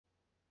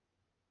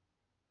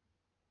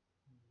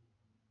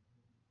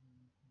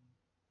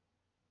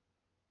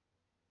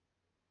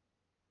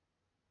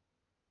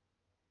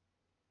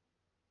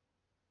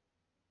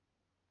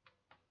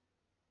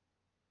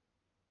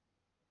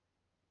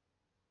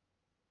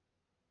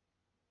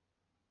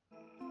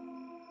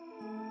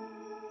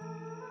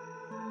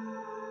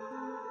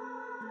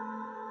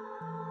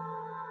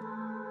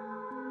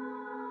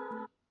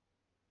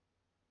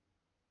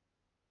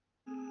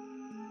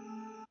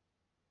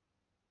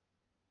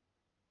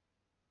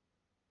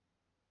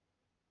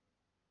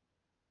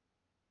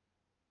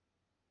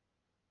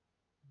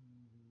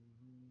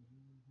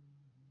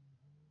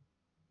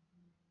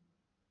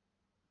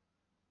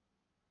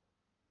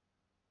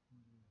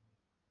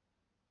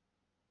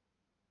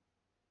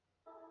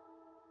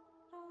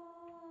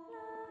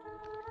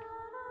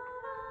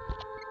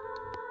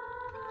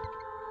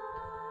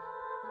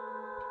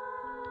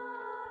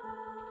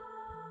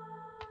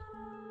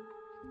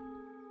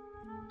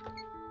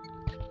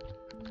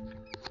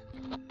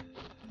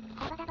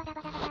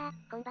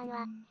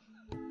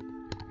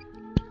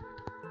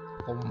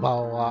こんば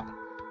んは。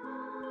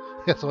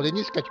いや、それ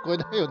にしか聞こえ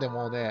ないよね、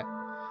もうね。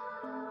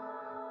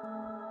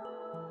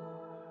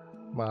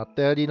ま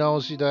たやり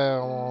直しだ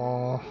よ、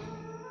も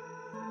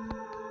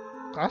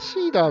う。おか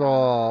しいだ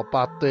ろ、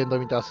バッドエンド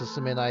見たら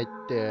進めないっ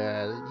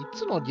て。い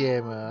つのゲ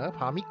ーム？フ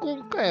ァミコ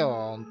ンかよ、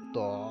ほん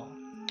と。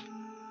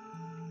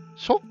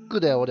ショック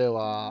だよ、俺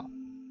は。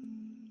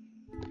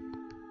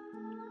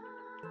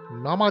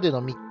今まで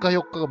の3日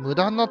4日が無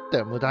駄になった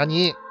よ、無駄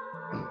に。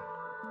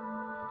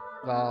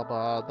ダ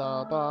バ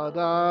ダバ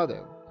ダだ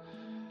よ。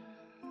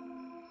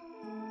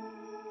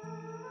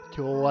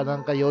今日はな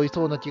んか酔い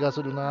そうな気が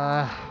する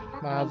な。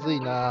まず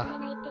いな。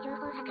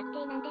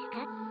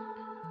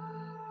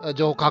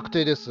情報確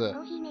定です。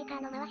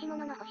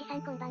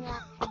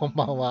こん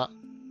ばんは。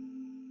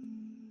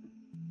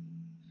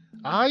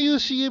ああいう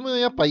CM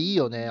やっぱいい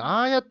よね。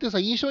ああやってさ、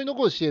印象に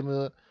残る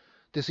CM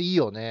ですいい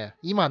よね。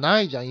今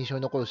ないじゃん、印象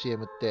に残る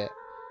CM って。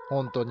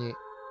本当に。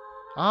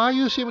ああ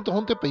いう CM って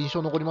本当やっぱ印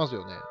象残ります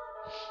よね。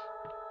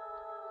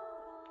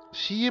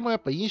CM はや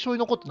っぱ印象に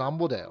残ってなん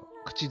ぼだよ。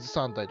口ず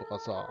さんだりとか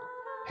さ、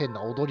変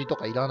な踊りと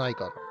かいらない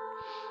から。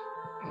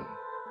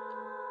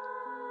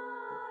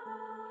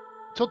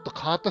ちょっと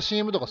変わった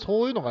CM とか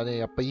そういうのがね、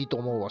やっぱいいと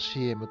思うわ、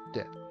CM っ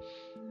て。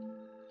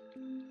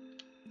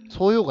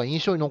そういう方が印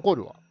象に残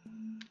るわ。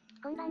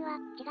こんばんは、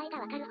違いが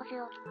わかるホス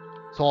を。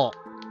そ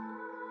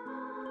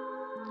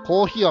う。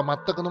コーヒー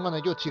は全く飲まな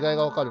いけど違い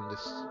がわかるんで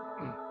す。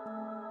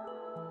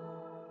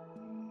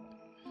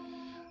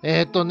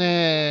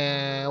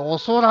お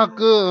そら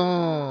く、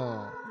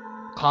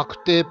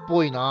確定っ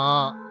ぽい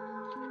な。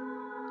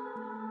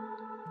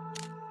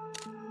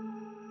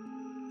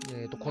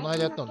この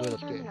間やったのどれだっ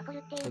け？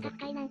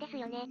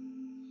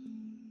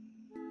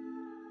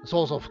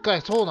そうそう、深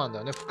い、そうなんだ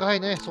よね。深い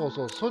ね。そう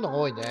そう、そういうのが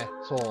多いね。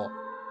そう。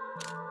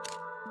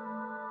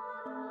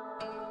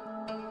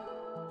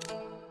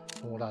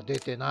ほら、出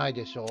てない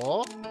でし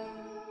ょ？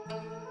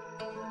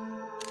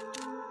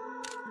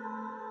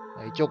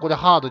一応これ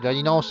ハードでや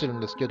り直してる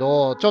んですけ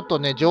ど、ちょっと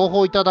ね、情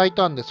報いただい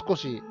たんで、少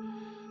し、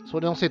そ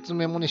れの説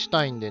明もね、し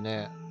たいんで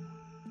ね。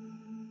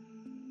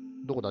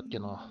どこだっけ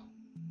な。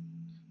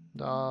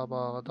ダ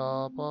バ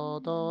ダバ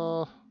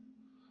ダ。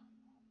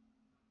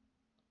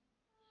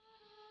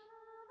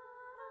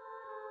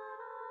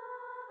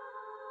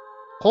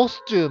コ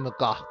スチューム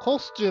か。コ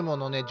スチューム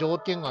のね、条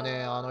件が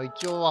ね、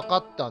一応分か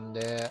ったん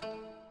で、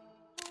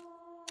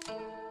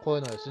こうい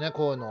うのですね、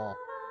こういうの。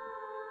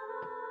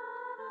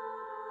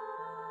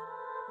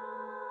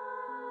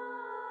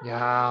いや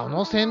ー、あ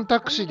の選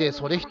択肢で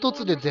それ一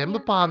つで全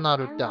部パーにな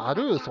るってあ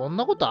る？そん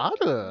なことあ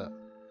る？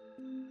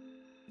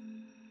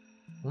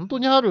本当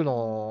にある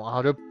の？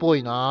あるっぽ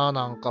いな。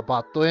なんか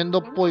バッドエンド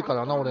っぽいか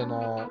らな、俺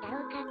の。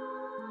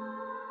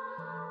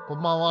こ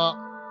んばんは。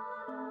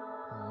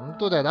本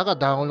当だよ。だから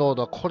ダウンロー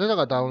ドは。これだ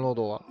からダウンロー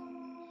ドは。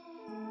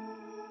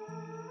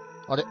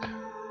あれ？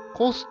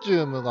コスチ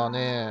ュームが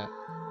ね、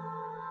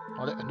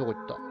あれ？どこ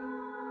行った？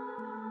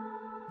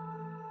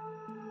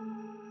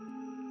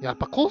やっ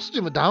ぱコスチ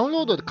ュームダウン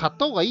ロードで買っ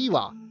た方がいい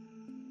わ。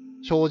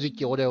正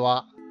直俺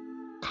は。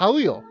買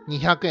うよ。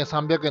200円、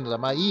300円だったら、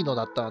まあいいの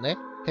だったらね。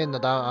変な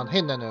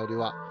のより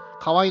は。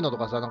可愛いのと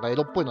かさ、なんかエ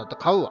ロっぽいのだった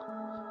ら買うわ。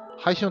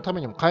配信のた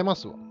めにも買えま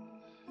すわ。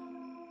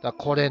だ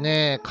これ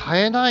ね、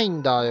買えない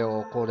んだ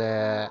よ、こ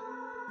れ。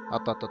あ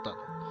ったあったあっ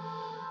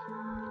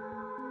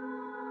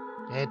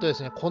た。で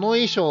すね、この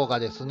衣装が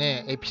です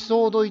ね、エピ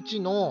ソード1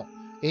の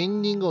エ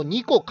ンディングを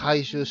2個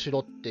回収しろ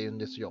って言うん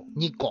ですよ。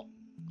2個。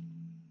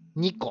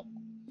2個。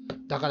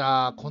だか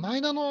ら、こな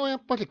いだのあ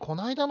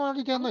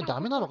れでやんないとダ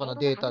メなのかな、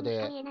データ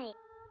で。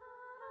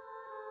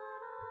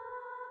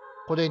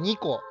これ2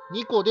個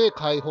で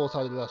解放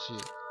されるらしい。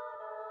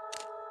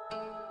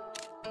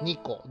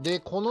2個。で、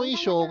この衣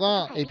装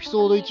がエピ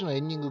ソード1のエ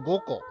ンディング5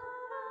個。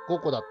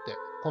5個だって。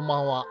こんば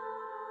んは。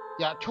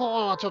いや、今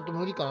日はちょっと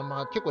無理かな。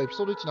まあ結構エピ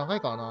ソード1長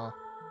いからな。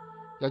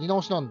やり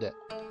直しなんで。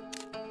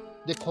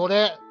で、こ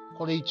れ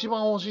一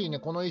番欲しいね。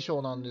この衣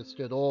装なんです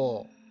け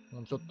ど、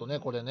ちょっとね、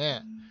これ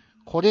ね。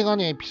これが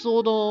ね、エピ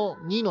ソード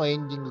2のエ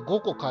ンディング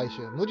5個回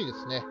収。無理で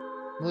すね。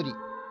無理。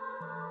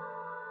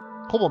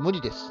ほぼ無理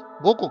です。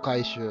5個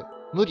回収。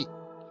無理。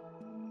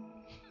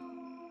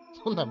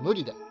そんなん無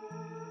理だよ。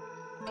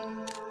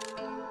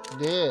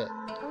で、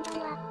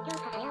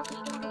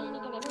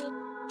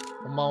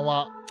こんばん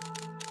は。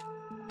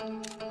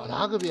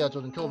ラグビーはち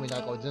ょっと興味な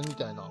いから全然み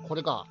たいな。こ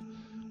れか。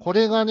こ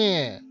れが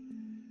ね、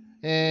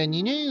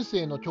2年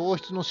生の教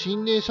室の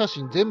心霊写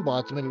真全部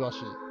集めるらし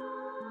い。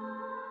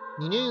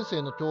2年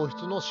生の教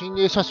室の心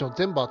霊写真を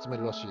全部集め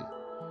るらしい。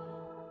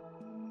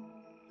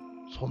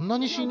そんな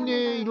に心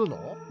霊いるの？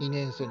 2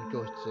 年生の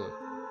教室。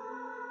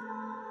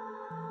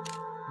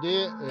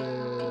で、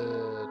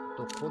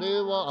これ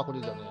は、こ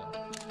れじゃね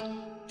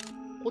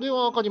え。これ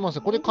はわかりませ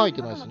ん。これ書い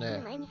てないです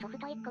ね。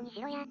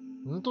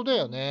本当だ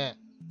よね。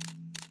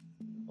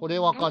これ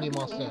わかり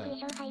ません。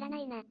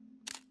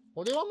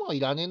これはまあい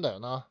らねえんだよ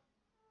な。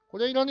こ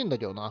れはいらねえんだ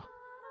けどな。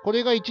こ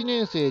れが1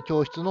年生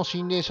教室の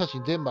心霊写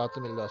真全部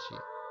集めるらし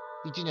い。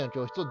1年の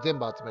教室を全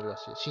部集めるら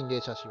しい。心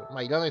霊写真を。ま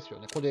あいらないですよ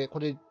ね。これ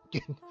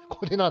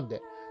なん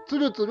で。つ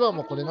るつるは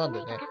もうこれなん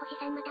でね。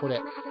こ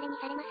れ。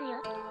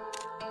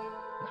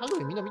ハグ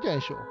リみんな見てない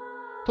でしょ。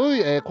こ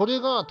れ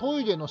がト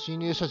イレの心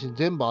霊写真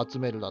全部集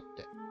めるだっ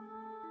て。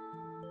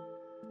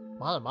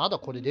まだ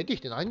これ出て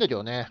きてないんだけ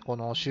どね。こ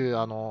の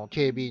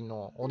警備員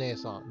のお姉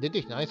さん。出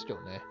てきてないですけ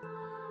どね。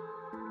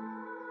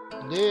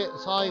で、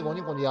最後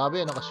にこのやべ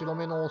え、なんか白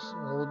目のなん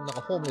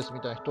かホームレスみ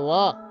たいな人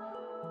は、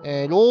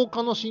廊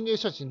下の心霊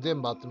写真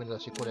全部集めるら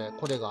しい。これ。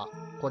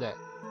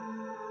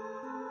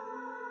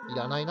い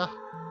らないな。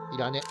い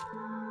らね。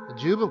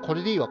十分こ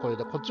れでいいわ、これ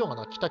で。こっちの方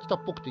がな、キタキタ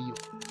っぽくていいよ。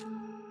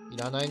い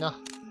らないな。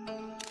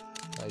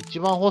一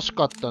番欲し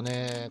かった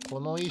ね。こ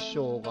の衣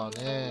装が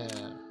ね、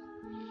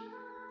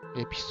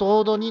エピ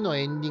ソード2の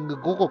エンディング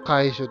5個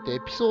回収ってエ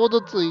ピソード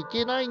2い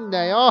けないん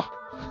だよ。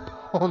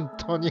本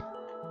当に。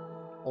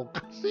お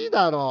かしい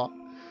だろ。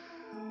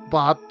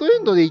バッドエ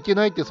ンドでいけ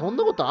ないってそん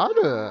なことあ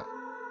る？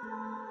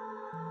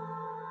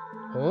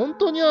本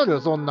当にある？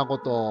そんなこ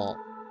と。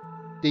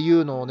ってい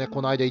うのをね、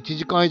この間1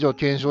時間以上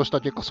検証した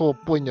結果そうっ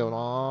ぽいんだよ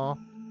な。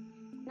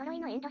呪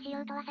いのエンドしよ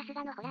うとはさす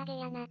がのホラーゲー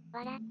やな。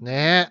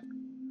ねえ。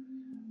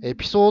エ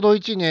ピソード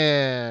1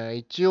ね、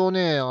一応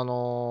ね、エン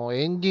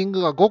ディング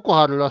が5個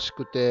あるらし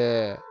く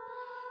て、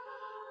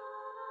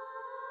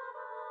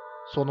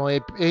そのエ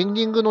ンデ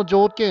ィングの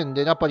条件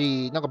で、やっぱ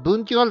り、なんか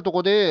分岐があると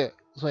こで、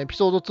そのエピ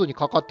ソード2に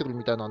かかってくる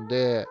みたいなん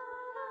で、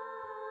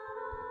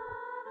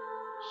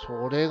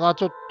それが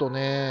ちょっと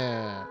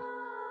ね、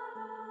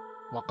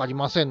わかり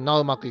ませんな、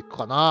うまくいく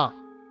かな。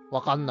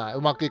わかんない。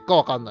うまくいくか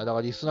わかんない。だか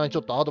らリスナーにち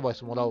ょっとアドバイ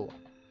スもらうわ。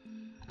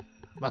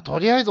まあ、と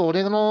りあえず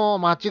俺の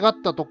間違っ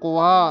たとこ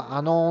は、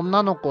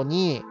女の子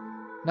に、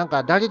なん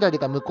か誰々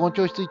が向こうの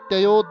教室行った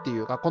よってい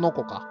うか、この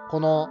子か。こ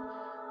の、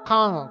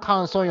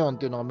カンソヨンっ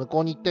ていうのが向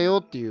こうに行った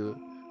よっていう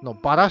のを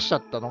バラしちゃ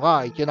ったの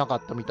がいけなか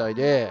ったみたい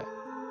で、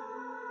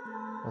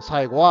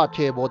最後は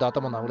警棒で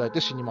頭殴られて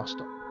死にまし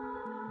た。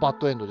バッ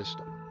ドエンドでし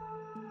た。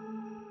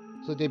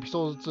それでエピ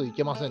ソード2い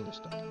けませんで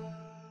した。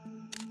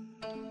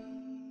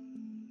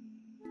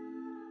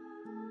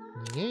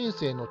2年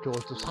生の教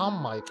室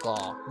3枚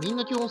か。みん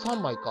な基本3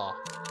枚か。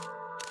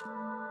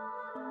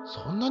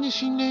そんなに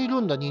心霊い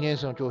るんだ、2年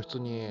生の教室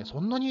に。そ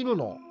んなにいる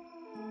の？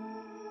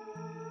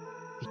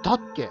いたっ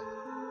け？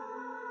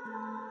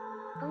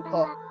こんばん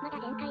は。まだ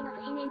前回の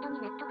不審エンドに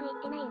納得い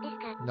ってないんです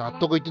か？納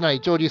得いってない。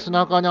一応リス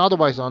ナーからにアド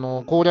バイス、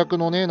攻略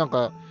のね、なん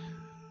か、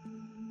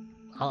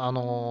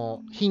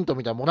ヒント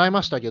みたいなのもらい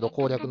ましたけど、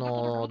攻略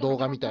の動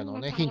画みたいなの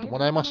ね、ヒントも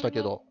らいました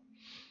けど、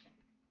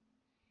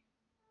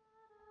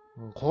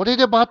これ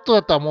でバットだ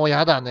ったらもう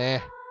やだ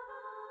ね。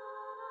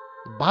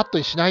バット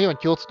にしないように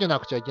気をつけな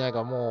くちゃいけないか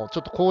ら、もうちょ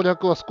っと攻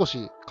略は少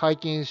し解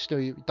禁し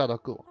ていただ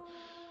くわ。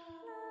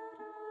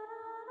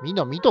みん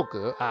な見と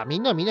く？み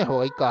んな見ない方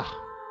がいいか。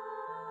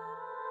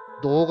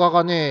動画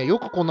がね、よ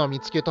くこんなの見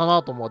つけた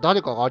なと思う。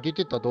誰かが上げ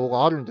てた動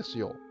画あるんです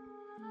よ。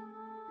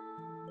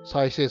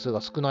再生数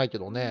が少ないけ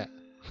どね。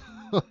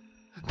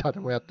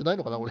誰もやってない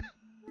のかな、俺。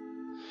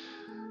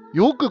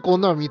よくこ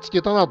んなの見つ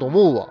けたなと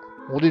思うわ。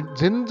俺、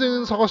全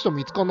然探しても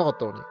見つかんなかっ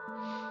たのに。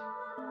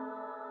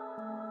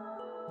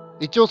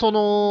一応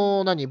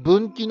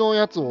分岐の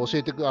やつを教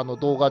えて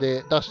動画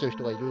で出してる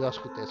人がいるらし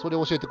くて、それ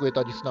を教えてくれ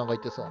たリスナーがい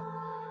てさ、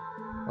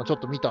ちょっ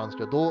と見たんです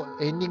けど、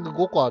エンディング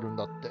5個あるん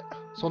だって。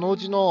そのう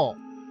ちの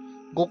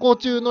5個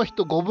中の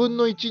人5分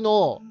の1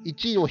の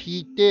1位を引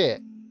い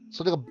て、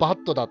それがバ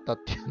ットだったっ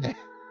ていうね。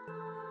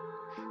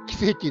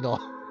奇跡の。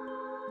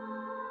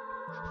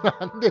な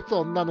んで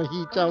そんなの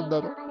引いちゃうんだ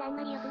ろう。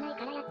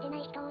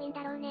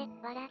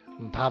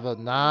多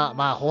分な。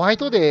まあ、ホワイ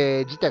ト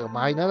デー自体が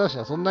マイナーだし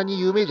な。そんなに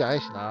有名じゃな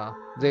いしな。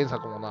前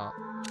作もな。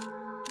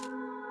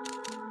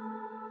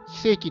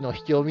奇跡の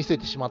引きを見せ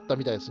てしまった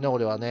みたいですね、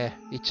俺はね。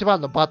一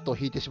番のバットを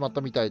引いてしまっ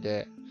たみたい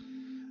で。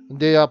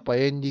で、やっぱ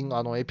エンディン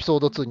グ、エピソー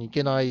ド2に行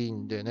けない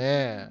んで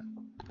ね。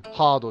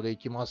ハードで行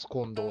きます、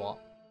今度は。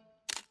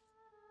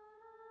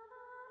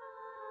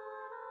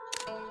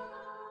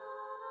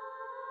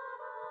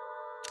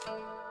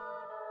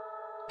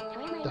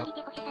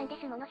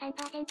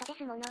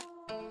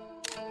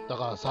だ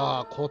から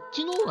さ、こっ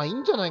ちの方がいい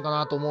んじゃないか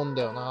なと思うん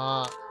だよ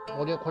な。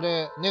俺、こ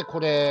れ、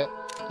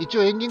一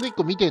応エンディング1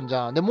個見てんじ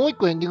ゃん。で、もう1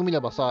個エンディング見れ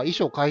ばさ、衣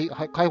装解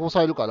放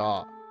されるか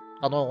ら、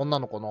女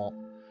の子の。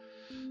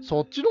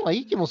そっちの方が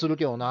いい気もする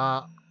けど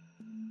な。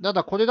た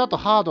だこれだと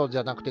ハードじ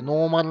ゃなくて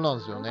ノーマルなん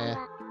ですよね。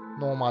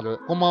ノーマル。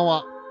こんばん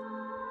は。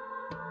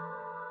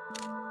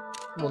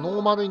もうノ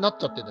ーマルになっ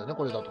ちゃってんだよね、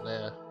これだと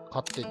ね。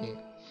勝手に。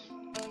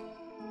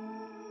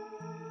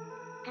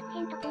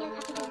本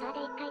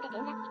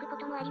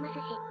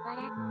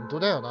当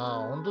だよ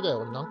な、本当だよ。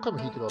俺何回も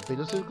弾いてるわ。ベ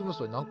ルセルク無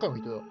双に何回も弾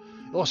いてるわ。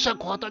よっしゃ、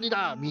小当たり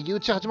だ、右打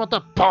ち始まった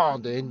らボーン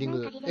ってエ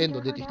ン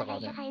ド出てきたから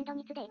ね。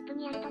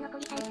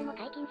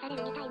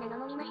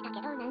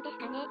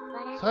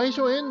最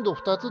初エンド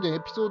2つでエ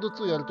ピソード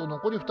2やると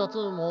残り2つ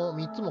も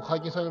3つも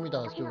解禁されるみた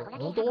いなんですけど、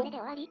本当？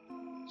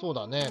そう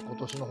だね、今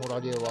年のホ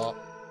ラゲーは。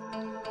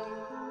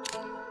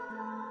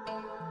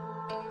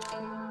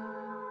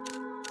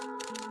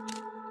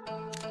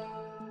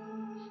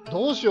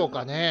どうしよう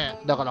かね。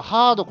だから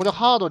ハード、これ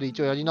ハードで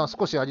一応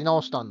少しやり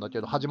直したんだけ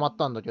ど、始まっ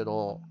たんだけ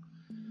ど、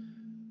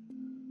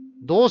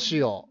どうし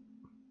よう。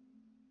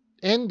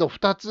エンド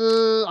2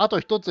つ、あと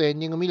1つエン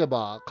ディング見れ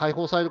ば解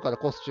放されるから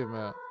コスチュー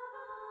ム。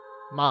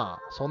ま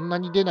あ、そんな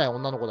に出ない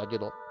女の子だけ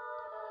ど。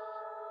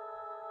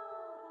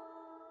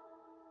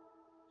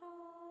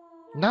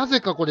なぜ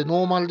かこれ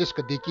ノーマルでし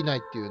かできない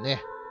っていう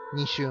ね。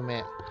2周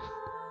目。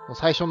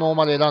最初ノー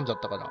マル選んじゃっ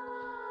たから。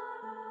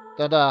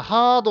ただ、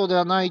ハードで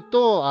はない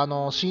と、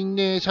心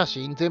霊写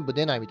真全部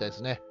出ないみたいで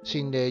すね。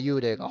心霊、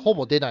幽霊がほ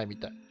ぼ出ないみ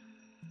たい。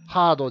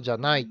ハードじゃ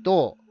ない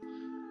と、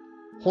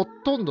ほ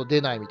とんど出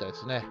ないみたいで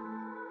すね。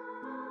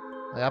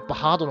やっぱ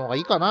ハードの方が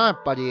いいかな、や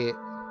っぱり。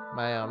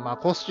まあ、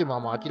コスチュームは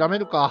もう諦め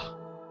るか。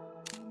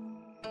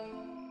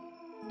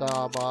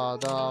ダバ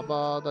ダ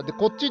バダ。で、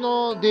こっち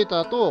のデー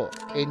タだと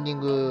エンディン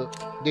グ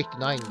できて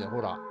ないんだよ、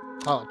ほら。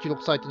記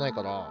録されてない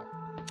から。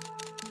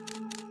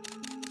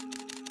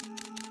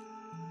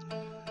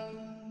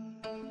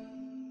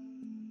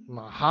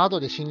まあ、ハード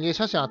で心霊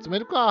写真集め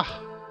るか。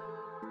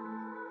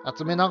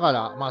集めなが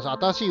ら、まあ、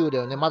新しい幽霊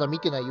をね、まだ見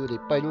てない幽霊いっ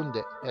ぱいいるん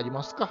で、やり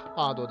ますか、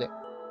ハードで。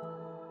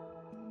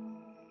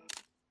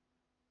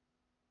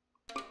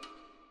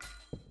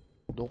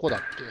どこだっ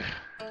け。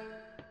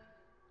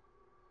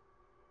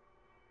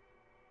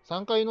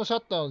3階のシャッ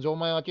ターの錠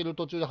前を開ける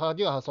途中で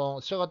鍵が破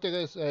損。したがって、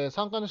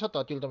3階のシャッタ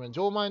ーを開けるために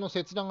錠前の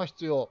切断が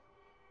必要。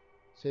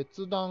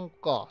切断機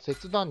か。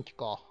切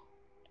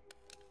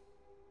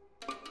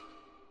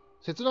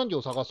断機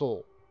を探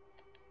そ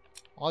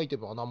う。アイテ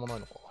ムは何もない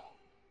のか。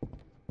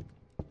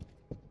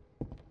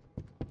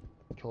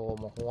今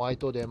日もホワイ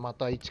トデーま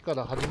た1か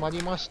ら始ま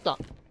りました。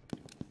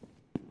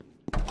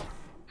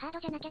ハード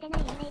じゃなきゃ出な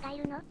い幽霊がい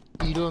るの？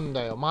いるん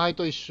だよ。前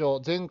と一緒。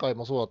前回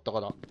もそうだったか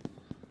ら。やっ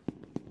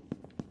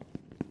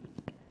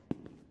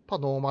ぱ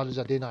ノーマルじ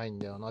ゃ出ないん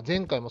だよな。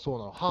前回もそう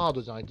なの。ハー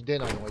ドじゃないと出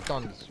ないのがいた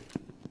んですよ。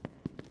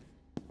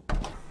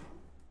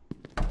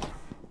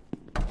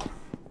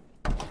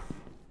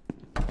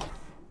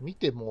見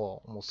て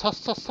もうさっ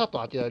さっさと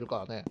開けられる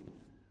からね。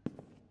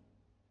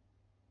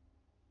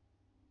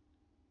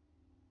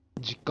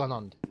実家な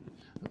んで。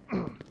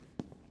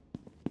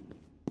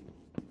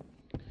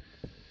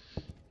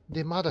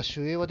で、まだ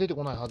守衛は出て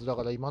こないはずだ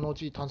から、今のう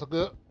ち探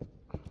索。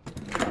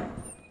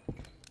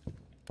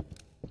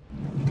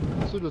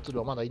ツルツル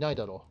はまだいない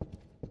だろ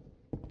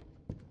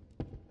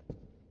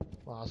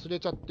う。忘れ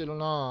ちゃってる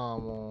なぁ、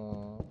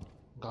も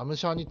う。がむ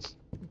しゃらに突っ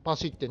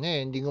走ってね、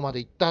エンディングまで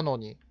行ったの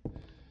に。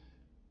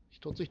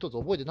一つ一つ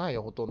覚えてない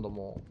よ、ほとんど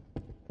も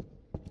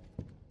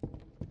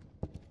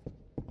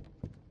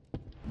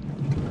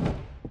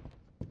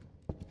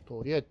う。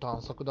とりあえず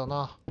探索だ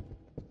な。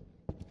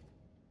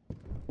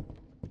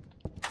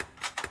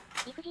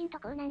理不尽と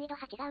高難易度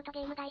8がアウトゲ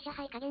ーム会社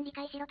配加減理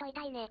解しろと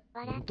痛いね。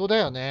本当だ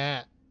よ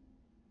ね。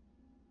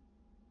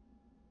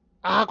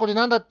これ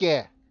なんだっ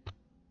け。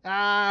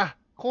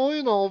こう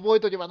いうの覚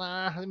えとけば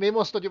な。メ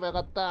モしとけばよ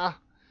かっ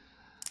た。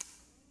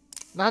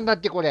なんだ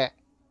っけこれ。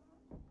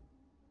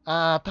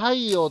太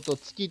陽と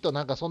月と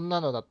なんかそん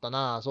なのだった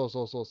な。そう。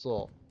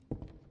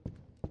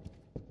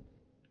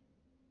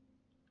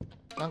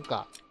なん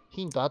か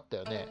ヒントあった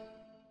よね。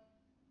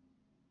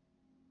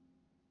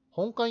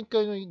本館1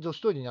階の女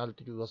子トイレにある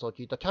という噂を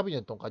聞いたキャビネ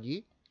ットの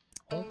鍵？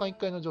本館1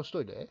階の女子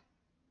トイレ？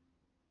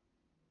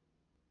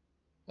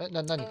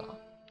何か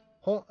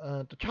キ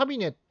ャビ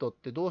ネットっ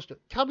てどうして、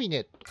キャビ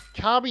ネ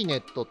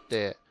ットっ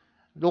て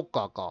ロッ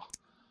カーか。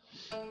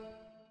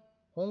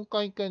本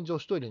館1階の女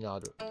子トイレにあ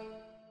る。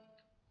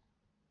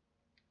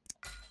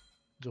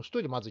女子ト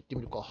イレまず行って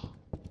みるか。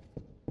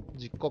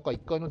実家か、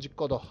1階の実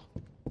家だ。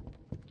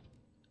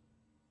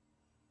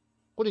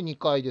これ2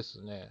階で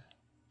すね。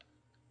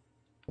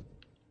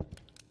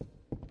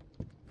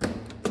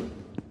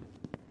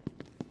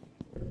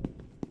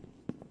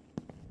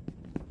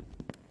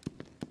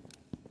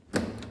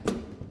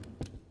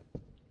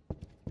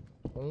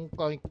本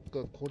館1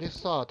階、これ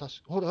さ、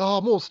ほ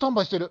ら、もうスタン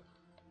バイしてる。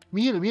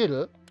見え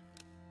る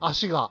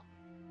足が。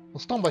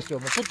スタンバイしてる。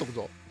もう取っとく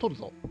ぞ。取る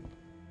ぞ。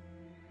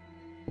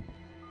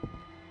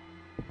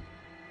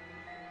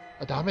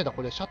ダメだ。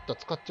これシャッター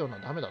使っちゃうな。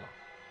ダメだな。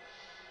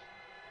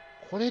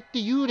これって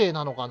幽霊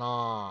なのか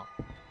な？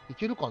い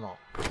けるかな？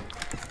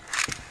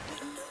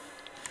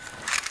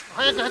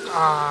早く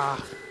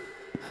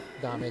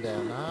ダメだよ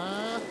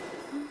な。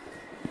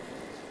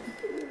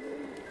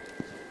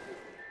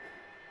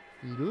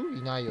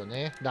いないよ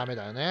ね。ダメ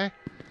だよね。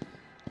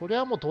これ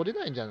はもう取れ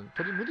ないんじゃん。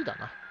無理だ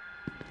な。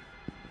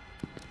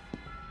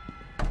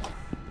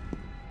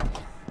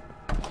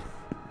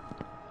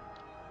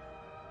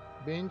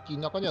便器の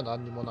中には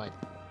何にもない。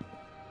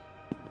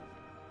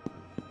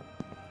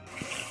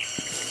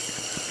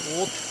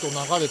おっと、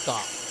流れた。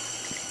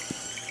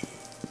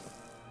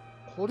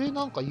これ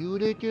なんか幽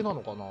霊系な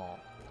のかな？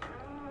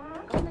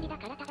これ無理だ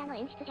からただの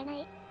演出じゃな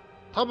い？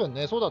多分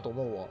ね、そうだと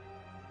思うわ。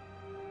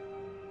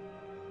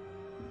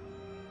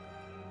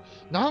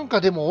なん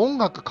かでも音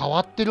楽変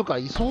わってるから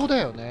いそう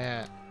だよ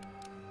ね。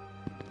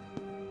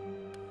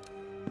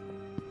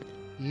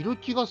いる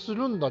気がす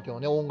るんだけ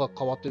どね、音楽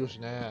変わってるし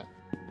ね。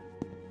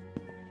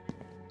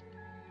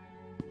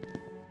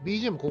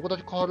BGM ここだ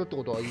け変わるって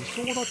ことはい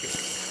そうだけど。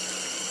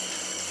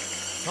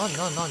何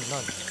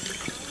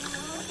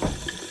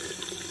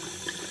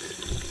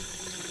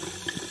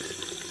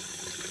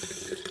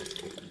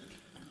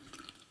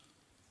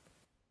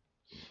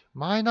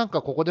前なん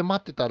かここで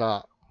待ってた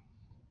ら、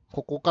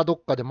ここかど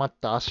っかで待っ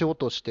た足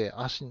音して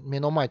目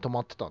の前止ま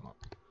ってたな。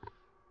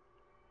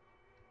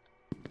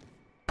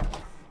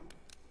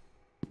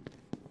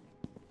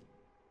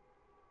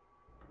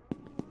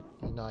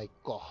いない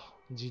か。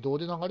自動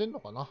で流れるの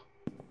かな。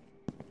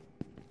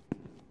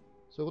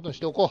そういうことにし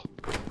ておこ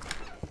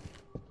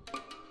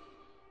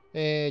う。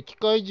機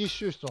械実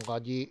習室の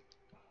鍵。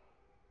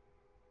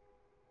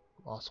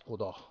あそこ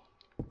だ。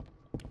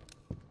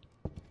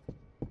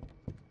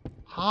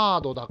ハ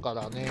ードだか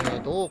らね、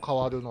どう変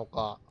わるの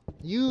か。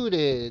幽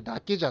霊だ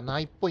けじゃな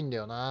いっぽいんだ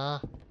よ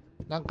な。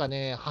なんか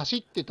ね、走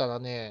ってたら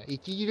ね、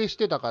息切れし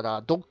てたか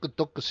ら、ド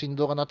ック心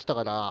臓が鳴ってた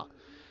から、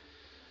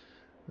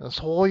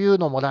そういう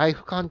のもライ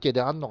フ関係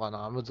であんのか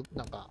な。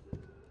なんか、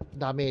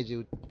ダメージ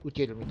受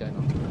けるみたいな。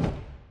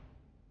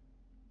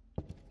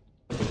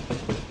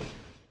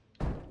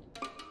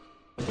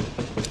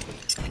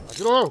開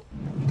けろ！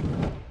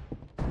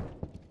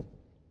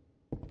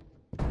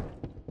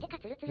てか、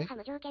ツルツル派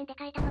無条件で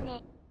変えたの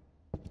ね。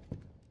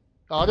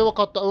あれは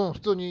買った。うん、普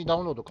通にダ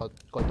ウンロード書い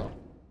た。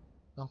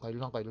なんかい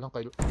る。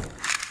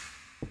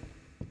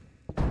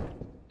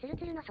ツル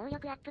ツルの総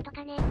力アップと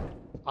かね。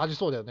あり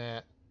そうだよ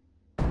ね。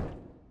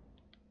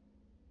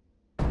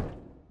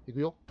いく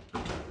よ。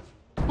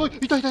おい、い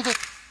た。あ、こ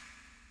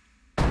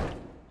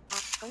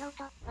の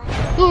音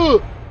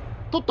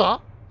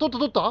は。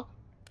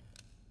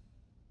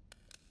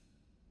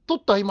取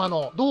った今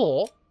の。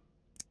どう？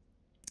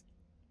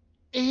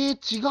違う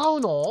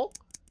の？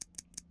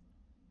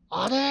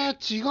あれ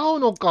違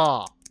うの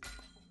か。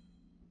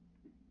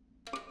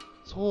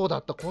そうだ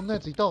った。こんな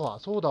やついたわ。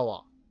そうだ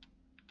わ。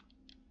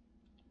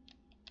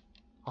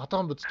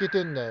頭ぶつけ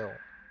てんだよ。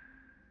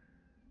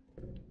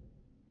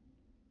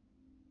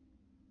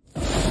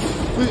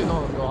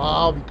なん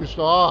だ。びっくりし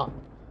た。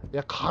い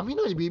や、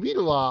雷ビビ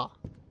るわ。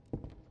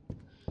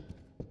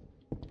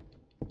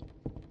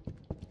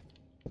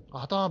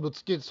頭ぶ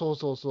つけて、そう。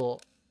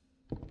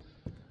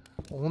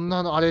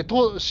女の、あれ、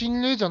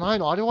心霊じゃない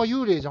の？あれは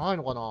幽霊じゃない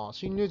のかな？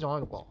心霊じゃな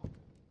いのか。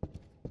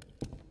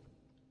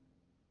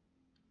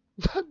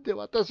なんで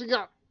私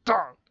が、ドン！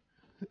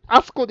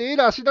あそこでエ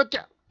ラーしなき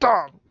ゃ、ド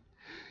ン！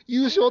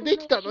優勝で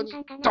きたのに、ド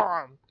ン！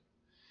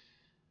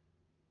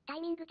タ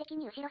イミング的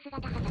に後ろ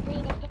姿撮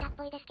影できてたっ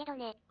ぽいですけど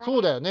ね。そ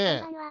うだよ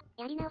ね。こんばんは。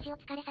やり直しお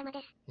疲れ様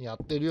です。やっ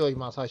てるよ、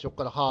今、最初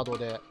からハード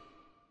で。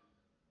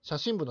写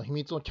真部の秘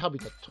密のキャビ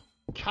ネット。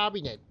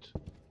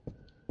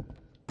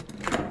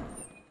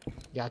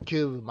野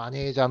球部マ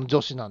ネージャーの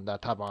女子なんだ、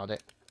多分あれ。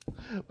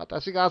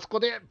私があそこ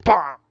で、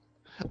バ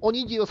ーン！お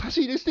にぎりを差し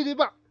入れしてれ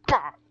ば、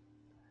バ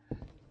ーン！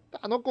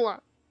あの子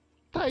は、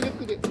体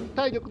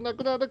力な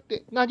くならなく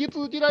て、投げ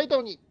続けられた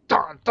のに、ド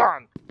ン！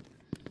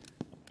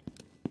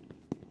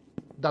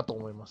だと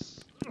思いま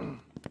す。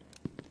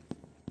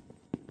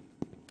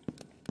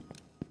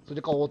そ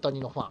れか大谷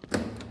のファン。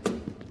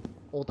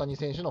大谷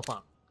選手のフ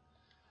ァン。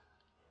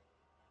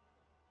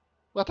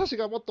私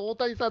がもっと大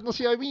谷さんの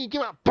試合を見に行け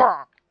ば、バー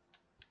ン！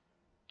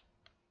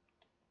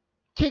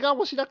怪我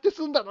もしなくて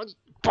済んだのに、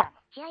バン！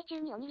試合中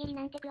におにぎり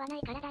なんて食わな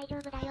いから大丈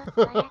夫だよ。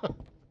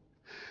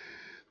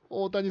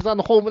大谷さん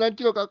のホームラン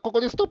記録がここ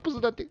でストップす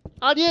るなんて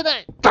ありえな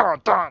い！ド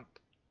ン！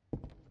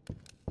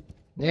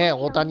ねえ、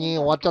大谷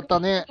終わっちゃった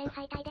ね。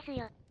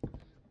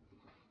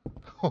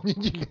おに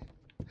ぎり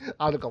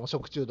あるかも、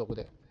食中毒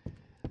で。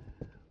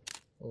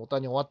大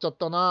谷終わっちゃっ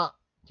たな。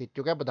結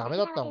局やっぱダメ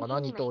だったのかな、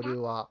二刀流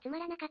は。つま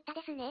らなかった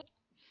ですね。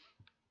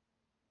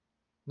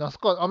ナス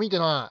カ、見て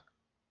な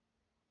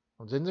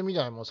い。全然見て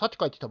ない。もうさっき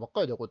帰ってきたばっ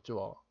かりだよ、こっち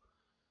は。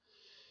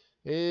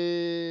写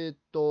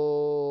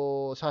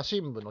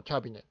真部のキャ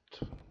ビネッ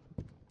ト。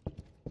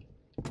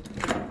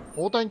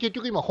大谷結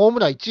局今ホーム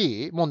ラン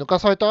1位？もう抜か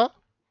された？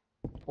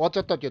終わっちゃ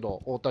ったけど、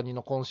大谷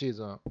の今シー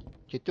ズン。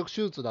結局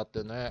手術だっ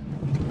てね。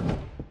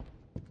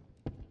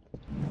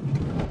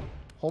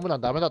ホームラ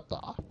ンダメだっ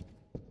た？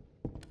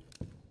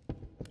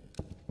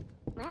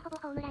まあほぼ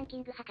ホームランキ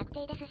ング派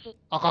確定ですし。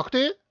あ、確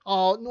定？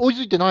追いつ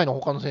いてないの？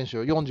他の選手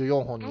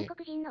44本に。韓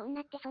国人の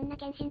女ってそんな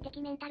献身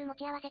的メンタル持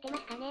ち合わせてま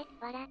すかね？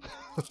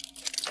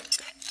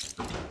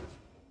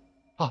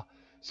あ、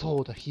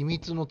そうだ、秘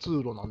密の通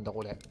路なんだ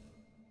これ。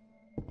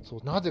そ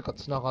う、なぜか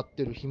つながっ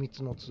てる秘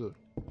密の通路。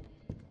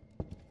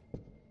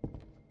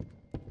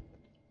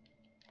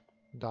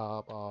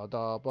ダバ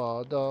ダ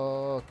バ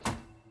ダ。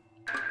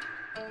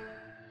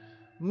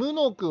無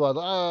の句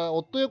は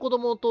夫や子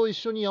供と一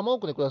緒に山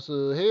奥で暮ら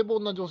す平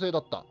凡な女性だ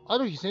った。あ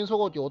る日戦争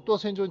が起き、夫は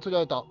戦場に連れ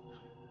られた。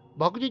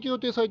爆撃予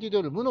定されていた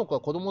夜、無の句は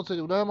子供を連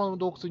れて裏山の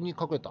洞窟に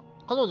隠れた。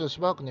彼女はし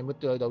ばらく眠っ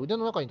ている間、腕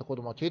の中にいた子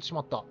供は消えてし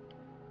まった。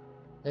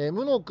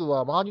無の句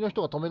は周りの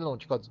人が止めるのを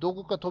聞かず、洞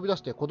窟から飛び出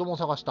して子供を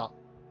探した。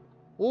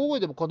大声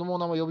でも子供の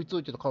名前を呼び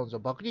続けていた彼女は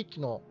爆撃機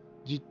の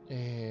焼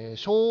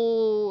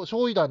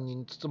夷弾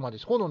に包まれ、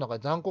炎の中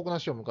で残酷な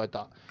死を迎え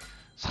た。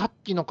さっ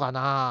きのか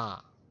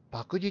な？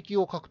爆撃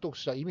を獲得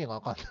した。意味が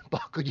わかんない。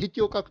爆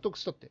撃を獲得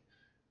したって。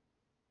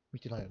見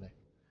てないよね。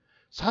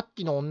さっ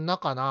きの女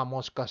かな、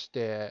もしかし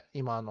て。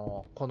今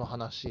の、この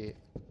話。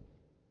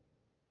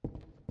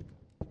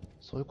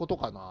そういうこと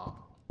かな。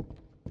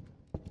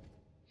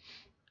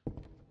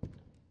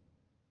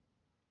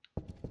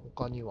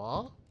他に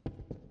は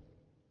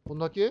こん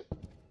だけ？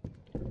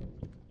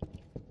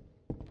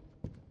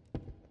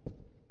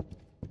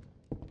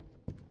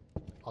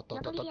あったあ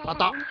ったあったあっ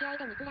た。2試合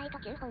で2くらいと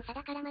9本差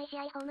だから毎試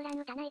合ホームラン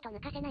打たないと抜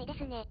かせないで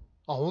すね。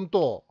あ、ほん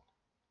と。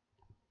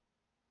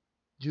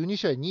12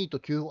試合2位と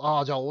9、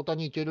ああ、じゃあ大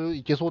谷いけ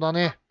そうだ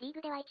ね。リー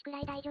グでは1くら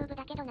い大丈夫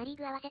だけど、ナリー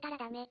グ合わせたら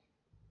ダメ。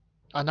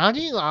あ、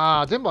何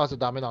が、全部合わせ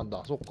ダメなん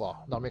だ。そっ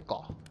か、ダメ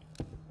か。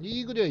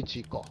リーグでは1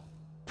位か。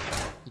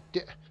いっ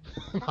て。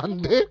な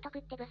んで獲得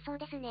って物騒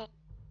ですね。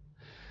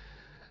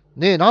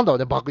ねえ、なんだろう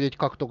ね、爆撃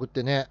獲得っ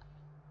てね。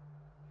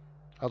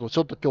あと、ち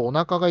ょっと今日お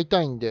腹が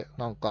痛いんで、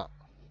なんか、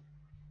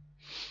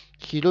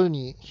昼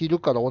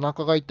からお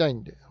腹が痛い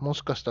んで、も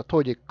しかしたら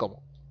トイレ行くか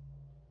も。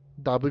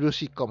ダブル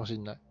C かもし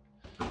んない。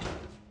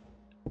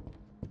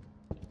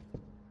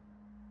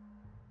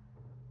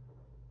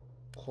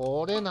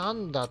これな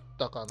んだっ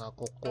たかな、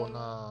ここ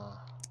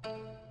な。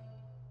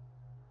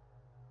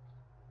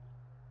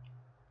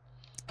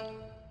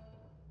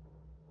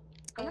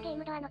このゲー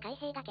ムドアの開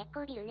閉が結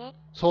構ビルね。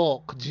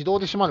そう、自動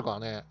で閉まるから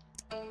ね。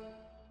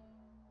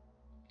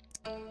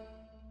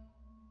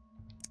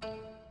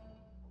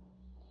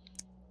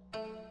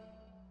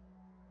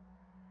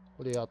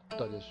これやっ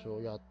たでしょ。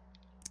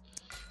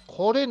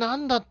これな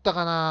んだった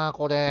かな、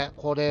これ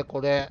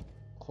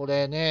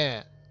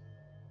ね。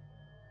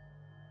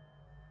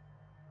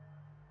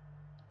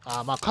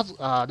ま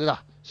あ、あれ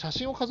だ。写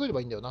真を数えれば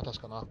いいんだよな、確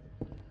かな。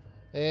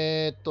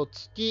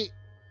月。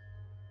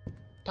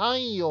太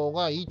陽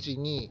が1、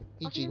2、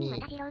1、2。ま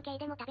た二郎系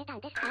でも食べたん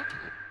ですか？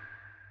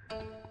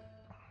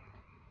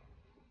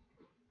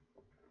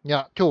い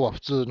や、今日は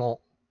普通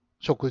の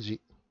食事。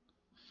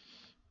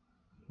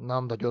な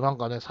んだけど、なん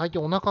かね、最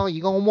近お腹が胃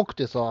が重く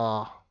て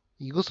さ、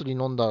胃薬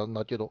飲んだん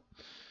だけど、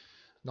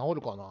治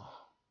るかな。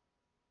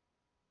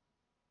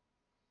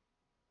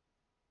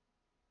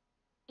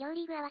両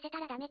リーグ合わせた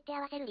らダメって合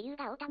わせる理由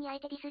が大谷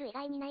相手ディスる以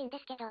外にないんで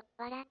すけど、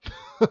笑。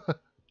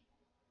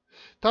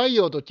太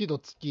陽と木と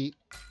月。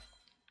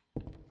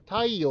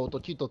太陽と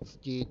木と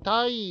月。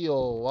太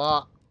陽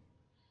は、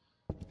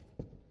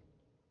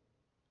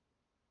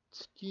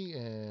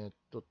月、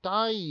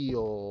太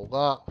陽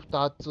が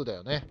2つだ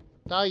よね。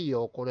太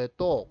陽これ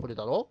と、これ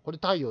だろ？これ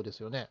太陽で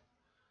すよね。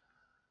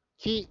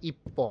木1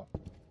本。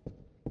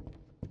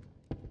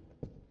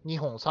2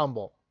本、3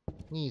本。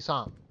2、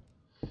3。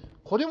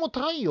これも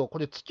太陽、こ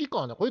れ月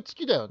かね。これ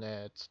月だよ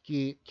ね。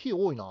月。木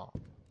多いな。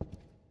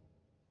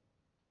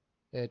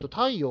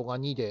太陽が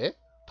2で、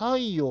太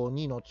陽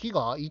2の木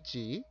が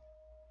 1、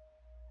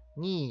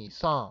2、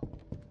3、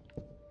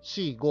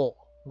4、5。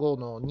5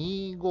の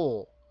2、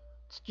5。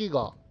月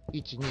が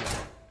1、2。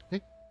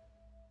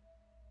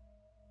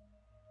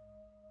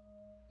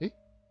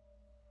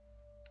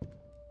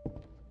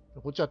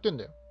こっちやってん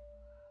だよ。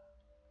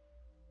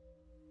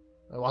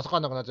わか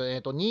んなくなっちゃう。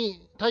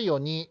太陽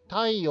2、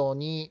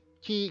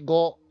木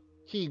5、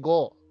開い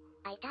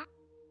た？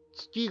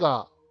月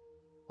が、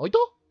開いた？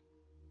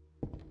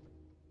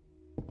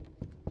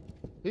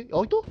開い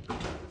た？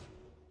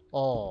あ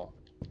あ。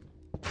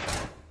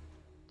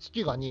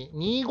月が2、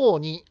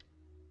252。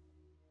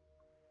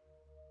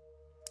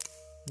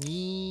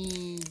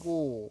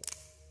25。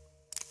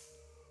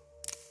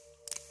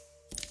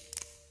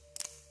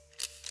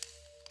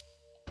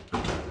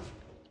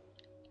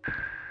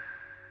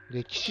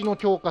歴史の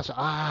教科書。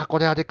こ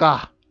れあれ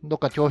か。どっ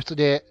か教室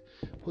で、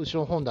後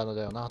ろ本棚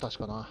だよな、確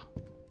かな。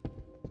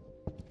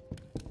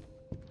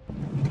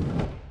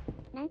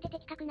なんて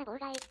的確な妨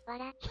害、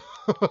笑。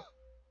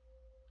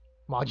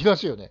紛らわ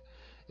しいよね。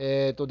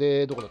で、ど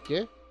こだっ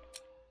け？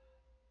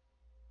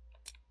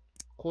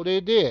こ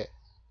れで、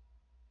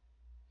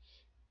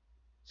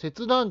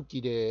切断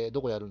機で、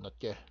どこやるんだっ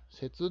け？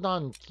切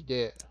断機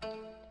で、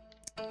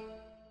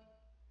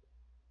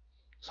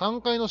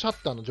3階のシャ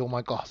ッターの錠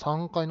前か。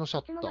3階のシ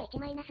ャッター。いつ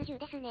もの1-10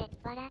ですね。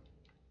笑。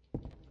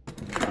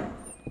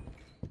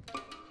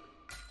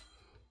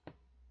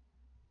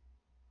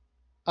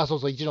そう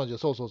そう、1の10。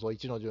そうそうそう、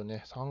1の10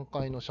ね。3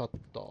階のシャッ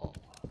ター。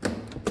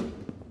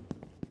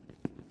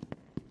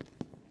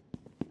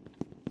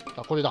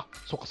これだ。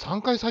そっか、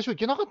3階最初行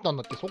けなかったん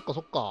だっけ？そっか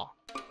そっか。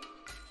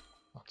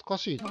懐か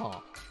しい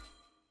な。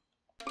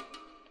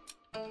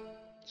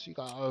違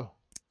う。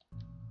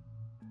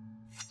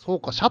そう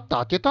か、シャッター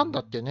開けたんだ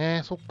っけ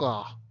ね。そっ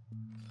か。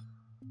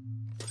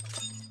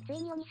つ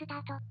いに鬼スタ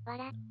ート、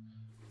笑。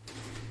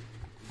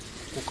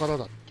ここから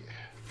だっけ。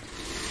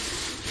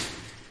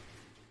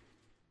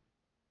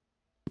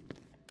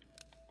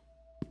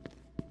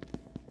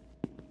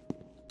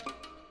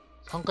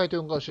3階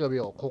と4階を調べ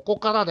よう。ここ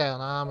からだよ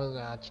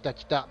な。来た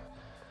来た。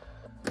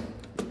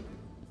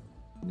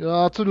い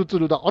やー、ツルツ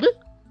ルだ。あれ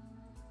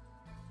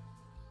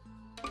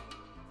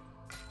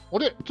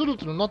ツル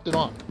ツルになって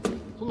ない。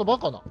そんなバ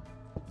カな。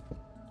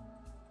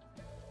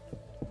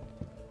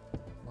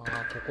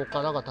こ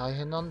からが大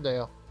変なんだ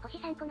よ。星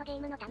さん、このゲー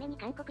ムのために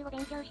韓国語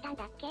勉強したん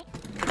だっけ？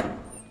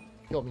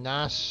興味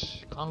な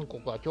し。韓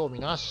国は興味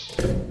なし。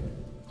ふ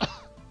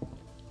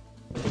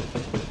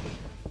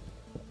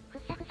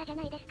っさふさじゃ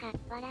ないですか、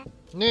わら。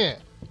ねえ。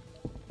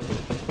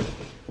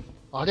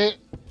あれ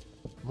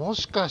も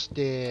しかし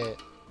て、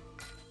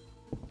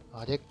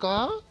あれ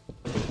か？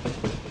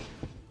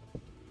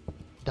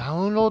ダ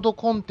ウンロード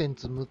コンテン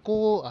ツ向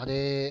こう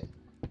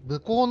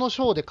の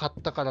章で買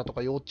ったからと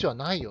かいうオチは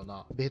ないよ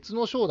な。別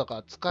の章だか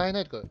ら使えな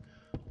いとか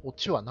オ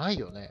チはない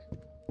よね。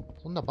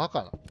そんなバ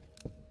カな。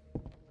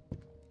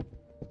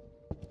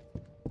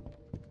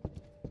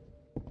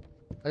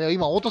あれ、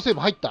今オートセー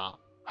ブ入った？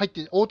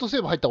オートセ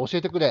ーブ入ったら教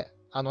えてくれ。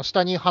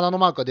下に花の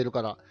マークが出る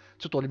から。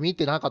ちょっと俺見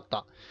てなかっ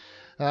た。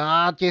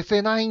消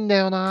せないんだ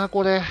よな、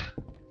これ。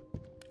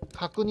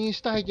確認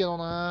したいけど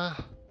な。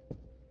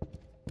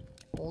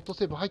オート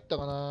セーブ入った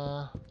か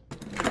な。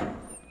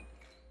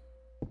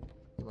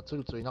今、ツ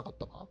ルツルいなかっ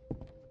たか？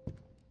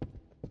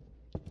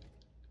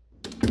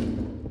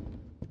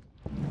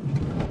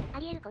あ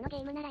りえる、このゲ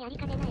ームならやり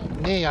かねない。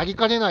ねえ、やり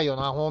かねないよ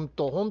な、ほん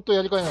と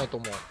やりかねないと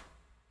思う。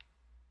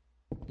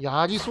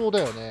やりそうだ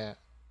よね。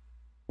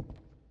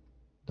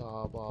ダ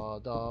バ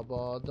ダ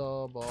バダ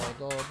バ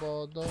ダ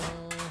バダ。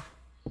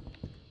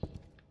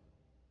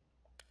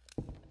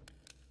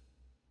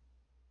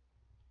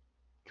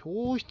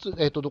教室、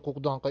こ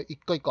こ何回 ?1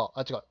 回か。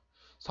あ、違う。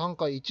3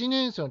回。1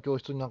年生の教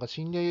室になんか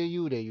心霊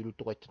幽霊いる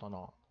とか言ってた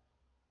な。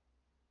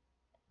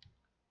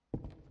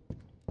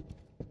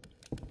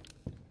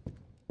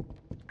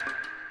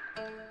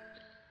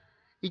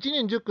1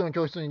年10組の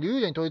教室に幽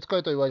霊に取り憑か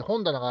れと言われる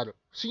本棚がある。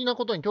不思議な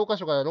ことに教科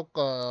書からロッ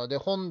カーで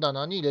本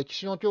棚に歴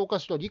史の教科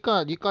書と理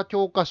科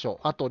教科書、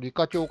あと理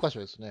科教科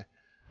書ですね。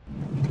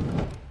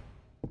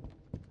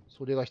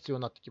それが必要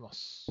になってきま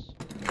す。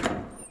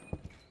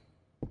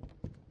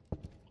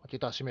開け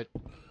た、閉める。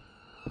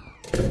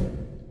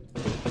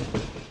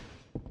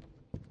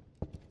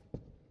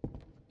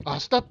明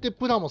日って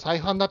プラも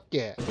再販だっ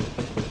け？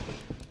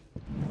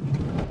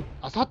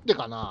明後日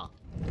かな？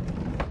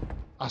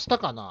明日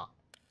かな？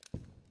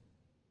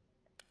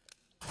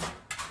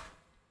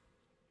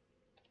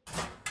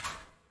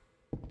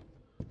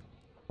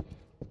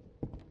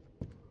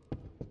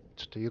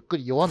ちょっとゆっく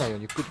り酔わないよう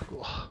にゆっくり行く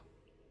わ。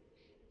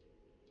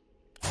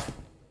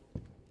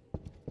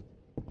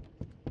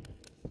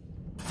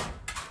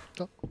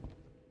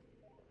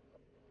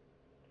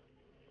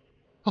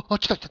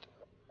来た。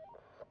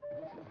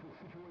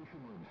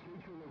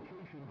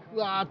う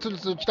わー、ツル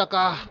ツル来た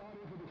か。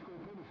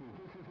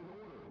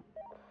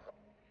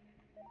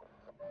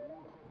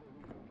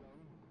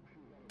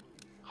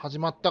始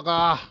まった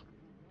か。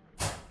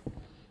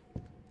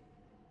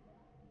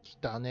来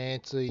た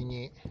ね、つい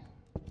に。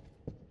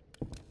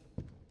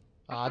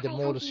で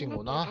モール信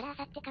号な。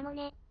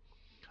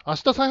明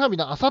日再販日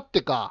な、明後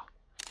日か。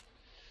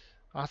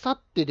明後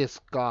日で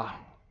すか。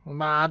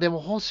まあで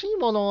も欲しい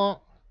も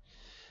の、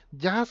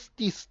ジャス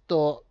ティス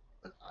と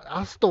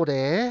アスト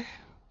レ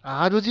ー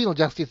 ?RG の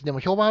ジャスティスでも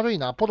評判悪い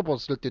な。ポロポロ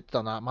するって言って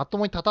たな。まと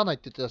もに立たないっ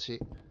て言ってたし。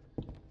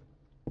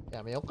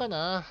やめようか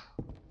な。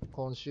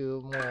今週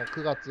もう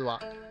9月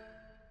は。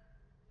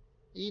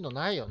いいの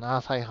ないよ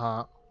な、再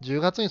販。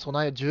10月に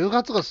備えよう。10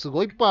月がす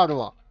ごいいっぱいある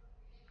わ。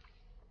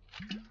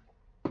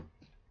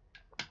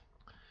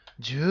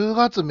10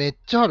月めっ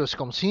ちゃある。し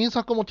かも新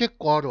作も結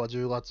構あるわ、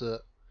10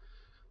月。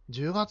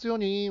10月よ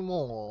り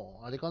も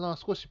う、あれかな、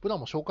少しプラ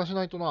も消化し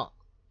ないとな。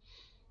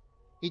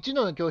1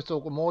の教室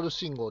をモール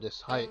信号で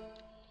す。はい。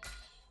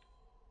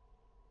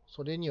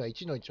それには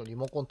1の1のリ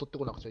モコン取って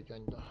こなくちゃいけな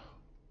いんだ。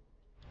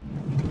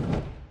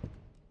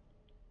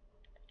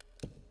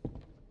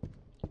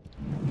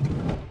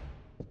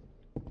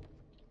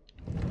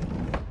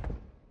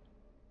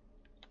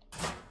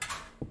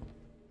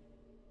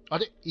あ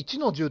れ ?1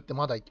 の10って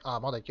まだいけな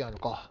いの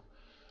か。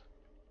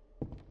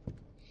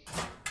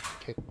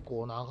結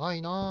構長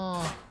い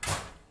な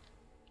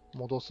ぁ。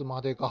戻す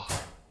までが。あ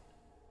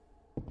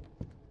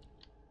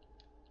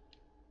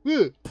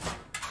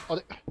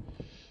れ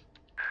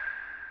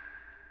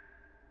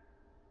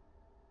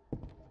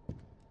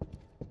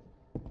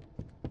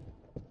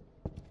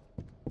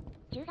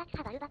10月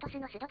はバルバトス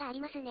のスドがあ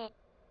りますね。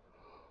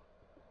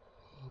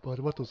バ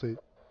ルバトス。う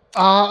お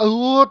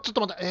ー、ちょっ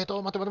と待って、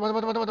待って。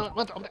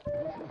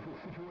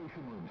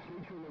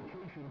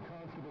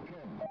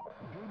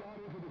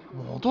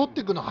戻っ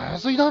てくの早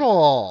すぎだ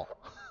ろ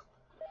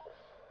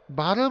う。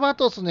バルバ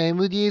トスの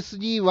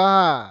MDSD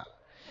は、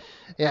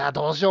いや、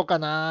どうしようか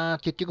な。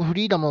結局フ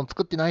リーダムも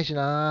作ってないし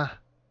な。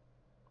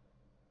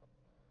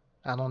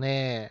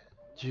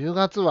10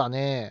月は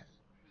ね、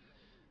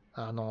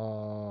あ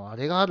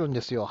れがあるん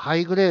ですよ。ハ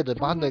イグレード、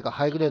バンダイが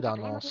ハイグレー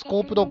ド、ス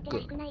コープドッグ。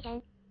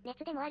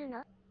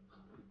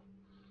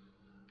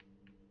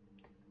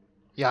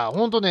いや、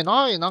ほんとね、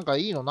なんか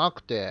いいのな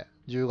くて、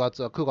10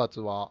月は、9月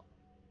は。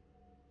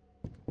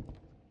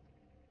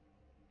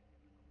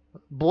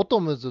ボト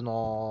ムズ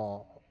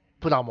の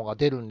プラモが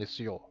出るんで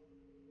すよ。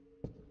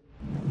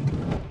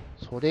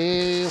そ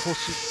れ欲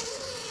し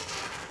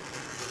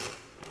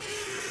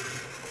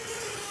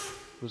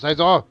い。うるさい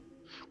ぞ。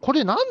こ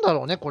れなんだ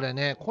ろうね、これ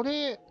ね。こ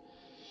れ、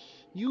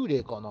幽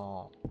霊か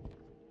な。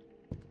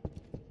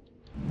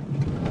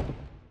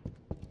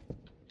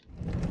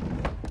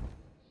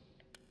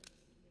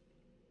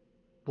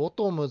ボ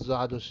トムズ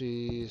ある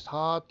し、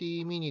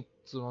30ミニッ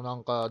ツのな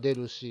んか出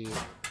るし、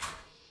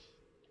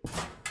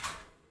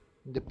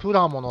で、プ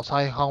ラモの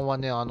再販は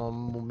ね、も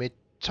うめっ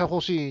ちゃ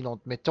欲しい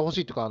の、めっちゃ欲し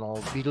いっていうか、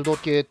ビルド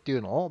系ってい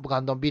うのガ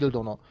ンダムビル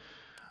ドの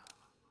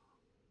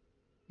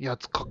や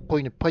つかっこ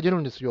いいのいっぱい出る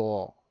んです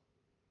よ。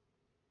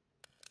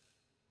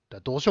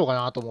どうしようか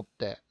なと思っ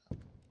て。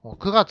もう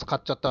9月買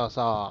っちゃったら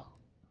さ、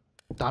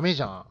ダメ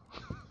じゃ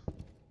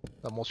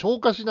ん。もう消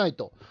化しない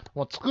と。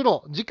もう作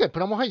ろう。次回プ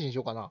ラモ配信し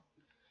ようかな。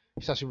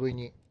久しぶり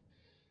に。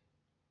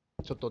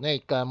ちょっとね、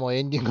一回もう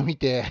エンディング見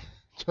て、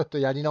ちょっと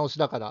やり直し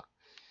だから。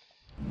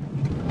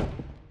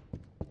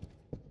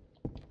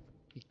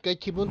一回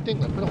気分転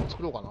換、プラモ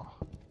作ろうかな。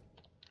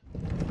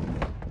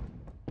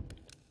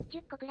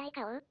10個くらい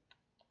買おう。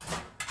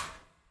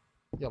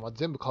いや、まあ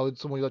全部買う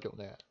つもりだけど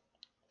ね。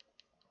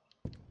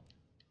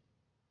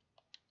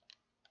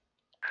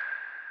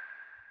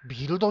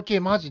ビルド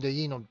系マジで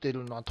いいの出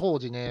るのは、当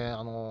時ね、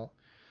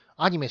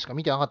アニメしか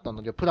見てなかったん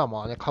だけど、プラモ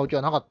はね、買う気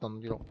はなかったん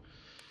だけど、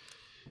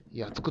い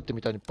や、作って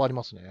みたいのいっぱいあり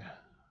ますね。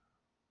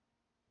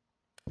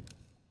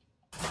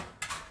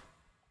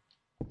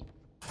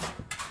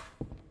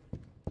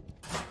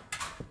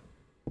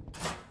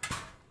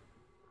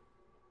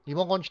リ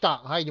モコン来た。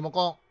はい、リモ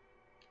コ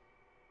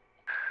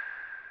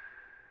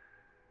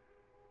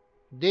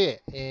ン。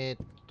で、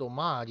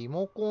まあ、リ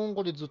モコン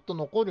これずっと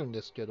残るん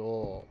ですけ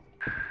ど、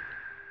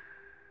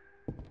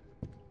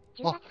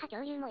10月波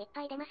共有もいっ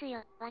ぱい出ます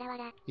よ。わらわ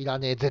ら。いら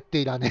ねえ、絶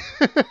対いらねえ。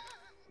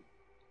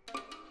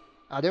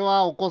あれ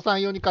はお子さ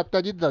ん用に買って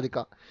あげて誰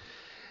か。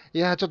い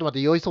やー、ちょっと待っ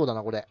て、酔いそうだ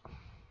な、これ。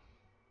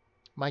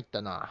参っ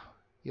たな。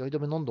酔い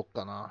止め飲んどっ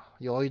かな。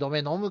酔い止め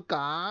飲む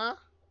か？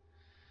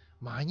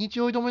毎日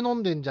酔い止め飲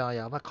んでんじゃん。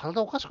やばい、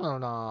体おかしくなる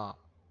な。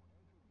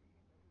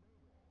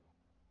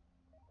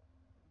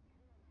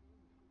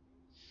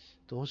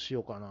どうし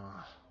ようか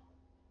な。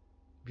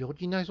病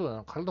気になりそうだ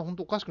な。体ほん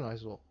とおかしくなり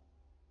そう。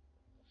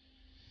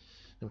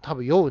でも多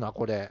分酔うな、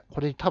これ。こ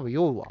れ多分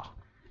酔うわ。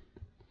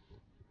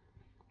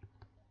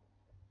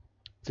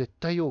絶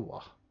対酔う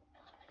わ。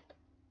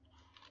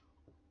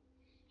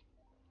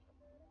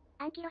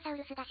アンキロサウ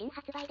ルスが新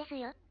発売です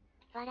よ。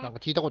わら。なんか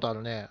聞いたことあ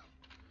るね。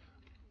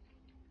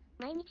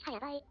毎日はや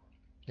ばい。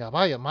や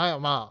ばいよ、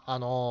ま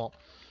あ、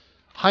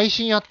配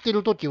信やって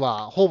る時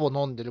はほぼ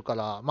飲んでるか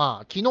ら、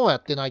まあ、昨日はや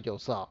ってないけど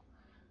さ、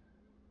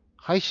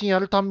配信や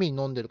るたんび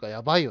に飲んでるから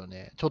やばいよ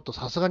ね。ちょっと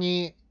さすが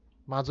に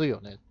まずい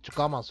よね。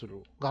我慢す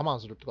る。我慢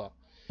するってか、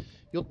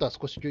酔ったら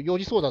少し酔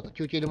いそうだったら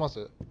休憩入れま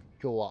す。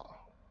今日は。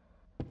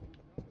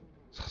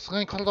さすが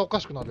に体おか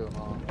しくなるよ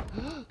な。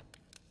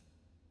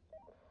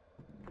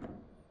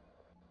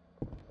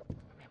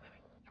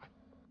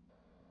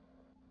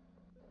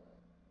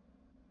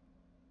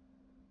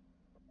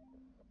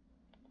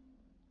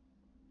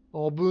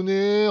危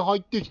ねえ、入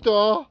ってきた。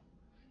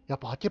やっ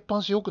ぱ開けっぱ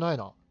なし良くない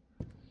な。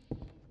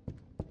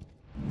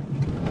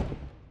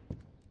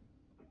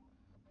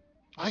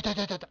あ、いたい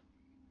たいたいた。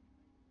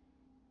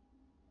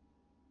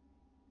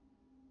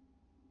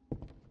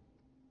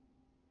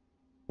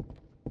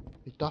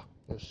いった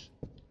よし。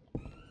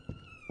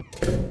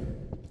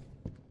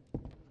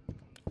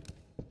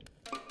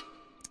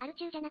アル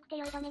中じゃなくて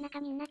酔い止め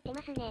中身になって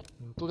ますね。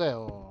ほんとだ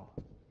よ。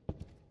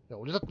いや、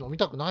俺だって飲み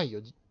たくない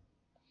よ。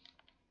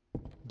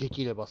で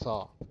きれば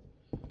さ。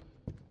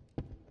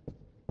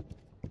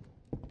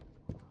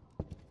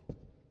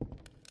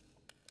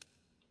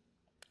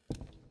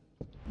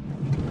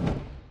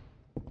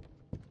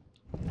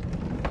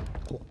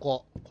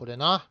これ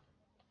な。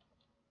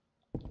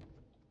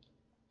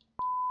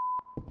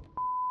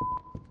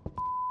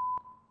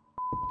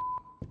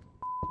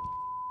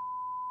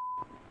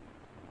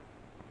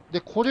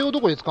で、これを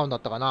どこで使うんだ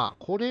ったかな？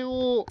これ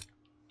を、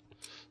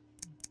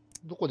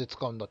どこで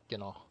使うんだっけ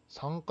な？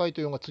 3 階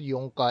と4階、次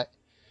4階。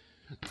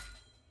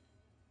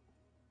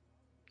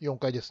4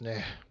階です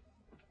ね。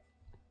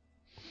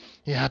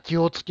いや、気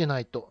をつけな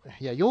いと。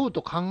いや、酔う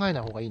と考えな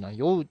い方がいいな。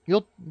酔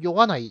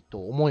わない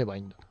と思えばい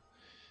いんだ。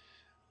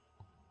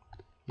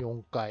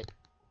4階。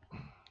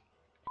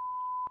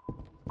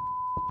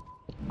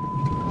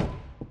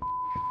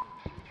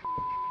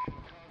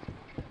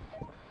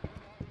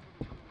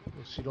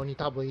後ろに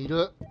多分い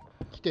る。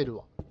来てる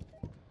わ。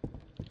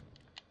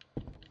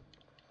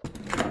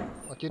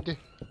開けて。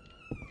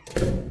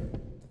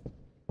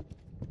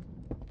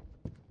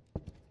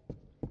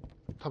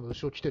多分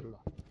後ろ来てるな。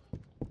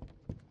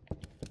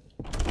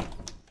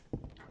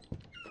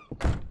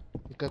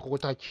一回ここ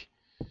待機。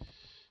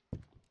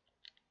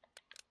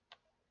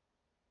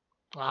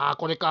ああ、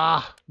これ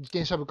か。自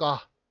転車部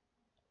か。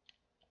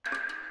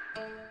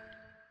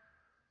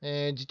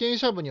自転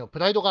車部にはプ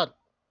ライドがある。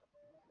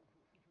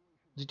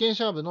自転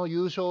車部の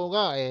優勝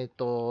が、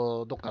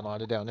どっかのあ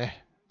れだよ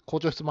ね。校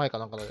長室前か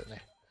なんかだよ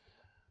ね。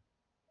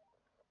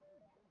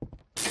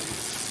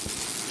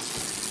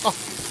あ、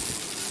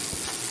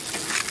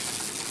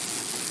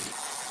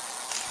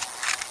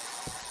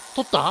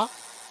取った？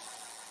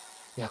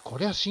いや、こ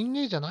れは心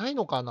霊じゃない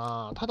のか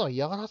な。ただ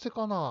嫌がらせ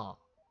かな。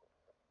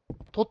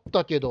取っ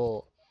たけ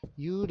ど、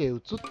幽霊映っ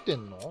て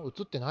んの？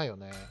映ってないよ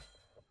ね。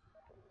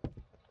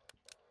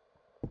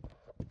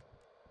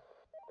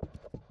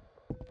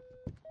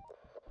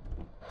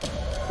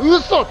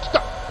嘘！来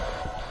た！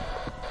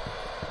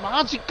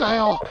マジか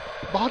よ！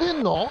バレ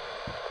んの？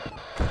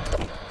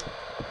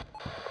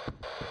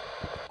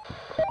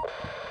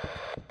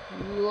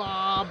う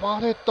わー、バ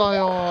レた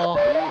よ。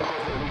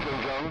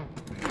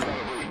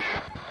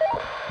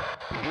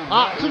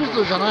あ、ツルツ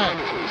ルじゃない。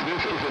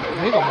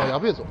目がもうや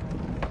べえぞ。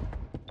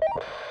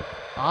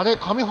あれ、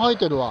髪生え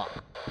てるわ。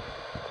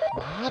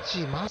マ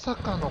ジ、まさ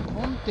かの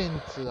コンテ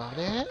ンツ、あ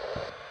れ？い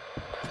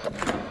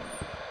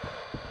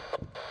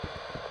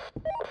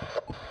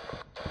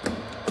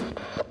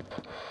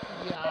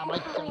やー、参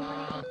った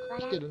な。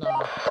来てるな。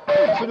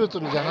ツルツ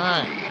ルじゃ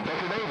ない。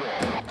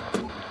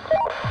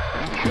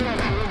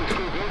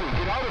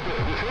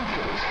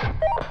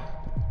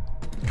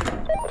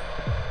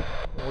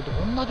おい、ど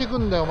んだけ来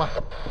んだよ、お前。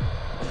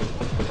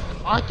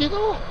開け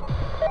ろ！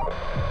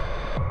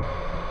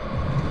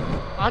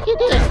開け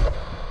て！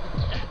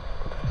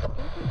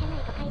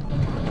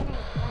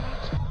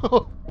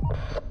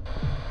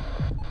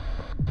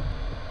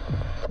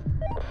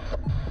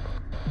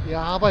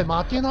やばい、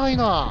負けない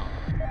な。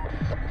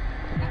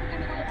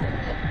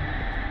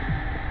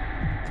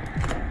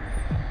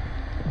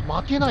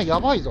負けない、や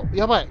ばいぞ。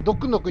やばい、ドッ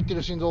クンドックいって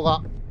る、心臓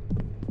が。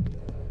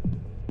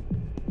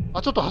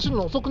あ、ちょっと走る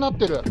の遅くなっ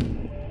てる。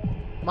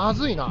ま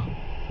ずいな。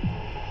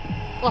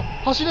あ、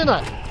走れ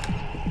ない。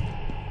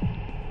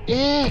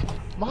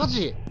マ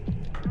ジ？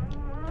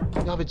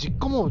やべ、実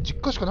家もう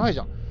実家しかないじ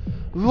ゃん。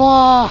う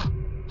わ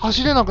ー、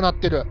走れなくなっ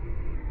てる。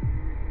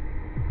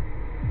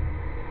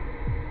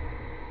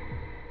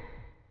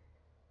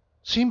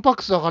心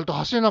拍数上がると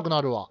走れなく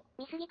なるわ。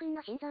美杉君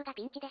の心臓が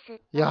ピンチで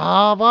す。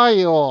やば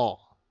いよ。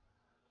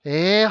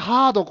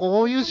ハード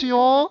こういうし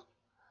よう。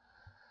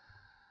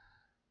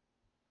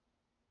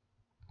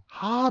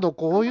ハード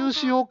こういう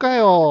しようか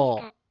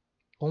よ。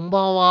こん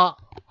ばんは。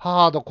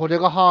ハード、これ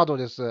がハード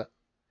です。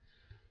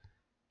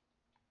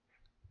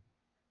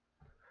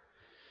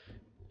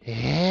い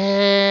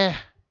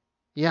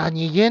や、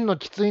逃げんの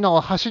きつい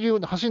な。走る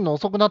の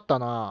遅くなった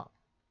な。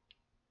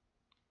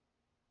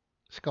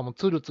しかも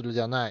ツルツル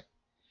じゃない。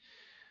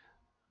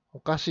お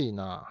かしい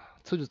な。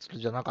ツルツル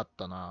じゃなかっ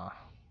たな。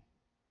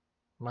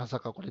まさ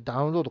かこれダ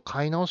ウンロード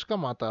買い直しか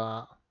ま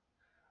た。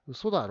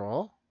嘘だ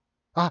ろ？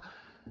あ、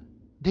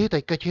データ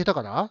一回消えた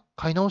から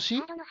買い直し？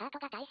ハードのハート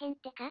が大変っ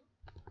てか？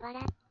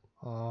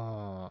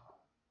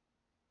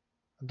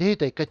デー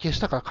タ一回消し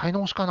たから買い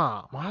直しか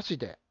な。マジ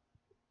で。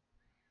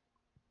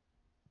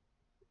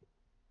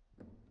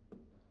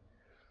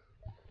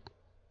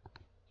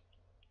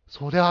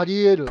それあ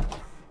り得る。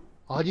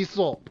あり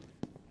そ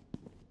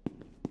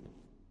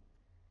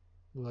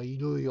う。うわ、い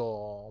る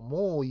よ。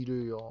もうい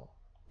るよ。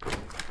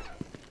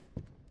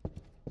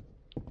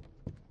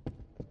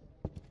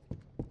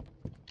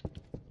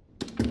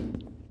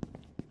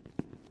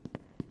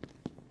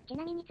ち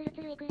なみにツル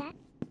ツルいくら？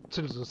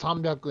ツルツル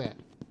300円。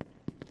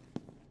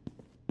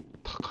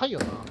高いよ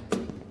な。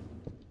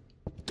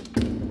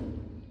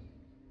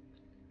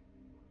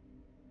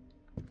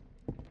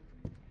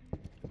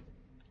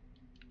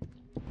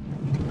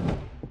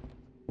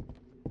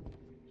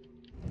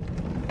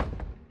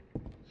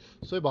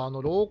そういえば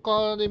廊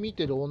下で見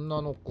てる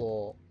女の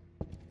子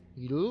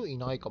いる？い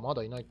ないか。ま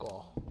だいないか。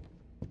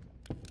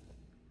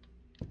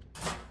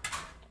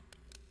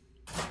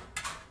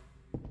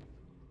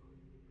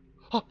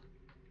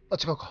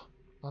違うか。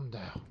なんだ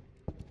よ。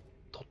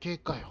時計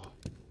かよ。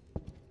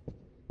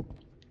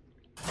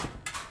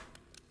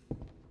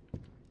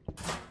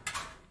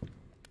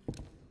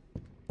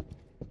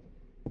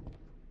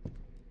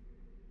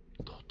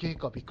時計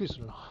か。びっくりす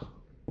るな。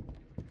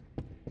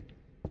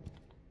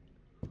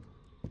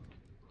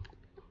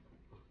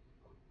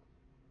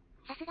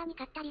さすがに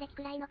買った履歴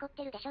くらい残っ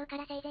てるでしょうか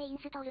らせいぜいイン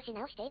ストールし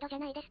直し程度じゃ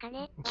ないですか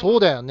ね。そう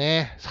だよ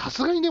ね。さ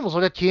すがにでもそ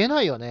れは消え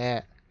ないよ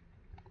ね。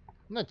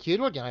消え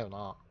るわけないよ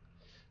な。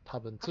多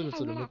分ツル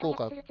ツル向こう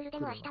から来る。ツルツルで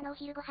も明日のお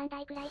昼ご飯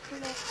代くらいっす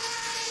ね。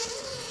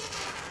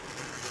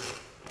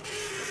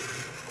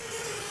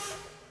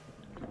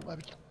あ、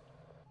びっくり。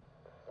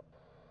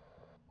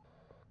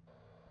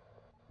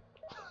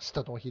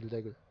明日のお昼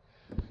代ぐらい。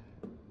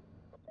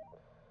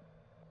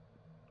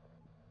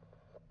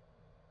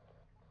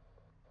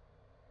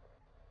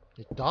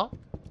いった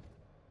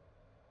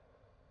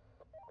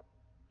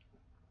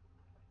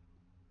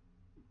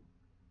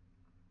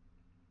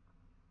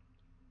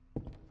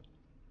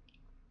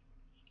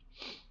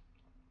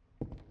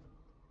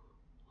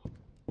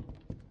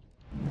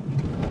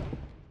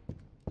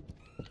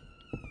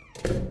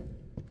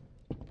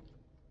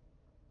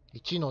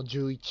？1の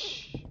11。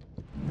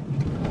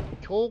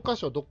教科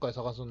書どっかで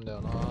探すんだ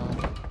よな。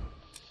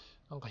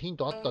なんかヒン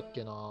トあったっ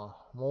けな。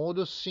モー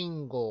ルス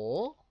信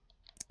号？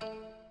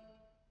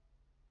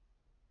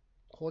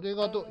これ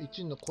が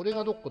1の、これ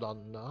がどこな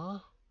ん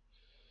だ？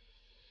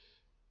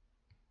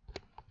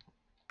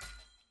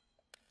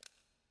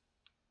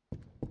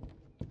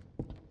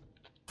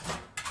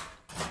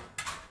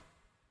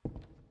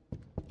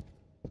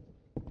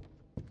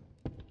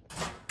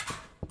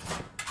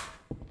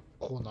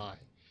こない。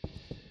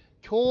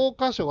教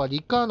科書が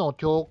理科の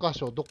教科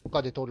書どっ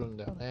かで取るん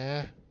だよ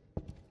ね。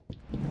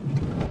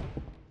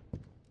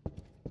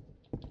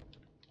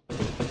開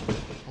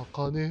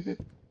かね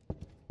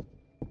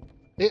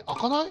え。開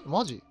かない？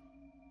マジ？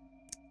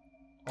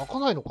開か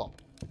ないのか。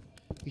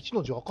1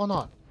の字開か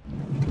ない。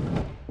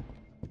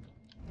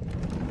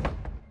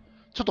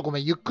ちょっとご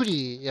めん、ゆっく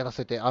りやら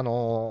せて。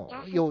こ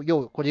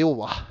れ酔う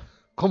わ。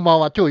こんばん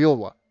は、今日酔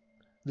うわ。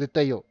絶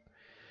対酔う。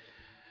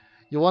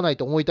酔わない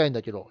と思いたいん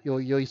だけど、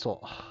酔い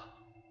そう。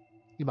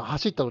今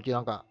走った時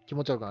なんか気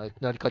持ち悪く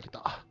なりかけ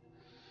た。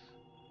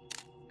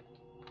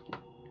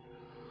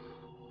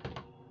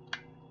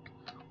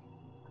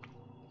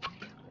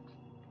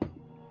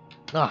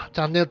チ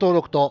ャンネル登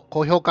録と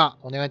高評価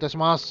お願いいたし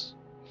ます。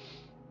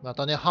ま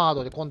たね、ハー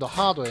ドで、今度は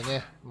ハードで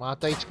ね、ま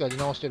た一からやり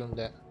直してるん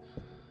で、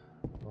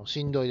もう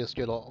しんどいです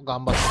けど、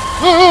頑張って。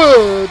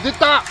出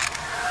た！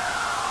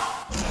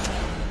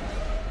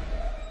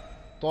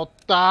取っ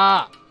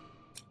たー！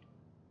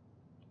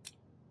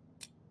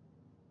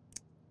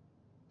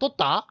取っ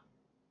た？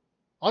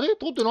あれ？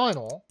取ってない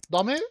の？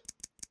ダメ？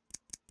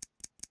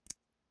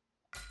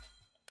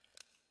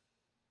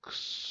くっ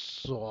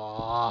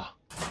そー。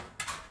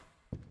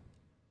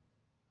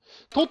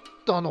取っ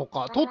たの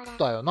か。取っ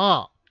たよ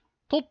な。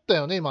取った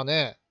よね、今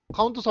ね。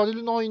カウントさ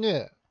れない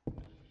ね。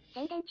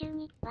宣伝中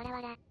に、わら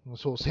わら。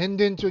そう、宣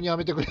伝中にや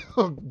めてくれ。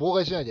妨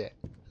害しないで。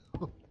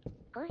高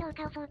評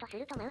価を押そうとす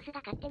るとマウスが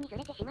勝手にず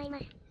れてしまいま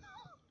す。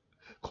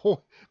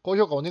高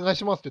評価お願い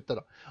しますって言った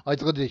ら、あい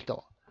つが出てきた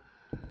わ。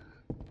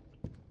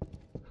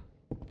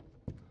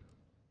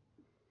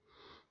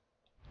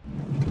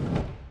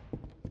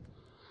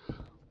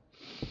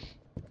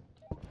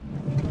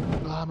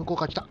向こう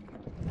から来た。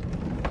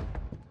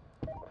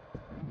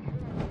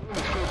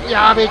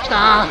やべえ、来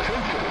た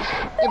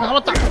ー。今ハマ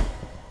った。く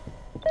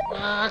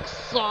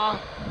そー。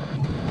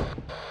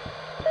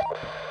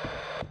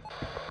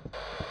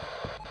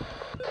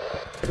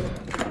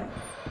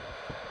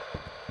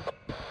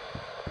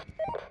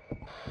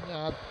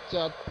やっち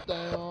ゃった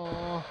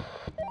よ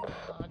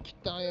ー。来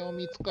たよ、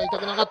見つかりた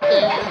くなかったよ。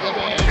やべえ。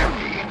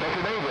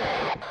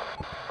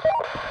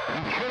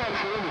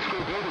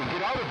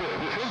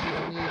後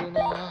ろにいる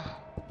な。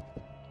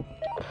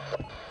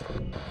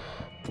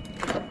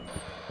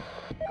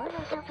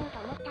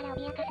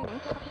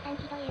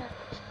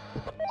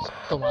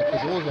ちょっと待って、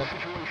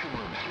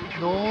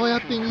どうや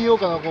って逃げよう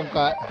かな、今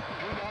回。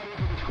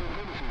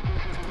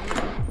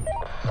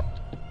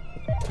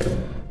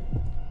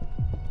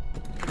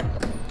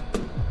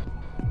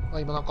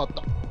今なんかあっ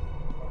た。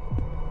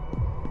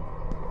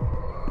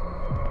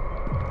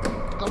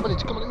頑張れ、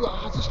近まで。うわ、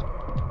外した。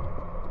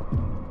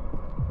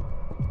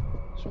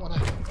しょうがない。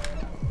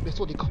別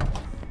荘でいいか。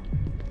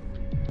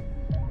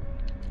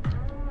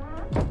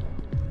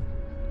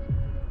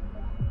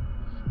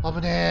危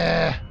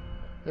ね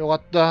え。よか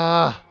っ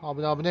た。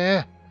危ねえ、危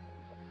ねえ。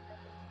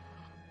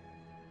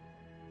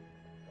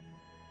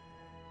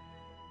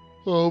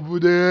危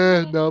ね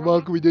え。生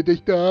あくび出て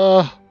きた。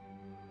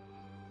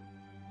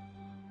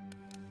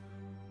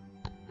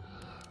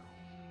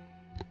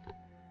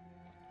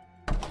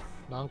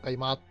なんか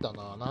今あった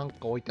な。なん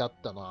か置いてあっ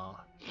た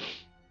な。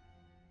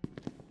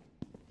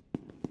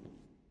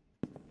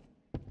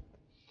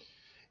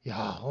いや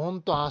ー、ほ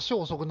んと足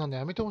遅くなるの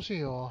やめてほしい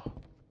よ。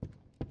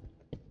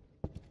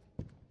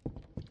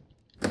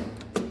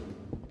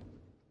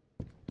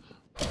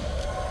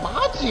マ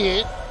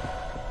ジ？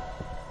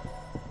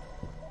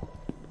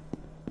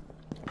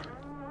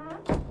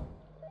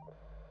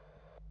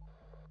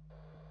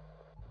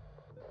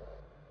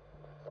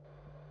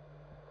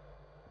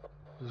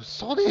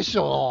嘘でし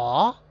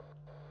ょ？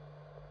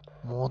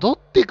戻っ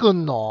てく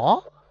ん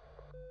の？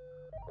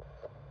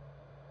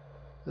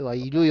うわ、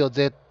いるよ。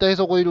絶対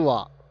そこいる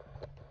わ。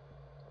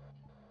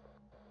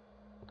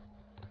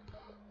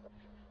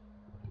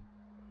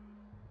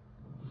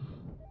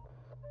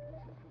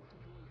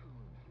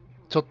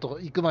ちょっと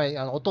行く前、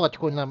音が聞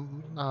こえな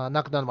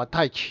くなるまで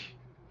待機。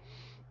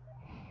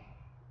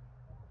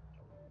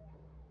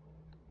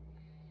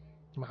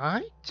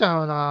参っちゃ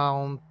うな、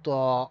ほん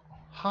と。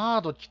ハ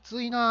ードき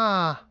つい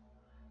な。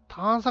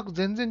探索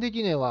全然で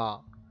きねえ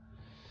わ。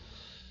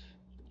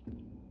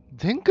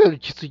前回より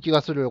きつい気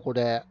がするよ、こ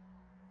れ。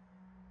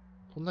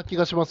そんな気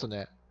がします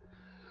ね。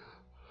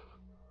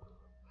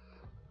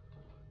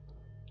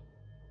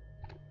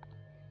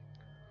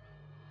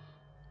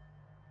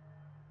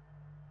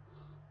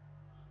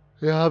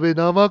やべえ、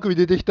生あくび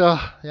出てき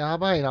た。や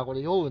ばいな、これ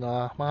酔う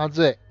な。ま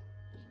ず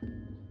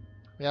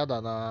い。や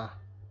だな。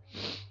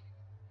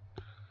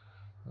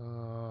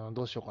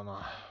どうしようか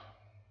な。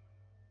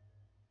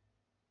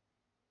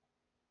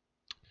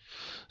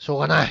しょう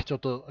がない。ちょっ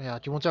と、いや、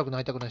気持ち悪くな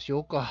りたくないし、酔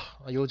うか。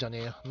酔うじゃ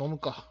ねえや。飲む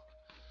か。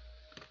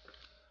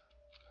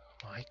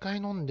毎回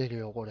飲んでる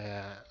よ、こ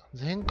れ。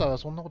前回は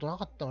そんなことな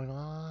かったのに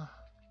な。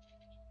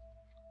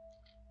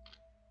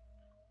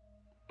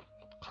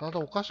体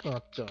おかしくな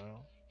っちゃうよ。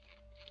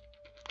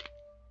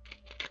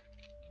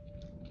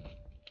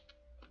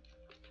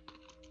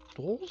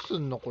どうす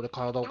んのこれ、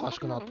体おかし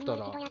くなった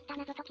ら。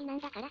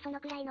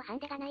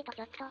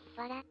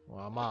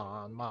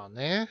まあまあ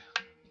ね。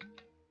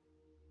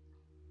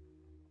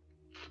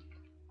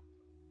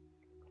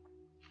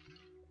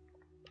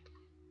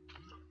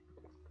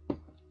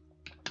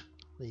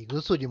胃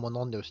薬も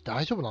飲んでるし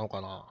大丈夫なの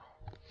かな。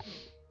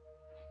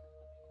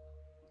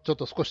ちょっ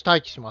と少し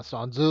待機します。ず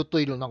ーっと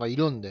いる、なんかい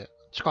るんで、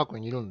近く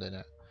にいるんで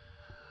ね。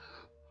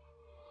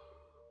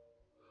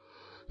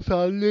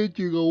3連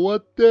休が終わ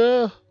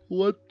った。終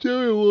わっちゃ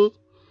うよ。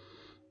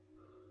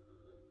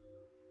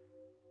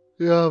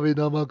やべえ、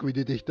生首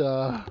出てき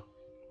た。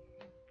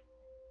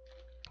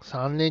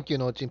3連休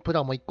のうちにプ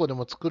ラも1個で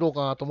も作ろう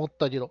かなと思っ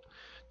たけど、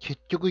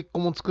結局1個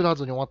も作ら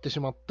ずに終わってし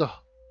まっ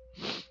た。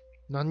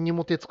何に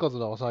も手つかず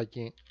だわ、最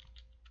近。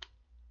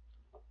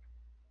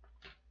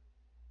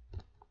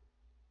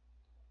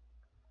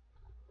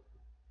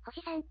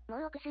星さん、も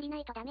うお薬な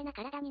いとダメな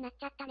体になっ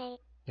ちゃったね。い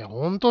や、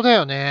ほんとだ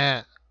よ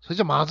ね。それ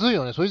じゃまずい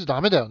よね。それじゃダ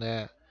メだよ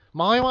ね。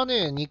前は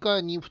ね、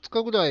2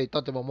日ぐらい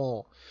経てば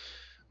も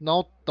う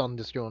治ったん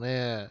ですけど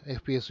ね。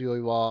FPS 酔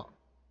いは。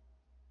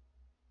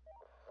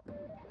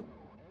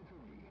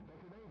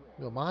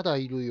いや、まだ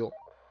いるよ。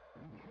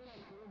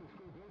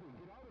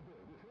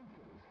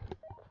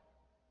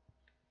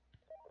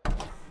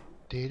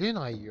出れ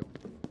ないよ。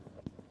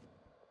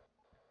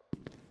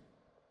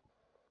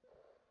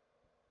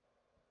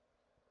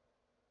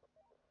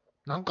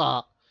なん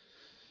か、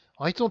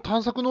あいつの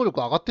探索能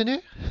力上がって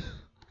ね。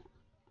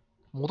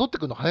戻って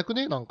くるの早く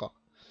ねなんか。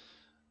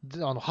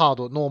ハー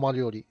ド、ノーマル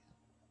より。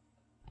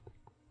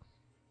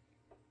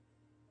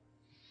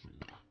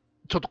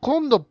ちょっと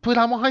今度プ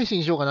ラモ配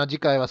信しようかな。次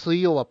回は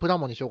水曜はプラ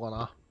モにしようか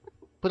な。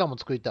プラモ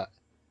作りたい。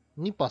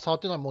ニッパー触っ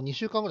てない。もう2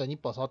週間ぐらいニッ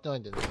パー触ってない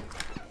んでね。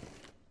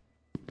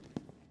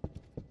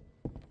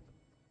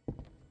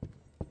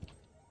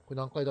これ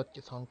何回だっ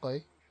け ?3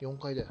 回 ?4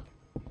 回だよ。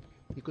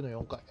行くの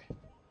4回。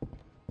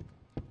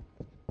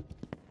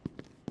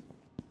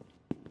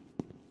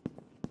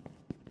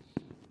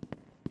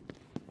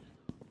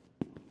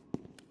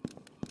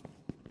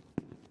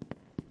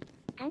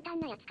簡単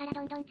なやつから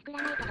どんどん作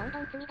らないとどんど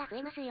ん罪が増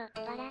えますよ。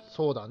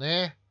そうだ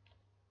ね。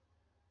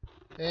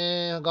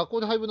学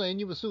校で配布の演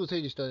技部すぐ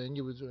整理した演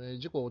技部、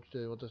事故起きて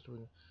私と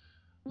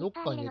どっ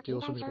かに入れて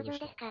様子見ることにし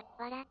た。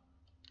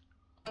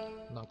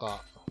なん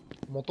か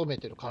求め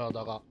てる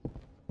体が。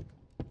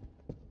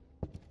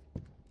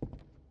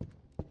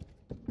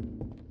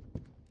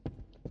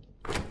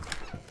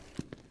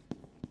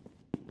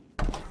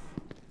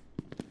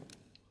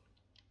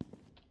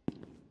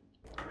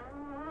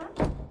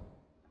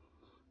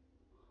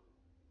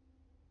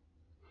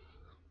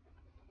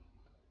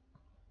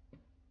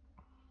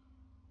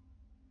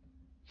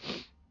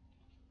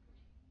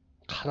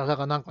体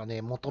がなんか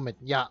ね、求め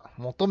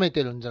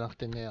てるんじゃなく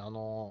てね、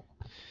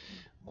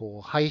こ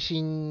う、配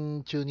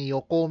信中に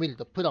横を見る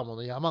とプラモ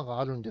の山が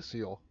あるんです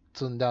よ。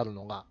積んである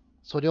のが。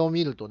それを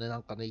見るとね、な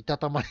んかね、いた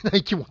たまれな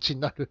い気持ち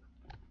になる。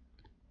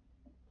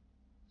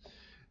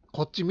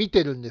こっち見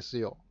てるんです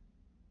よ。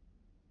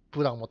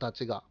プラモた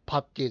ちが。パ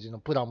ッケージの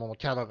プラモの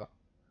キャラが。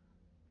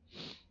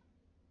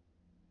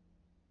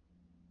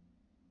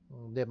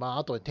で、まあ、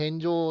あと天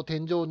井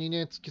に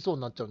ね、つきそう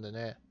になっちゃうんで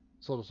ね。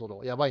そろそ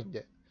ろ、やばいん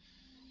で。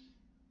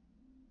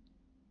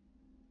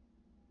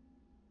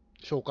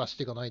消化し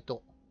ていかない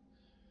と。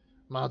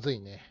まずい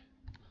ね。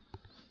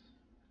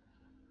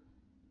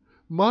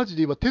マジ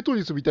で今テト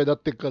リスみたいになっ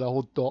てっから、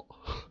ほんと。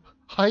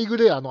ハイグ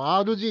レアの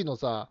RG の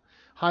さ、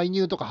排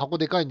入とか箱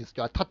でかいんです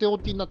けど、縦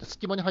置きになって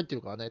隙間に入って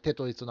るからね、テ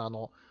トリス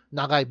の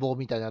長い棒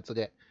みたいなやつ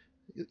で。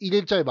入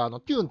れちゃえば、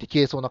ピュンって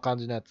消えそうな感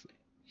じのやつ。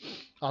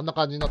あんな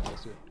感じになってま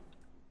すよ。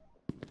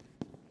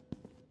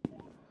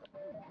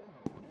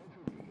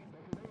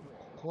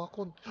ここは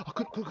来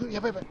る、や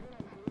ばい。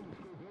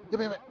や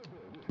ばい。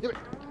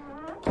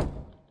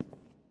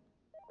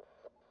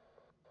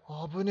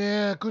危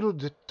ねえ、来る、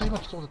絶対今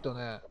来そうだったよ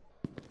ね。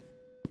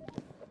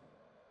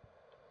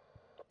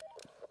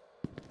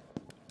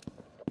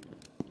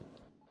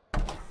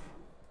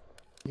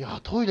いや、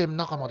トイレの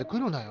中まで来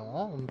るなよ、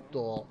ほん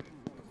と。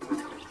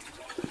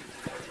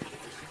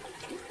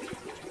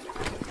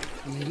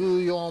い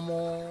るよ、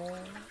も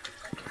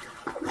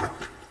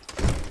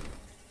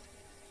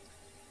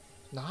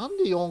う。なん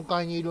で4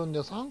階にいるんだ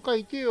よ、3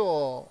階行け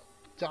よ。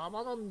邪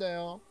魔なんだ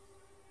よ。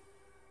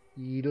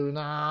いる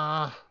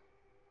なぁ。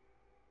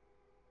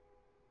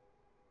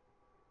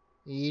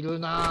いる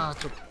なぁ。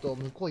ちょっと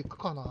向こう行く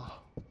か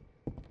な。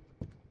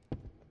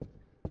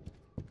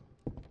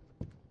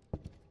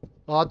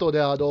あとで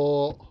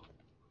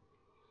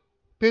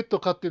ペット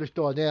飼ってる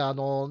人はね、な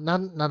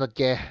んだっ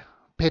け、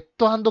ペッ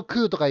ト&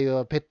クーとかい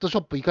うペットシ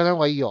ョップ行かない方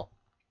がいいよ。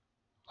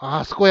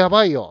あそこや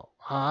ばいよ。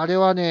あれ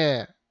は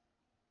ね、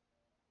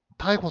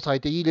逮捕され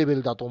ていいレベ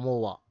ルだと思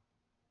うわ。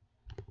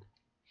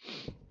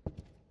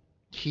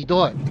ひ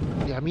どい。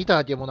いや、見た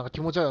だけもうなんか気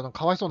持ち悪い。なんか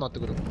かわいそうになって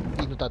くる。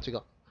犬たち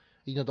が。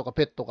犬とか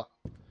ペットが。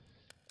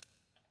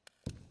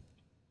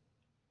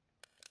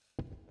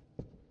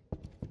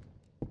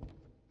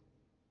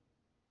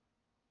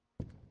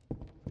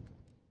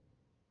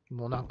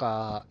もうなん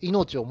か、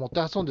命をも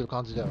てあそんでる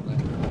感じだよね。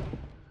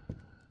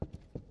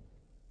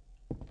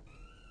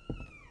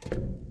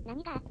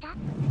何があった？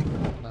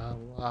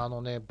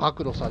暴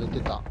露され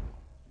てた。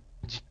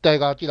実態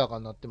が明らか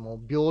になって、もう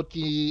病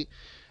気、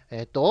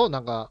な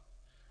んか、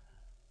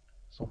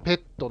そのペ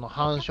ットの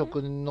繁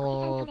殖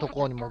のと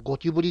ころにもゴ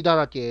キブリだ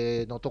ら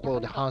けのところ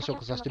で繁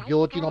殖させて、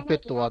病気のペ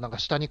ットはなんか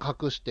下に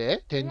隠し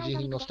て、展示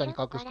品の下に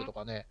隠してと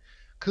かね。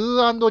ク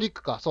ー&リッ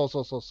クか。そう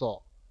そうそう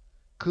そう。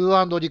ク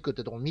ー&リックっ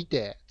てとこ見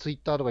て、ツイッ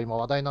ターとか今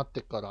話題になって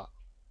るから、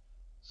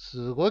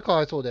すごいか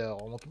わいそうだ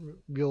よ。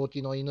病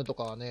気の犬と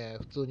かはね、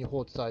普通に放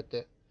置され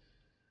て。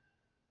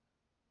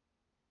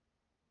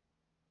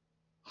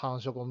繁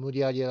殖を無理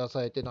やりやら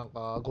されて、なん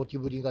かゴキ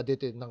ブリが出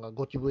て、なんか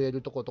ゴキブリい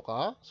るとこと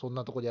か、そん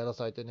なとこでやら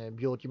されてね、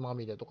病気ま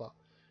みれとか、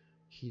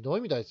ひど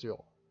いみたいです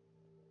よ。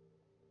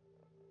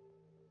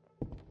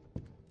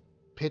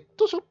ペッ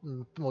トショ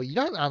ップ、もう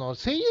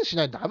制限し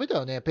ないとダメだ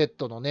よね、ペッ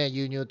トのね、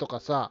輸入と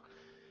かさ、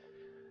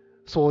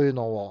そういう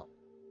のを。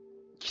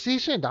規制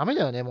しないとダメ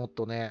だよね、もっ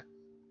とね。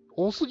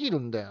多すぎる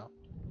んだよ。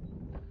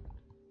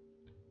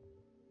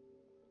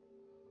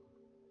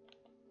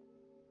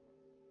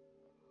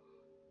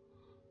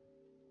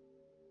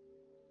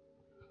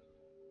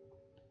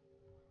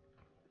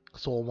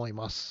そう思い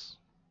ます。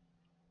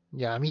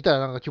いや、見たら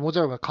なんか気持ち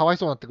悪いからかわい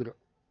そうになってくる。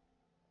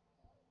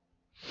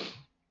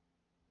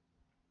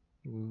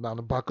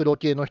暴露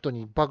系の人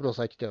に暴露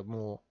されてたら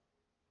も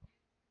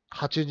う、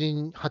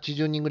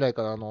80人ぐらい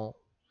から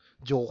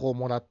情報を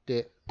もらっ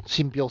て、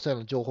信憑性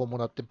の情報をも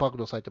らって暴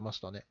露されてま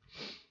したね。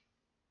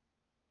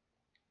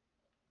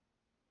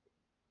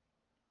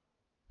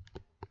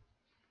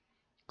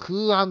ク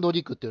ー&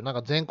リクっていうなん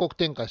か全国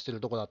展開してる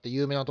とこだって、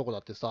有名なとこだ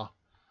ってさ、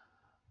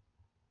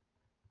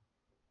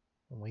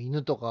もう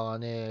犬とかが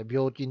ね、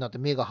病気になって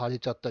目が腫れ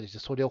ちゃったりして、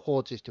それを放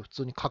置して普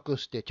通に隠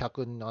して、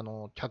客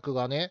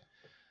がね、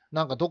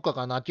なんかどっか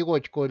から鳴き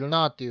声聞こえる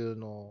なっていう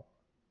の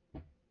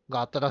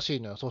があったらしい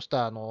のよ。そし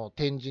たら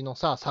展示の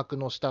さ、柵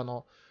の下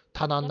の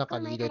棚の中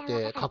に入れ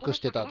て隠し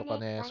てたとか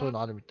ね、そういう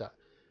のあるみた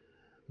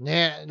い。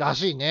ね、ら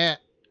しい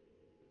ね。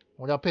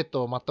俺はペッ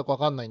ト全くわ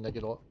かんないんだけ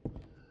ど、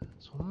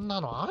そんな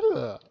のあ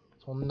る？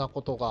そんな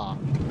ことが。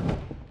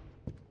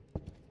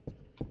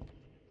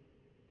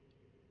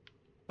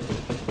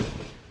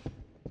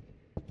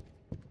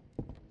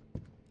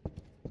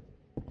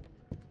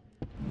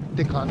っ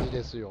て感じ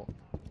ですよ。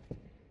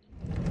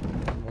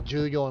も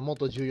う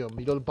元従業員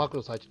もいろいろ暴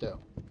露されてた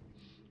よ。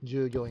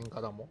従業員か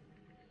らも。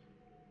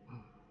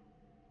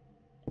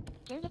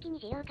急激に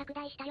事業拡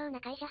大したよう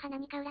な会社は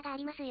何か裏があ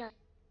りますよ。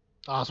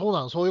あ、そうな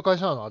の？そういう会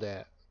社なのあ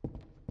れ。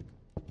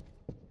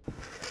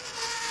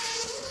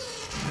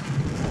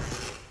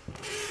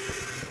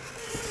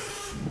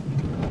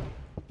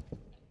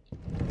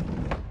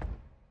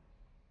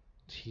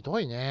ひど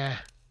いね。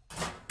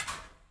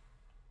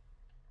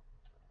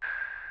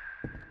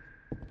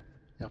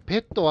いや、ペ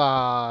ット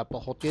はやっぱ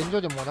保健所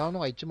でもらうの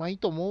が一番いい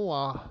と思う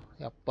わ。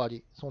やっぱ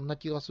りそんな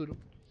気がする。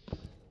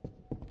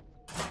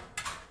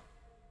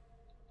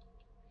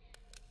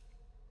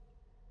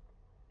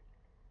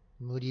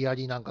無理や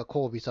りなんか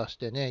交尾させ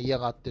てね、嫌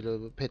がって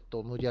るペット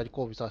を無理やり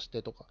交尾させ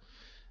てとか、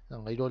な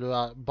んかいろい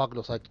ろ暴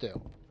露されてた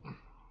よ。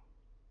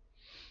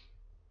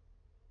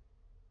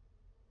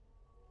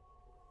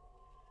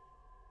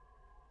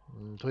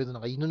とりあえずな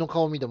んか犬の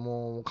顔見て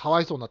もうか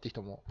わいそうになってき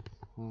たも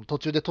ん。途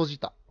中で閉じ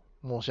た。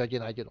申し訳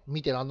ないけど、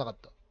見てらんなかっ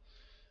た。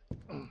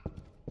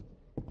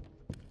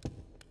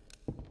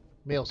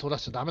目をそら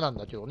しちゃダメなん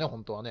だけどね、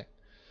本当はね。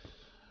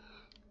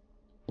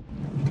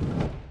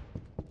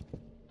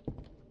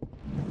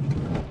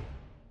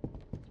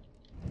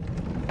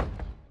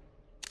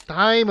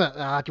タイム。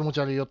気持ち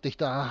悪い寄ってき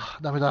た。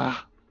ダメ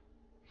だ。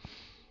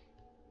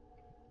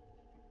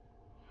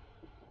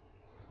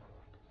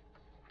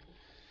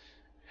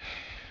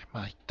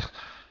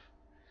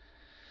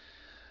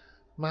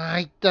まあ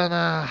いった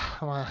な。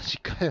マジ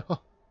か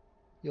よ。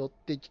寄っ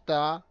てき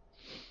た。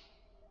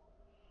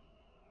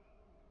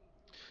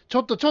ちょ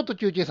っと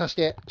休憩させ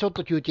て。ちょっ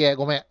と休憩。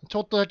ごめん。ち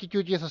ょっとだけ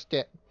休憩させ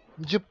て。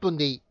10分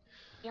でいい。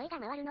酔いが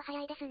回るの早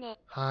いですね。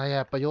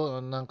やっぱ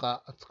なん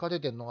か疲れ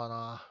てんのか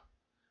な。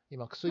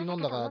今薬飲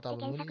んだから多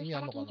分無理にや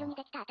んのか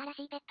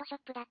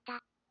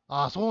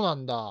な。そうな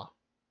んだ。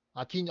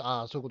そう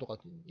いうことか。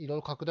いろい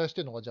ろ拡大し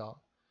てんのか、じゃあ。ちょ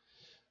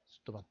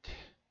っと待って。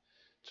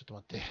ち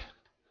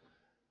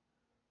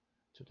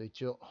ょっと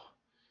一応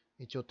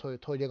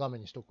トイレ画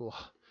面にしとくわ。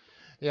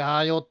い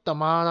やー、酔った。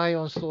マーライ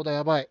オンしそうだ。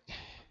やばい。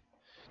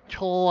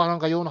今日はなん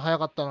か酔うの早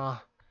かった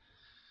な。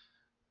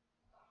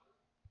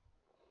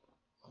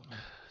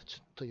ちょ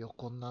っと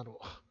横になろ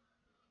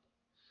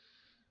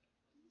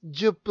う。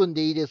10分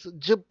でいいです。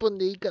10分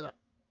でいいから。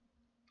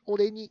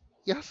俺に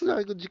安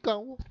らぐ時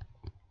間を。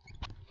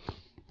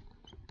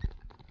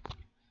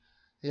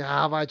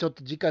やばい、ちょっ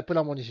と次回プ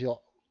ラモにし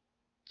よう。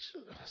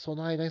そ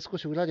の間に少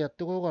し裏でやっ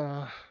てこようか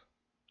な。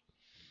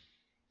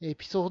エ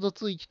ピソード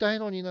2行きたい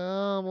のに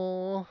な、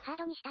もう。ハー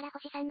ドにしたら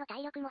星さんの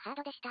体力もハー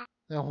ドでした。い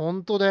や、ほ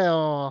んとだ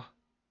よ。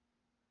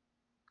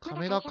カ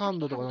メラ感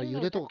度とか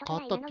揺れとか変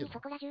わったっけな。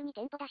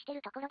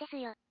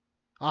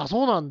あ、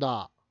そうなん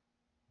だ。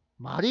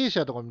マレーシ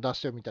アとかに出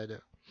してるみたいだ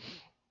よ。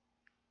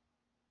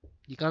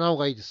行かない方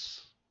がいいで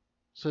す。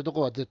そういうとこ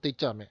は絶対行っ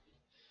ちゃダメ。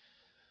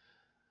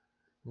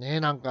ねえ、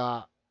なん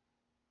か、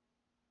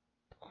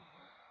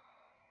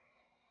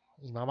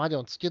今まで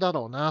のツケだ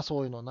ろうな、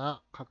そういうの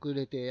な。隠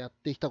れてやっ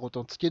てきたこと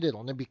のツケだ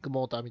ろうね、ビッグ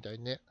モーターみたい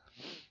にね。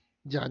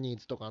ジャニー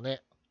ズとか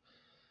ね。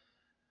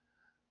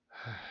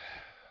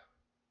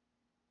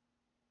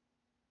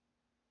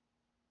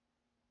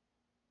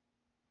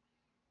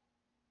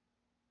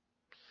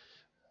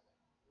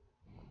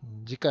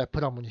次回はプ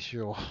ラモにし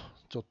よう。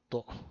ちょっ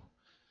と。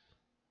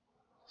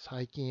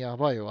最近や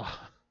ばいわ。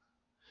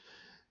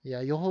い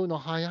や、酔うの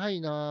早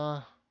い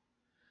な。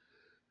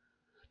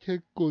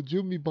結構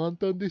準備万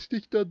端でし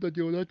てきたんだ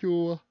けどな、今日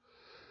は。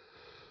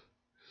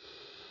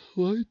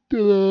参った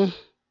な。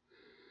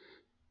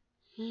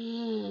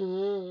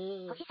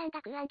星さん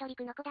がクー&リ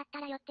クの子だった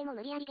ら酔っても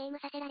無理やりゲーム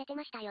させられて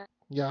ましたよ。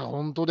いや、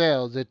ほんとだ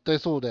よ。絶対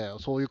そうだよ。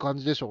そういう感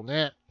じでしょう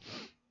ね。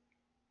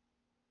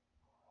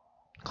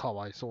か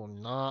わいそう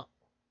にな。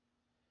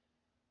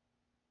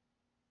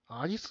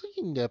ありす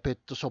ぎんだよ、ペッ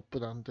トショップ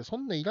なんて。そ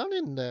んないらね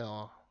えんだ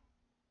よ。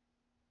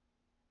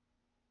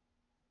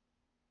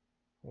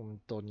本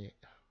当に。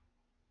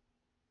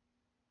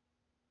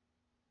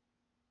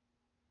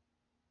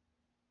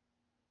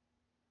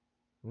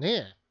ね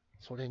え。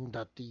それに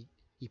だって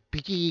一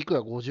匹いく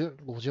ら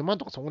50万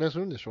とかそんぐらいす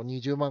るんでしょ？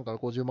 20 万から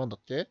50万だっ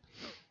け？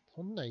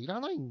そんなんい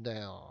らないんだ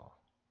よ。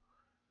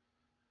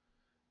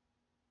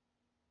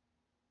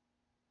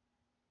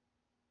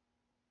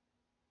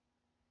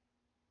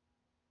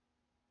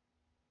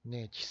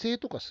ねえ、規制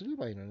とかすれ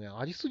ばいいのね。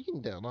ありすぎ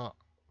んだよな。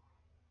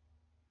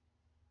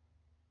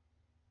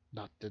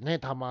だってね、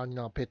たまに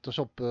な、ペット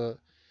ショップ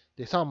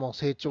でさ、もう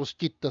成長し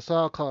きった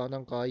さ、な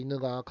んか犬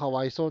がか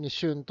わいそうに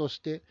シュンとし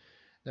て、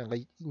なんか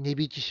値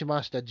引きし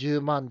ました、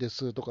10万で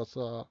すとか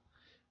さ、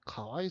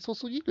かわいそ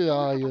すぎるよ、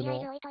ああいうの。とりあえ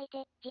ず置いとい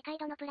て、次回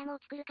どのプラモを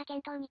作るか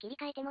検討に切り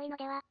替えてもいいの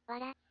では、わ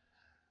ら。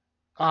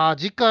ああ、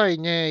次回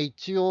ね、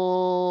一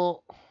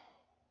応、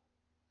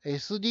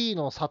SD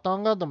のサタ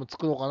ンガンダム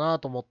作ろうかな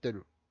と思って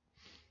る。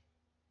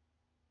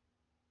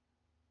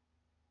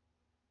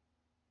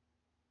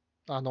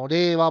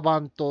令和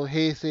版と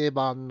平成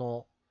版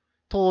の、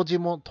当時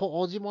も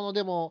の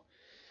でも、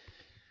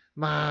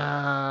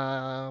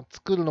まあ、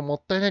作るのも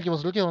ったいない気も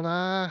するけど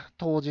な。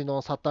当時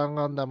のサタン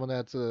ガンダムの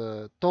や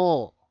つ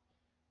と、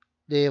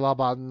令和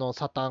版の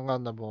サタンガ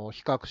ンダムを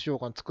比較しよう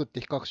かな、作っ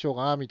て比較しよう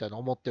かな、みたいな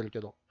思ってるけ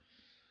ど。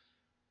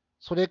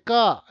それ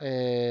か、ハ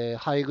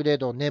イグレー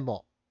ド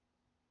の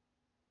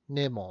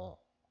ネモ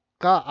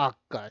が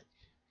赤い。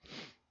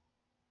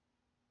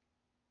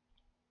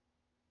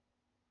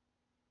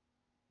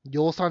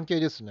量産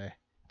系ですね。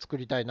作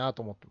りたいな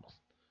と思ってます。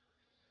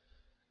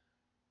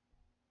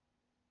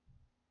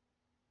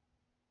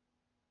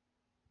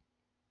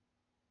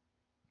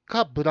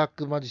か、ブラッ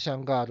クマジシャ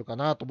ンガールか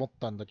なと思っ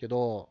たんだけ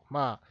ど、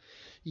まあ、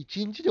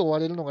1日で終わ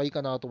れるのがいい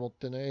かなと思っ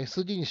てね、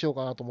SD にしよう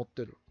かなと思っ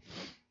てる。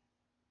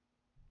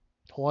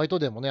ホワイト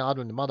デーもね、あ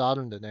るんで、まだあ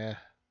るんでね。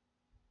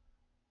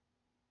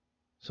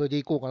それで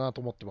いこうかなと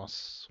思ってま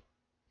す。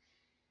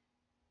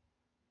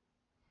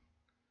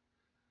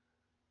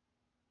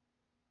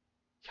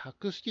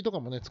100式と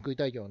かもね、作り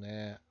たいけど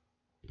ね。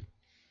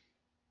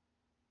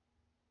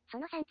そ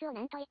の3つを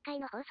なんと1回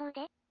の放送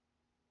で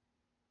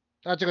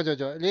あ、違う違う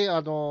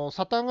違う。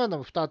サタンガンダ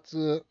ム2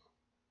つ、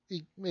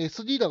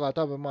SD だから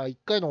多分まあ1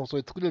回の放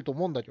送で作れると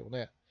思うんだけど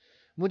ね。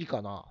無理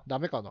かな？ダ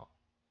メかな？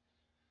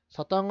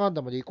サタンガン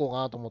ダムでいこうか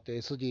なと思って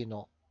SD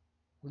の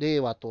令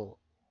和と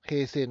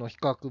平成の比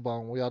較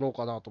版をやろう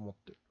かなと思っ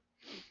て。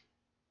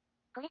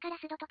これから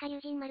スドとか友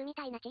人丸み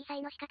たいな小さ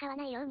いのしか買わ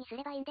ないようにす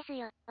ればいいんです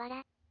よ、わ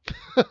ら。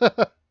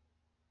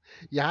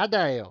や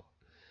だよ。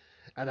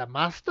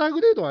マスターグ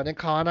レードはね、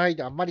買わない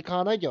で、あんまり買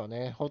わないけど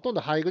ね。ほとん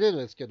どハイグレード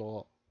ですけ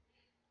ど、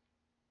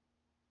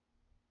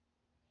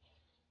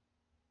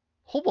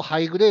ほぼハ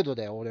イグレード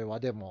だよ、俺は。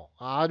でも、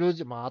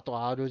RG、まあ、あと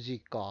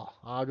RG か。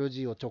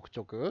RG をちょくち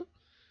ょく。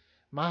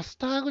マス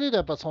ターグレード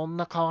やっぱそん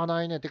な買わ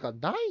ないね。てか、あん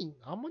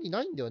まり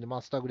ないんだよね、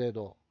マスターグレー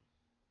ド。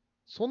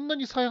そんな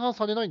に再販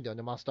されないんだよ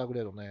ね、マスターグ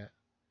レードね。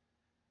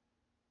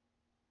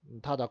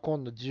ただ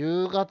今度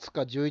10月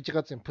か11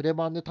月にプレ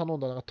版で頼ん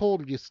だなんかトー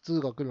ルリス2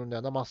が来るんだ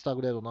よな、マスター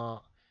グレード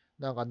な。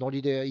なんかノ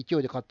リで勢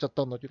いで買っちゃっ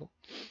たんだけど。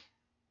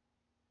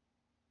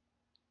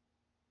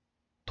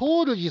ト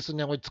ールリス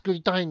ね、俺作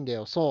りたいんだ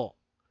よ、そ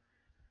う。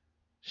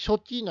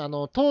初期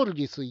のトール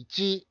リス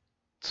1、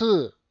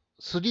2、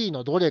3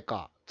のどれ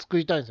か作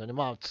りたいんですよね。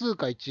まあ、2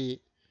か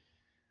1。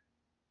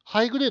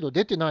ハイグレード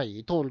出てな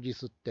いトールリ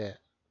スって。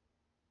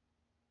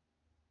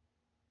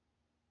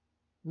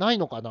ない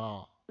のか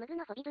な？ムグ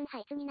のフォビドゥンハ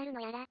イツになる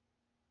のやら。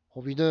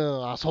ホビドゥ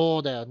ン、あ、そ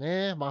うだよ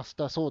ね。マス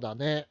ター、そうだ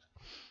ね。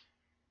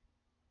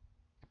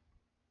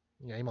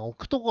いや、今置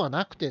くとこが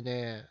なくて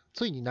ね、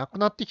ついになく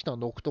なってきた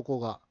んだ、置くとこ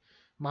が。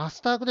マ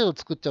スターグレード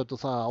作っちゃうと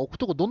さ、置く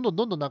とこどんど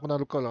んなくな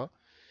るから、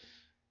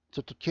ち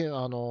ょっと検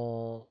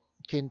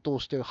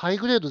討してる。ハイ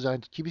グレードじゃない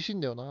と厳しいん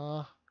だよ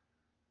な。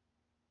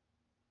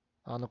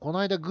この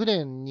間グ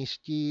レン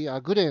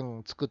グレ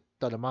ン作っ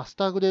たらマス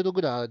ターグレード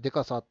ぐらいで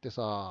かさあって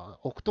さ、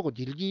置くとこ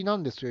ギリギリな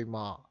んですよ、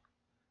今。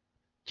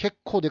結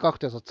構でかく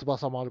てさ、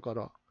翼もあるか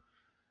ら。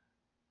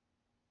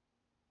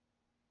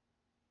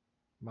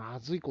ま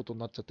ずいことに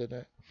なっちゃって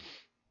ね。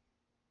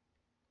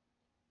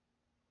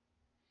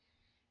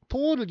ト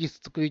ールギ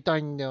ス作りた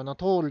いんだよな、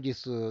トールギ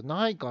ス。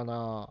ないか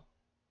な。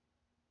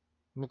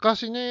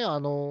昔ね、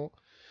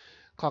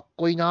かっ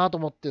こいいなと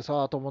思って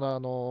さ、ち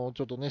ょっ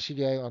とね、知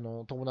り合い、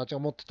友達が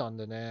持ってたん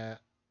でね。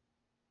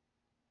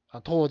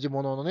当時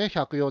もののね、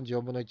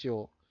144分の1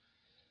を。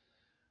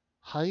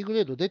ハイグ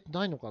レード出て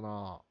ないのか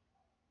な。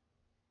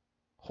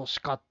欲し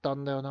かった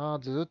んだよな。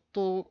ずっ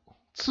と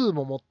2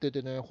も持って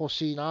てね、欲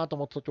しいなと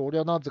思った時、俺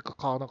はなぜか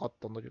買わなかっ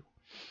たんだけど。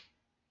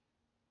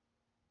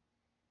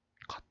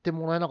買って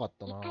もらえなかっ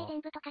たな。一回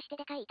全部溶かして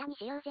でかい板に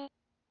しようぜ。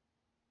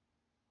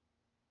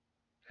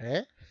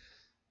え？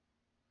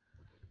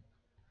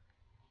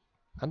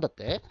なんだっ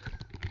て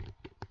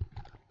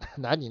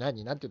何なん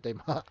て言った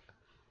今。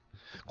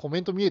コメ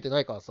ント見えてな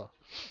いからさ。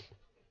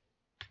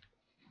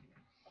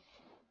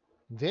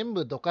全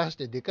部どかし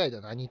てでかい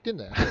だ。何言ってん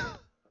だよ。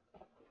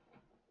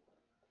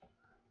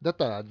だっ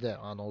たらあれだ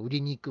よ。売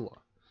りに行くわ。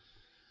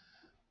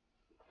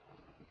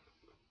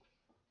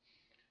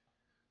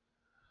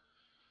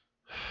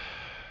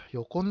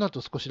横になる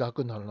と少し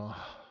楽になるな。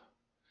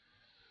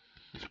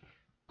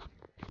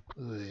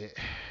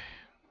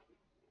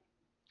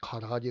唐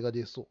揚げが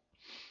出そう。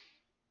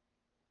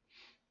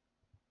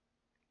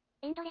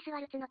エンドレスワ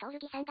ルツのトール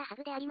ギさんがハ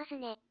ブであります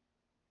ね。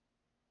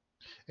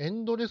エ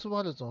ンドレス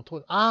ワルツのトー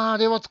ル、あ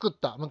れは作っ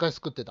た。昔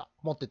作ってた。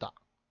持ってた。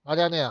あ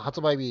れはね、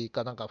発売日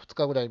かなんか2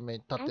日ぐらい経っ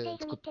て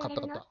買っ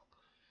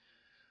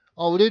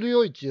た。売れる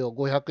よ、一応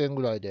500円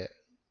ぐらいで。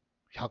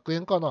100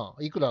円かな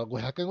いくら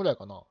 ?500 円ぐらい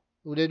かな。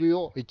売れる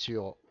よ、一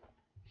応。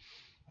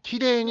綺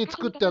麗に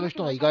作ってある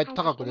人が意外と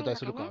高く売れたり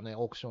するからね、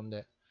オークション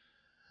で。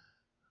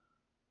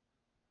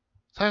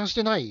探し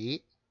てな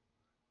い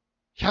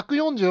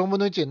 ?144 分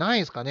の1でない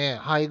ですかね、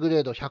ハイグ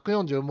レード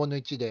144分の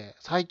1で。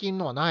最近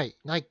のはない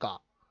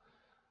か。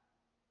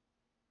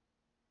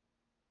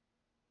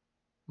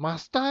マ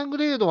スターグ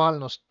レードはある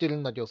の知ってる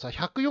んだけどさ、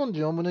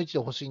144分の1で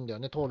欲しいんだよ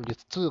ね、トールで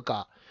す。2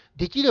か。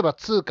できれば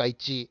2か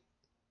1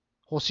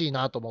欲しい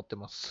なと思って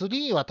ます。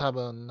3は多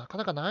分なか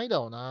なかないだ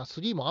ろうな。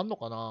3もあんの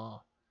か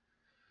な。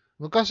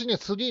昔ね、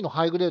3の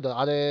ハイグレード、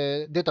あ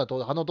れ出た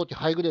と、あの時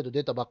ハイグレード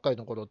出たばっかり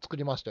の頃作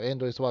りましたよ。エン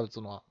ドレスワル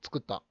ツのは作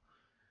っ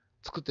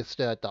て捨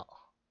てられた。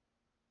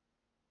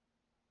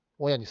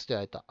親に捨てら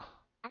れた。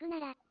あるな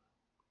ら。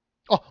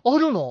あ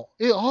るの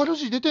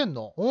RG 出てん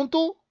の本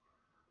当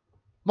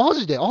マ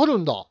ジである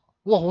んだ。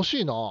うわ、欲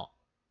しいな。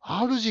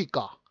RG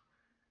か。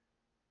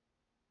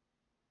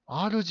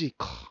RG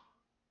か。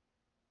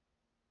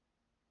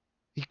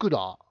いく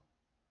ら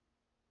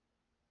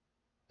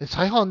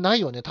再販ない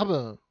よね。多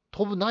分、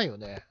飛ぶないよ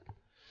ね。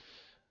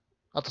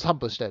あと3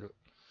分してる。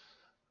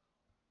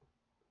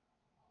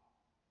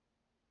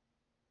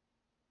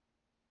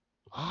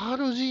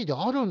RG で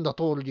あるんだ、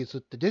トールギス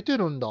って出て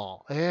るんだ。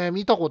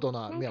見たこと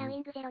ない。なんかウィ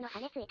ングゼロの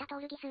羽ついたト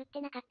ールギス売っ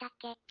てなかったっ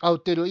け？売っ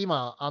てる。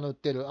今、売っ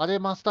てる。あれ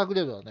マスターグ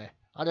レードだね。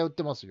あれ売っ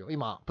てますよ。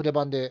今、プレ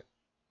版で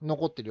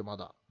残ってるよ、ま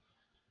だ。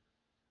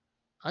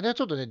あれは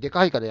ちょっとね、で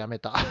かいからやめ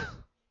た。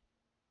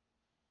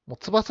もう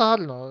翼あ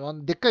る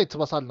の、でっかい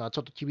翼あるのはち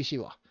ょっと厳しい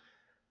わ。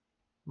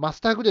マ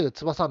スターグレード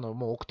翼あるの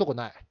もう置くとこ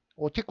ない。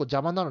結構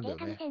邪魔になるんだよ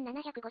ね。定価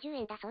2750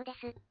円だそうで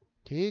す。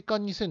定価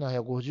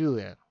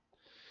2750円。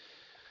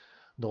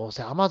どう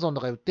せ Amazon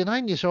とか売ってな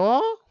いんでし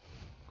ょ？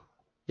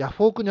ヤ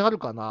フオクにある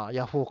かな？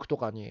ヤフオクと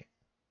かに。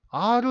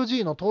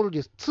RG のトール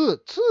ギス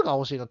2が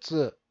欲しいな、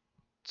2。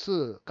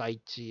2が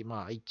1、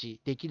まあ1。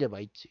できれば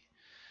1。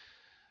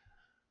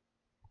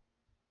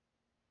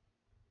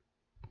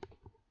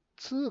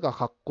2が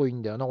かっこいい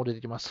んだよな、俺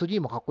的に。まあ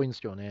3もかっこいいんで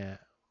すけどね。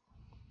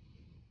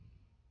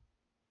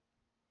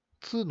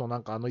2のな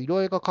んか色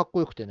合いがかっ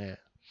こよくてね。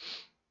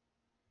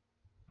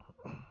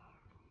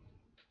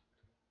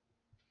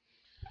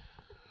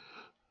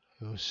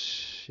よ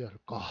し、やる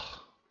か。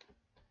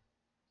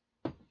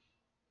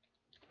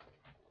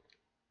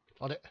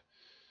あれ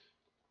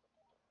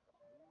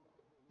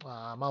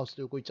マウス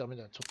で動いちゃうみ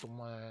たいな。ちょっと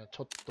待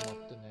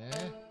ってね。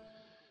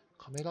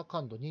カメラ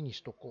感度2に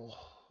しとこ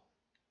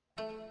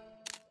う。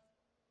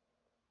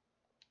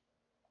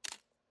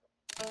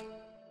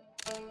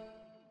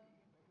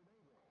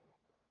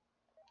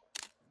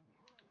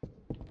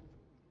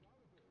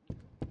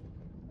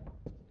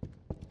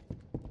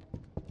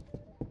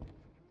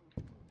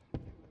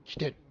来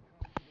てる。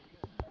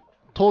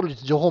トール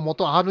率情報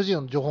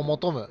RG の情報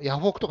求む。ヤ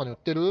フオクとかに売っ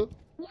てる？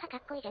ニハか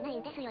っこいいじゃない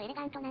んですよ。エレ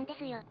ガントなんで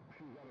すよ。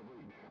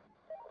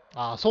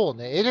そう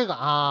ね。エレ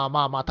ガン、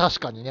まあ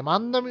確かにね。あ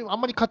んま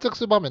り活躍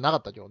する場面なか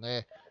ったけど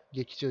ね。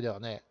劇中では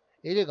ね。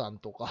エレガン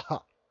ト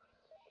か。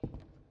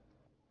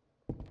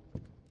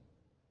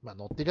まあ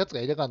乗ってるやつが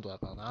エレガントだ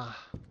からな。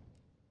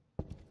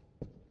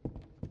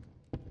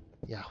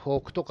ヤフ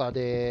オクとか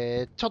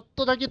で、ちょっ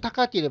とだけ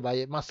高ければ、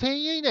まあ1000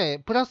円以内、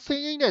プラス1000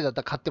円以内だっ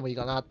たら買ってもいい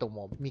かなと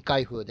思う。未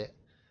開封で。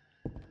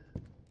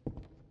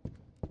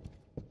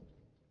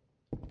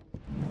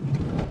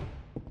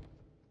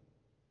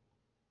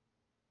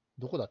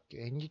どこだっけ？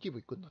演劇部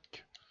行くんだっ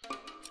け？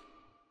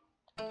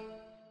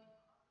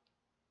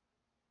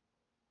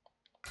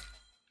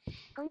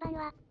こんばん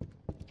は。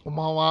こん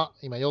ばんは。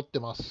今酔っ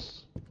てま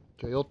す。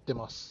今日酔って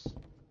ます。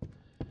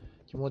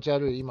気持ち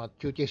悪い。今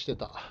休憩して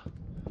た。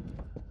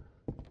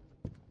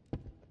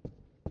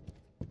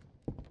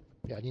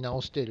やり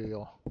直してる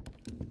よ。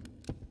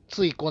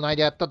ついこない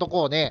だやったと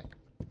こをね。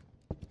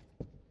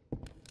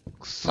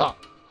くさ。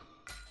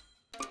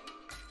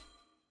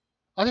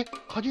あれ？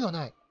鍵が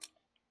ない。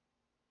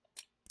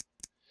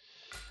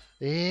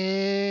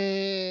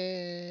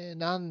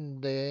なん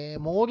で、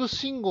モール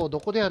信号ど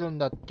こでやるん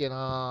だっけ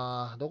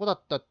な。どこだ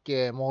ったっ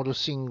け、モール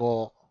信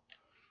号。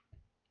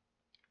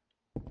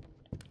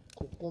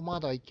ここま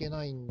だ行け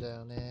ないんだ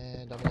よ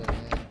ね。ダメだよ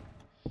ね。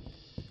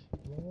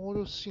モ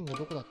ール信号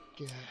どこだっ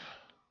け。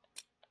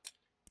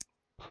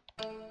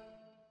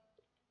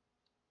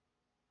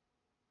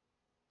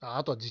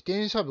あとは自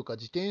転車部か。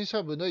自転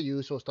車部で優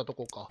勝したと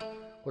こか。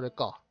これ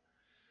か。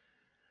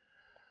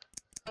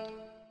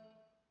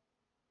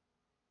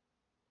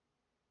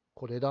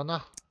これだ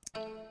な。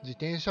自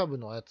転車部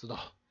のやつ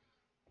だ。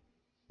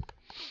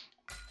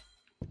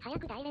早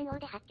く大連王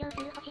で発表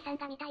する星さん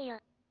が見たいよ。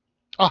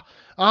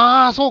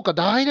そうか、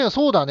大連王、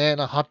そうだね。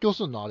発表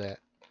すんのあ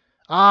れ。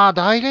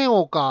大連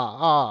王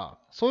か。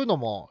そういうの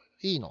も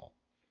いいの。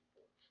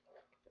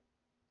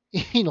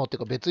いいのって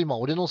か別に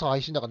俺の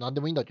配信だから何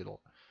でもいいんだけ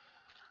ど。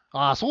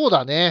そう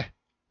だね。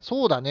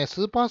そうだね。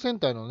スーパー戦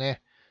隊の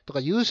ね、とか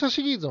勇者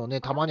シリーズの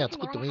ね、たまには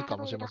作ってもいいか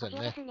もしれません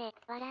ね。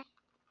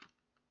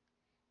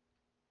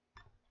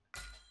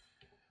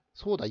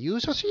そうだ、勇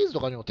者シリーズと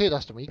かにも手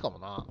出してもいいかも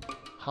な。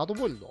ハード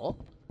ボイルド？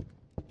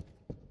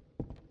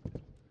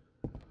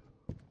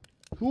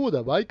そう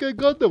だ、毎回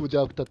ガンダムじ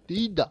ゃなくたって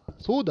いいんだ。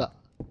そうだ。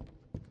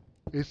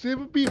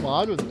SMP も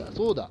あるんだ。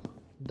そうだ。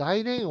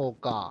大連王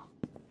か。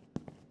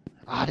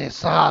あれ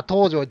さ、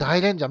当時俺大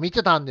連じゃ見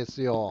てたんで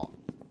すよ。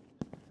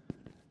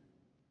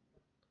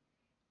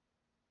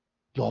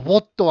ロボ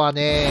ットは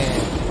ね、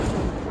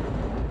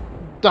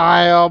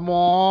だよ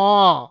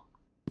も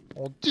う。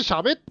こっち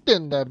喋って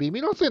んだよ。ビビ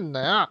らせん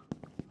なよ。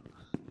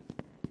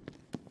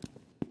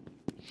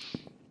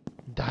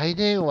大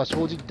連王は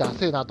正直ダ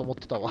セえなと思っ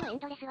てたわ。エン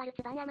ドレスワル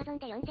ツ版 Amazon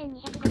で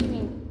4250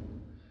円。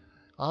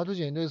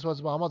RG エンドレスワル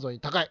ツ版 Amazon に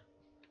高い。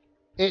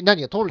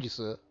何がトルギ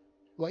ス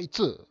は 2？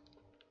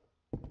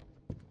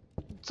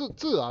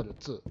 2ある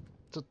 2。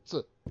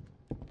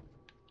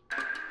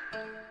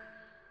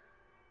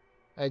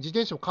自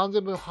転車も完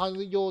全分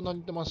廃業になっ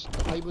てまし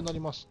た。廃部になり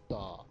ました。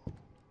こ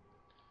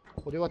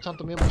れはちゃん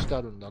とメモして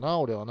あるんだな、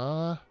俺は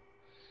な。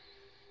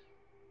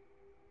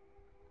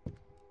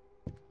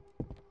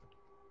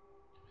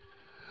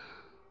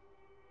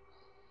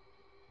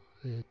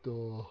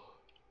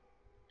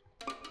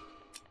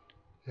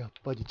やっ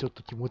ぱりちょっ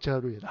と気持ち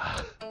悪いな。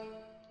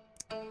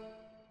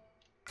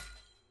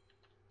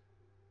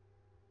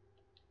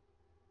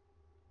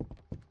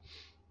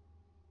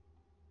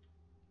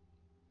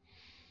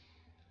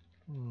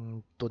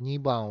2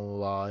番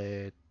は、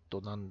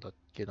なんだっ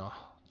け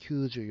な。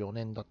94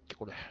年だっけ、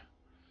これ。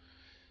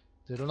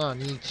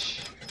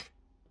0721。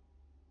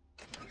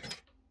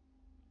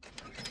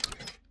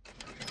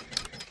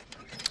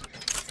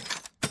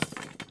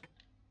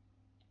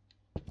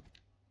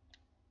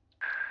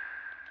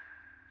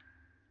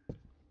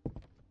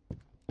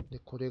で、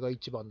これが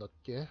1番だっ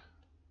け？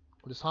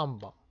これ3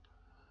番。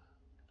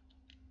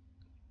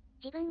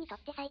自分にとっ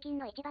て最近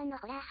の一番の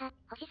ホラー派、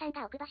星さん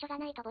が置く場所が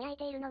ないとぼやい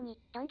ているのに、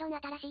どんどん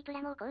新しいプ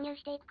ラモを購入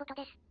していくこと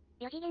です。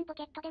4次元ポ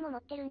ケットでも持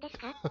ってるんです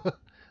か？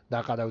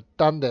だから売っ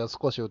たんだよ。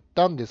少し売っ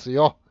たんです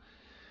よ。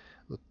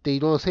売ってい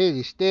ろいろ整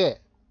理し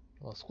て、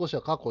少し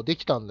は確保で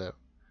きたんだよ。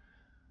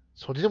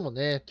それでも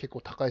ね、結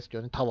構高いですけ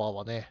どね、タワー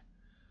はね。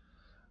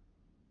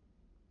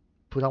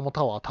プラモ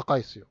タワー高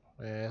いですよ。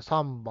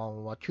3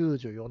番は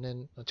94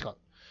年、違う。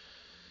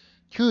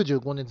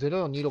95年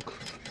0426。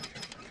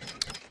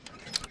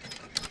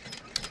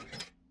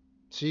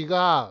違う。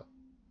3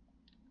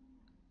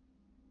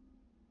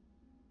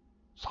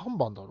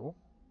番だろ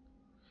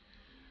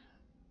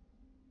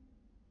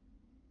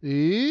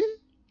？04。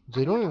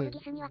そ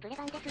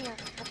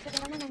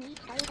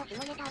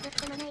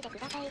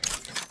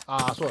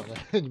うだ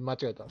ね。間違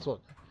えた。そ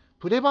うだね。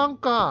プレ版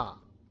か。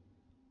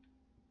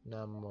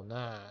なんも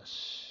な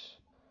し。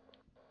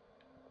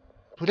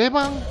プレ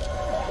版？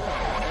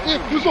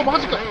嘘マ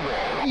ジか。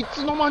い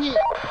つの間に。ふ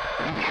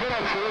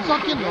ざ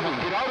けんな、マジ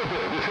で。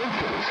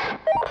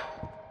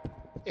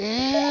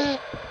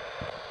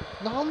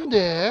なん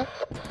で？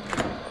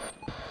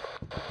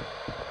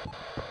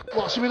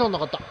閉めらんな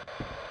かった。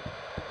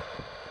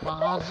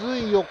まず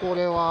いよ、こ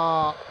れ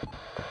は。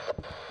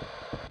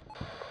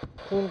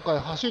今回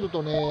走る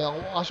とね、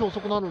足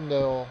遅くなるんだ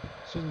よ。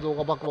心臓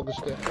がバクバク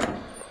して。い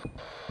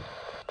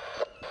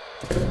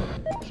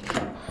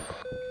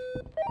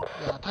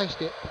や、大し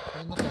て、あ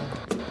れになってないな。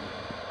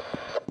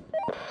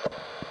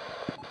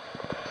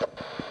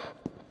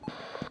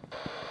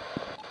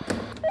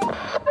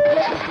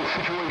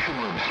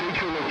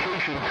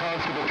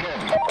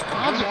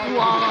マジう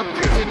わーって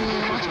ね、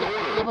マジか。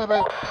やばいやば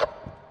い。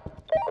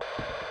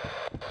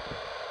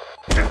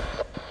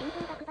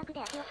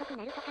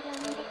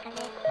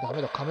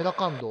カメラ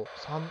感度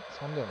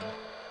3だよね。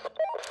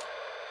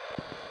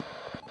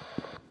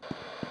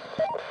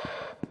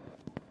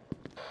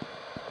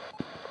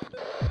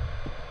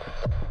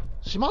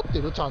閉まっ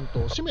てる？ちゃん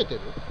と閉めて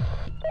る？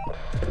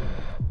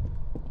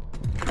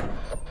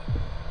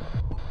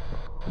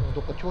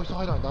どっか教室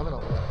入らないとダメな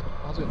のこれ。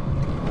まずいな。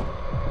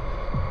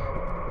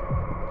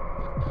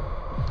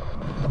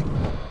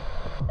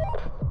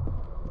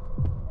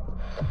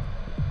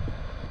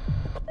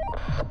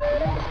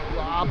う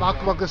わー、バ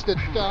クバクしてっ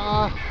たー。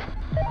や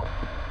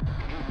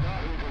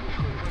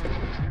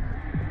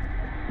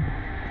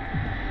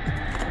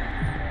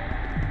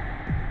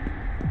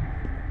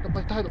っぱ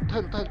り耐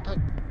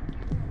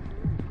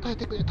え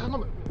てくれ、頼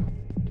む。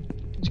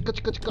実家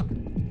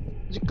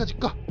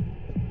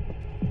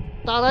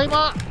ただい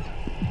ま。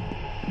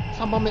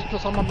3番目、今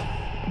日3番目。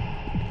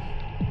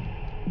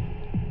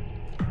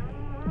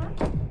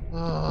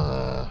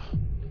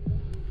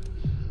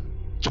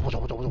ちょぼ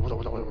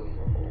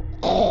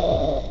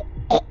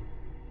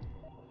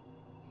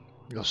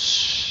よ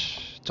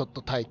し、ちょっ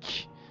と待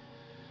機。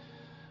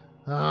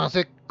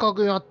せっか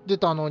くやって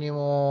たのに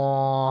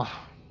も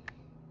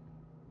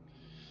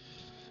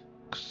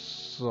う。くっ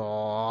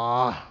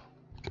そー。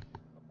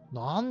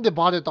なんで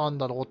バレたん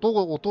だろう。音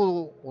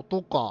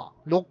か。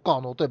ロッカ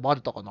ーの音でバ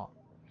レたかな。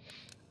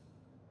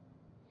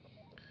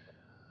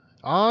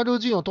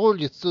RG の当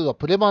日2は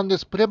プレ版で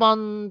す。プレ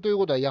版という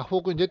ことはヤフ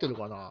オクに出てる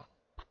かな。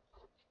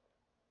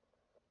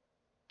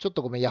ちょっ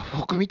とごめん、ヤ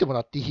フオク見てもら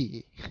ってい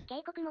い？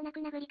警告もな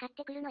く殴り買っ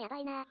てくるのやば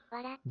いな。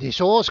で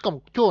しょ？しか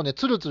も今日ね、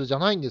ツルツルじゃ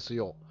ないんです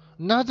よ。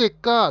なぜ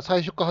か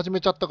最初から始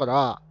めちゃったか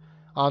ら、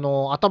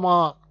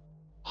頭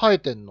生え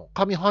てんの。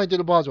髪生えて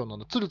るバージョンな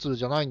の。ツルツル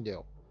じゃないんだ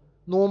よ。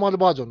ノーマル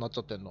バージョンになっち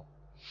ゃってんの。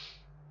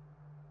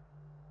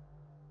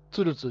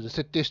ツルツルで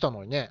設定した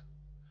のにね。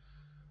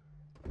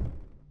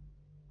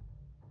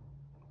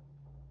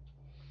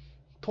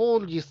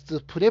当日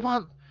プレ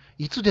版、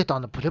いつ出た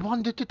んだ？プレ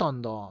版出てた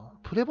んだ。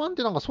プレ版っ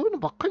てなんかそういうの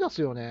ばっかり出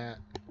すよね。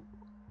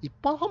一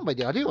般販売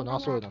でやるよな、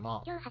そういうの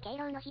な。今日は敬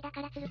老の日だ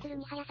からツルツル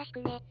には優し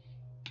くね。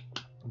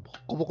ボッ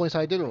コボコにさ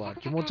れてるわ。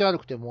気持ち悪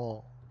くて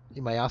もう、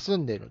今休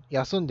んで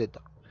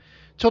た。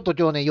ちょっと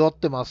今日ね、酔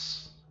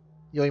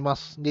いま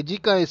す。で、次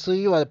回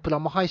水曜はプラ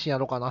モ配信や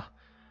ろうかな。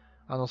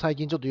最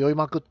近ちょっと酔い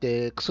まくっ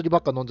て、薬ば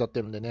っか飲んじゃっ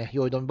てるんでね、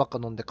酔い止めばっか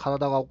飲んで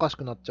体がおかし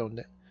くなっちゃうん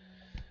で。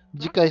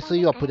次回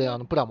水曜はプ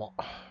ラモ。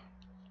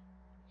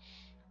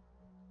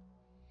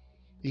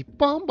一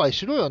般販売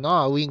しろよ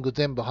な、ウィング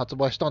全部発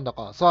売したんだ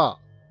からさ。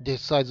デ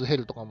スサイズヘ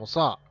ルとかも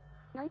さ。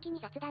のんきに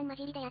雑談混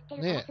じりでやって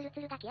るからツルツ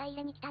ルが気合い入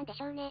れに来たんで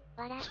しょうね。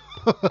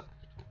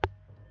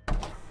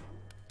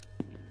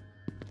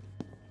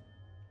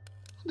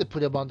で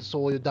プレ版って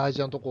そういう大事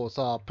なとこを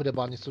さ、プレ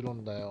版にする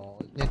んだよ。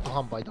ネット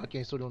販売だけ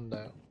にするん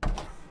だよ。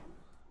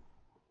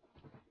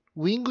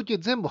ウィング系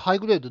全部ハイ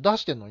グレード出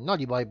してんのにな、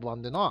リバイブ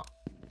版でな。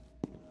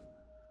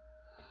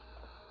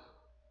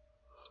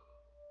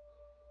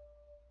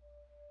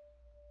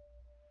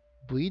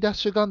V ダッ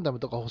シュガンダム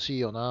とか欲しい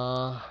よ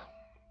な。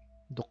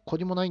どっこ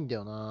にもないんだ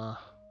よ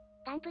な。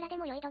ガンプラで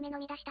も酔い止め飲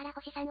み出したら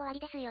星3終わり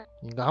ですよ。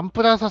ガン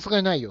プラはさすが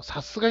にないよ。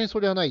さすがにそ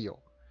れはないよ。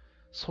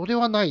それ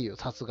はないよ、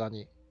さすが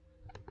に。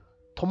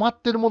止ま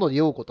ってるもので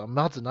酔うことは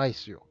まずないっ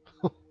すよ。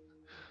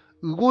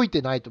動い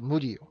てないと無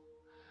理よ。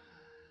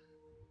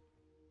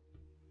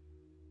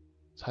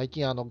最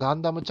近ガ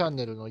ンダムチャン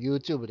ネルの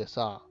YouTube で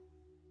さ、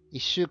1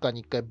週間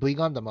に1回 V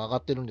ガンダム上が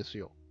ってるんです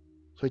よ。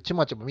それち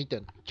まちま結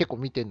構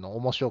見てんの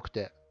面白く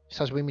て。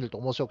久しぶりに見ると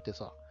面白くて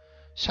さ。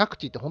シャク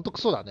ティってほんとク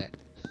ソだね。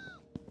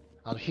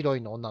ヒロイ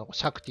ンの女の子、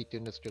シャクティって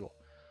言うんですけど。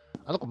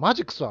あの子マ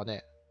ジクソは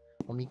ね、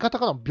もう味方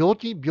から病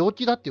気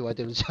だって言われ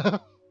てるじ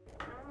ゃ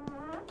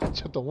ん。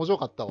ちょっと面白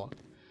かったわ。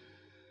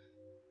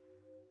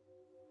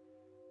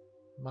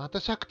また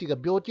シャクティが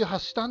病気を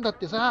発したんだっ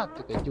てさ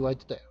って言われ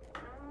てたよ。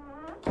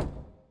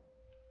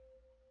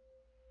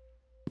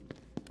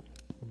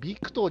ビ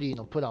クトリー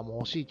のプラも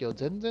欲しいけど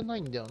全然な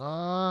いんだよ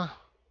な。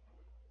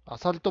ア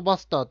サルトバ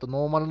スターと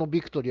ノーマルの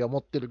ビクトリーは持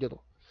ってるけ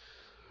ど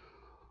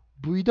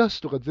V ダッシ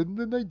ュとか全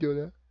然ないんだよ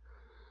ね。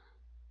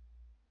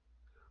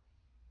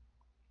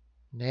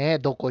ねえ、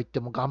どこ行って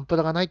もガンプ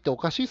ラがないってお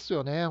かしいっす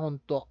よね、ほん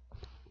と。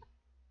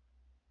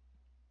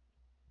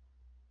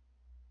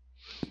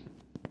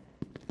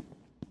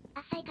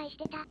再開し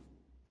て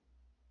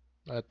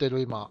た。やって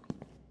る今。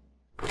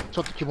ち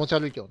ょっと気持ち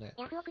悪いけどね。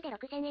ヤフオクで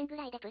6000円ぐ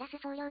らいでプラス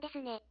送料で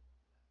すね。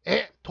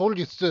トル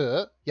リス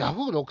 2？ ヤ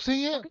フオク6000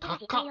円？高っ。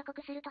次回予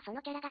告するとそ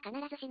のキャラが必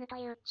ず死ぬと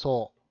いう。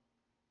そ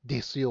う。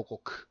デス予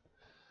告。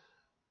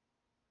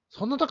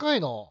そんな高い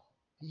の？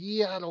い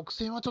や、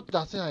6000円はちょっと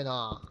出せない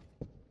な。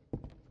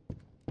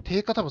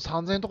定価多分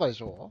3000円とかで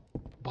しょ？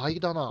倍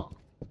だな。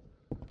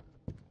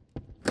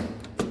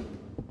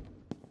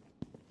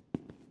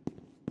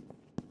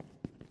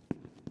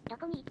ど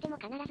こに行っても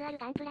必ずある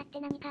ガンプラって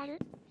何かある？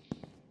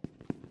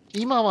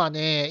今は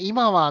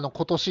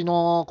今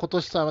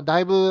年さ、だ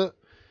いぶ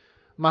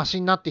マシ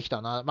になってき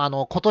たな。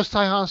今年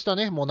再販した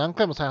ね、もう何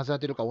回も再販され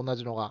てるから同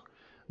じのが。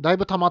だい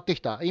ぶ溜まってき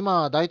た。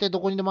今、大体ど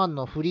こにでもある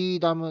の、フリー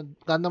ダム、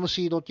ガンダム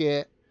シード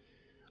系、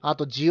あ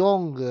とジオ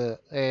ン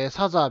グ、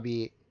サザ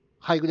ビ、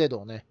ハイグレード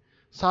をね、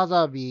サ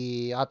ザ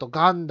ビ、あと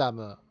ガンダ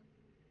ム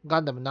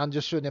何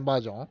十周年バ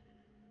ージョン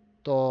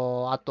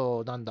と、あ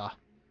となんだ、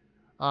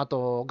あ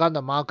とガン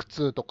ダムマーク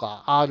2と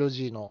か、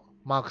RG の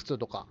マーク2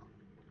とか、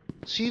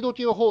シード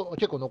系は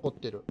結構残っ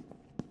てる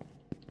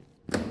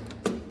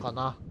か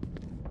な、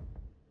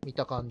見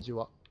た感じ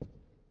は。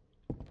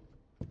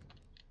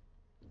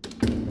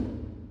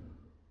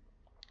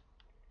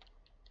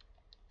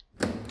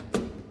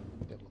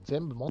でも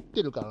全部持っ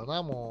てるから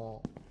な、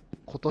もう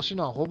今年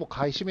のはほぼ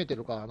買い占めて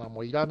るからな、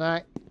もういらな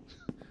い。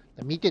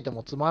見てて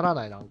もつまら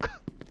ない、なんか。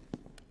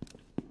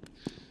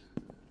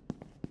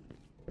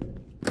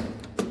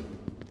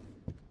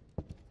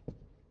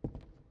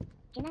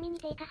ちなみに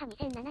定価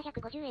派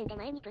2750円で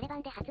前にプレ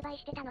版で発売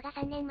してたのが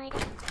3年前で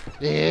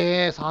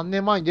す。3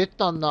年前に出て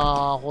たん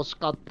だ。欲し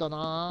かった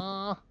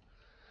な。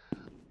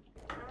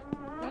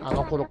あ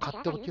の頃買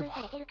っておけば。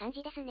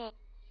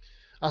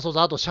あ、そうそ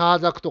う、あとシャー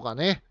ザクとか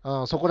ね。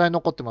うん、そこら辺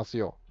残ってます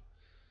よ。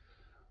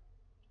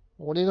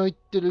俺の言っ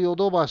てるヨ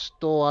ドバシ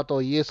と、あ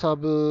と家サ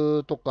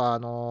ブとか、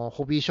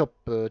ホビーショッ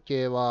プ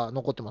系は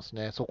残ってます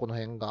ね。そこの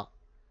辺が。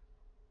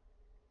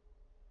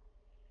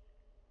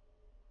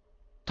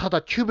た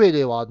だ、キュベ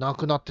レはな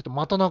くなってた。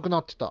またなく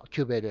なってた、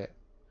キュベレ。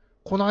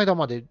この間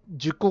まで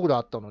10個ぐらい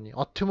あったのに、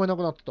あっという間にな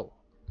くなってたわ。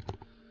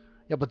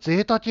やっぱゼ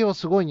ータ系は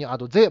すごいに、あ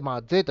とゼ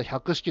ータ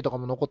100式とか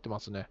も残ってま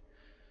すね。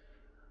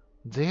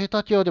ゼー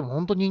タ系はでも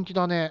本当人気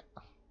だね。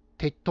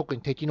特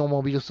に敵の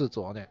モビルスー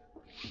ツはね。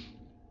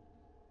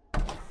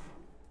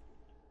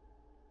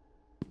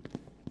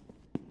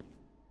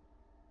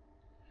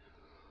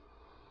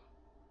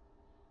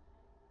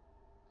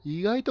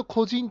意外と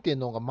個人店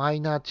の方がマイ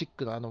ナーチッ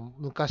クな、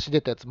昔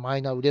出たやつ、マ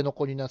イナー売れ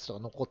残りのやつとか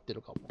残って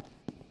るかも。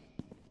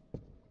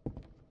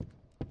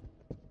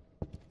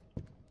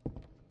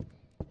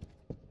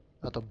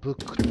あとブ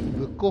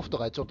ックオフと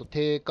かでちょっと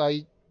定価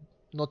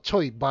のち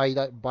ょい倍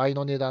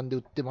の値段で売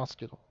ってます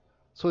けど、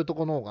そういうと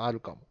この方がある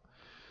かも。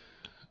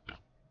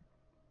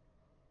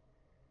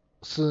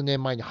数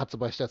年前に発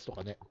売したやつと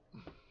かね。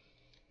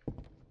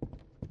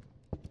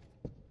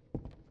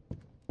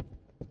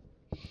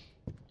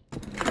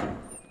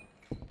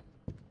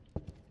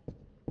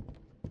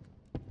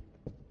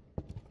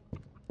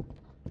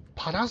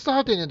パラス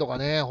アテネとか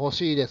ね、欲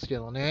しいですけ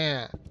ど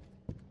ね。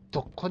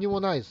どこに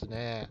もないです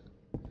ね。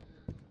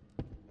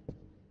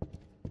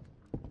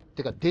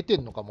てか、出て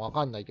んのかもわ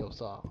かんないけど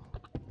さ。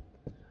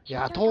い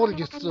や、トール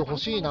ギス2欲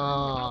しい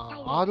な。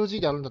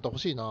RG であるんだったら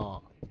欲しい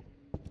な。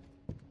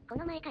こ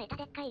の前買えた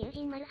でっかい友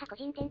人マルハ個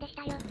人店でし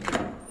たよ。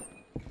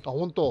あ、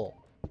ほんと。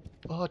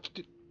あ、来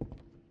て。い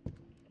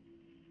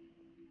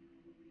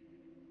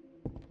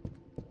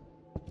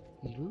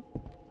る？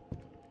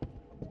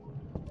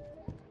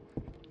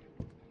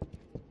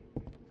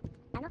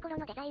あの頃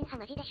のデザイン派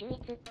マジで秀逸。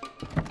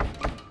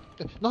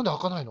なんで開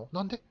かないの？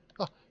なんで？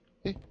あ、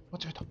間違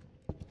えた。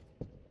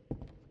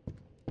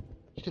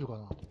来てるかな？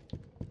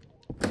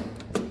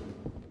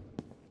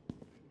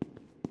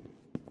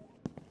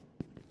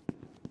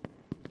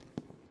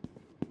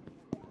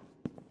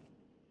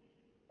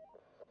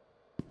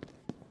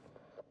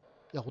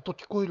いや、音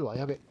聞こえるわ、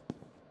やべ。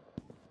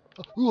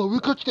うわ、上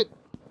から来て。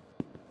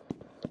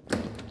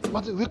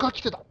まず上から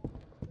来てた。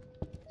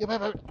やばい。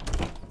早く。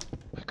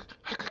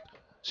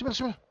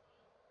閉めろ。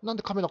なん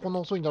でカメラこんな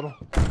遅いんだろう。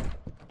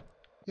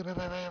やばい。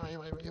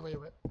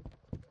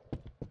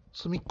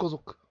隅っこ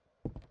族。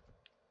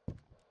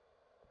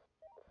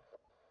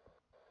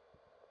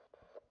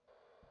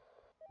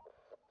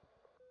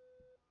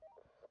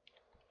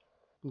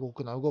動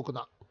くな。動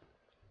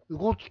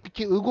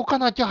か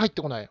なきゃ入っ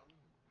てこないよ。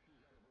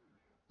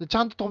でち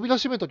ゃんと扉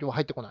閉めときも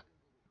入ってこない。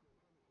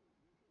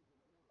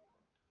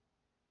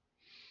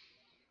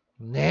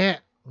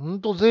ねえ。ほ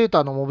んとゼー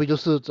タのモビル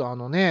スーツ、ほ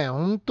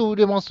んと売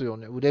れますよ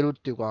ね。売れるっ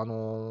ていうか、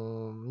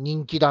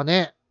人気だ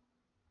ね。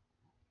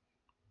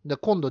で、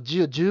今度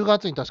10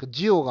月に確か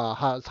ジオ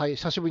が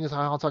久しぶりに再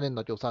販されるん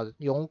だけどさ、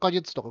4ヶ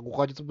月とか5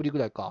ヶ月ぶりぐ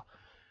らいか。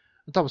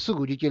多分す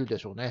ぐ売り切れるで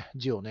しょうね、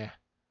ジオね。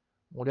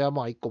俺は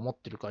まあ1個持っ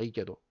てるからいい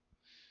けど。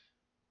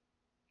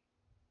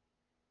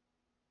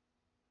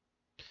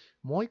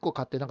もう1個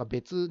買ってなんか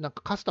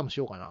カスタムし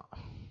ようかな。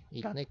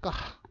いらねえか。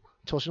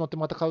調子乗って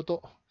また買う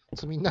と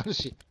積みになる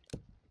し。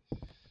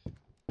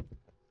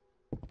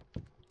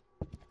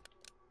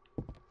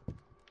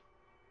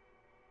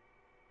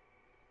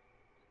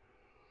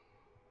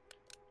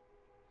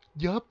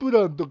ギャプ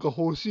ランとか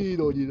欲しい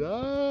のに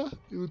な。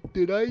売っ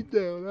てないん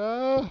だよ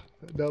な。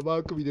生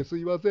あくびです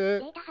いません。デー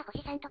タ派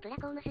星さんとプラ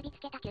コを結びつ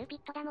けたキューピッ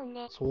トだもん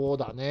ね。そう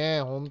だ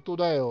ね。ほんと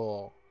だ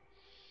よ。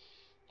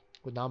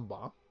これ何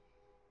番？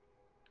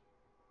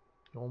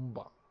 4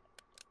 番。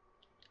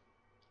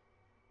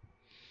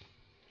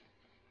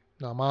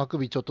生あく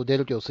びちょっと出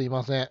るけどすい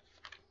ません。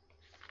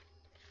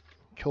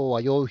今日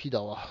は酔う日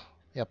だわ。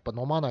やっぱ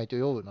飲まないと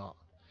酔うな。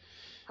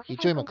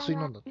一応今薬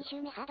飲んだって。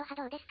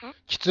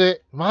きつ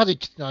い。マジ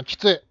きつい。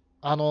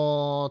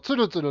ツ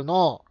ルツル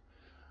の、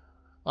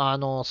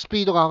ス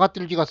ピードが上がって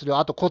る気がする。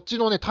あとこっち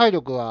のね、体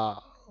力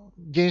が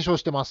減少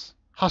してます。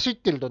走っ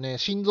てるとね、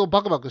心臓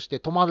バクバクして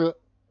止まる。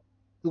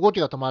動き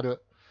が止ま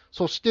る。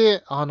そし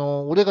て、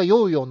俺が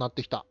酔うようになっ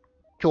てきた。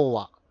今日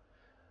は。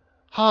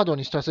ハード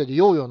にしたせいで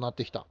酔うようになっ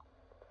てきた。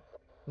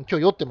今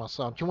日酔ってま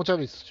す。気持ち悪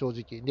いです、正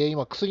直。で、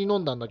今薬飲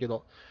んだんだけど、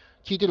効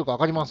いてるか分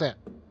かりません。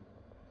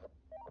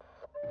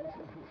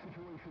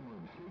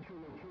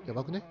や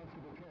ばくね？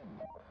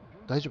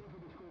大丈夫？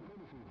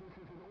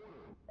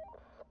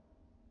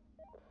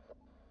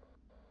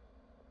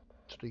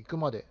ちょっと行く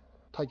まで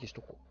待機し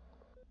とこう。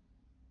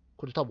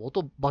これ多分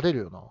音バレる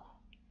よな。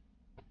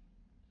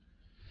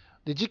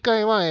で、次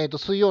回は、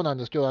水曜なん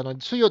ですけど、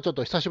水曜ちょっ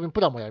と久しぶりに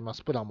プラモやりま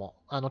す、プラモ。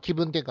気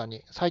分転換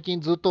に。最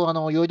近ずっと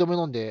酔い止め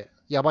飲んで、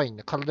やばいん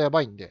で、体や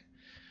ばいんで、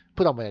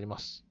プラモやりま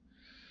す。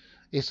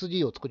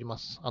SD を作りま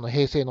す。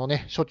平成の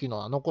ね、初期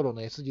の頃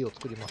の SD を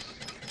作ります。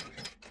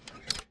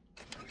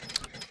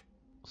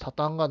サ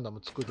タンガンダ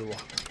ム作るわ。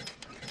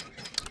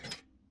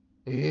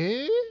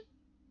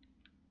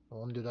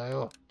なんでだ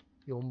よ。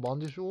4番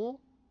でしょ？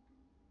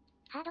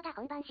ハードが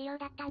本番仕様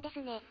だったんです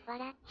ね。わ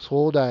ら。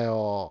そうだ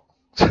よ。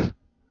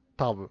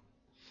多分。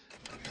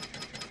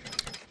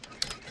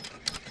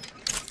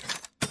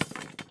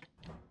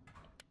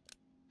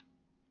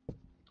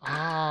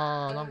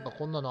なんか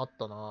こんなのあっ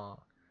たな。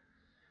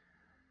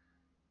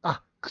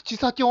あ、口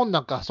先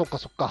女か。そっか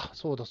そっか。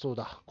そうだそう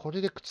だ。これ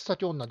で口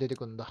先女出て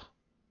くんだ。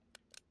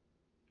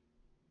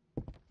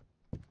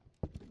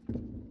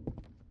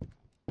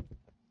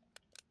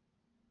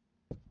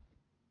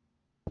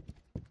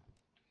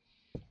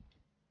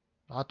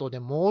あとね、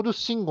モールス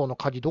信号の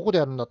鍵どこで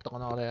やるんだったか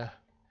な、あれ。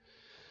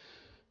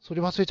そ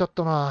れ忘れちゃっ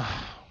たな。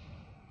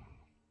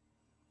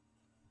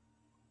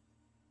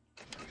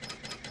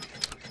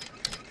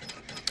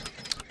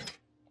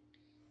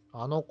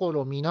あの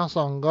頃皆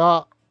さん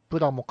がプ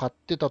ラモ買っ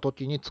てた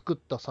時に作っ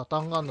たサタ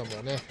ンガンダム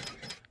をね、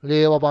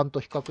令和版と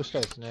比較した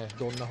いですね。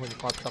どんな風に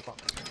変わったか。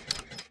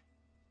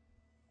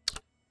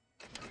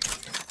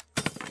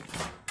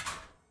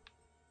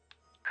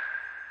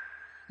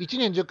1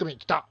年10組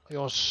来た。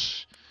よ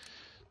し。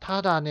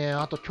ただね、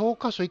あと教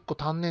科書1個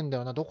足んねえんだ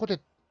よな。どこ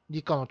で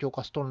理科の教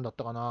科書取るんだっ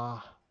たか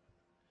な。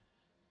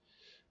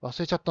忘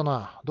れちゃった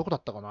な。どこだ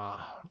ったか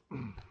な。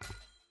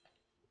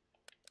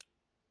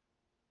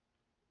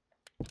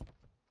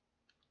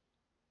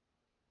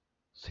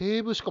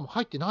セーブしかも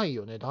入ってない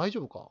よね。大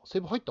丈夫か？セ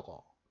ーブ入ったか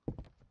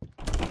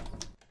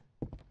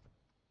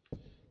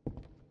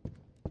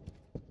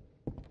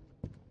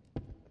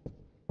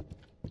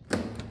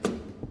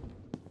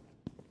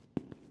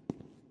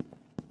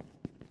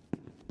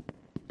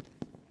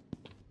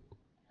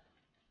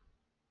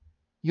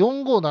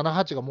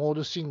？4578がモー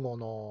ル信号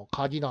の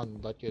鍵な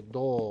んだけ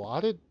ど、あ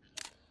れ、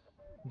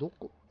ど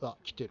こ、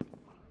来てる。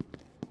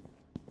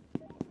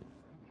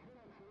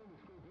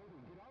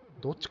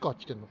どっちから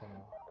来てんのか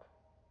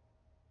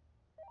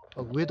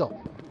な。上だ。わ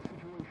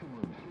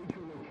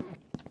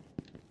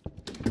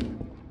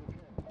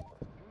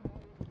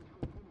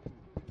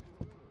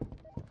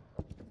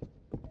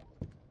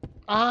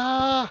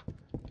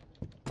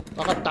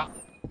かった。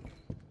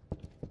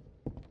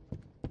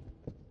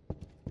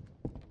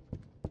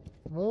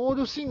モー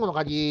ル信号の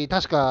鍵、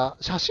確か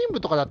写真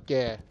部とかだっ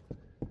け？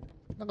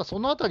なんかそ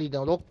のあたり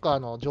のロッカー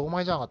の錠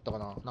前じゃなかったか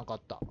な。なんかあ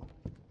った。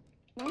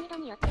難易度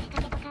によって仕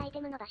掛けとかアイテ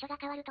ムの場所が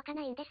変わるとか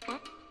ないんですか？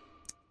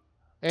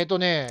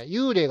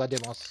幽霊が出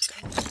ます。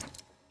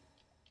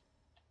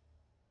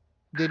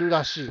出る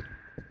らしい。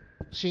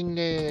心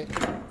霊。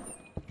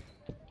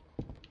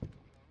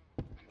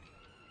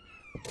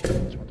ちょっと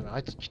待ってね、あ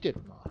いつ来て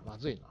るな。ま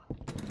ずいな。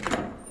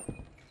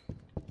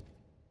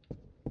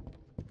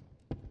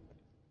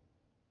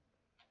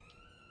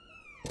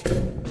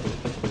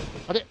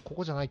あれ？こ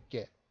こじゃないっ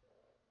け？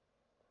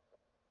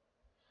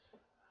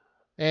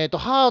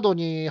ハード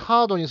に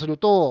する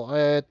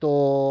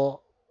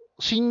と、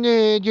心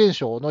霊現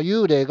象の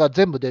幽霊が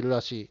全部出る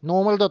らしい。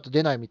ノーマルだと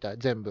出ないみたい、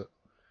全部。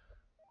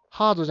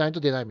ハードじゃないと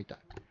出ないみたい。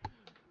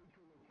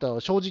だか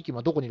ら正直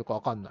今どこにいるか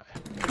わかんない。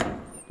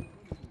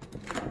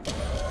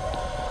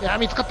いやー、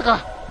見つかった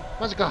か。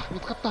マジか、見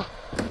つかった。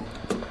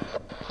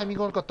タイミン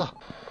グ悪かった。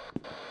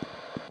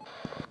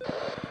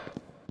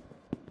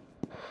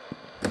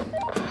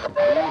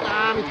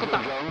見つかった。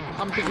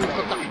完璧見つ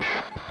かった。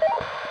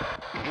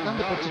なん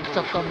でこっちに来ち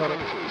ゃったんだろう。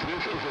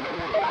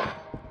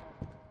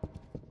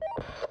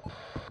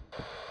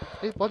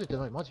バレて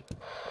ない？マジ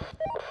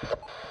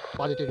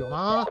バレてるよ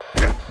なーっ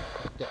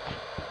て。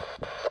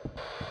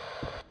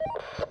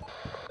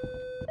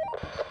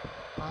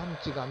パン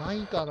チがな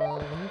いからほ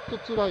んと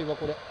つらいわ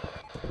これ。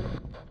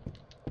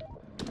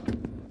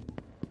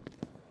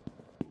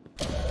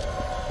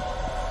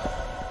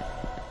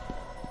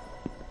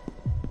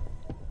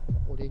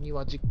俺に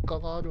は実家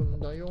があるん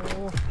だよ。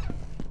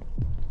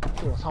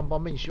今日は3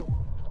番目にしよ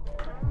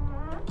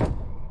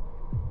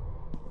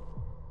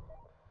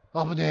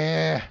う。危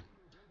ねえ。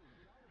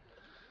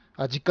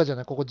実家じゃ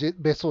ない、ここ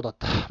別荘だっ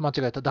た。間違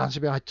えた。男子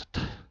部屋入っちゃっ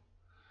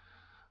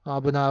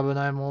た。危ない危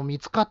ない。もう見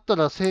つかった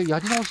らや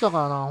り直しだ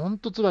からな。ほん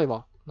とつらい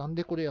わ。なん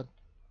でこれ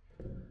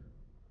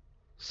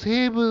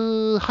セー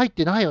ブ入っ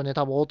てないよね。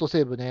多分オート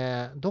セーブ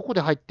ね。どこ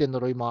で入ってんだ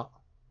ろう、今。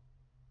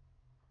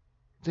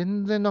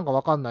全然なんか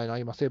わかんないな、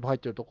今セーブ入っ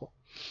てるとこ。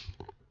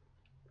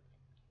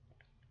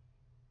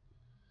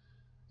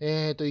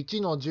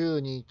1の10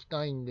に行き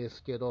たいんで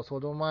すけど、そ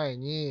の前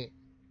に、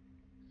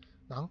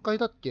何階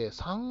だっけ？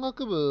山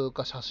岳部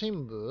か写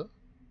真部？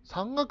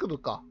山岳部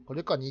か。こ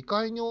れか2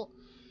階の、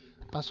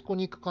あそこ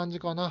に行く感じ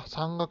かな。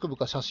山岳部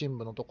か写真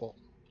部のとこ。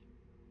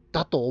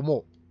だと思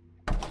う。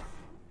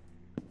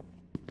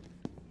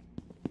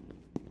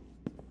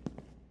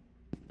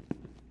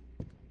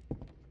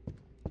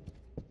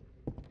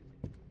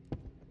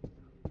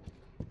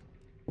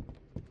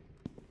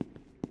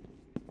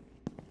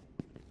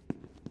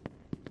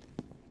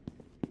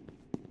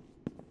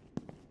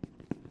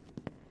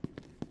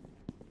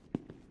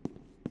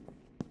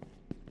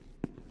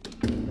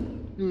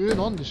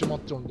なんで閉まっ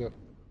ちゃうんだよ。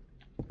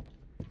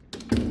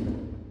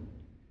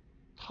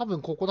多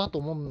分ここだと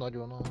思うんだけ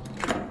どな。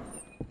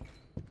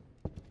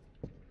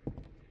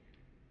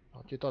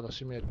開けたら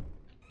閉める。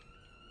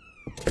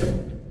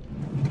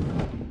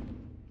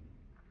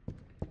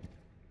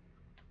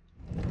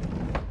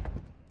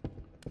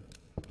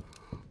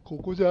こ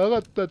こじゃなか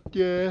ったっ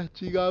け？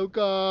違う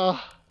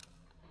か。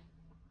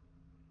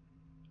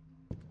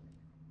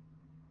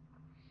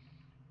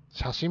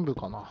写真部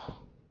かな。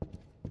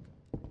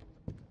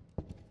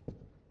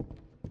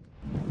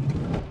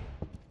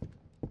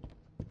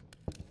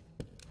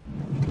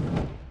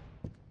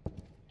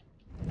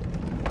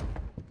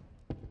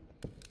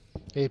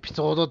エピ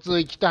ソード2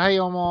行きたい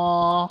よ、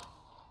も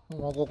う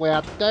ここや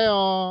った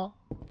よ。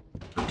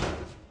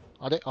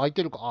あれ空い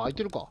てるか？あ、空い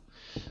てるか。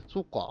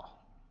そうか。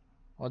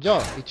あ、じゃ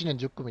あ、1年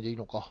10組でいい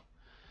のか。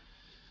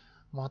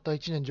また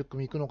1年10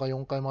組行くのか、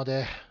4回ま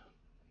で。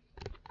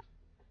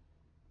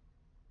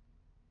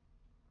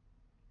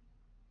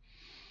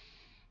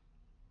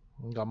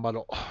頑張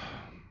ろう。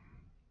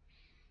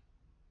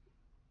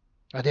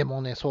あ、で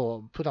もね、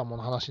そう、プラモ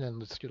の話なん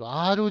ですけど、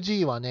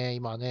RG はね、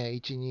今ね、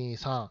1、2、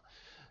3、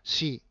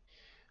4、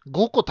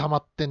5個溜ま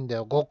ってんだ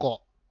よ、5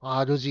個。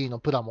RG の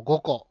プラモ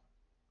5個。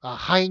あ、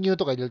排入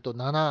とか入れると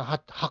7、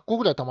8個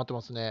ぐらい溜まって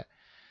ますね。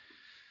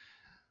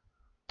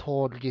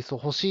トールリス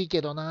欲しい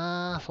けど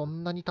な、そ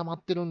んなに溜ま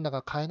ってるんだか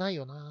ら買えない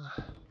よな。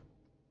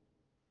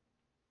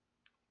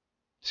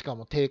しか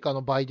も定価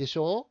の倍でし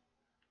ょ？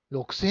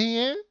 6000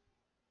 円？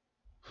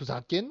ふ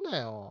ざけんな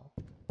よ。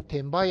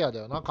転売ヤーだ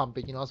よな、完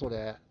璧な、そ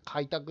れ。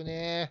買いたく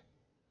ね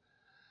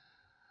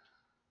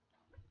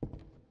え。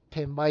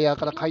転売ヤー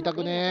から買いた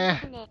く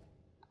ねえ。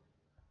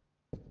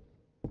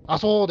あ、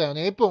そうだよ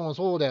ね。エピオンも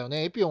そうだよ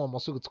ね。エピオンはもう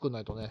すぐ作ん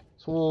ないとね。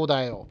そう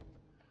だよ。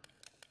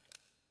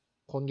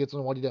今月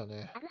の終わりだよ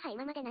ね。アグハ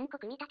今まで何個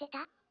組み立て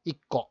た？ 1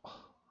個。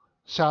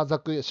シャ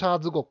ー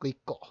ズゴック1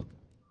個。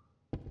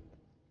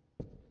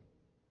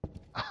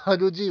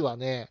RG は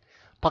ね、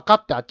パカ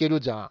って開け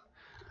るじゃん。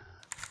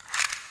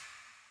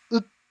う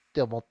っ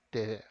て思っ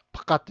て、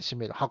パカって閉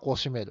める。箱を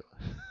閉める。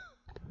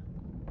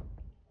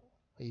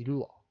いる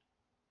わ。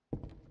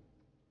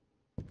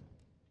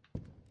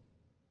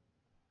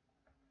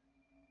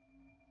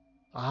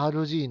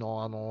RG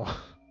の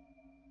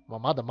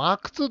まだマー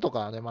ク2とか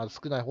はね、まだ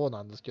少ない方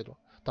なんですけど、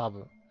多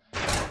分。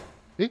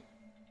え？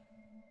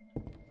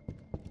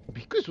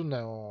びっくりすんな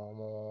よ、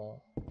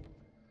もう。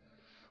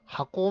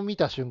箱を見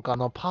た瞬間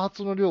のパー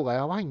ツの量が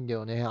やばいんだ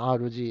よね、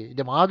RG。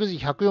でも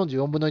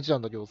RG144 分の1な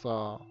んだけど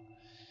さ、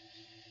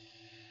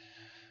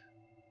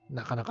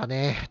なかなか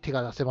ね、手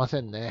が出せま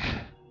せんね。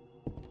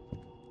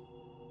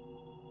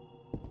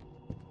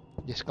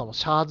で、しかも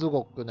シャーズ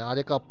ゴックね、あ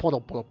れがポ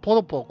ロポロ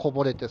こ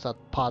ぼれてさ、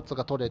パーツ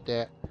が取れ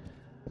て、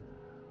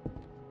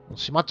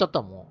しまっちゃっ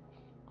たもん。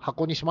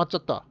箱にしまっちゃ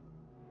った。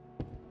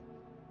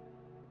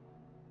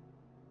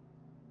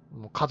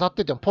もう飾っ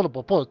ててもポ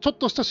ロちょっ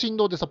とした振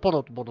動でさ、ポ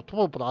ロポロ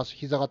足、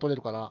膝が取れ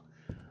るから、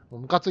も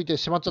うムカついて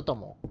しまっちゃった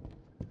もん。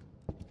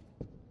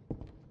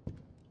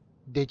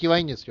出来は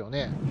いいんですよ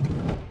ね。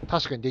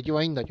確かに出来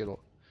はいいんだけど。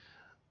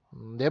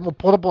でも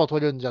ポロポロ取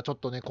れるんじゃちょっ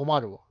とね、困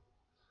るわ。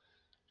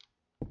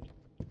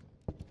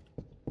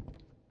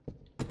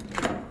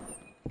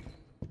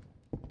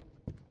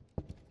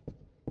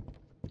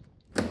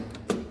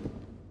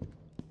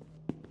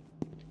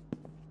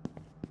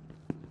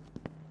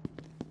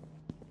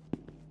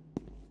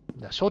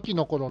初期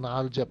の頃の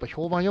RG やっぱ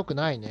評判良く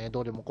ないね。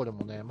どれもこれ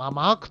もね。まあ、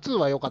マーク2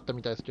は良かった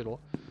みたいですけど、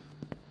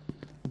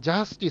ジ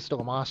ャスティスと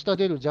かも明日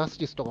出るジャス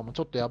ティスとかもち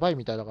ょっとやばい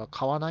みたいだから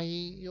買わな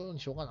いように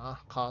しようか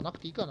な。買わなく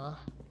ていいか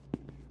な。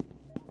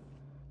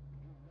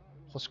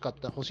欲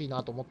しい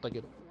なと思った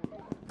けど。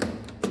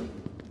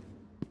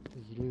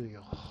いる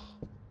よ。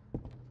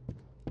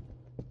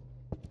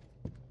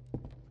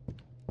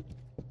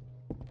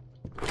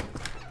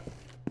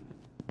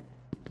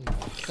今行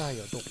きたい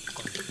よ、どっかに。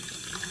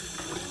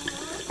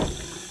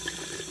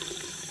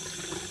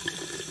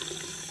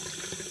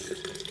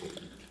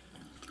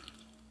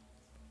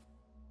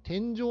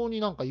天井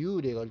になんか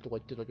幽霊がいるとか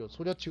言ってたけど、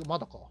それは違う、ま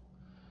だか。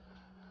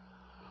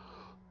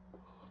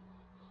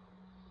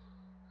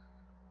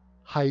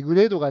ハイグ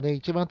レードがね、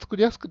一番作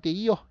りやすくて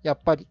いいよ、やっ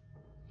ぱり。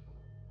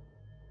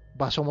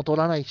場所も取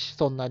らないし、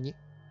そんなに。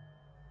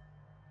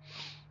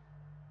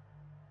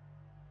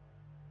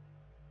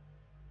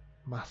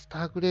マスタ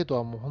ーグレード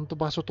はもうほんと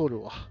場所取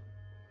るわ。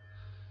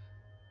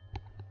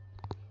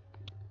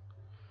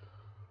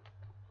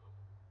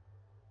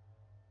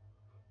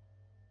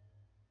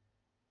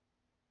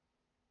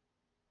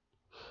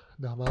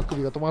生あく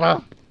びが止まらん。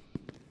1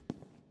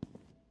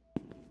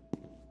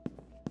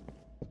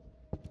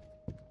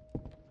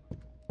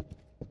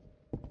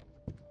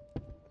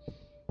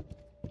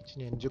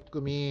年10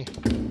組。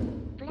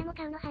プラモ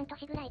買うの半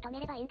年ぐらい止め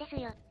ればいいんです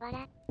よ。わ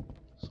ら。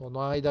そ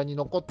の間に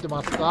残って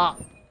ますか？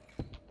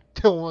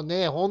でも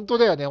ね、本当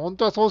だよね。本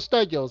当はそうし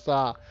たいけど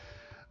さ、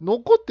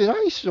残って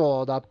ないっし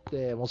ょ。だっ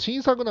て、もう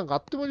新作なんかあ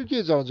っという間に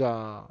消えちゃうじゃ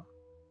ん。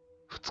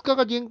2日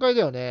が限界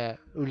だよね。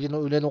売れ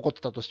残って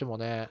たとしても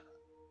ね。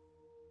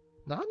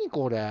何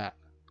これ。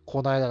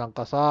こないだなん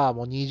かさ、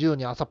もう20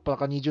人、朝っぱら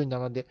から20人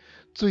並んで、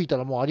着いた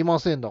らもうありま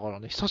せんだから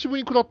ね。久しぶ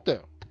りに食らった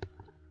よ。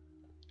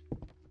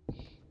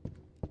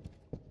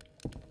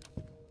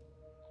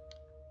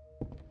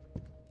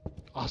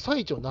朝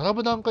一を並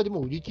ぶ段階で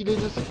もう売り切れ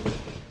ですよ。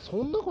そ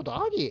んなこと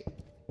あり？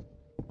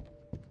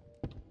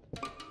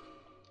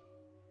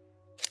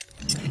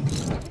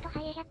とハ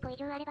イエ100個以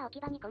上あれば置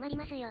き場に困り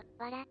ますよ。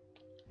わら。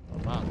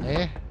まあ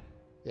ね。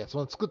いや、そ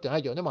んな作ってな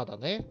いけどね、まだ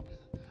ね。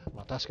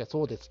まあ確かに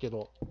そうですけ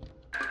ど。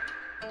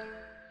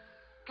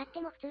買って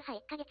も普通は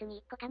1ヶ月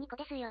に1個か2個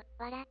ですよ。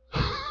わら。い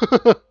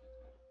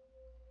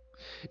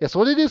や、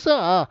それで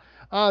さ、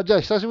じゃあ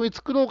久しぶりに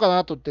作ろうか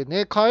なとって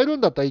ね、買える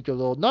んだったらいいけ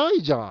ど、な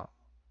いじゃん。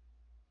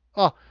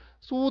あ、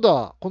そう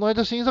だ、この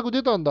間新作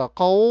出たんだ、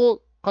買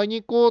い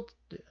に行こうっ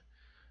て。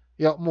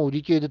いや、もう売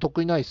り切れで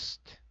得意ないっす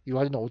って言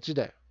われるのはオチ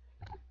だよ。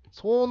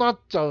そうなっ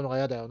ちゃうのが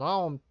嫌だよな、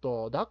ほん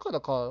と。だか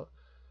ら買う。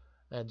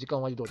時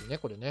間割通りね、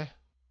これね。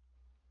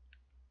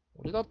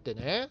俺だって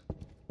ね。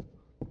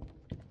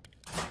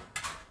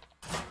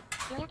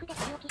予約で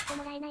取り置きして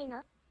もらえない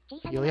の？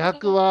予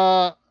約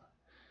は、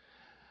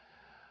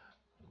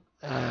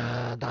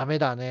ダメ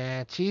だ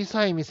ね。小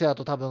さい店だ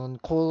と多分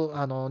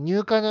入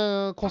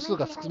荷個数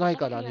が少ない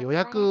からね、予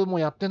約も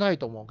やってない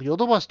と思う。ヨ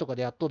ドバシとか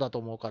でやっとだと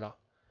思うから。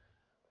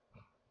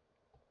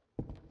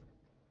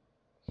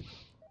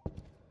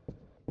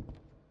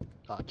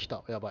あ、来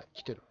た。やばい。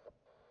来てる。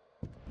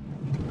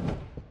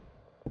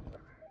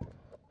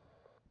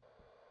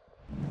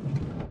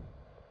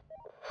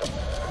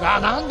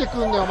なんで来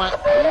んだよ、お前。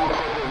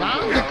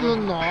なんで来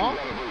んの？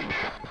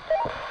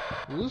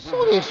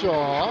嘘でし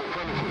ょ？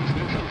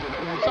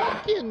ふ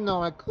ざけんな、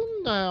お前。来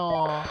んな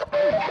よ。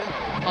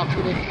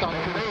隠れてたのに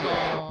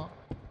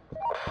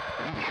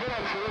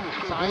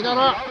さ。さいな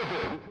ら。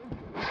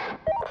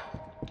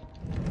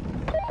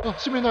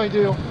閉めない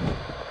でよ。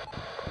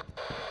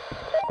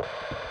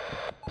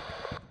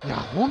いや、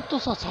ほんと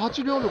さ、サー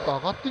チ量力上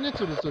がってね、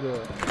つるつる。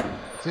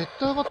絶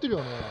対上がってる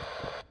よね。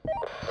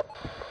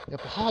やっ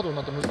ぱハードに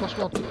なって難しく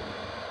なってる。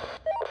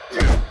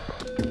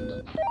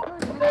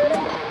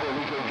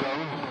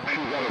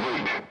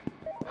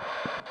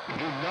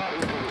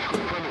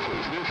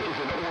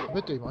ベ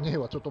ッド今ねえ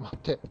わ、ちょっと待っ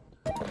て。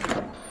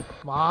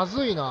ま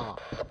ずいな。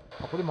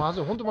これま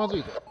ずい、ほんとまず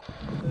いぞ。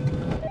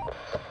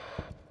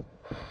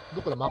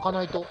どこで巻か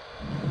ないと。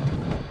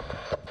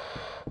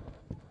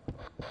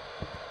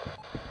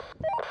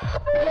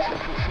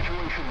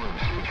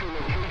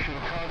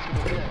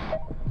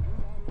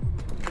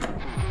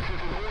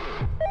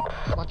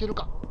負ける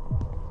か。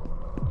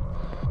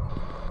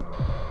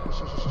よし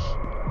よしよしよし。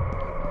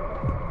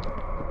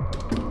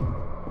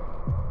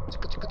チ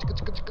クチクチク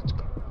チクチクチ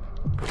ク。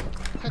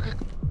早く早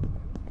く。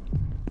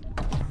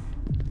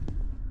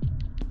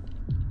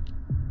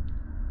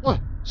おい、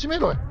閉め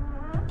ろよ。よ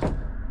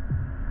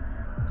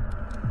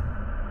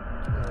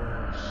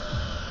し、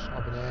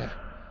危ね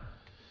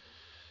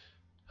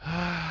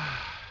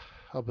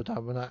え。危な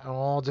い危ない。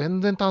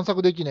全然探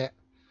索できね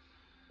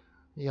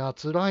え。いや、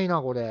辛い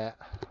な、これ。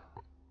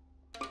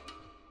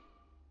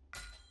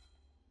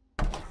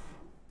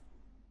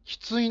き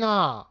つい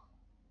な。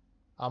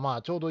ま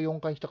あ、ちょうど4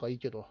回来たからいい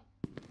けど。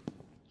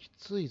き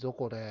ついぞ、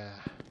これ。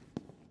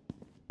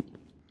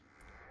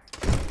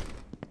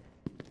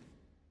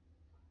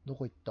ど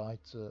こ行ったあい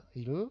つ。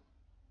いる？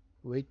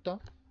上行った？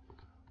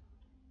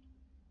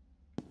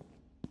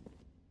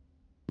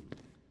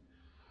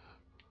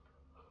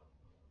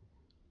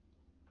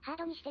ハー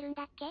ドにしてるん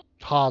だっけ？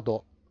ハー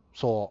ド。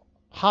そ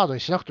う。ハードに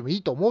しなくてもい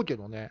いと思うけ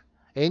どね。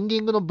エンデ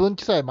ィングの分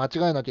岐さえ間違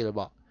えなけれ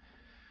ば。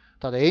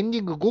ただエンデ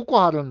ィング5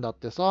個あるんだっ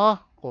て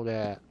さ、こ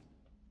れ。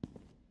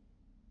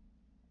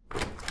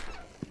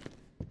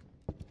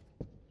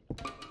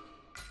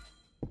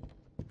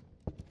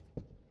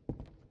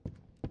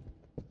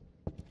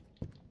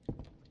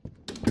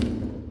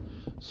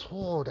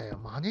そうだよ、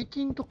マネ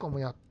キンとかも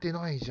やって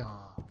ないじゃ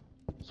ん。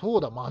そ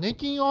うだ、マネ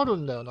キンある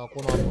んだよな、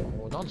この後の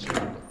方。なんでしょう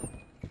ね。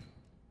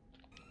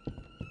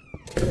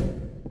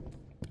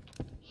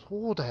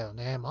そうだよ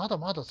ね、まだ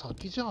まだ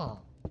先じゃん。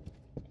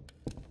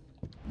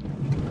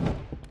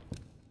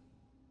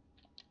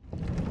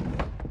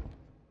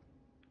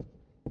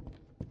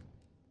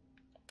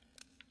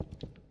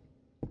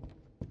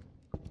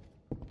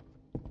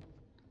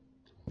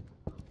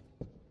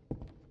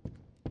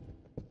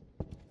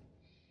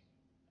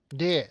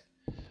で、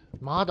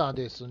まだ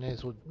ですね、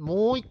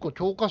もう一個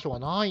教科書が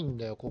ないん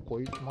だよ、ここ。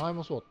前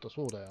もそうだった、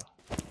そうだよ。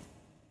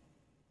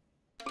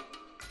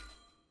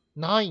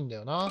ないんだ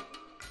よな。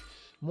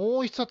も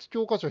う一冊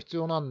教科書必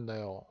要なんだ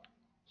よ。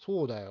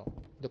そうだよ。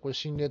で、これ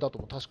心霊だと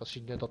思う。確か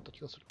心霊だった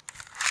気がする。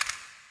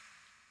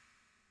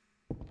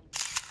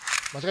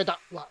間違えた。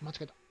うわ、間違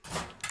えた。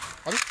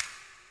あれ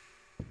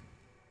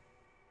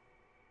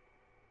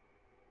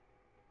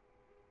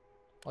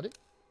あれ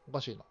おか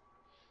しいな。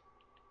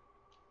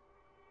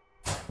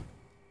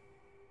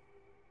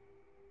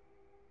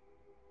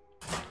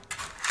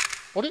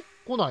あれ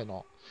来ない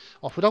な。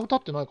あ、フラグ立っ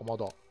てないか、ま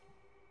だ。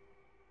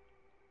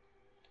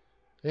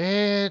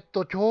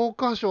教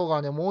科書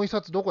がね、もう一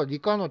冊どこで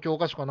理科の教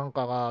科書かなん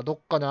かがど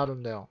っかにある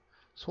んだよ。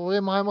それ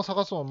前も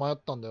探すの迷っ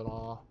たんだよ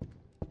な。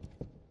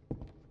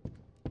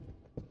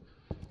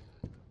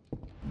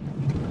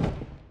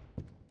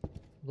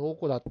ど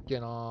こだっけ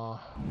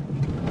な。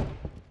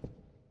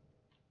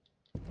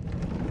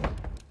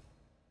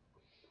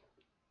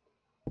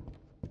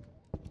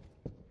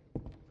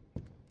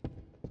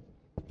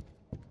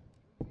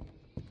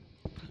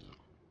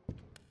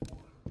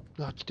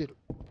あ、来てる。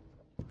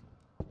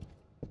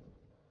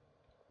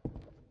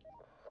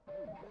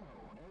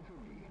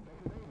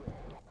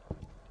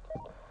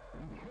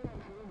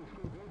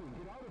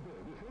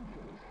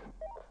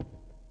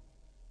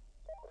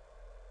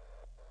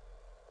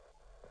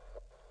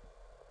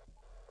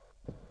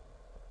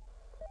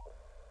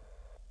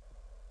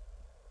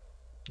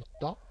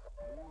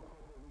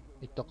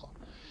行ったか。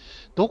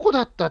どこ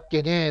だったっ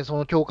けね、そ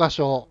の教科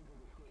書。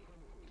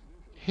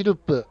ヘル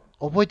プ、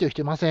覚えてる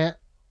人いません？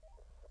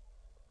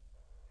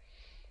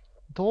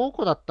ど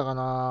こだったか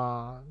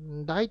な。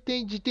大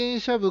体自転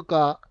車部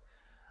か。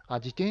あ、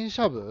自転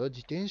車部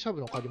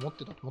の鍵持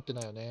って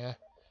ないよね。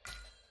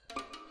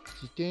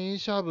自転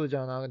車部は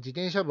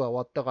終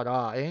わったか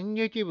ら、演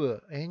劇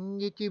部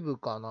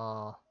か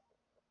な。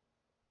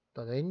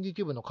ただ演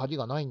劇部の鍵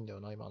がないんだよ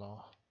な、今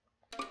な。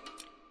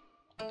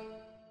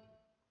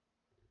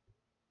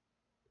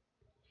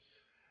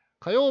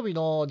火曜日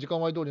の時間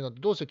割通りになっ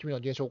てどうして君の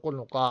現象起こる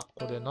のか。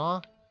これ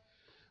な。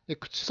で、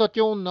口先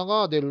女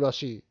が出るら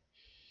しい。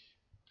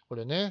こ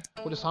れね。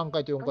これ3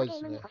回と4回で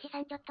すね。星さ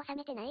んちょっと冷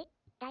めてない？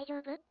大丈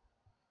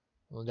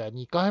夫？じゃあ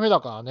2回目だ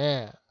から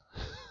ね。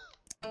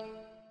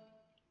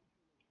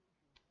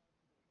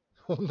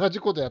同じ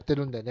ことやって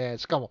るんでね。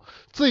しかも、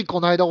つい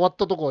この間終わっ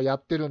たとこをや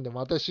ってるんで、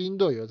またしん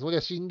どいよ。そり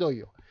ゃしんどい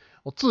よ。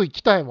もう2行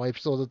きたいもん、エ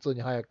ピソード2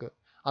に早く。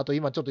あと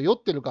今ちょっと酔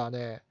ってるから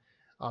ね、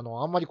あん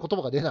まり言葉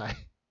が出ない。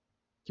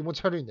気持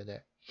ち悪いんで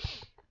ね。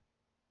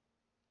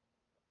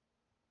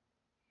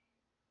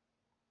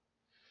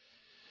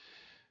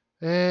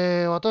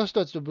私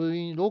たちと部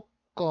員、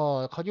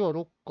鍵は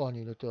ロッカーに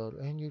入れてあ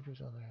る。演劇部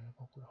じゃない。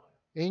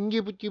演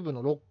劇部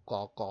のロッ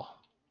カーか。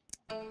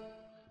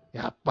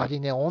やっぱ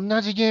りね、同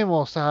じゲーム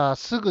をさ、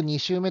すぐ2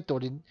周目って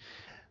俺、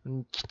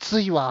き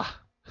ついわ。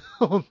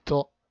ほん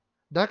と。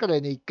だか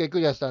らね、1回ク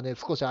リアしたらね、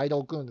少し間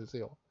置くんです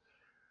よ。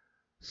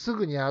す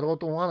ぐにやろう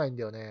と思わないん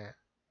だよね。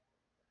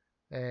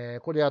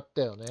これやっ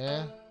たよ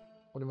ね。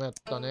これもやっ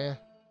た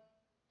ね。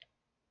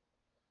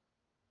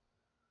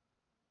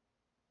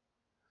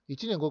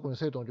1年5組の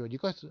生徒の量理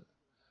解室。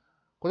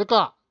これ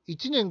か。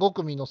1年5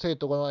組の生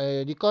徒が、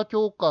理科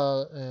教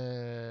科、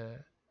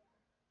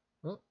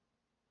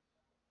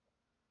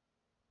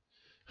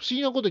不思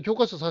議なことで教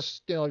科書指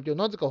してあるけど、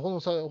なぜか本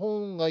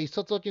が1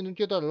冊だけ抜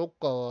けたらロッ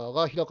カー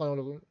が開か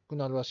なく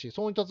なるらしい。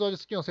そのいたずらで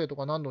好きな生徒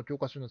が何度も教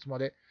科書に積ま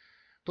れ、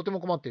とても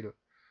困っている。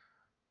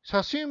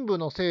写真部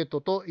の生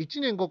徒と1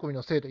年5組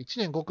の生徒、1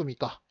年5組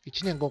か。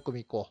1年5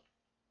組行こう。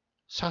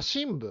写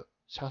真部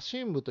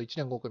と1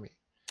年5組。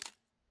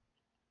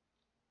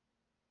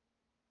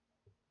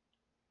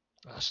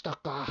明日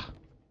か。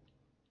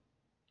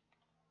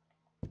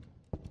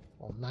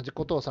同じ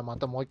ことをさ、ま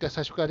たもう一回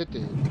最初からやれって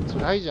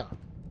辛いじゃん。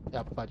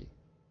やっぱり。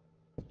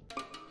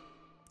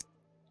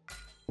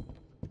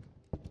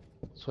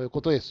そういう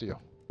ことです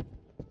よ。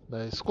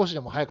少しで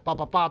も早くパ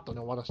パパーっとね、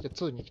終わらせて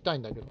2に行きたい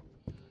んだけど。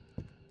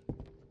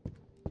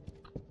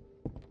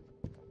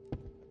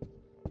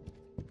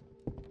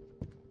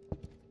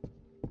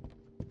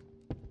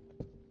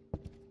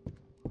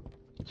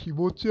気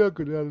持ち悪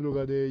くなるの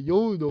がね、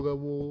酔うのが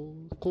も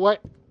う怖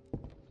い。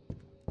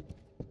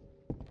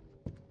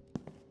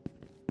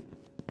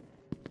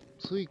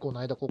ついこ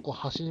の間ここ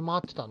走り回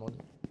ってたのに。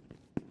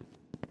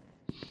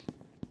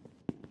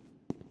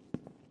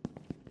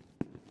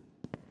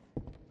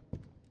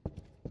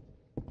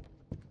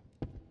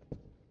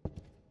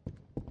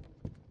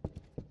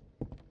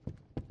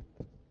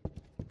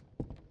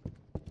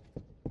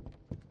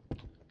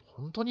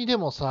本当にで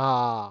も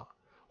さ、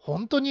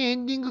本当にエ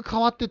ンディング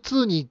変わって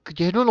2に行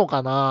けるの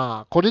か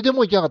な。これで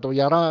もいけなかったら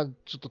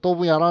ちょっと当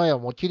分やらないよ。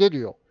もう切れる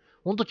よ。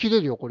ほんと切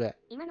れるよ、これ。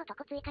今のと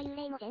こ追加幽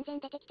霊も全然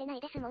出てきてない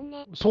ですもん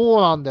ね。そ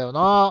うなんだよ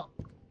な。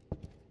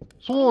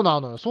そう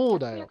なのよ、そう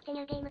だよ。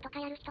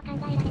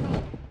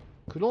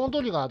クローン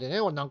トリガーでね、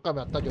俺何回も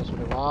やったけど、そ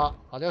れは。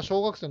あれは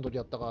小学生の時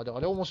やったから、であ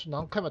れ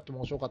何回もやっても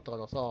面白かったか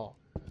らさ。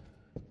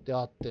で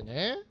あって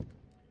ね。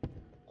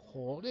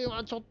これ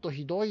はちょっと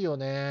ひどいよ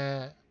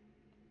ね。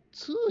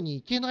2に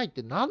行けないっ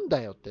てなん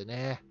だよって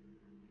ね。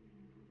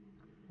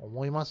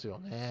思いますよ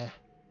ね。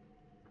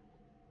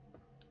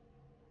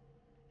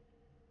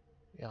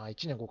いや、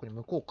1年ここに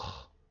向こう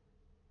か。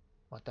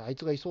またあい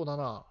つがいそうだ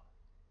な。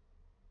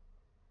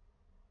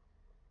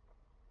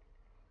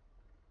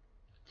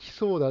い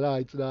そうだな、あ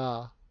いつ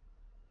な。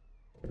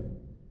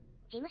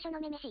事務所の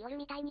めめし夜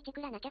みたいにチ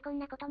クらなきゃこん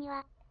なことに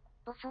は。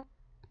ボソ。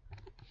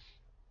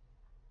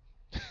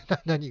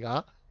何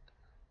が？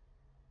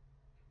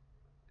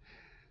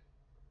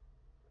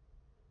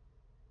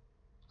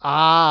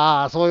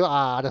そういう、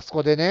あそ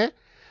こでね。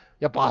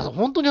やっぱ、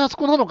本当にあそ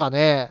こなのか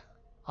ね。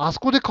あそ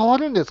こで変わ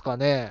るんですか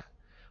ね。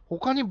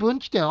他に分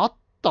岐点あっ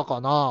た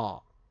か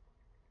な。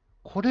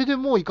これで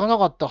もう行かな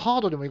かった、ハ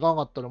ードでも行かな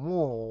かったら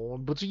もう、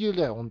ぶち切れ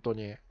だよ、本当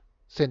に。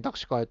選択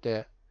肢変え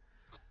て。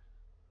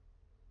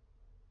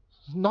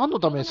何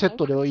のためにセッ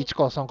トで1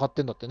から3買っ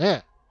てんだって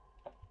ね。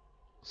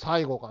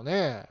最後が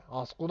ね、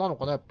あそこなの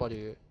かな、やっぱ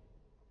り。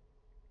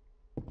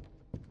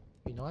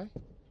いない？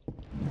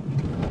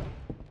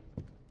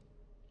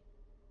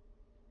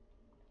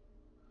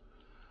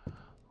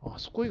あ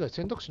そこ以外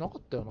選択肢なか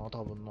ったよな、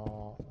多分な。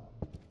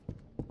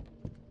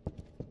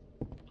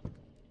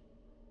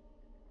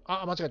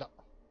間違えた。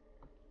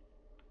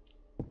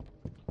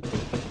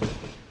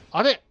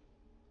あれ？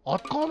開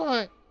か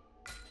ない。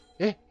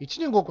1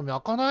年5組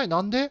開かない？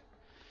なんで？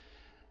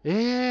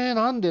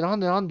なん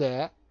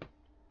で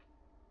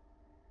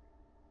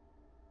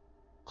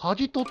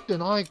鍵取って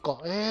ない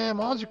か。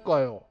マジか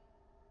よ。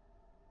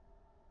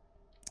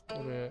こ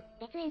れ。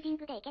別エンディン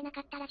グで行けな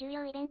かったら重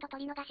要イベント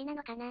取り逃しな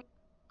のかな。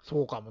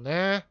そうかも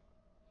ね。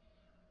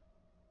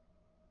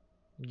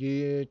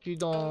劇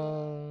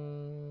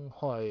団、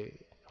は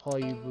い。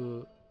配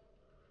布。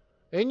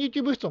演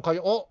劇部室の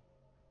鍵、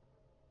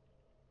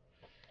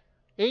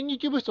演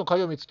劇部室の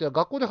鍵を見つけた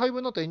学校で配布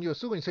になった演劇を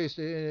すぐに整理し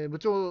て、部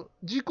長、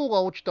事故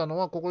が起きたの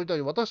はここにいた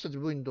り、私たち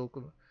部員と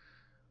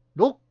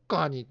ロッ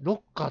カ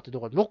ーってど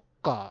こだ？ロッ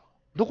カ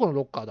ー。どこの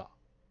ロッカーだ？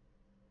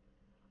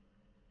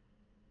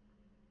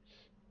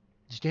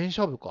自転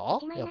車部か？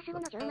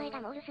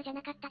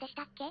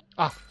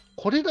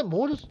これだ、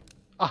モールス。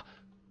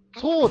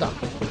そうだ。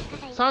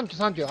サンキ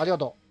ュー、ありが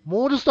とう。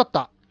モールスだっ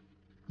た。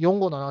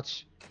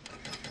4578。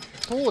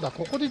そうだ、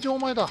ここで錠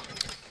前だ。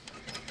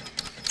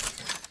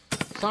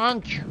サ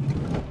ンキュー。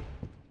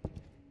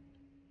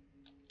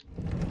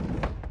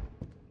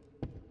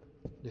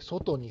で、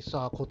外に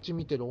さ、こっち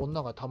見てる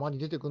女がたまに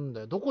出てくん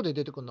だよ。どこで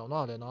出てくんだろう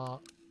な、あれな。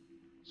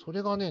そ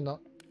れがね、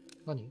何？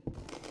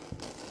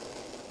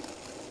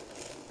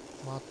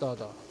また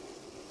だ。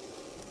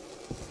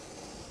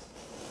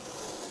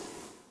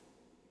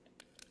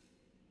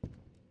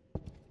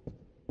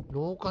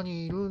廊下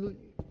に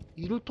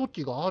いる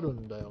時がある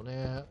んだよ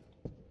ね。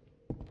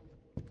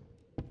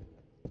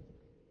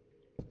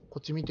こ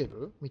っち見て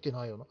る？見て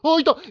ないよな。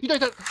いた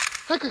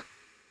早く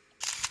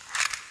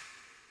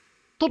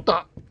取っ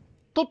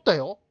た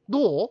よ。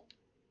どう？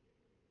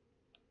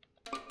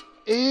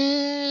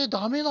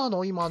ダメな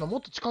の？今のも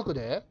っと近く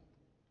で。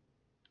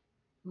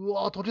う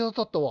わー、鳥当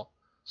たったわ。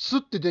ス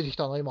ッて出てき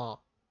たな、今。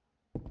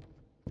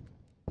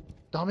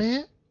ダ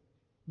メ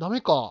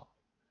か。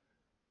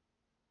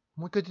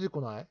もう一回出てこ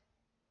ない？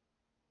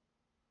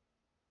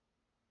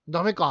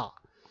ダメか。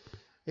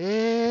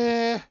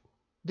出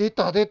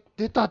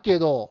たけ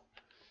ど。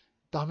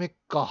ダメ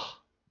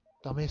か。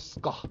ダメっす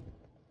か。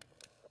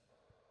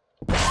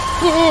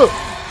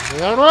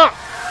やろう！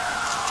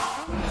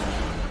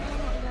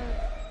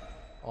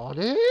あ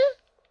れ？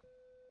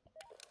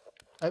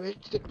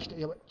来て、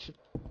やばい。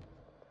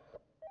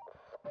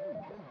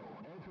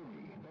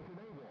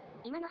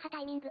今のタ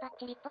イミングバッ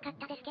チリっぽかっ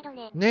たですけど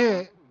ね。ね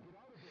え。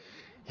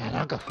いや、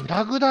なんかフ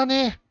ラグだ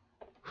ね。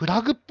フ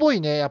ラグっぽ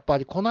いね。やっぱ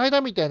り、この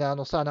間みたいな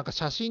なんか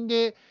写真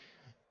で、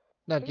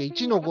なんて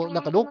1の5、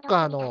なんかロッ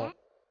カーの、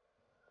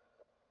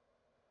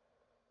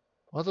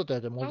わざとや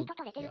ってちゃんと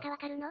撮れてるかわ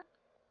かる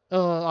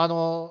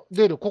の？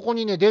出る。ここ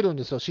にね、出るん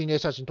ですよ。心霊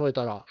写真撮れ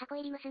たら。箱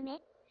入り娘？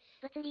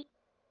物理。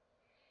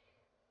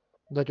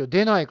だけど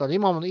出ないから、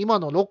今の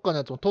ロッカーの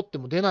やつも撮って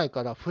も出ない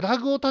から、フラ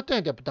グを立てな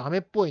いとやっぱダメ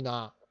っぽい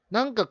な。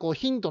なんかこう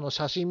ヒントの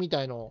写真み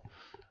たいの、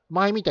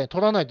前みたいに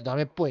撮らないとダ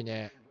メっぽい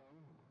ね。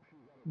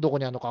どこ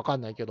にあるのかわか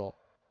んないけど。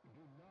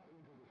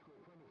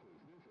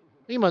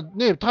今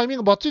ね、タイミン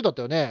グバッチリだっ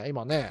たよね、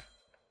今ね。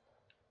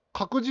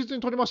確実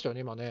に撮れましたよ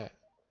ね、今ね。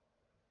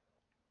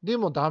で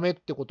もダメっ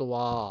てこと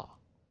は、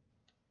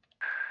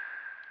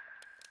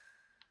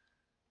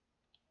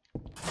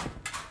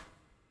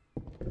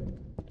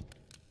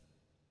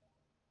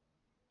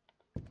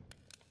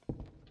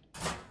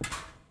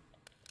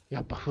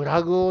やっぱフ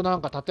ラグをな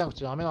んか立てなく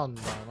ちゃダメなん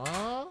だよ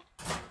な。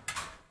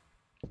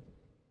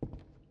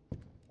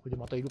これで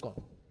またいるかな。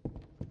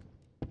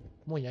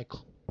もういない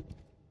か。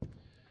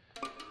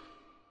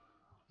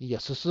いいや、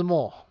進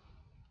も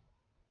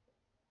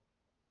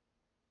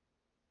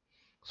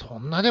う。そ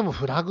んなでも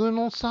フラグ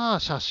のさ、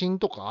写真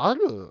とかあ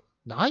る？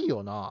ない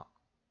よな。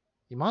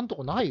今んと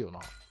こないよな。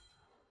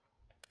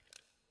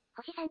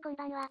星さんこん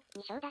ばんは。2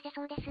勝出せ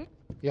そうです。い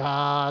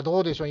やー、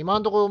どうでしょう。今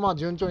のところ、まあ、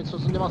順調に進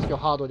んでますけど、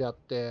ハードであっ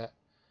て。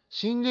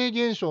心霊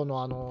現象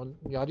の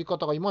やり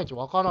方がいまいち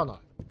わからない。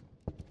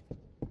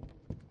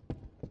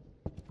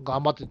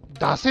頑張って、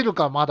出せる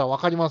かまだわ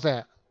かりませ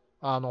ん。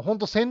ほん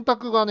と選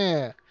択が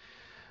ね、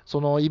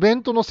そのイベ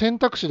ントの選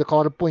択肢で変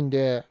わるっぽいん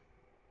で、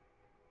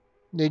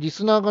で、リ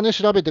スナーがね、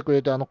調べてく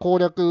れて、攻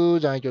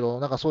略じゃないけど、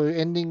なんかそういう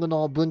エンディング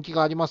の分岐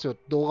がありますよ。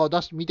動画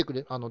を見てく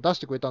れ、出し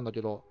てくれたんだ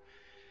けど、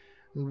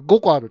5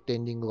個あるってエ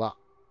ンディングが。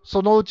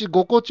そのうち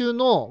5個中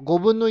の5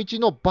分の1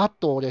のバッ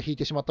トを俺引い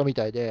てしまったみ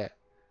たいで、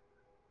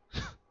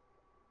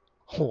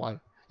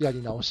や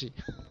り直し。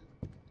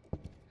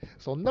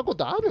そんなこ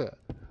とある？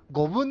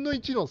 5 分の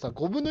1のさ、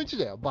5分の1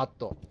だよ、バッ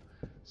ト。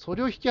そ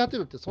れを引き当て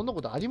るってそんな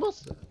ことありま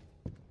す？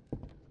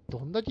ど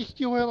んだけ引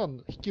き親なん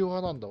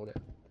だ、俺。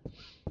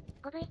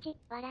5分1、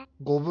笑。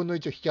5分の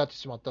1を引き当てて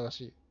しまったら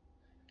しい。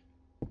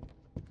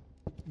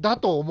だ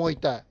と思い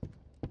たい。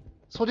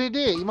それ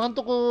で、今ん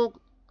とこ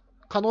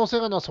可能性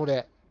があるのはそ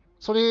れ。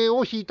それ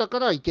を引いたか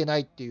らいけな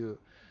いっていう、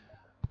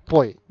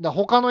ぽい。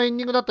他のエン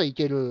ディングだったらい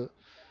ける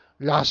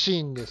ら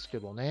しいんですけ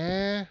ど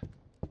ね。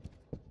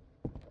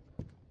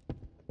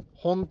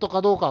本当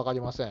かどうかわかり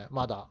ません。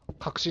まだ。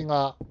確信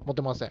が持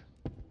てません。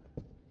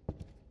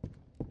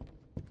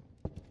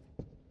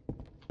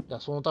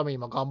そのために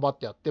今頑張っ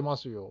てやってま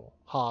すよ。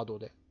ハード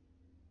で。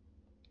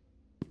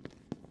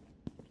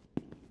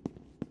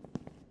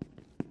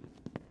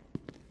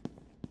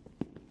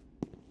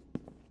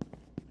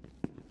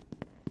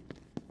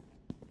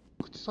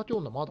口先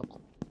女まだか。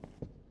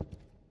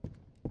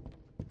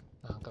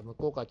なんか向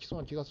こうから来そう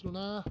な気がする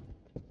な。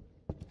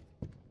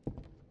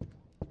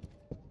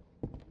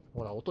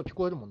ほら、音聞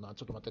こえるもんな。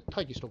ちょっと待って、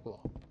待機しとくわ。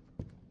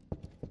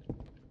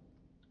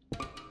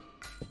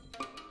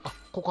あ、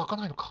ここ開か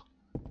ないのか。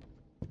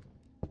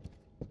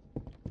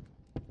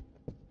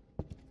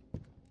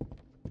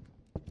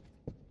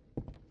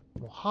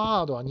もう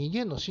ハードは逃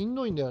げんのしん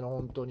どいんだよな、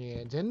本当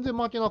に。全然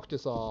負けなくて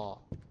さ。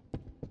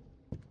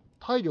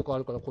体力あ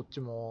るから、こっち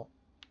も。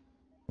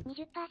20%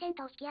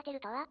 を引き当てる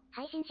とは、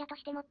配信者と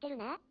して持ってる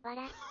な、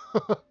笑。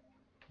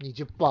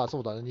20%、そ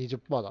うだね、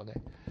20% だね。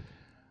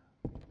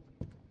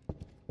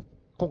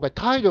今回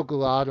体力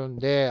があるん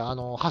で、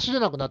走れ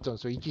なくなっちゃうん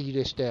ですよ、息切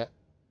れして。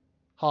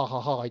はぁ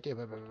はぁはぁがいて、来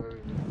る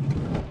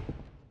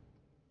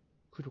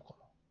か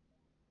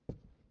な。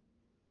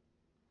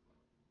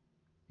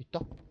いっ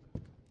た？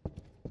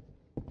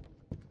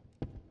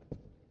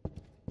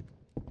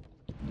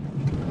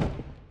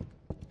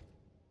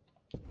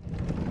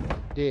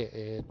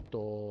で、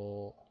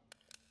こ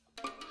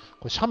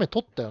れ、写メ撮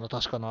ったよな、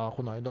確かな、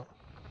この間。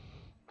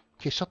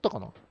消しちゃったか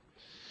な。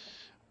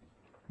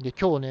で、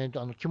今日ね、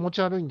気持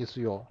ち悪いんで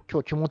すよ。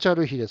今日気持ち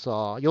悪い日で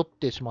さ、酔っ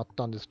てしまっ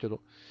たんですけど。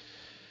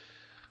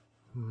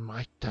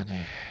参った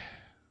ね。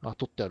あ、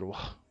撮ってやる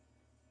わ。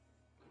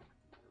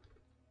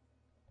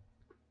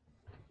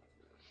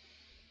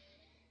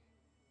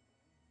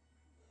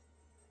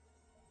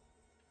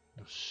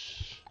よ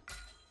し。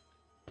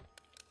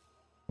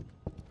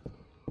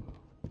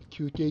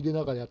休憩入れ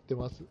ながらやって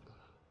ます。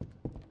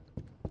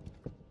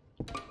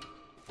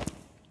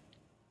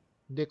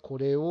で、こ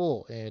れ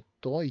を、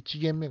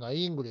1限目が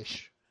イングリッ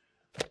シ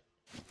ュ。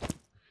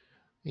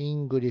イ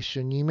ングリッ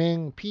シュ2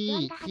面、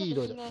P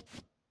どれだ？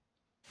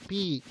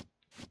 P、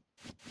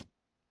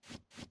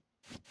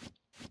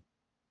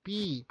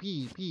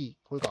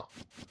これか。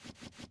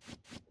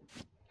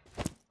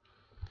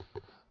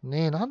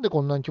ねえ、なんで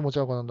こんなに気持ち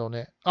悪くなんだろう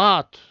ね。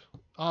ア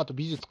ート、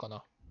美術か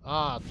な。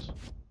アート。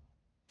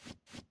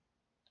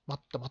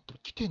待った、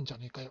来てんじゃ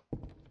ねえかよ。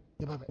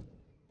やばい。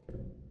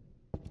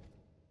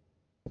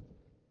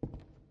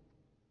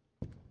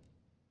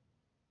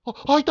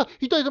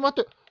痛い、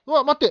待って。う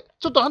わ、待って。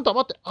ちょっとあんた、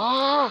待って。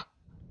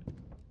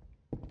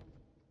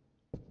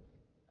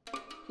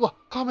うわ、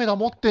カメラ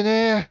持って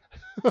ね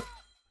ー。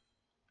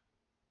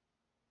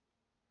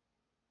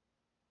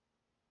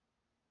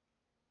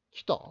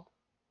来た？こ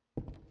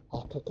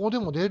こで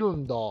も出る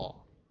んだ。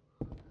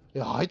い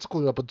や、あいつ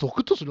これやっぱゾ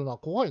クッとするな。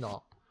怖い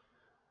な。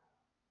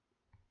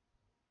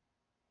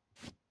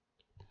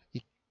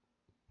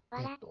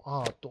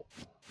アート。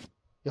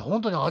いや、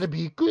本当にあれ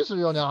びっくりす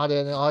るよね。あ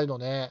れね、ああいうの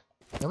ね。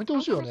やめて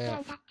ほしいよ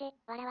ね。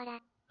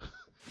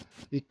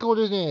一回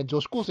俺ね、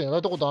女子高生やら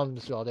れたことあるん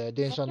ですよ。あれ、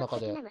電車の中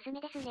で。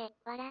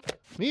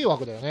迷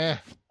惑だよ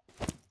ね。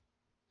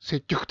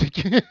積極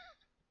的ね。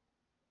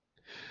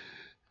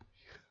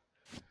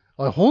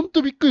あれ、ほん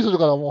とびっくりする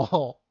から、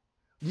も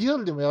う。リア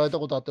ルでもやられた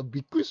ことあってび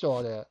っくりした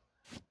わ、あれ。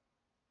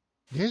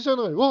電車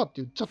の上にわーっ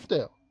て言っちゃった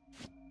よ。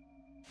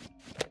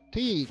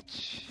T1、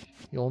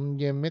4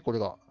限目これ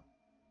が。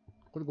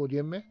これ5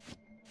限目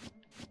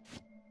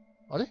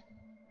あれ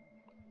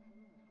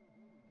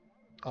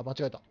間違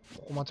えた。こ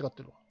こ間違っ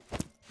てるわ。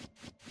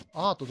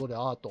アートどれ？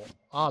アート。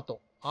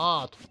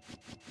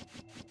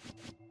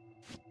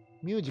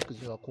ミュージッ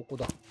クはここ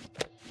だ。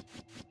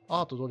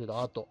アートどれだ？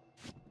アート。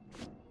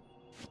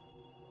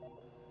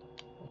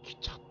来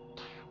ちゃった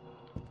よ。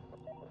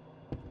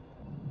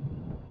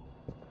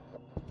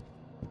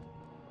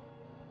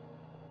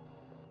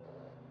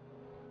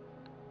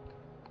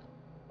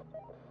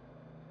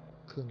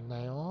来ん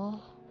なよ。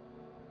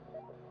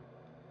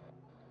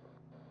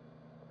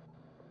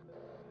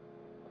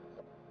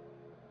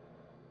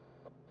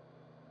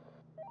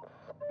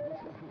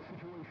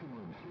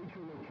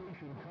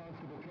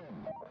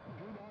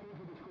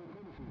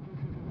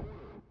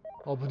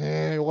危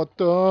ねえ、よかっ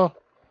た。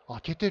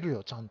開けてる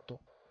よ、ちゃんと。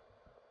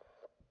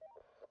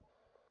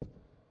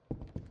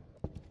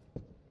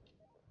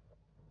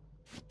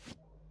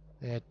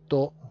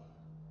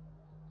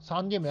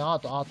3軒目、アー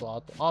ト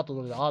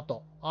どれだ、こ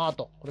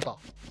れか。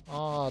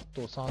アー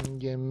ト3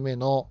軒目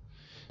の、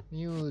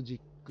ミュージ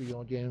ック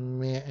4軒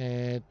目、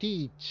テ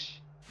ィー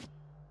チ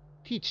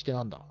って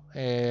なんだ、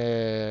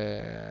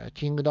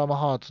キングダム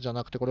ハーツじゃ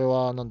なくて、これ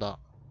はなんだ。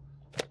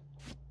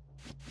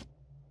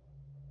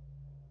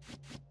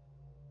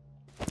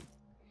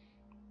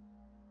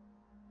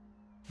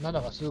7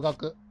が数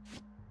学。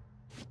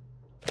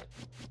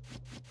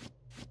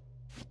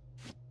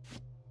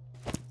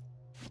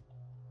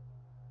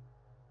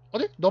あ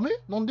れダメ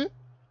なんで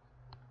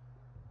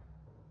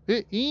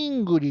イ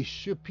ングリッ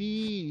シュ、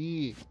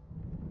PE、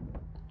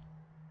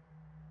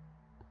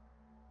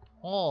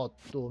アー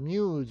ト、ミ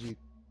ュージッ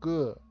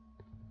ク、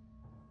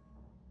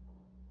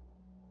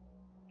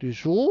で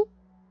しょ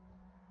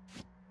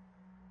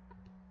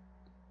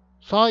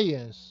サイ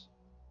エンス、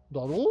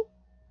だろ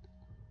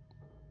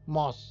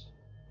マス。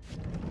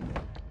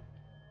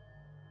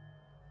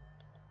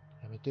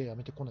やめて、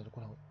来ないで。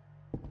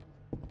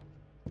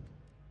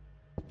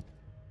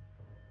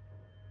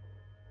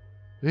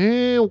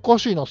おか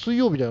しいな。水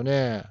曜日だよ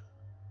ね。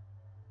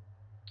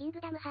キング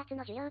ダムハーツ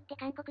の授業って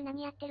韓国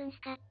何やってるんす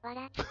かわ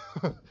ら。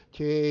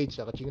KH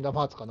だからキングダム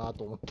ハーツかな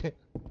と思って。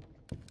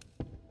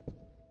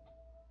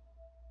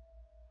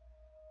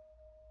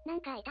な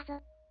んか開いた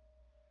ぞ。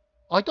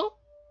開いた？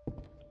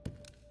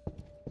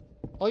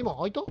今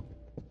開いた？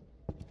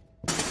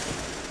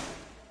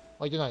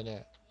開いてない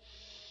ね。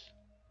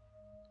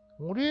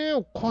お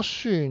か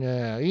しい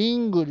ね。イ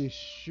ングリッ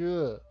シ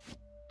ュ、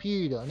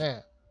P だよ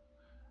ね。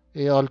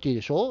ART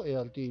でしょ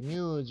 ?ART、ミ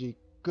ュージッ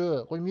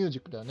ク、これミュージ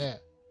ックだよ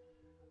ね。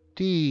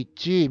ティー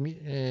チ、こ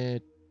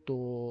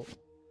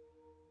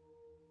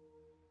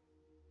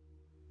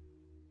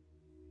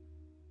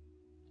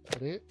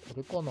れ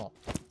かな？違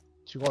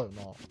うよ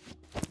な。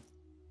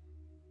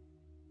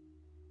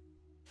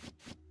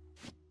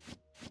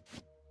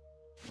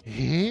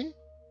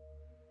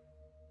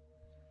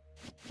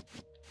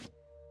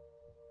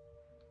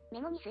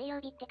メモに水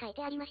曜日って書い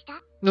てありました？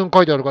書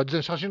いてあるか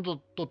ら、写真撮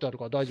ってある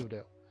から大丈夫だ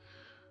よ。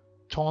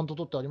ちゃんと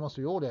撮ってあります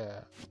よ、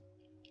俺。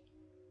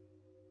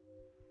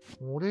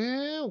お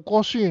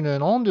かしいね。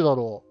なんでだ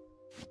ろう。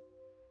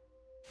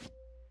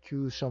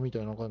旧車みた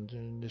いな感じ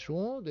でし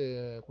ょ？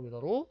で、これだ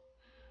ろ？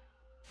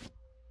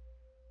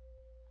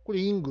これ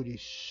イングリッ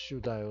シ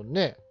ュだよ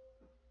ね。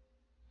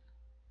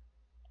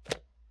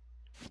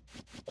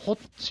こっ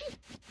ち？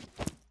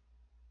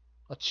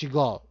違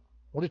う。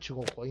俺違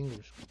うか、イングリ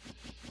ッシ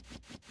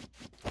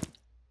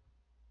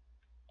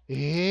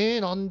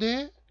ュ。なん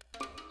で？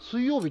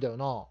水曜日だよ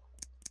な。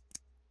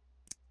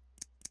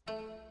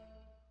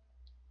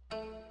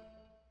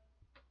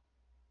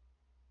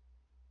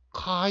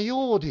火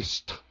曜で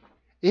した。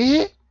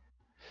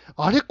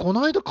あれ、こ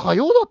の間火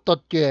曜だった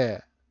っ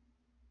け？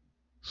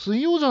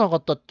水曜じゃなか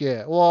ったっ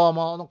け？わあ、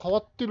まあ、変わ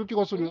ってる気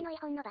がする。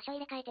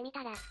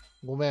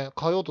ごめん、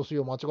火曜と水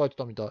曜間違えて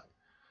たみたい。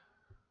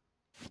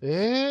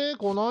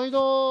この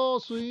間、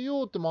水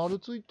曜って丸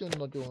ついてん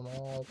だけどな。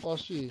おか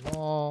しい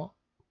な。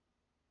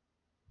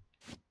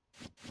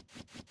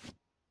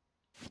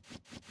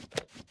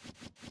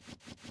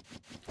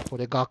こ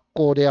れ学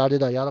校であれ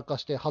だ、やらか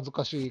して恥ず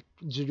かしい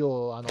授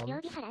業、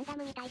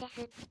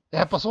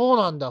やっぱそう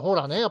なんだ。ほ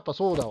らね、やっぱ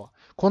そうだわ。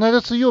この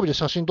間水曜日で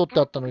写真撮って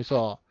あったのに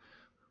さ、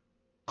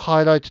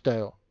変えられてた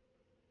よ。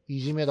い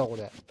じめだ、こ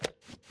れ。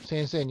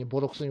先生にボ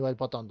ロクソに言われる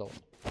パターンだわ。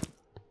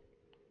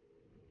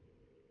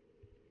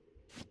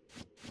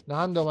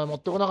なんでお前持っ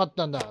てこなかっ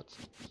たんだ。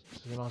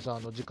すみません、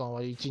時間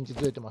は1日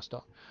ずれてまし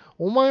た。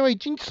お前は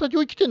1日先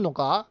を生きてんの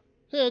か？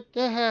つっ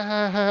て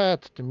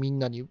みん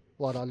なに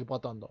笑われるパ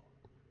ターンだ。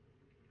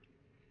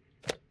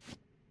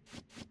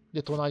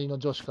で、隣の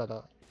女子か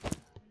ら、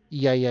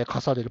いやいや、課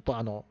される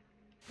なんか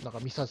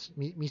見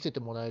せ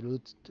てもらえる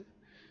つって、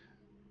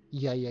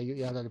いやいや、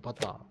やられるパ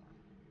ターン。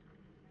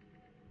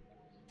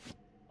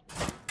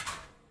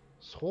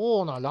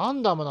そうな、ラ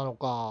ンダムなの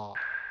か。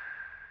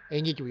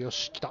演劇部、よ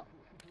し、来た。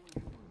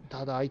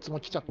ただ、あいつも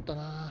来ちゃった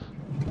な。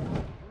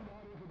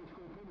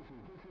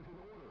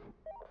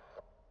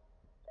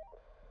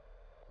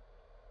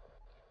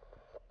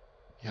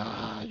いや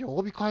ー、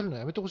曜日変えるの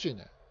やめてほしい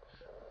ね。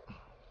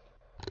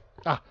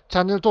チ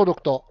ャンネル登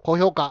録と高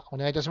評価お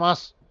願いいたしま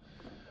す。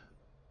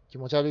気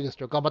持ち悪いです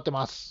けど頑張って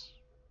ます。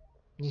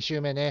2週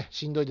目ね、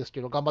しんどいです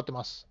けど頑張って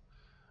ます。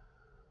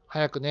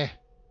早く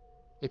ね、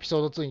エピソ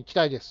ード2に行き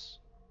たいで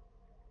す。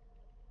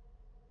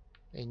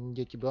演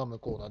劇部は向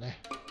こうだ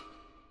ね。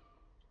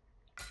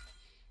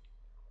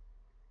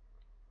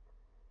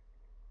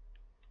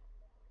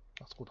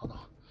あそこだ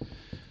な。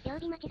曜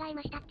日間違え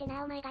ましたって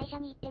な、お前会社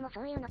に行っても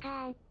そういうのか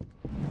ーん。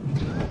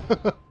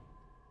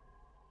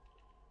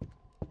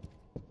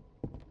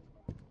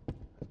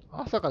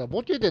さから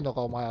ボケてんのか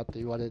お前はって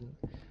言われる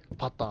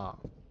パターン。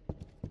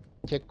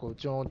結構う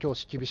ちの教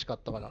師厳しかっ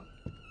たから。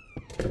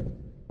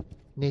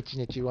ネチ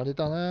ネチ言われ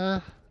た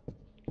な。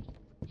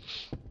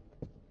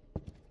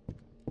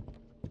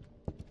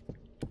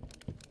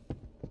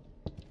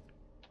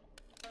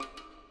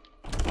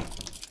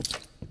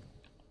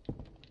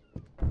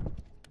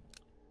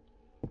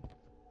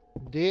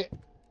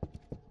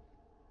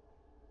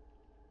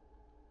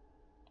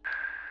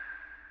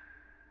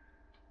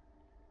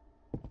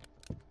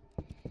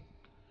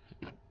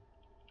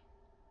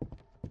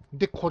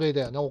で、これ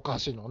だよね。お菓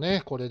子の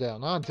ね。これだよ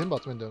な。全部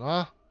集めんだよ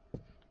な。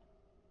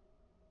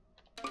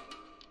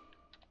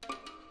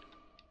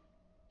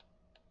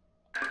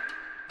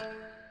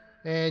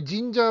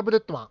ジンジャーブレ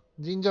ッドマ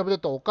ン。ジンジャーブレッ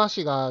ドはお菓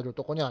子がある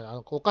とこにある。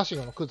お菓子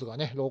のくずが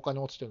ね、廊下に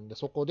落ちてるんで、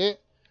そこ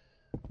で、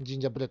ジン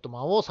ジャーブレッド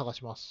マンを探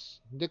しま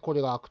す。で、こ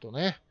れが開くと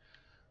ね。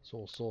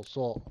そうそう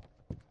そう。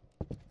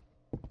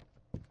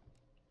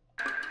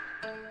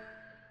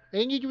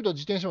演劇部と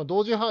自転車部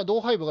同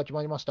配部が決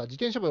まりました。自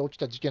転車部で起き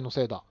た事件の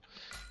せいだ。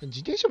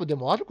自転車部で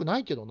も悪くな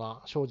いけど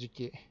な、正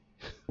直。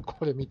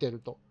これ見てる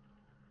と。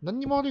何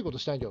にも悪いこと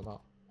しないけどな、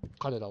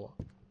彼らは。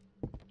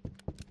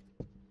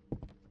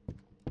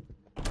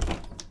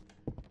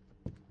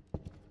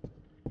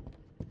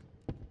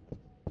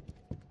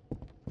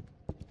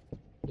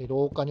で、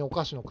廊下にお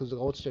菓子のくず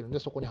が落ちてるんで、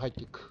そこに入っ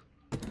ていく。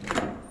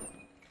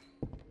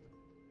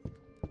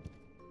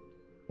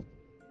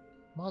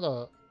ま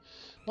だ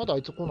あ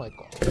いつ来ない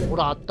か。ほ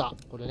ら、あった。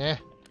これ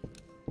ね。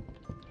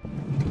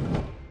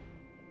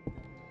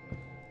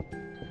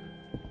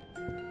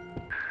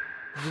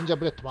ジンジャー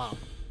ブレッドマン。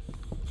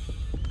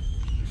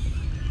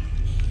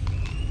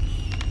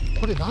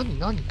これ何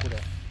これ。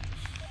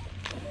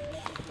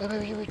やば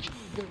い。来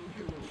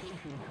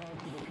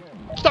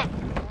た。い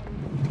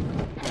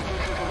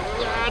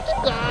やー、来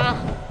た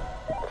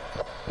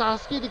ー。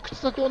助けて、口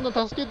先女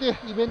助けて。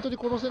イベントで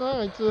殺せない、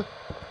あいつ。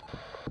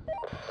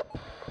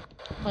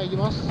入り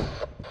ます。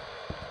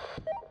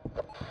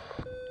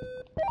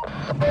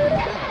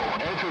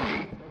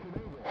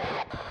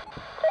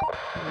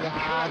い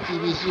やー、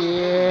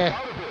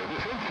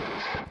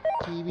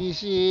厳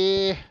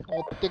しい。追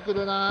ってく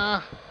る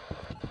な。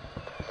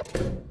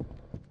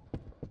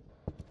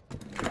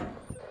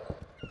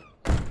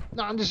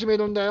なんで閉め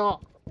るんだよ。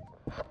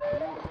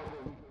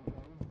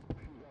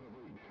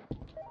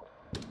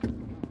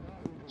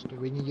ちょっと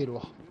上に逃げる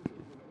わ。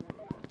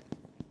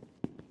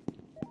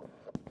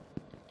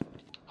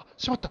あ、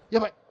しまった。や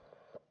ばい、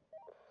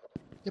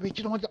行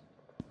き止まりだ。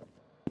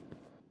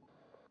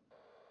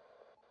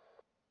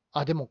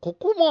あ、でもこ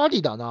こもあ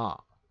りだ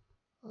な。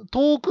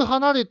遠く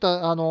離れ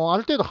た、ある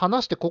程度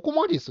離して、ここ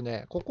もありです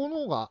ね。ここの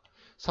方が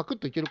サクッ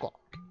といけるか。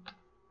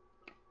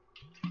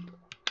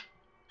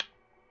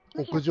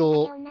屋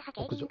上。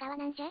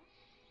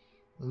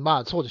ま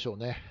あ、そうでしょう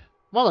ね。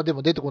まだで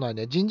も出てこない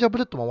ね。ジンジャーブ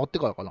レッド回って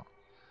からかな。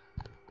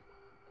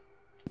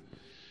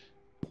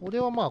これ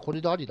はまあ、こ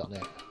れでありだ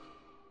ね。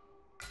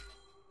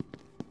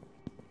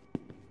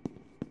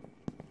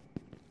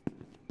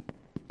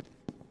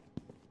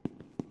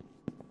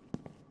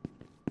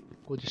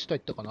これで下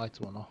行ったかな、あい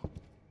つはな。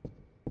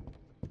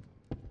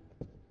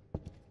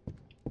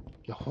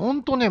いや、ほ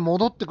んとね、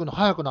戻ってくの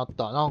早くなっ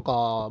た。なん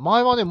か、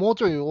前はね、もう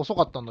ちょい遅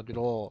かったんだけ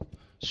ど、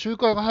周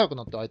回が早く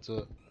なった、あい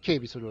つ。警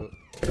備する。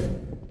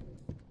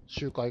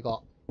周回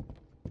が。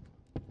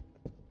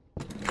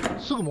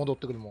すぐ戻っ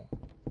てくるもん。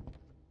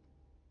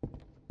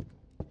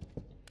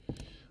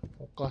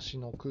お菓子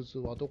のくず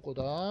はどこ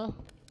だ？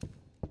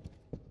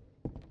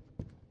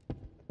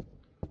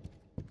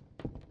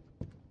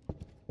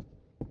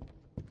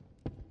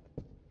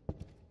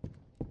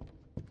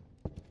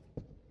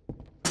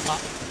あ、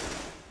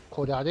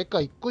これあれか、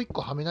一個一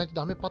個はめないと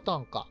ダメパター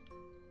ンか。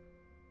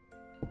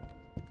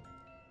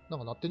なん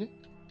か鳴ってね。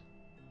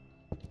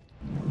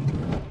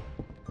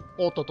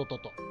おっと。こ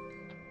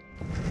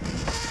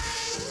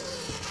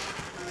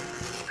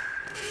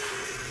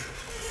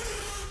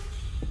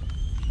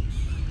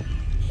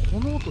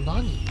の音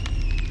何？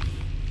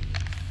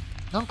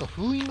なんか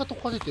封印が解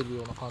かれてる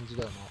ような感じ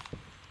だよな。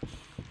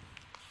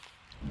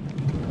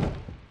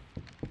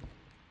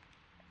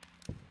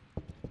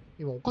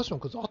今お菓子の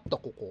くずあった、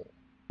ここ。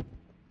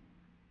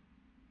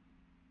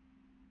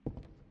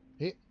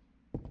え？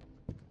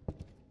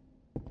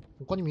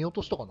他に見落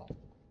としたかな？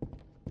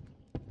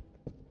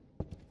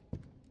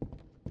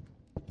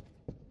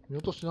見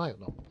落としてないよ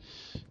な。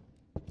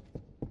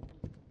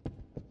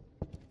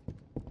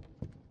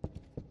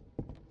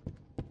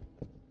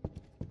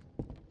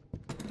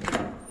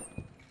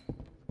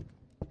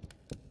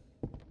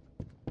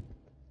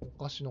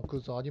お菓子のく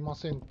ずありま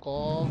せんか？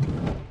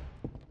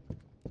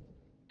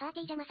パー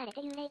ティー邪魔され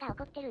て幽霊が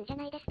怒ってるんじゃ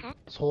ないですか？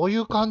そうい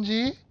う感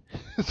じ？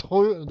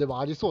そういうのでも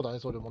ありそうだね、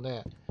それも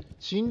ね。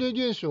心霊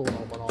現象なの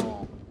かな。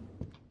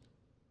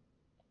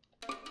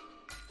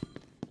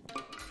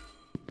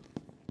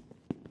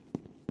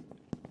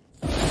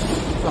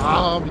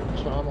ああ、びっくり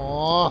した、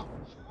も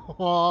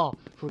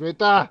う。震え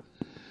た。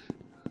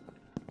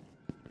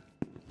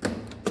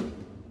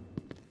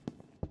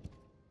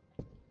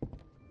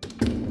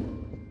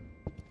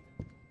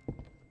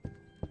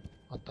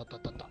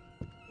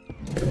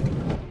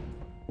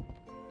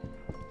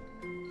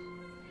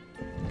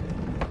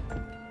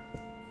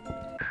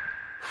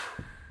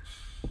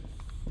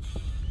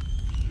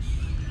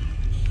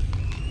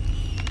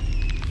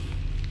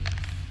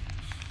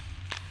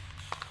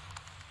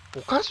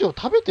お菓子を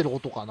食べてる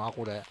音かな、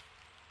これ。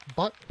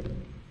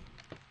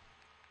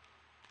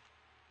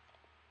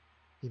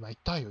今、い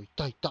たよ、い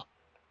た、いた。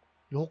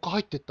廊下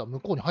入ってった。向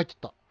こうに入ってっ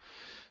た。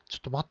ちょ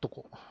っと待っと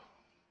こう。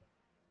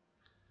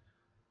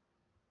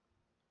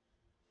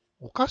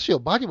お菓子を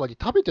バリバリ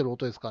食べてる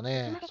音ですか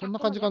ね。そんな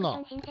感じかな。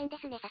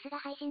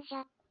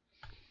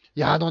い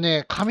や、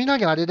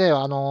雷あれだ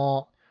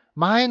よ。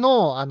前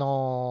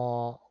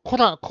の、コ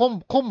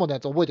ンボのや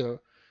つ覚えて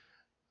る？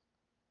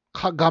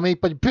画面いっ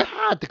ぱいにビャ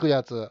ーってくる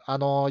やつ。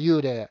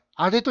幽霊。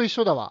あれと一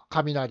緒だわ、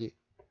雷。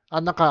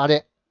あ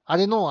れ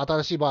の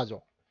新しいバージョ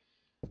ン。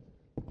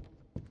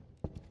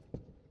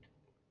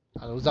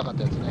うざかっ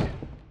たやつね。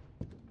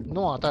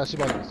の新しい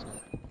バージョンですね。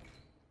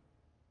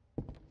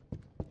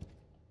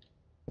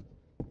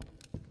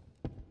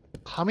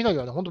雷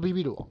はね、ほんとビ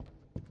ビるわ。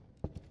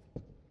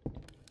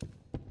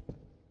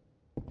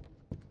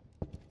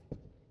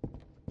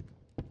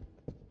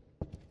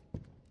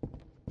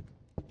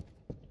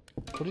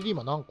これで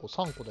今何個？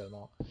 3 個だよな。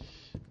お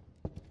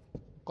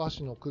菓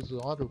子のくず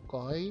ある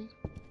かい？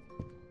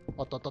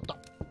あったあったあった。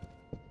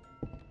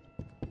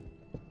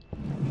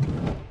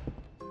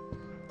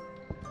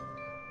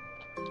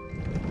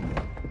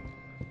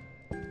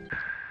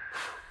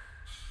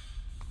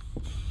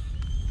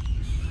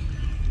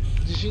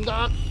地震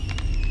だ。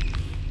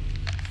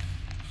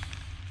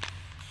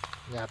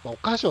やっぱお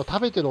菓子を食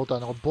べてる音は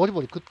なんかボリ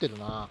ボリ食ってる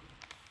な。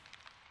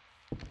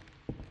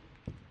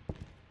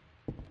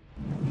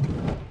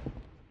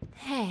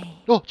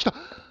お、来た。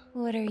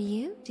What are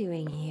you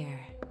doing here?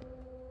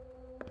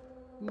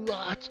 う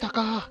わー、来た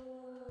か。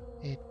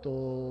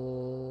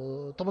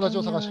友達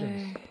を探してるん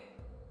で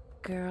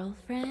す。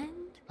Girlfriend?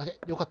 あれ、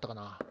よかったか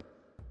な。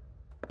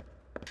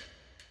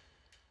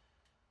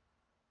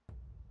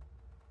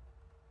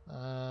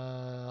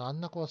あ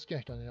んな子が好きな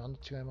人はね、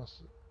違いま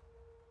す。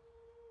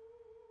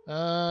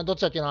どっ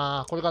ちだっけ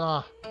な。これか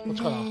な。こっ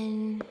ちかな。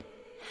Then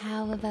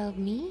how about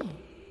me?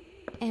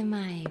 Am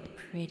I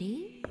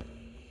pretty?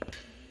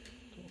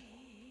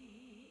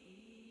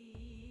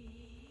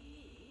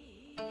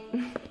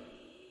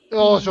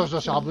 よしよしよ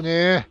し、危ね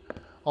え。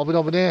危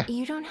ね危ねえ。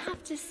You don't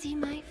have to see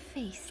my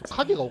face.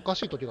 影がおか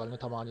しい時があるね、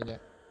たまにね。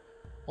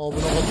危な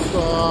か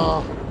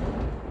っ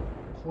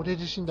た。これ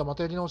地震だ、ま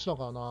たやり直しだ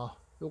からな。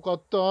よか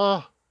っ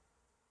た。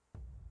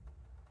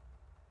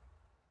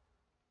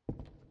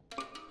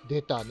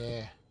出た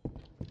ね。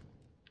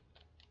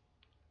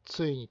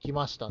ついに来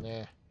ました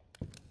ね。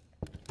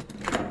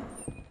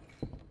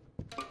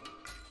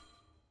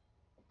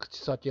口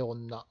先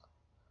女。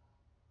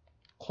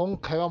今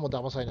回はもう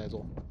騙されない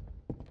ぞ。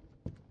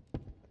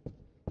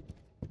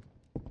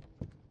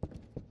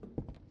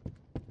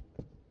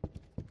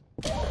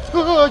う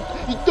わ、い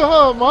っ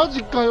たマ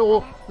ジか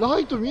よ。ラ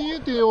イト見え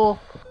てよ。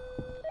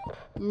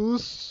うっ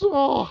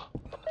そー。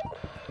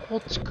こ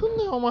っち来ん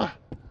なよ、お前。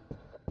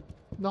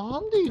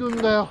なんでいるん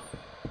だよ。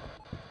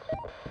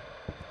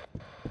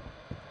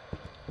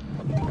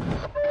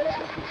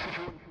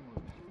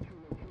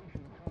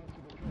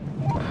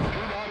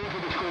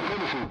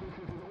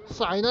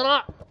さよな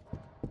ら。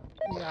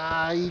い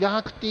やー、い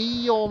なくて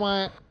いいよ、お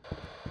前。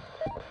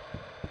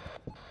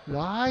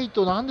ライ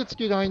トなんでつ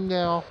けないんだ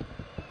よ。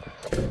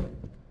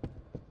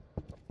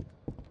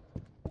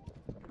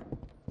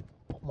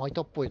巻い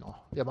たっぽいな。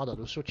いや、まだ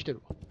後ろ来て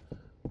るわ。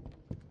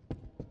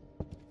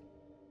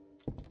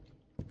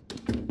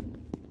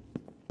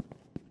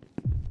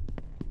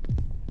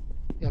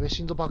やべ、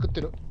心臓バグって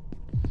る。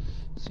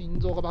心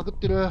臓がバグっ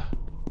てる。や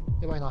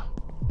ばいな。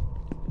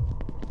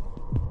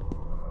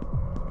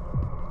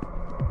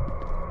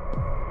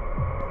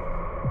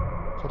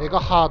これが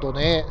ハード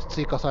ね、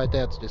追加された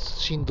やつです。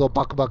心臓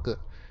バクバク。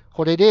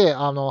これで、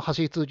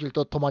走り続ける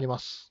と止まりま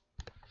す。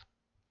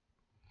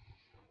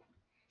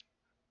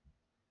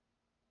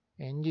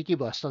演劇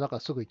部は下だから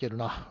すぐ行ける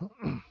な。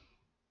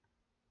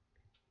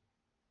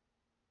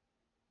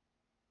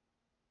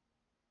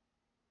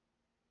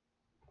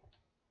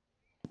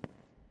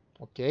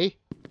オッケー。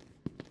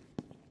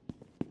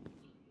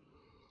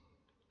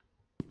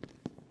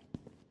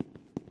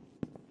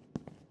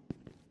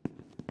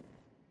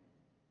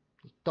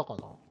行ったか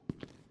な。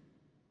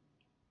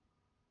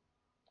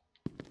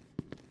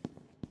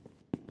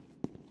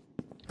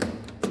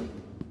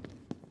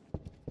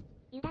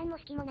油断も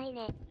隙もない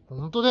ね。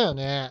本当だよ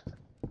ね。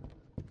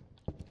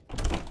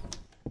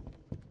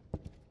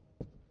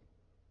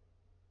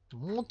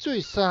もうちょ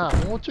い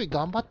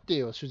頑張って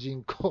よ、主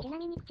人公。ちな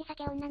みに口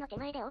先女の手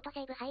前でオート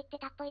セーブ入って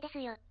たっぽいです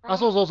よ。あ、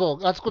そうそうそ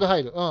う、あそこで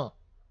入る。うん。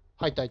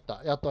入った入っ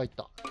た。やっと入っ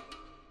た。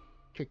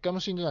結果も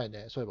死んでない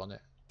ね、そういえば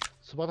ね。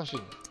素晴らしい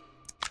ね。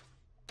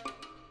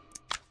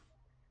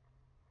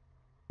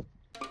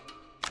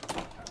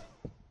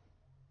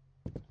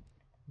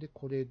で、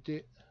これ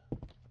で。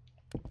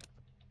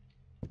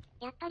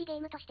やっぱりゲー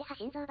ムとして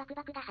心臓バク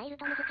バクが入る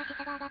と難し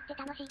さが上がって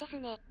楽しいです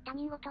ね。他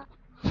人事。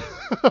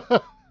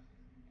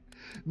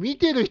見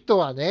てる人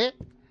はね、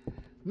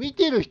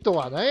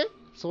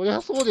そり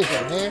ゃそうです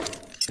よね。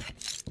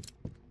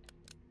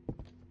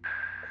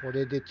こ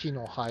れで木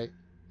の灰。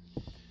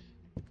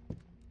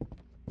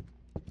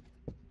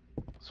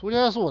そり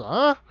ゃそうだ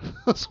な。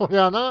そり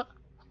ゃな。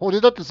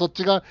俺だってそっ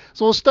ちが、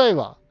そうしたい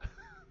わ。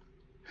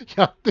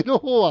やってる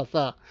方は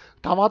さ、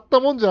たまった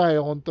もんじゃない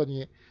よ、本当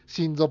に。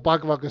心臓バ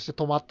クバクして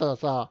止まったら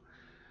さ、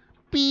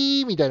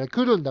ピーみたいな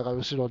来るんだから、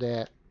後ろ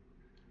で。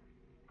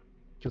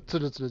今日ツ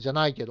ルツルじゃ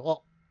ないけ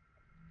ど。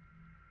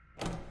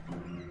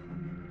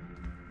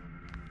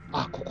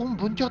あ、ここも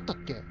分岐あったっ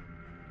け？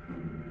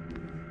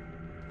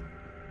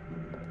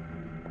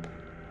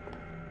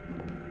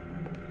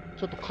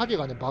ちょっと影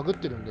がね、バグっ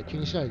てるんで気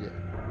にしないで。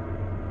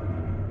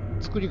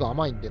作りが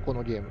甘いんで、こ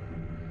のゲーム。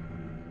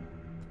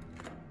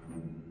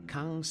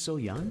カンソ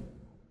ヨン？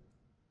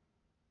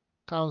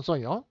カンソ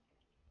ンヨン？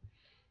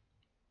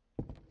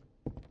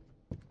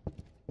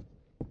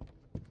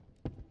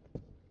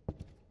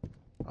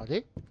あ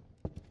れ？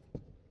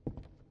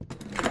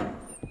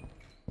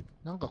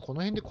なんかこ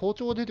の辺で校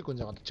長が出てくるん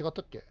じゃなかった？違っ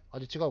たっけ？あ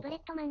れ違うか。ブレッ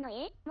ドマンの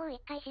家、もう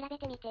一回調べ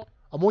てみて。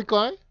あ、もう一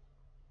回？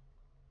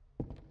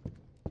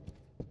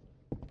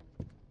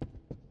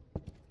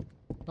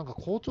なんか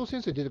校長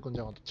先生出てくるん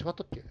じゃなかった？違っ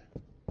たっけ？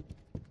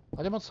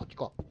あれまず先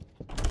か。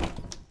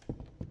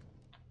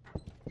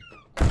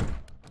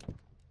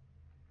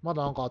ま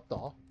だなんかあった？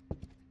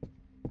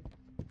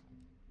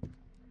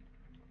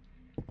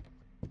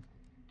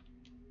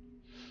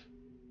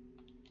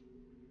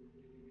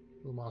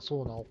うま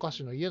そうなお菓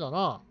子の家だ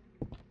な。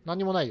何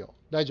にもないよ。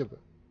大丈夫。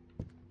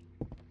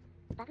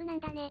バグなん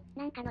だね。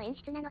なんかの演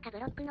出なのかブ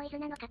ロックノイズ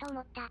なのかと思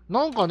った。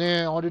なんか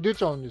ね、あれ出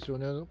ちゃうんですよ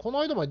ね。この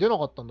間まで出な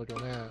かったんだけ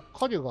どね。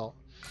影が、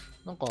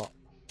なんか、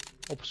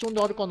オプション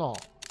であれかな。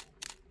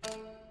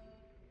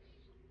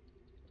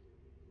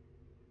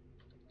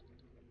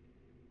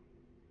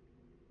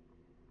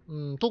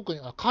うん、特に、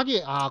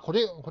影、こ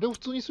れを普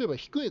通にすれば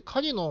低い、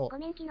影の、ご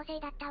めん、気のせい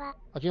だったわ。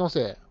気の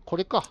せい。こ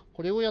れか。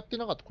これをやって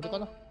なかった。これか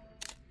な。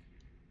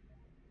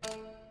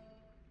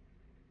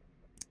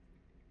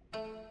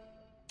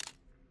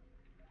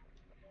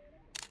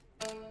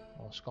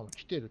しかも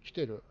来てる。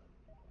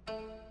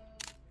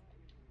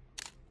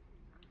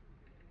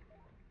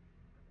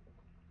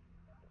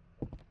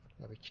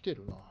やべ、来て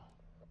るな。ちょ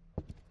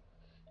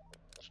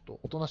っと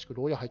おとなしく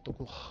牢屋入っと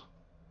くわ。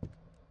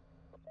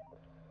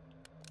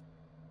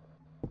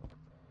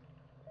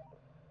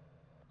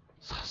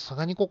さす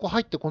がにここ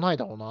入ってこない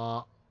だろう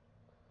な。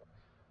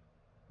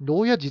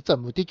牢屋実は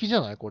無敵じ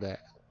ゃないこれ。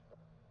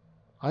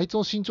あいつ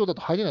の身長だと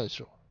入れないでし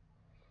ょ。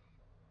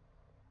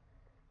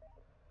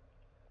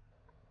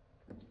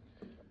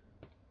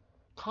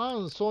カ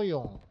ンソヨ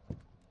ン。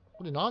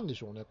これなんで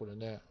しょうね、これ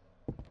ね。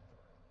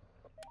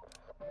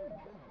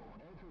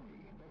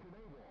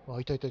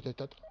いた。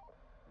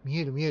見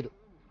える。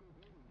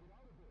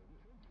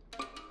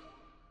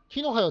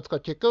木の灰を使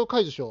い結界を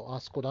解除しよう。あ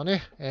そこだ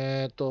ね。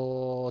中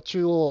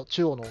央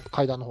の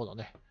階段の方だ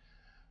ね。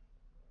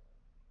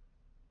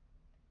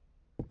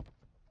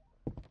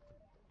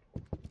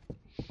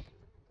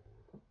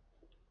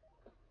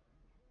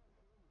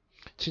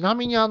ちな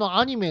みにア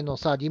ニメの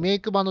さ、リメイ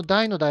ク版の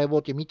大の大冒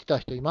険見てた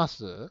人いま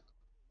す？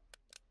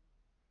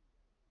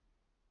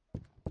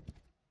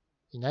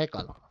いない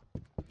かな。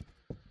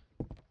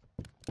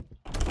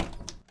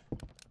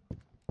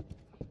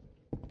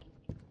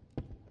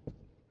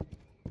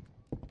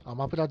ア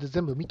マプラで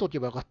全部見とけ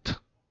ばよかった。いっ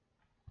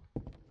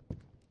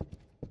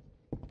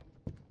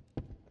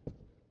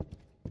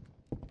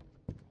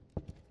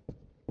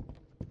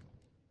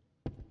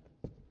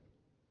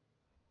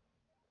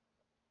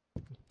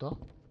た？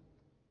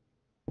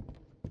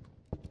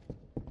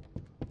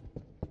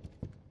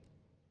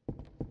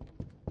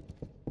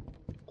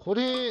こ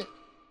れ、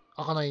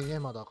開かないね、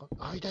まだ。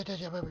いた、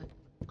やばい。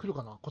来る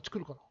かな？こっち来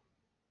るか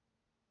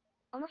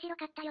な？面白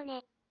かったよ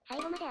ね。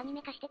最後までアニ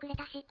メ化してくれ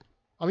たし。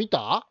見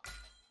た？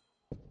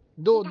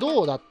ど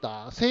うだっ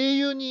た？声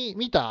優に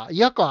見た？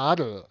違和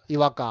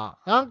感。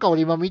なんか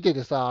俺今見て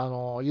てさ、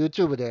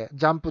YouTube で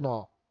ジャンプ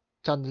の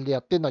チャンネルでや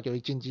ってんだけど、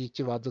1日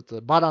1話ずつ、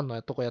バラン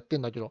のとこやって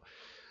んだけど、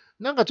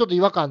なんかちょっと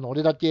違和感の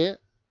俺だけ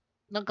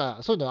なんか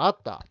そういうのあっ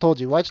た？当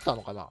時言われてた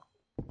のかな？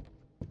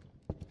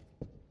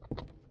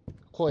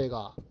声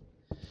が。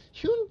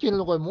ヒュンケル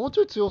の声もう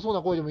ちょい強そう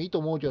な声でもいいと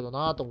思うけど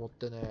なと思っ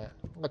てね。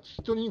なんか聞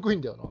き取りにくい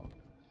んだよな。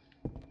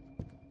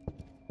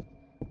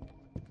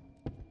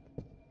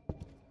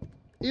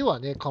絵は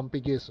ね、完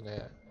璧です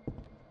ね。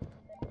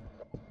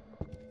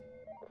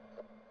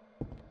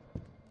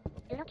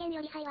ルロケン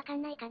よりはいわか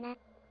んないかな。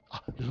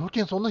ルロケ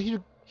ンそんなひ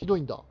ど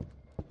いんだ。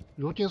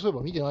ルロケンそういえ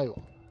ば見てないわ。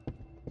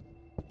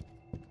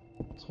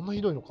そんな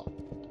ひどいのか。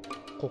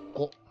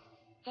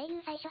声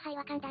優最初はい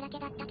わかんだらけ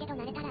だったけど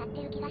慣れたら合っ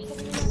てる気がしてく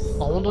るよ。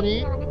本当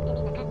に？合わなくて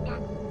見なかった。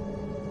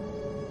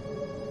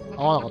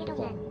合わなかった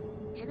か。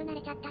すぐ慣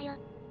れちゃったよ。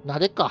慣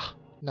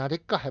れ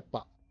か、やっ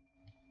ぱ。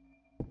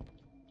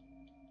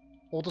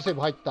オートセー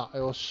ブ入った。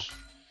よし。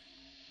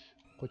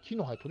これ木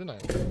の灰取れない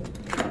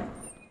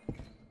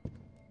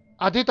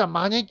の？出た、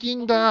マネキ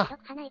ンだ。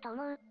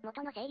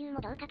元の声優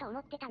もどうかと思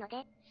ってたの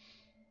で。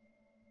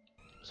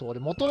そう、俺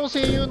元の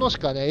声優のし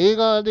かね、映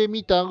画で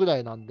見たぐら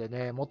いなんで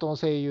ね、元の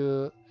声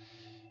優。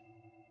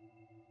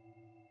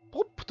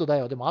ポップとダ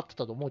イはでも合って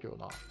たと思うけど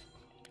な。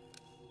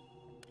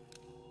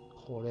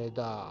これ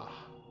だ。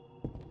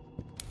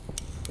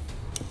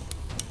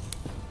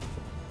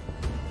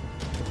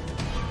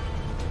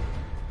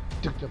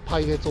パ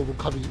イレーツ・オブ・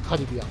カリビ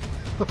アン。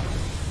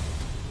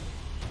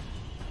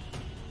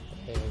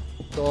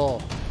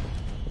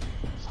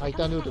最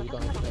短ルートで行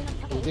かないとね。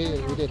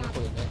腕でこ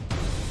れね。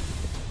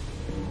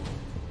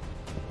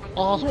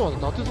ああ、そうな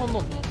んだ。伊達さん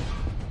なんだ。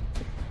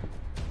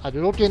あ、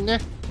ルロケンね。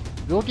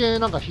ルロケン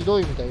なんかひど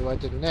いみたいに言われ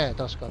てるね。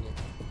確かに。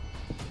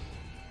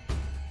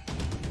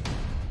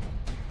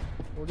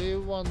これ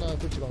はな、どっ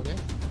ちがね。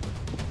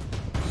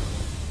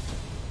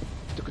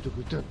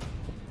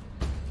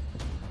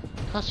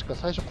確か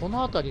最初この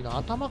辺りの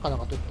頭かなん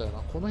か取ったよな。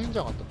この辺じ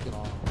ゃなかったっけな。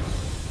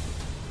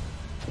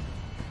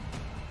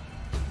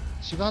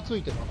血がつ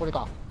いてるな。これ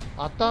か。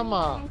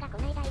頭。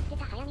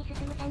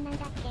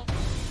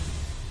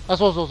あ、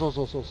そう。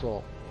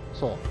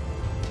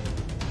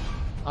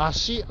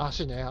足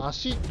ね。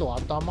足と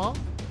頭。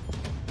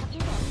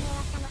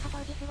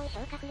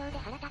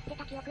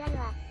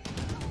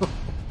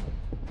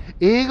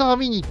映画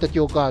見に行った記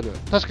憶ある。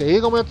確か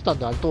映画もやってたん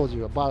だ、あれ当時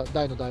は。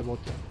大の大冒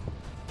険。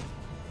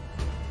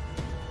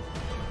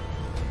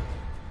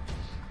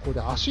こ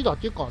れ足だ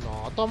けか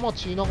な。頭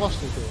血流してる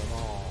けど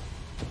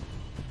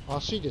な。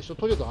足でしょ。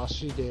とりあえず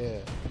足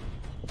で。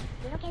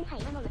ルロケンは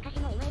今も昔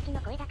もいまいちの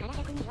声だから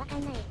逆に違和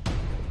感ない。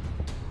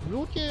ル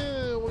ロケ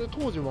ン、俺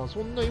当時はそ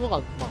んな違和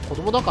感、まあ子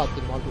供だからって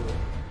いうのもあるけど、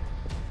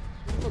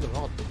そんなでもな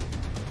かったけど。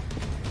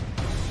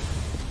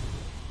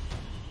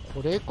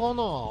これか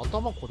な。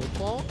頭これ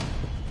か。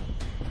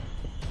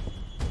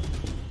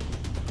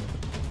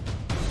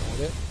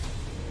あれ、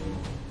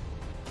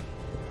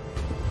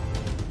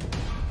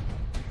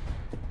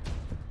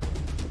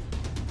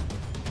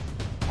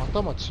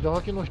頭血だ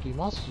らけの人い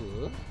ます？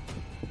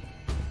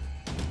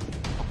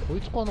あ、こ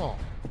いつかな。違う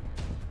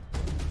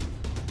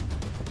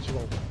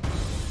か。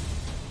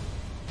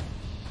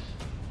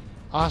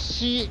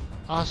足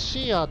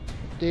やっ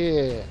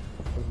て、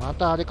ま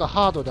たあれか、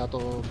ハードであ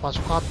と場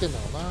所変わってんだ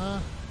ろう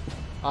な。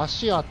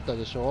足あった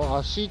でしょ。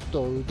足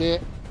と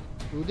腕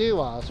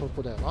はあそ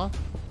こだよな。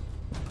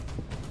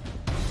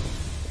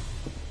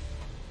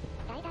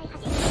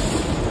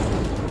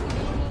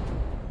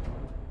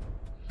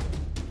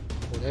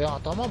これ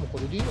頭もこ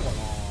れでいいのかな。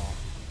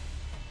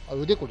あ、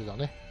腕これだ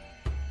ね。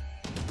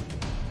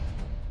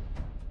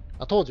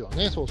あ、当時は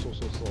ね。そう。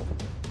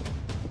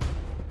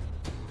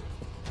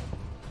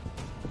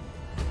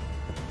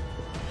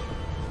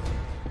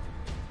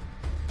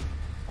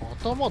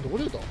頭ど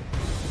れだ。こ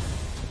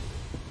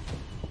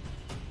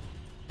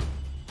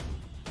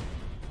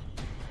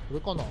れ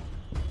かな。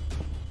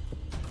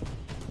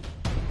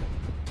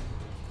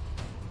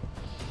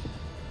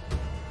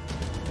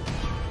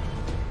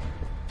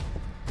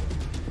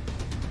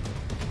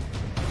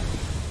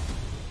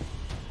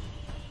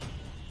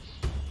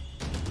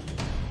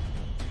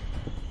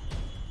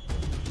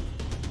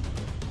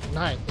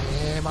ない。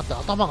待って、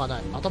頭がな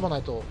い。頭な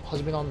いと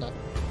始めらんない。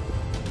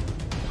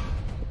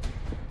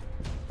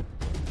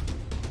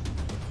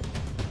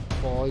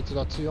こいつ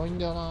が強いん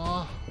だよ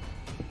な。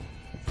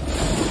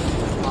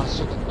足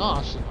だよな、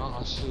足。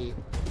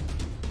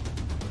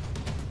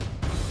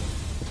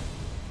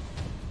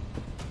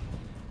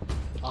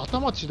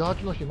頭血だら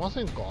けの人いま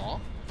せんか？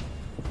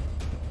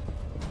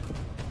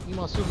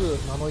今すぐ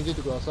名乗り出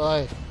てくださ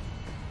い。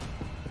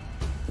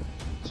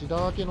血だ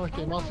らけの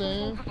人いませ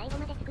ん？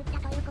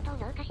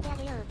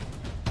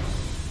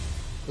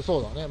そ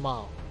うだね。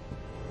まあ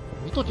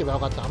見とけばよ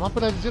かった。アマプ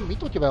ラで全部見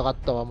とけばよかっ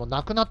たわ。もう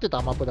なくなってた。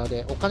アマプラ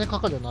でお金か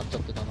かるようになっちゃ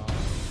ってたな。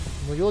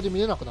無料で見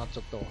れなくなっちゃ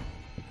ったわ。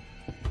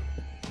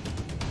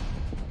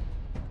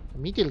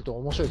見てると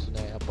面白いです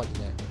ね、やっぱり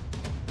ね。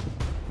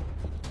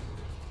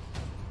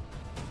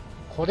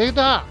これ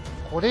だ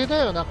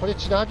よな。これ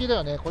血だらけだ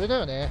よね。これだ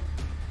よね。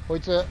こ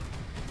いつ。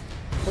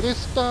これ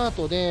スター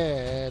ト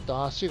で、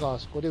足があ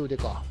そこで腕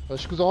か。よ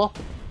し、行くぞ。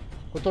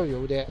これ取る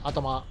よ、腕、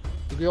頭。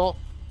行くよ。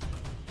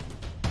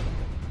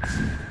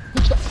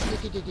来た。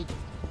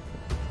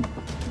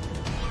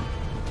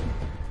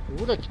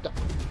ほら、来た。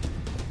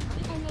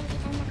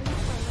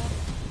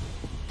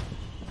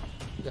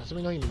休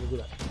みの日に見るぐ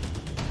らい。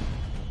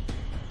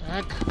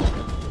よ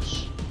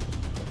し。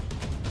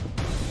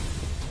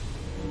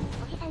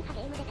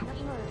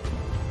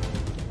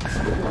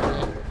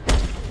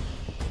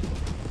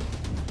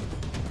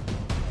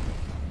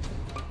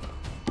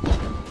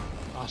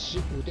足、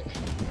腕。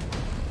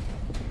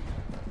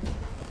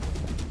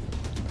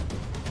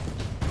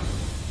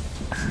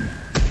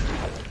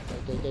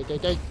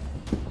痛い。よ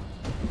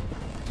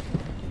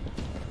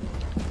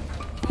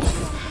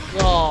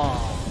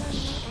ー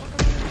し。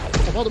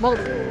まだ。おっ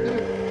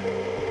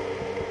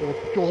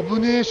と、危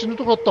ねえ。死ぬ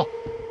とこだった。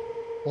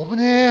危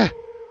ねえ。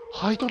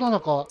灰取らな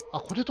か。あ、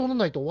これ取ら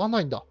ないと終わん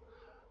ないんだ。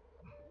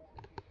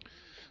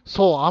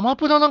そう、アマ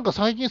プラなんか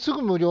最近す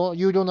ぐ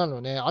有料な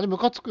のね。あれム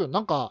カつくよ。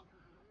なんか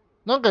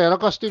やら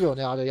かしてるよ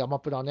ね、あれ、アマ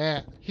プラ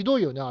ね。ひど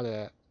いよね、あ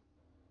れ。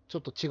ちょ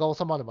っと血が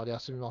収まるまで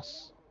休みま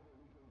す。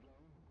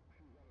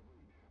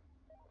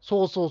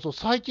そう。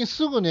最近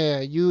すぐ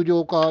ね、有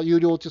料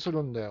落ちす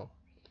るんだよ。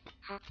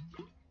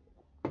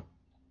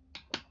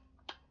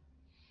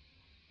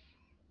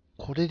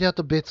これであ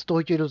と別途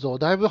いけるぞ。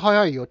だいぶ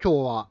早いよ、今日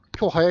は。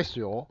今日早いっす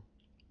よ。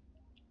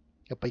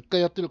やっぱ一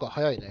回やってるから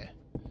早いね。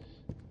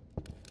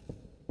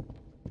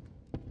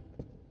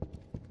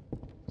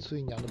つ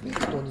いに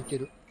別棟に行け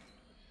る。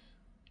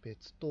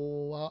別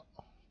棟は、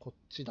こっ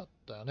ちだっ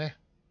たよね。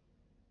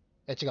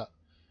違う。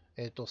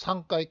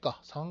3階か。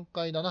3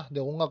階だな。で、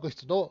音楽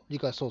室と理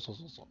解、そう。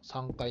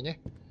3階ね。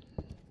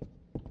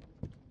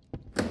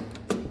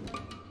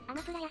ア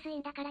マプラ安い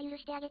んだから許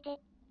してあげて。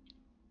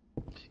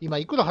今、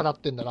いくら払っ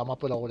てんだろ、アマ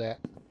プラ俺。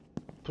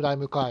プライ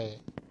ム会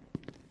員。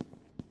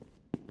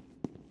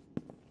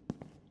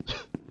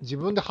自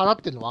分で払っ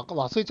てんの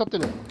忘れちゃって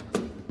る。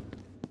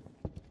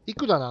い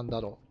くらなん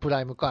だろう、プラ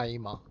イム会員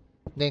今。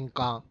年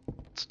間。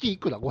月い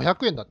くら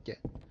 ?500 円だっ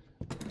け？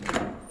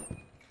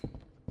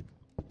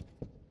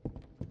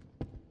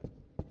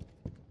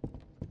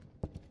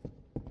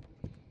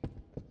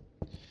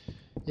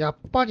やっ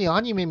ぱり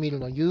アニメ見る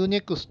の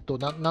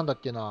UNEXT なんだ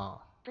っけ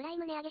な。プライ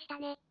ム値上げした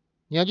ね。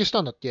値上げし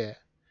たんだっけ？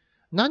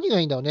何が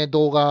いいんだろうね、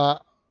動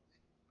画。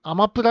ア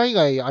マプラ以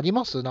外あり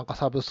ます？なんか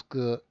サブス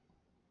ク。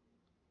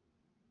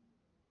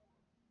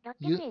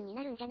600円に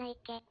なるんじゃないっ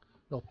け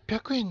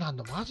？600円なん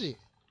だ、マジ？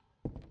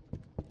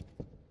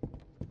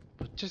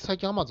ぶっちゃけ最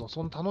近 Amazon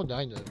そんな頼んで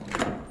ないんだよな。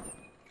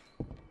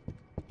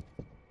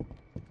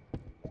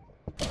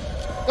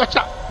来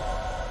た！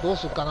どう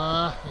するか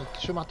な。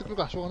一周回ってくる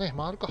からしょうがねえ。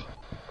回るか。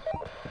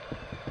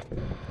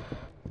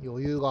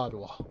余裕があ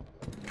るわ。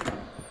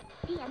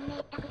D アニメ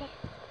一択です。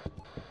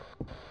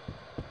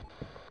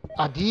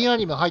あ、D ア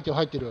ニメ入って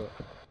る。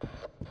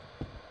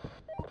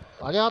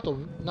あれ、あと、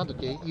なんだっ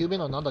け？有名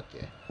なのなんだっ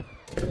け？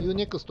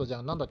 UNEXT じ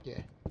ゃん、なんだっ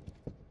け？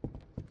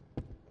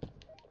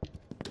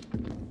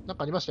なん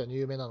かありましたよね、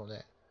有名なの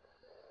ね。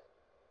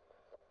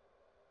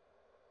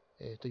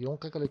4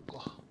階から行く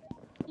か。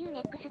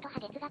UNEXT とは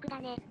月額だ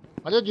ね。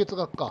あれは月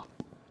額か。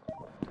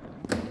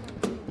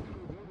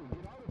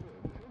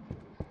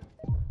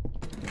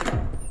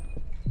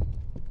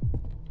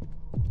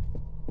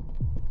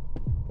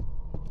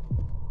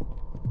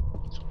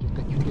ちょっと一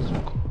回休憩する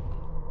か。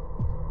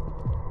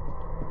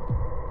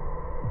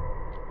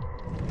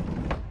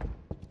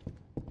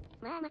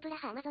まあアマプラ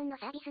は Amazon の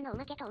サービスのお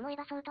まけと思え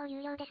ば相当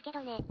有料ですけ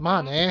どね。ま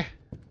あね。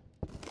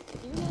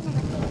有名なマッ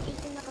チン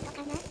シーズンのこと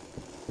かな。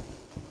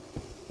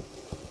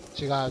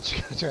違う。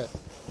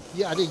い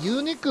や、あれ、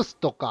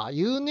UNEXT か。あ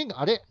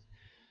れ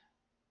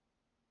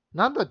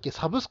なんだっけ、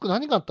サブスク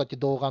何があったっけ、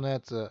動画のや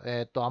つ。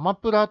アマ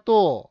プラ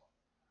と、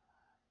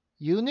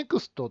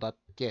UNEXT だっ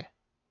け。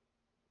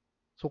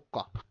そっ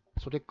か。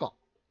それか。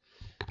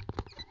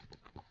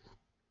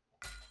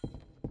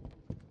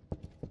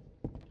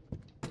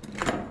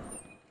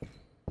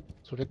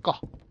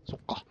そっ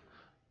か。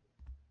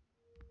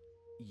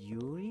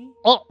Yuri?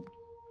 あ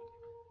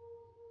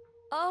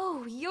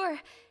Oh, you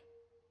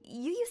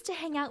used to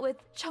hang out with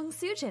Chung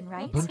Soo-jin,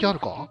 right? 分岐ある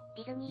か？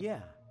ディズニー。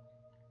 Yeah.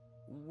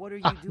 What are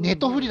you あ、 doing? ネ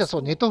トフリだ、そ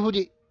う、ネトフ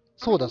リ。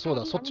そうだ、そっ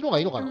ちの方が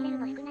いいのかな。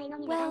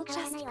 Well,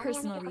 just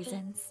personal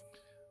reasons.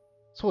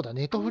 そうだ、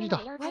ネトフリだ。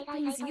 What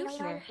brings you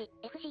here?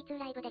 FC2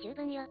 ライブで十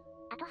分よ。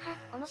あとは、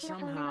面白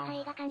そうなのは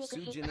映画館行くし、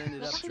 Soojin ネ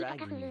ended タ up フリと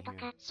か dragging me Hulu と here.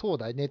 か。そう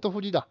だ、ネト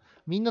フリだ。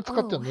みんな使っ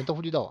てるのネト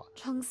フリだわ。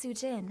 Chung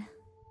Soo-jin.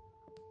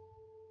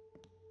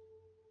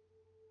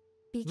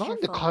 Be なん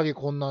で careful. 影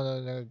こん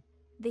なね、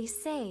 They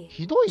say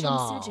ひどい Chung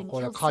な Soo-jin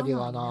これ killed 影 someone,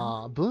 が you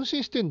know? な。分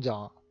身してんじゃ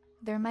ん。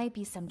 There might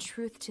be some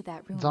truth to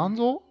that rumor. 残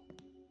像？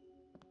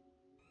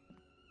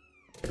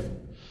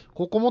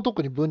ここも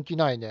特に分岐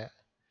ないね。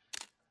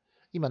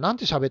今なん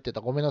て喋って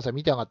た？ごめんなさい、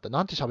見てなかった。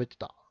なんて喋って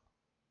た？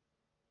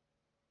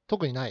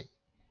特にない。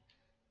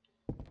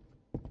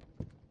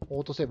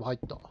オートセーブ入っ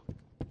た。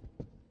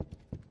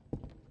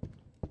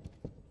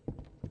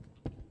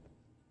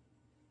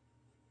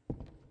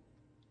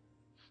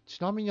ち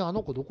なみにあ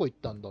の子どこ行っ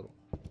たんだろ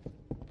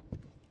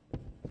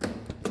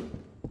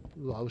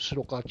う。うわ、後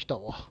ろから来た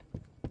わ。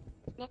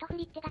ネトフ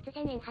リって月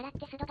1000円払っ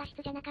てスド脱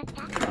出じゃなかった？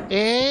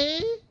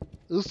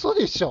嘘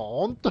でしょ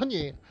本当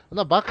に。そん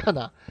なバカ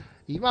な。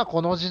今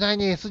この時代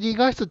に SD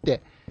外出っ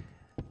て。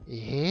後ろ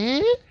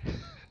い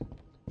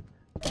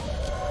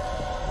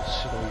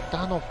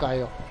たのか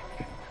よ。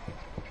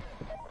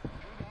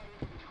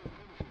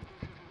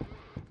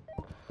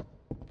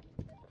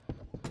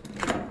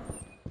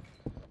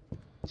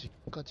実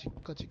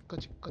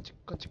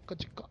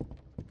家。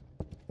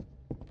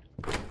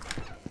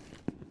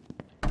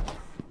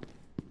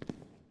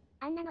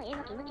あんなの家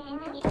のキムチ変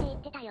すぎって言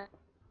ってたよ。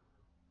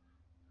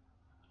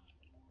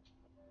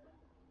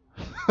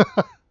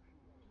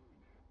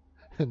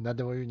なん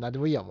でも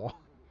いいや、も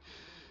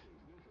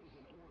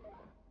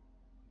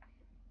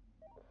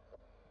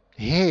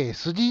う。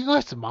SD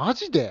画質マ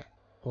ジで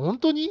本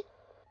当に？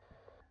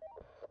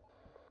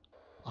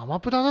アマ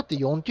プラだって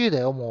 4K だ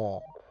よ、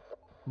も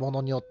う。も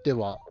のによって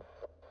は。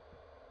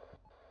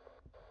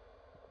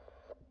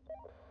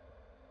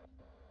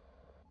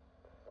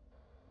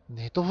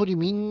ネトフリ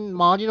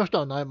周りの人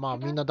はない、まあ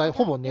みんな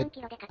ほぼって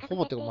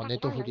かまあネ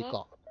トフリ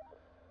か。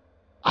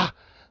あ、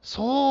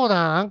そう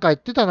だ、なんか言っ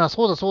てたな、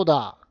そう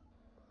だ。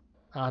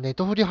あ、ネ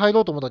トフリ入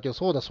ろうと思ったけど、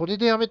そうだ、それ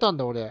でやめたん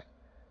だ、俺。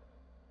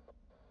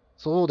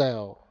そうだ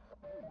よ。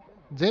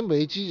全部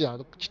HD じゃ、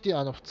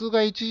普通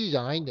が HD じ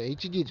ゃないんだよ。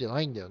HD じゃな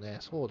いんだよね。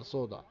そうだ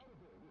そうだ。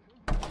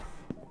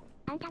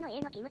あんたの家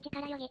のキムチか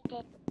らよぎっ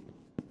て。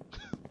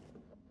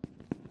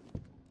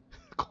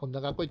こんな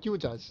学校にキム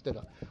ちゃんしてた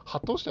ら、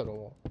発動したろ、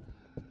も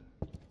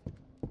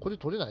う。これ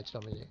取れないち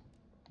なみに。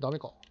ダメ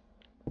か。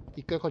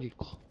一回借りる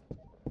か。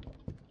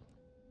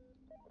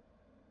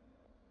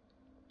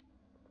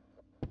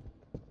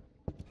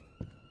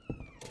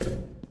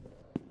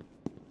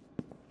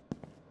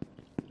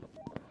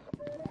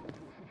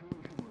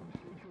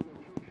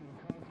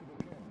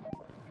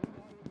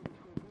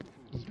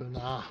いる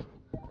な。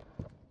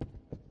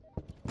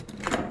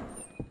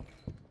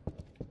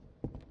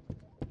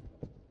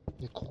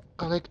で、こっ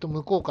から行くと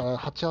向こうから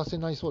鉢合わせ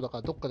になりそうだか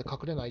ら、どっかで隠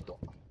れないと。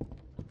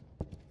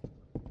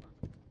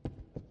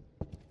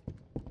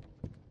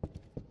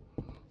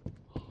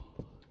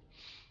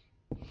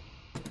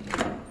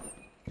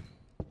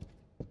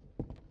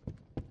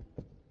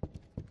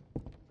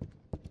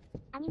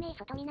アニメ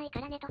外見ない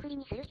からネトフリ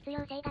にする必要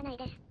性がない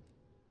です。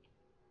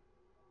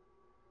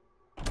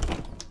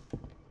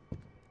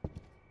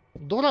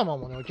ドラマ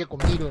もね、結構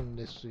見るん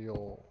です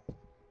よ。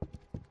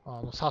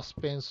サス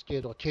ペンス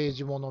系とか刑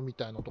事物み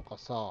たいのとか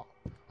さ、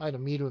ああいうの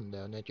見るんだ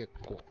よね、結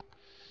構。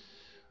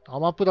ア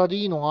マプラで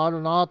いいのがあ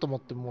るなと思っ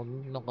て、もう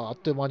なんかあっ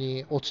という間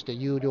に落ちて、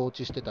有料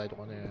落ちしてたりと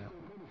かね、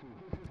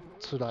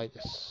辛い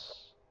で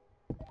す。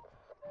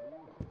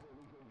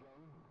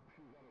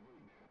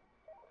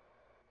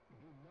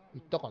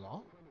行ったか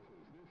な？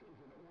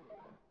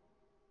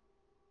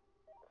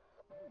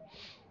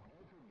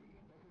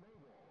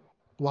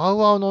ワウ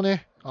ワウの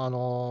ね、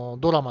ド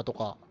ラマと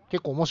か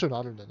結構面白いの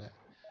あるんでね。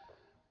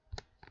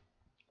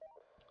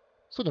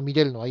そういうの見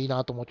れるのはいい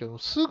なと思うけど、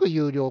すぐ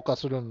有料化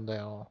するんだ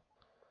よ。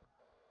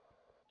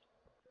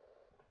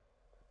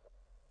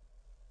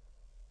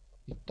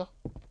行った？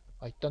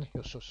あ、行ったね。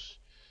よしよ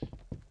し。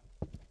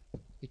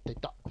行った行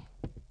った。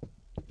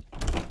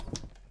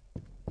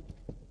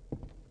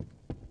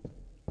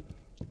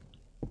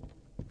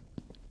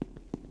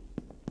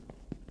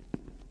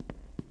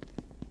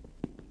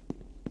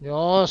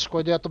よーし、こ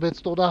れでやっと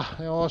別棟だ。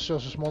よーしよ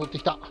し、戻って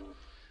きた。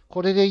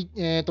これで、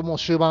もう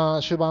終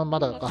盤ま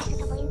だか。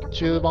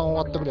中盤終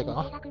わったぐらいか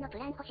な。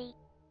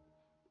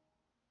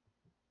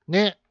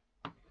ね。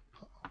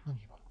何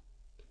今の？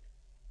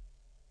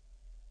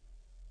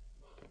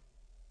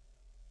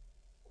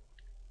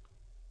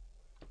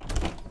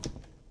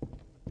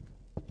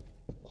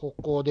こ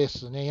こで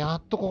すね。や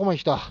っとここまで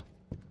来た。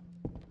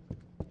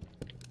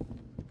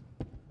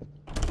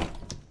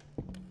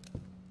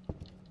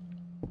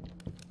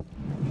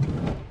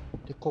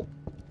で、こ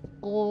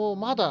こ、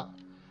まだ、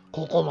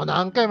ここも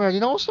何回もやり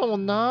直したも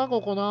んな、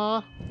ここ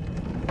な。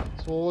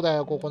そうだ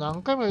よ、ここ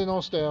何回もやり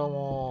直したよ、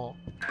も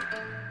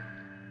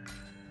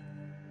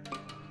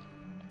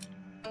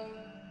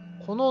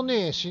う。この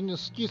ね、好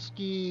き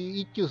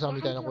一休さん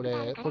みたいな、こ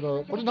れ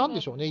なん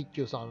でしょうね、一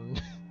休さん。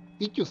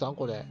一休さん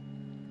これ。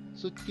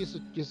好きっ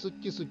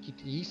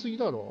て言い過ぎ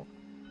だろ。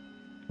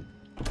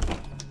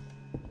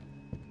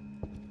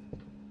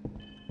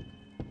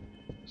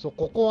そう、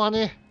ここは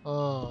ね、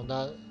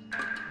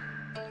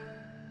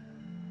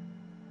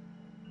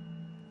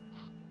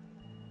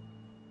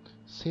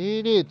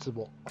精霊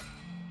壺。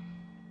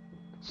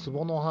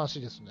壺の話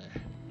ですね。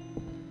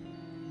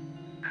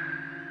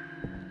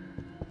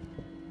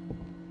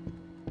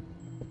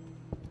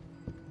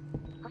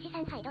星さ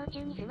ん、配道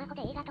中にスマホ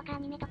で映画とかア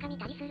ニメとか見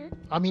たりする？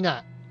あ、見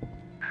ない。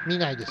見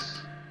ないで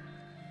す。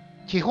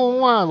基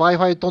本は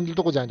Wi-Fi 飛んでる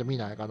とこじゃないと見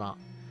ないかな。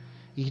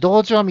移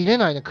動中は見れ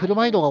ないね。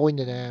車移動が多いん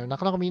でね、な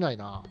かなか見ない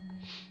な。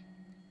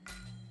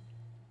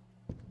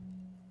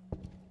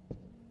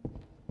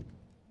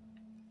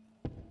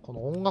こ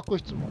の音楽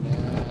室も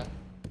ね。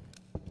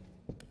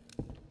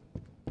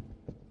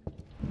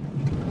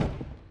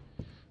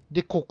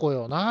で、ここ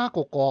よな、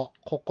ここ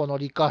の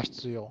理科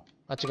室よ。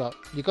あ、違う。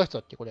理科室だ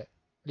っけこれ。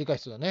理科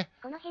室だね。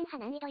この辺、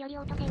花見度より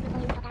オートセーブポ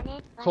イントだ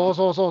ね。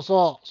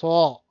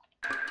そ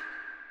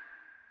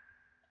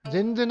う。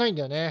全然ないん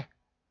だよね。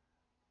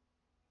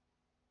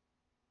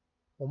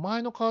お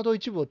前のカード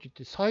一部を切っ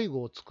て最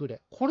後を作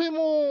れ。これ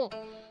も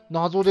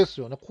謎です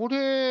よね。こ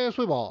れ、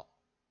そういえば、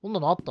こんな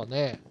のあった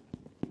ね。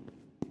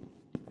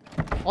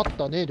あっ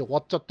たねで終わ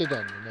っちゃって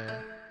たんだよ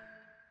ね。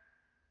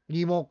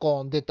リモ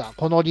コン出た。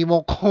このリ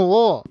モコン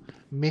を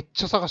めっ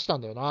ちゃ探した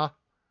んだよな。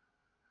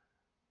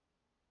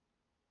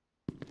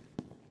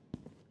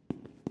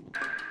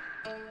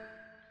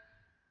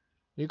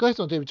理科室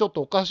のテレビちょっ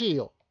とおかしい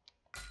よ。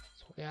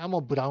そりゃも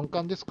うブラウン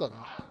管ですか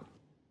ら。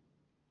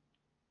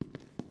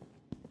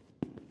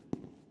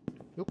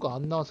よくあ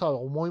んなさ、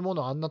重いも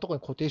のあんなとこに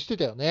固定して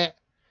たよね。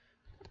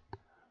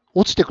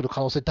落ちてくる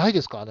可能性大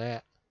ですから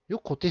ね。よ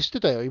く固定して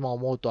たよ、今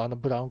思うと。あの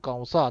ブラウン管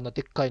をさ、あんな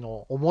でっかい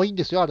の、重いん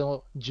ですよ、あれ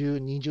の10、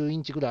20イ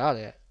ンチぐらいあ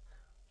れ。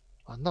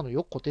あんなの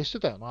よく固定して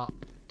たよな、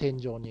天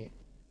井に。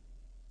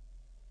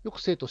よく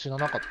生徒死な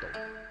なかっ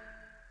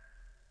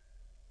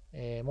た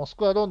よ。モス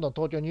クワ、ロンドン、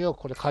東京、ニューヨー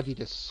ク、これ鍵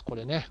です。こ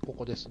れね、こ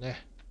こです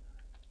ね。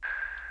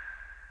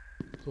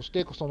そし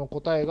てその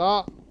答え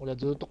が、俺は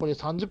ずっとこれ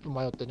30分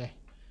迷ってね、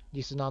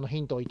リスナーの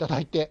ヒントをいただ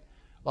いて、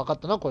分かっ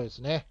たのはこれで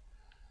すね。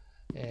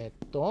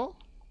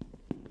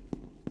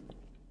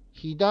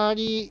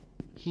左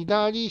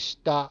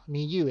下、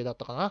右上だっ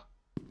たかな。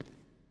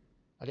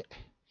あれ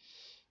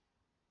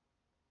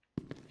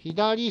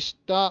左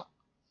下、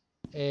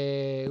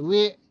上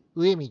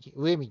右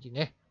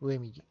ね。上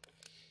右。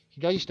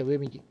左下、上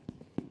右。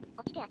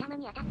落ちて頭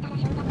に当たったら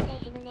小学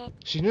生死ぬね。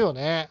死ぬよ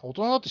ね。大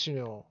人だって死ぬ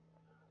よ。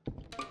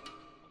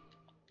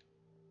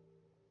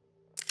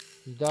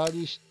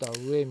左下、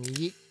上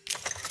右。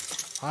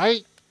は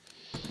い。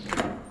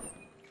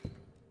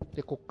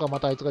で、こっからま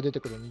たあいつが出て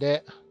くるん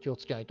で、気を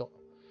つけないと。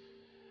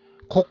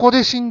ここ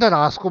で死んだ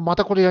ら、あそこま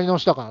たこれやり直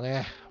しだから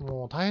ね。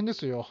もう大変で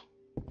すよ。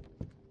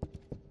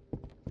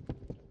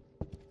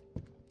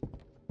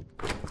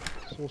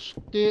そし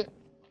て、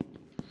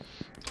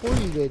ト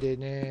イレで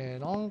ね、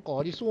なんか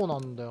ありそうな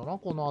んだよな、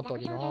この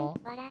辺りな。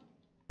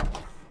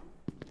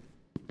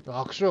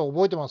楽勝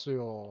覚えてます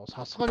よ。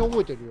さすがに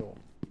覚えてるよ。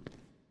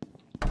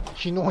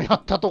昨日や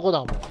ったとこだ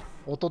もん。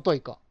一昨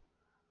日か。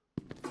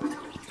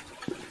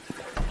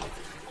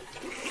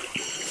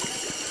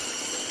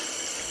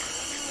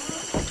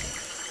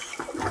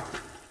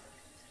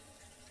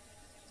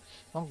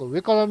なんか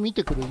上から見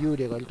てくる幽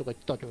霊がいるとか言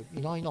ってたけど、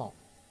いないな。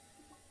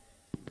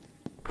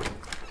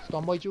スタ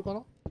ンバイ中か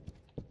な。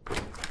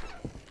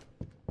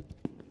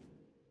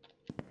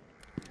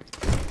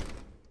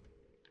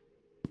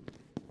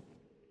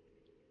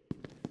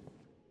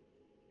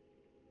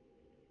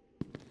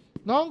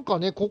なんか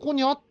ね、ここ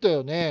にあった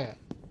よね。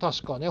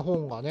確かね、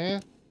本が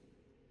ね。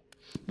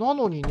な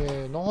のに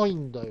ね、ない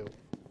んだよ。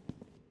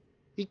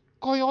一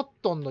回あっ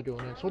たんだけど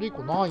ね、それ以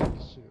降ないんで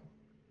すよ。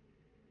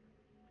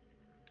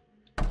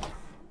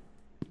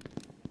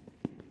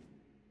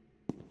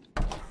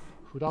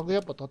フラグや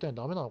っぱ立てない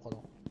とダメなのかな。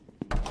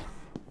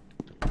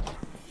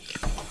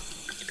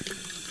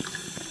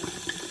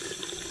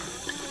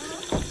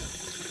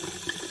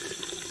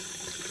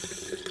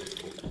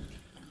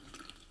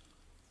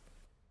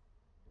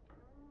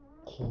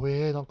怖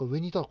え、なんか上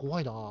にいたら怖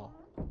いな。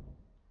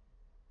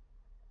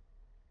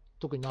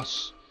特にな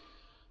し。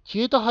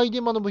消えた配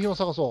電盤の部品を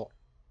探そ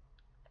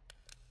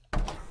う。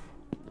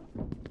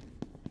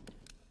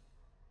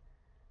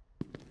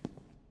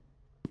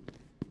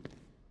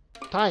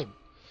タイム。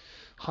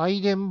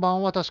配電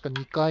盤は確か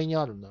2階に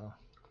あるんだな。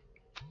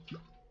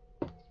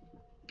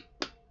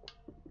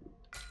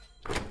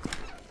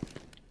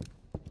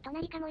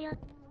隣かもよ。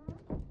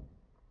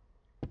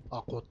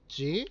あ、こっ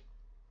ち？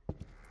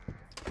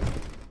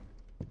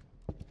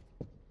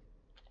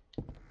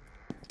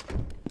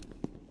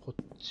こ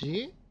っち？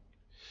い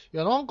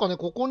や、なんかね、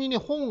ここにね、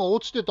本が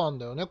落ちてたん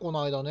だよね、こ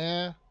の間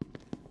ね。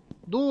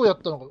どうや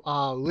ったのか、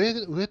あ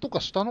ー、上とか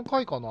下の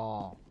階か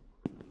な。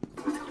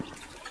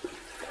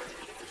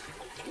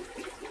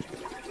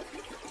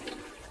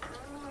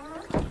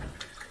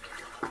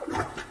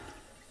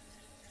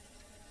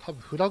多分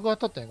フラグ当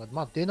たったんやから、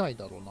まあ出ない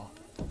だろうな。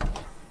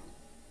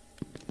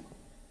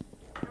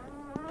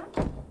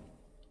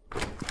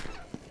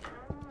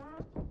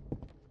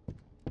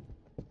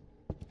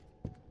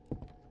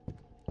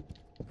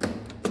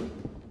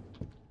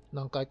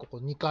何回？ここ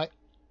2回。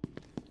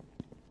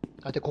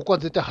あ、で、ここは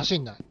絶対走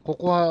んない。こ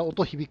こは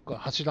音響くから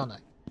走らな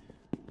い。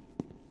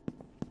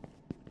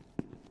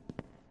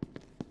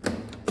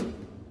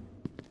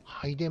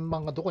配電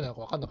盤がどこにある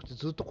か分かんなくて、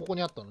ずっとここ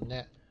にあったの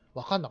ね。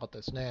分かんなかった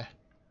ですね。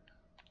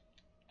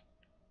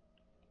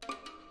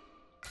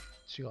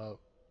違う。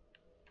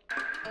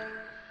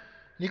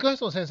理科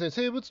室の先生、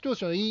生物教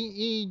師の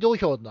いい土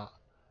俵だ。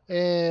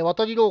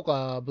渡り廊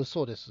下物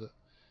騒です。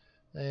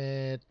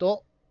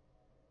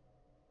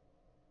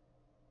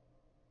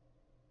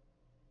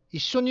一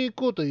緒に行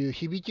こうという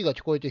響きが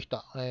聞こえてき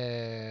た。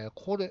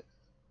これ、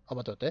あ、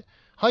待って。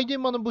配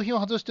電盤の部品を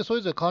外してそ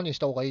れぞれ管理し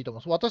た方がいいと思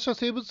います。私は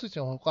生物室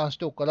に保管し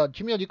ておくから、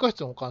君は理科室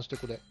に保管して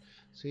くれ。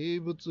生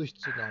物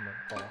室なの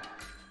か。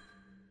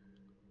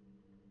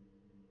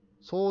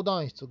相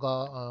談室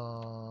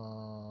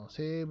が、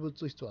生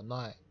物室は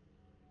ない。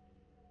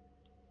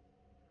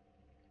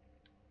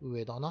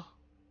上だな。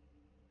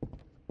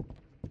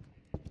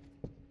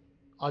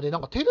あれ、な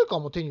んかテレカ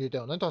も手に入れた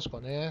よね、確か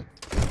ね。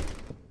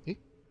え？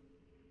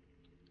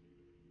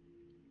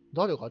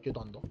誰が開け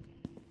たんだ？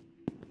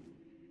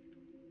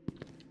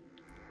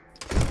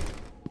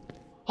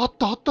あっ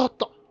た。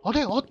あ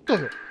れ、あった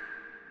よ。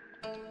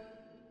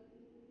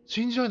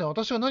信じられない。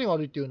私は何が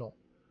悪いっていうの？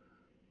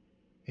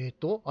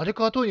あれ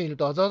からトイレにいる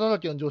とあざだら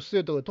けの女子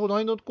生徒が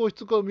隣の個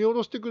室から見下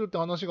ろしてくるって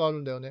話がある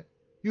んだよね。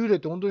幽霊っ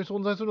て本当に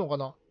存在するのか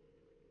な？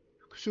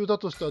復讐だ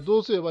としたらど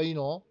うすればいい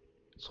の？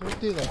想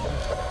定外。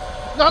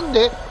なん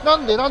でう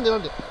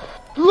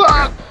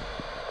わ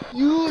ぁ！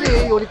幽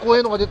霊より怖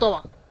いのが出た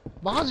わ。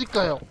マジ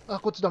かよ。あ、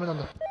こっちダメなん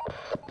だ。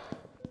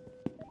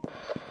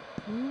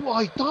う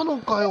わ、いたの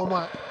かよ、お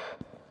前。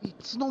い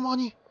つの間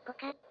に。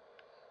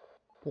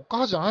ポ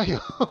カじゃない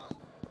よ。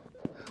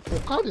ポ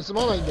カで済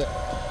まないんだよ。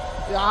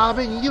やー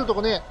べえ、逃げると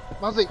こね。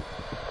まずい。非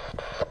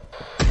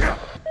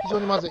常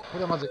にまずい。こ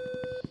れはまずい。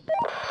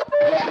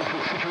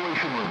非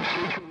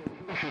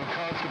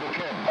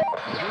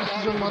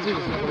常にまずい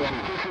ですね、これは。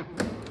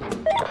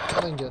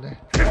辛いんだよね。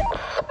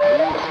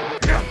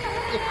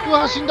う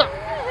わ、死んだ。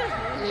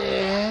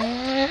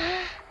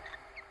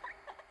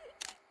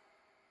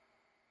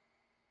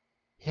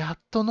やっ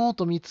とノー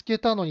ト見つけ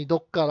たのに、ど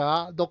っか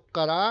ら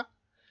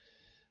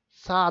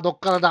さあ、どっ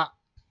からだ。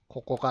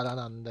ここから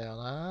なんだよ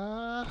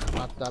な。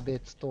また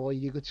別棟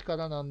入り口か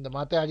らなんだ。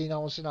またやり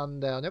直しなん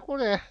だよね、こ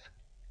れ。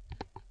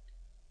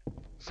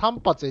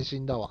3発で死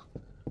んだわ。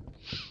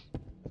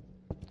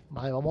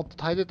前はもっと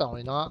耐えてたの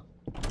にな。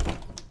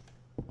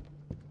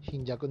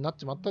貧弱になっ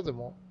ちまったぜ、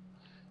も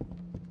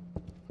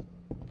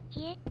う。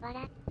冷え、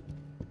笑。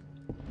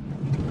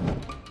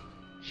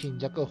貧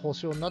弱保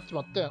証になっち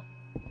まったよ。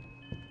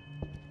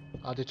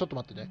あ、で、ちょっと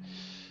待ってね。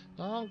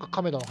なんか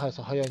カメラの速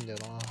さ速いんだよ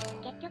な。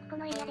結局こ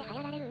のエリアで流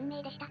行られる運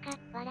命でしたか、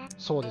笑。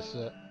そうで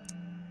す。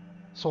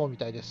そうみ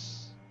たいで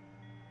す。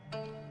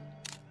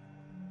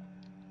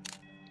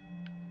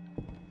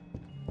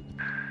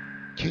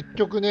結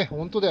局ね、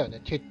本当だよ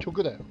ね。結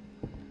局だよ。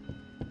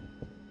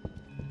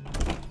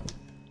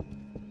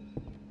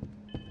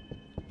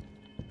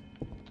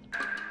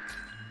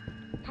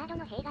ハード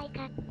の弊害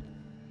か。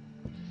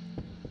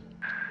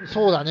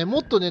そうだね。も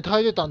っとね、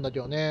耐えれたんだけ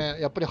どね。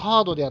やっぱり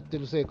ハードでやって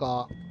るせい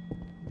か、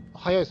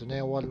早いです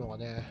ね、終わるのが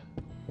ね。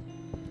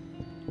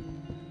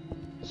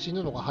死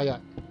ぬのが早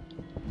い。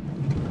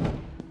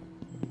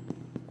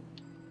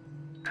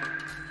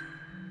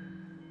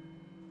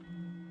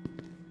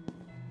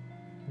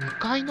2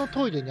階の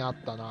トイレにあっ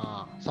た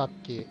な、さっ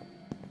き。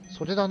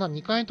それだな、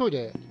2階のトイ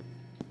レ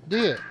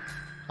で、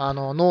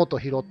ノート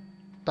拾っ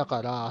た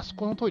から、あそ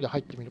このトイレ入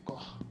ってみるか。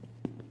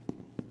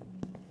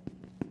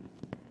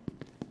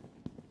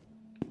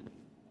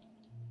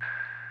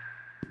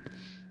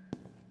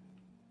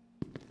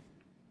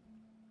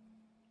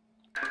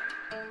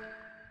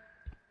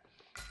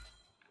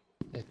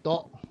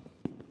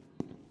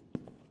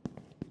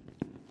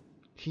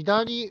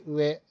左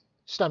上、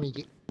下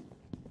右。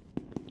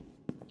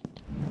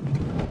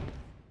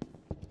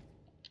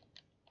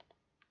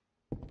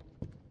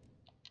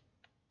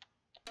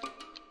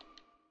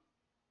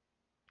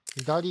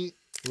左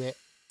上、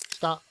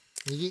下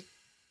右。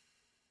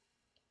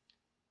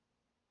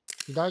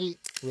左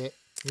上、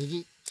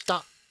右、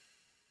下。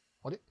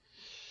あれ？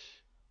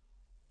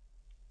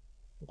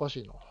おか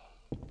しいな。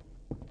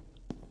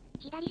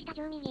左下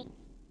上右。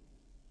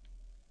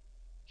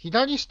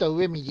左下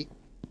上右。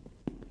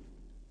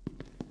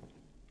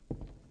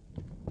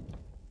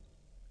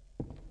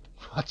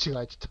間違えち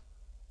ゃった。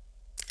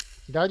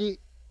左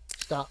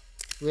下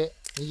上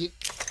右。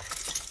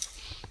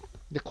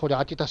で、これ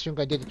開けた瞬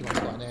間に出てきます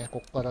からね。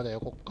こっからだよ、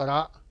こっか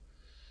ら。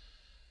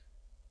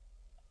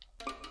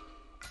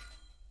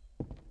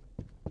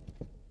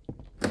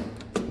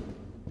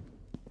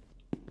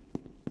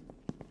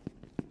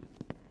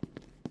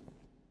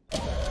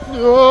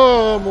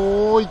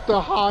もういっ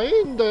た早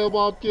いんだよ、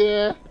バケ。い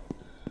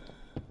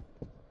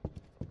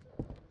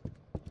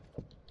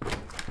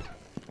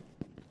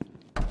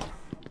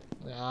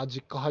やー、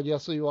実家入りや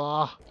すい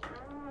わ。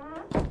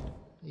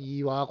い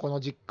いわ、こ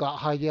の実家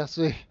入りや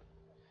すい。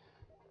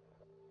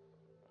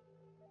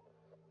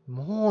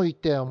もうい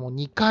たよ、もう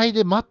2階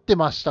で待って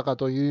ましたか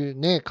という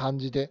ね、感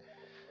じで。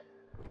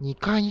2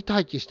階に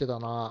待機してた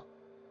な。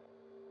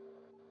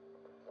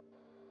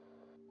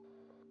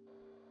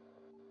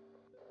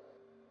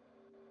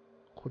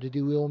これ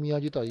で上を見上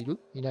げたらいる？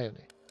いないよ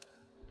ね。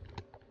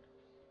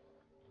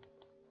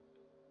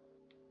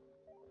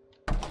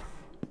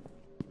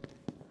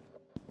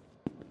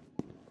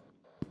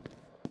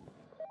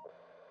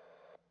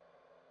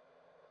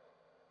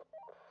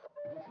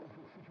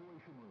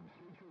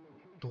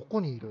ど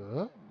こにい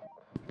る？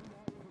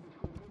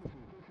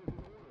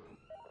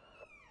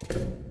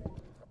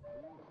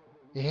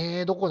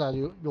どこだ？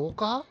廊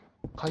下？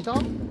階段？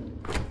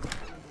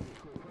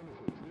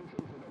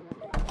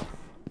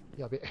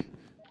やべ。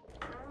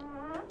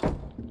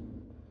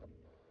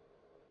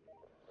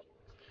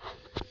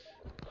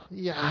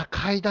いやー、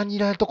階段にい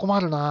られると困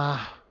るな。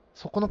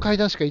そこの階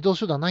段しか移動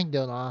手段ないんだ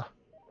よな。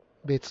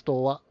別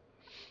棟は。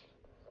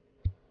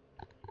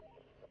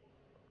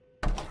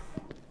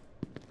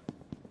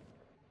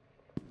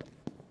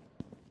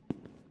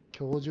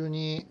今日中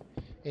に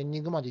エンデ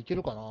ィングまで行け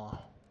るか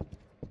な。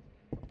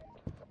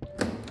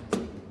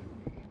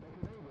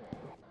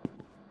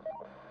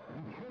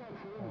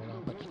な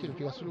んか来てる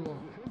気がするわ。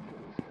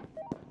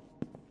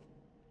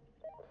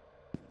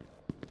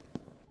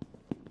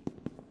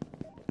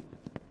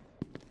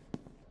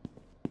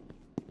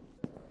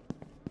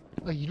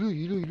あ、いる。や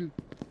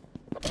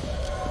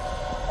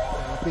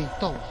べ、い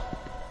たわ。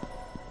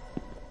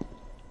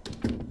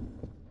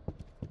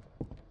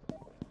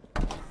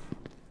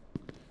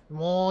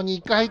もう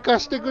2回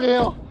貸してくれ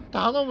よ。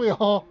頼む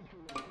よ。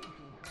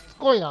しつ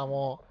こいな、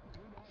も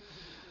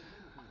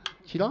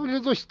う。嫌われ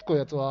るぞ、しつこい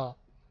やつは。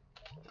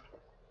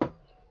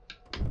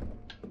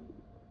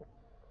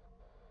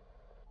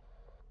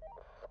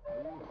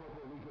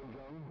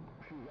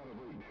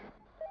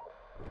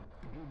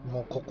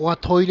もうここは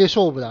トイレ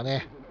勝負だ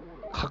ね。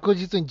確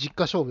実に実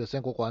家勝負です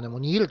ね、ここはね。もう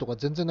逃げるとか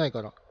全然ない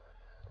から。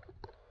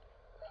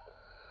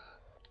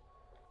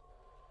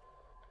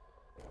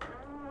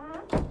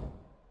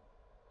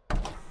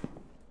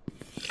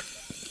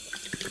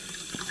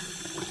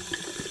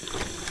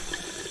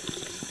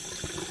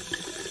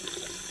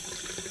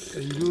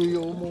いる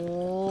よ、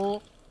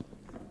もう。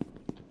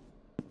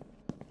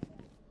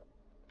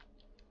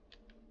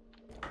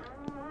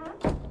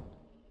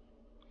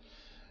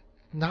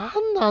な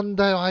んなん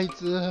だよ、あい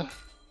つ。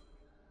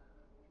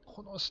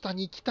この下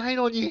に行きたい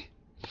のに。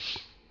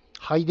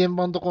配電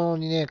盤のところ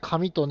にね、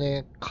紙と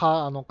ね、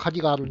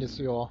鍵があるんで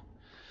すよ。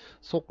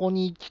そこ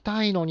に行き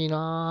たいのに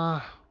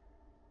な。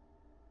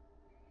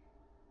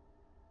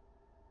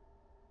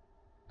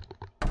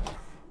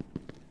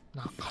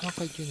なかな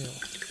か行けねえよ。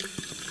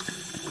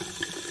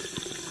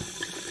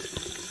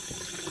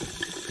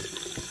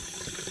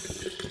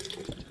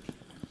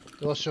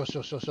よしよし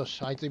よしよしよし。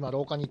あいつ今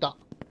廊下にいた。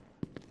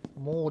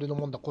もう俺の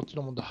もんだ。こっち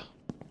のもんだ。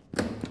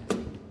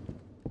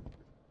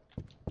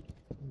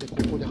で、こ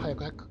こで早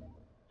く早く。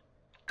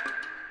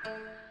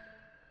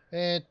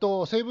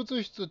生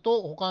物室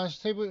と保管し、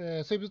生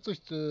物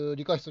室、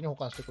理科室に保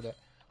管してくれ。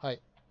は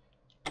い。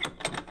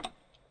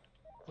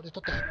これ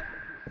取って。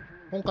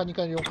本館2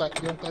階の4階。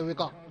4階上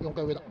か。4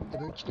階上だ。や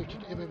べ、来てる来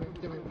てる。やべやべや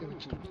べやべ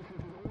来てる。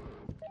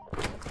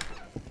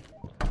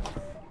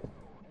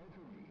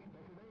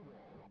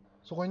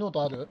そこにノー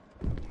トある？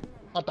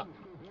あった。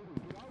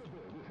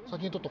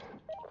先に取っとこ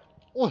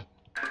う。おい！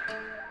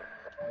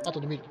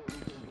後で見る。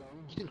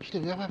来てる来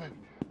てる。やばいやばい。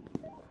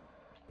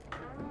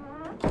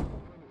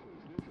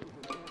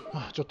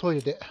ちょっとトイ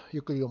レで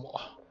ゆっくり読もう。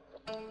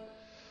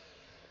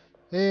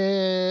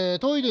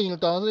トイレにいる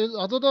とあ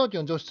ざだらけ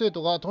の女子生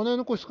徒が隣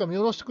の個室から見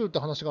下ろしてくるって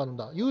話があるん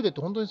だ。幽霊っ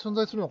て本当に存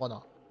在するのか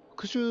な？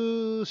復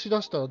習し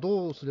だしたら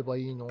どうすれば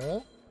いいの？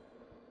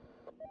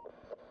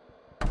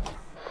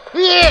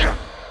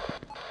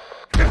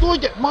どい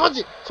てマ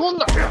ジそん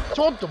なち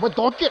ょっとお前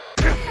どけ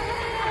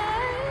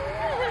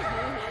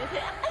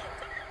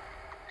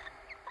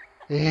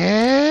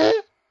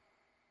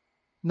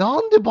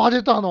なんでバ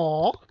レた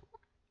の？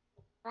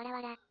わら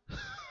わら。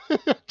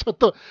ちょっ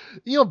と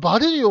今バ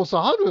レる要素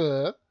あ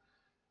る？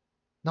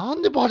な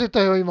んでバレた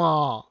よ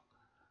今。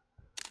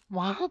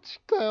マジ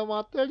かよ、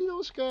またやり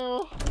直しか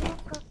よ。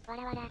わ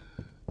らわら。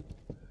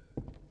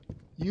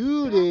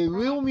幽霊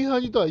上を見張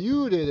りたい。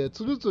幽霊で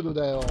ツルツル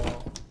だよ。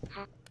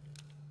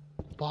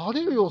バ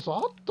レる要素あ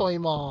った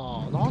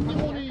今。何に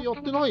も俺や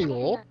ってない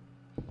よ。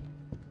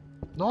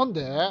なん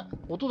で？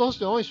音出し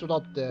てないっしょだ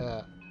っ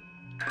て。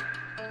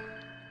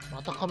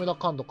またカメラ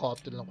感度変わ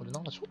ってるなこれ。な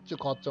んかしょっちゅう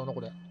変わっちゃうなこ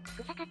れ。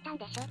臭かったん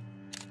でしょ？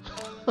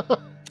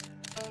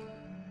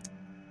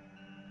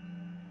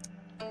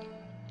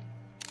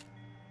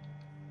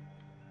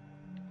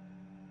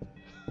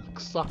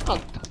臭かったっ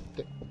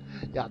て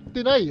やっ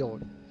てないよ。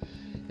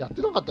やっ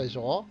てなかったでし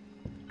ょ。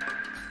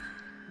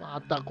ま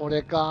たこ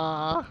れ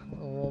か。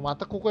もうま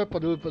たここやっぱ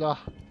ループだ。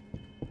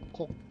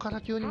こっか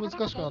ら急に難し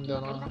くなんだよ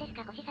な。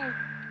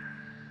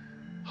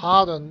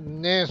ハード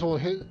ね。そ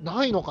う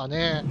ないのか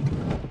ね。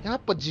や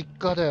っぱ実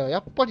家だよ。や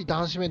っぱり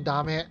男子面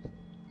ダメ。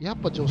やっ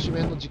ぱ女子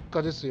面の実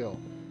家ですよ。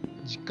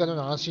実家のよう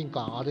な安心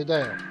感あれだ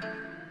よ。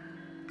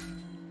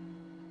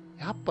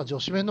やっぱ女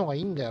子面の方が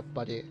いいんだよ。やっ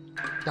ぱり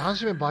男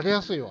子面バレ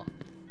やすいわ。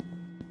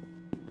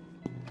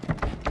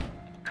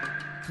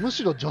む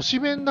しろ女子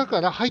面だ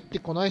から入って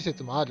こない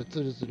説もある。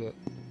つるつる。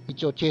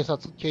一応警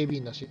備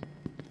員だし。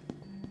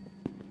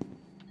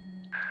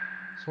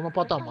その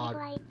パターンもある。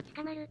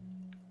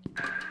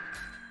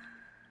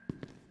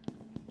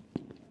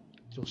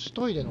女子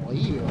トイレの方がい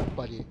いよやっ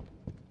ぱり。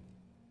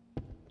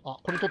あ、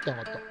これ取ってな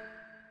かった。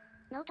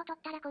ノート取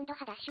ったら今度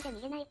はダッシュで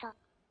逃げない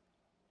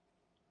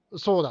と。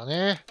そうだ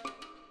ね。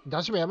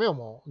男子面やめよう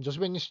もう。女子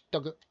面に失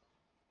託。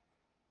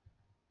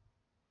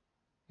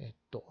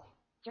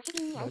女子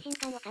便に安心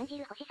感を感じ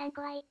る星さん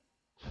怖い。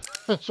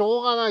し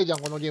ょうがないじゃん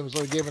このゲーム。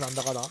そういうゲームなん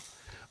だから。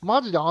マ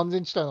ジで安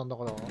全地帯なんだ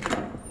から。し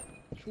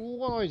ょう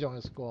がないじゃな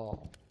いですか。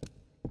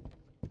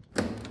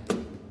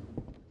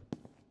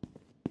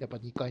やっぱ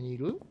2階にい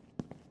る？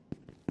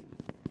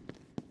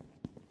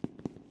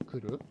来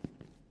る？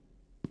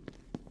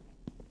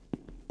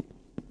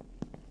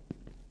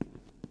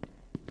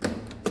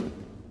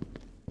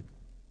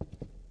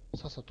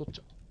さっさ取っち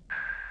ゃう。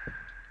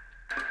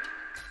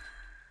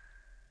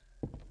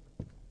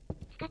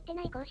使って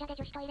ない校舎で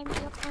女子トイレに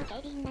気を使う警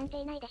備員なんて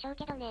いないでしょう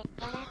けどね。わ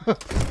ら。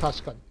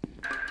確かに。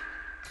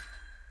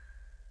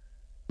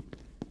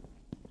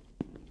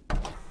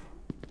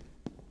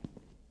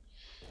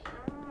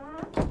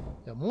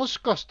いやもし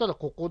かしたら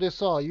ここで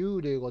さ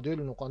幽霊が出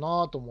るのか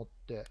なと思っ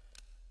て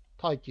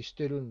待機し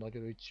てるんだけ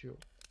ど、一応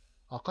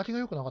明かりが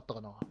良くなかった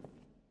かな。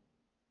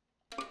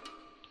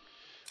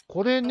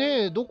これ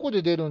ね、どこ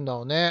で出るんだ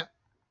ろうね。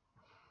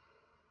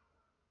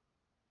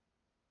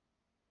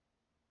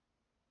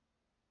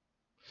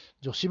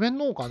女子弁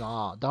のか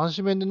な。男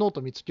子弁でノー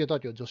ト見つけた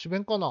けど女子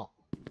弁かな。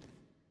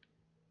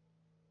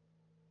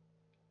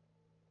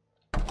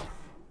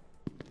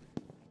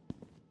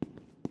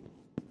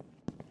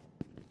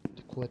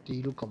こうやって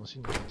いるかもし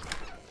れない。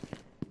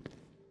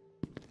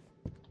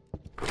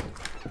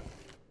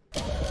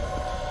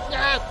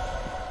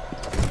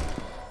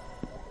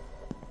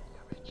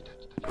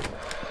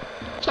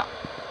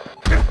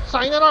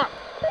さよなら。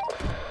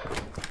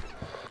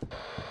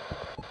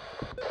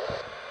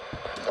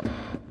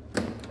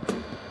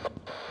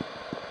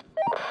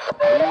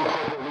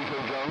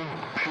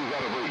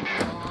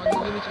逃げ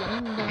道がねえ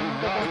んだよ。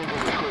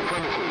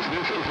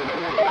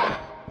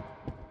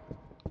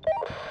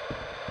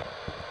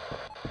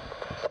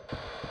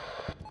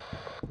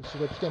後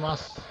ろ来てま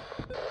す。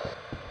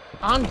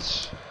アン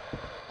チ。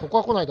ここ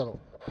は来ないだろ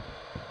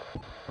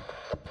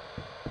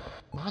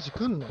う。マジ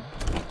来んの？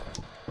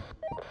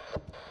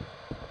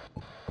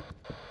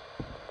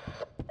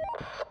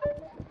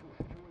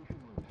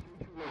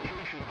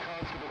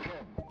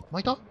巻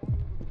いた？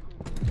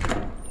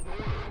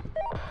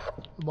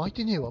巻い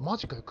てねえわ。マ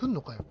ジかよ。来ん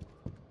のかよ。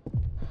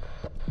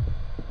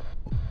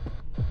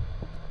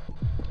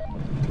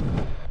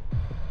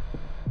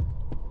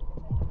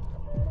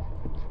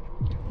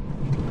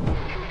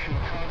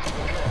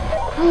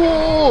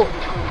おお、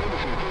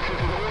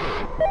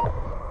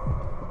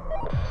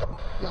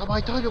やば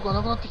い、体力が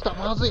なくなってきた。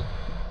まずい。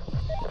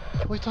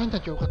教室入んな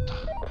きゃよかった。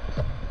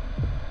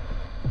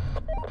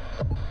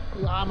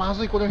うわー、ま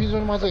ずい。これ非常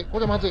にまずい。こ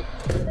れまずい。や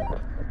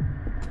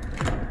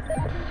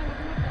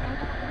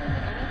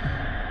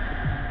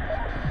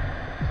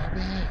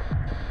べえ、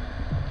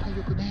体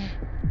力ね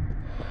え。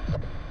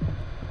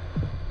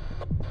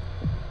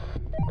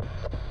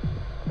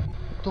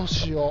どう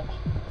しよう。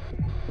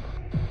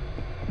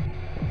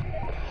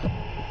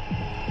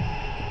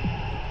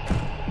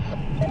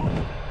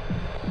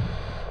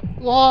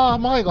うわあ、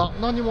前が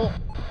何も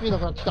見えな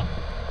くなってきた。で、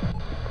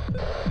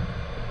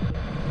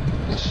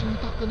死に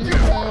たくねえんだ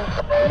よ。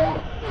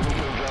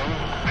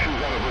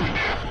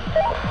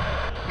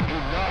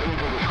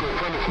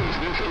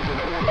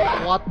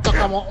終わった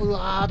かも。う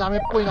わー、ダメっ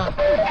ぽいな。あ、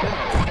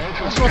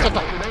しまっちゃった。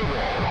し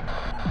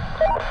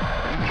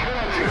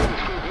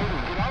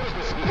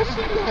つこす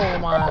ぎるよ、お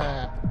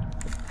前。本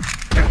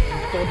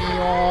当に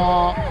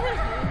よ。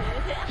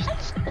し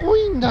つこ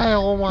いんだ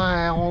よ、お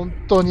前。本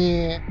当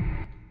に。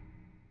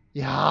い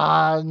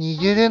やー、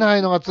逃げれな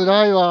いのが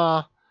辛い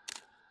わ。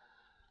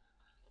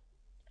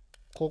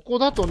ここ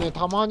だとね、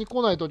たまに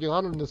来ない時が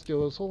あるんですけ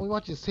ど、そういうわ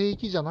けで聖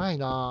域じゃない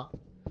な。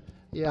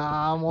い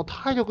やー、もう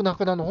体力な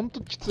くなるのほんと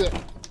きつい。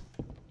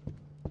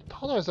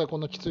ただでさえこ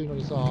んなきついの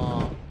にさ。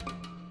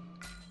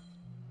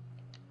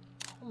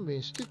勘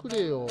弁してく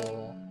れよ。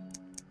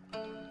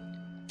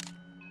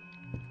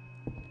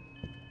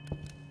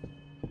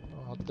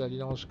あったやり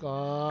直し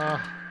か。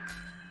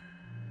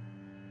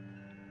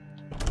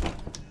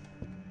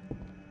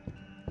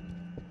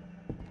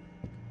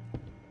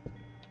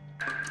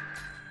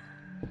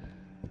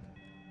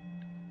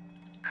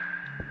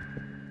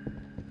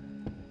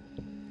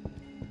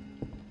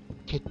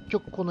結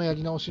局このや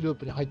り直しルー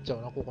プに入っちゃ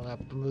うな、ここね。やっ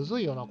ぱむず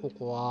いよな、こ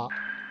こは。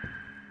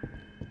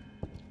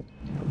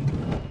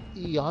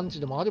いいアンチ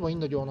でもあればいい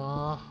んだけど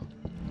な。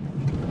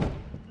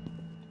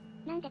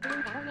なんで来る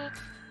んだろうね。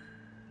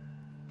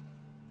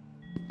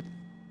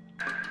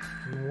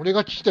俺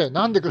が聞きたい。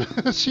なんで来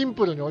るシン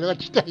プルに俺が聞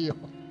きたいよ。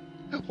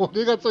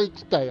俺がそれ聞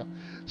きたいよ。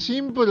シ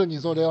ンプルに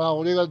それは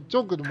俺が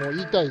直でもう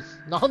言いたいで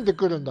す。なんで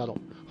来るんだろう。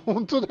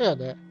本当だよ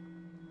ね。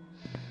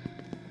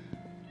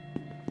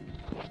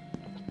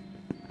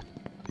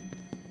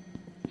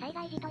災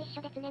害時と一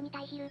緒で常に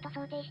退避ルート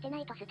想定してな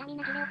いとスタミ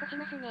ナ切れ起こし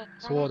ますね。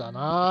そうだ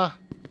な。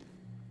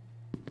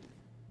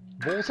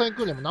防災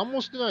訓練も何も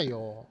してない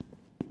よ。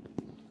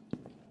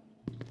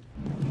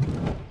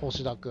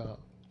星田くん。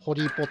ホ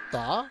リーポッタ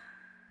ー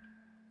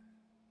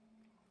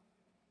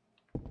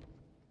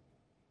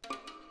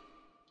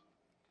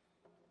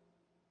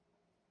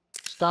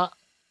下。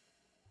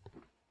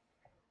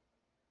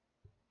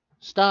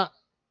下。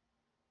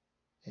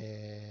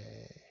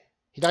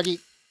左。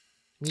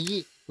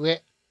右。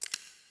上。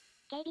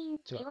警備員、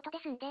仕事で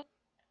すんで。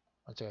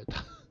間違え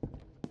た。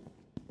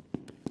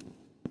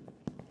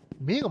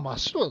目が真っ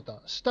白だ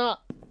った。下。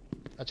あ、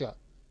違う。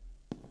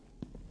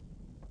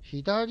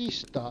左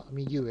下、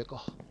右上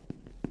か。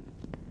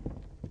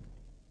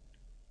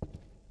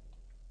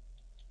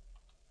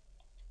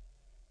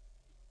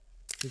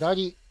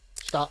左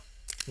下、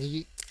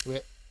右上。違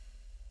う。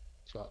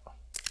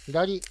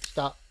左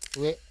下、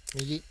上、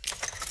右。い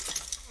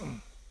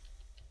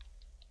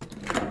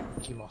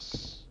きま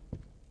す。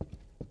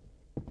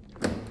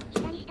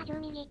左下上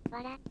右、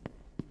わら。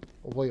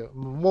覚えよう。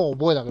もう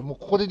覚えなきゃ。もう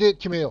ここで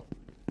決めよう。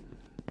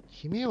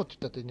決めようって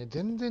言ったってね、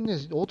全然ね、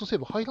オートセー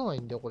ブ入らない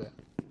んだよ、これ。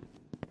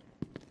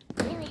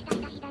上上下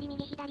下左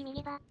右左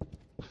右ば。コ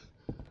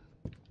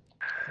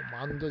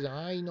マンドじゃ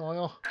ないの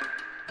よ。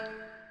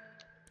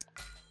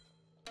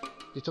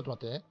で、ちょっと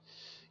待ってね。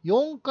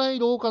4階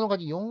廊下の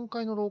鍵、4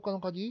階の廊下の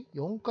鍵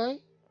 ?4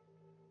 階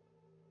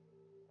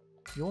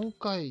 ?4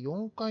 階、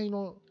4階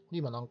の、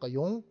今なんか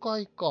4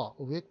階か、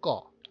上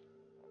か。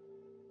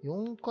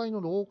4階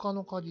の廊下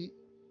の鍵。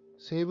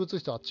生物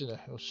室あっち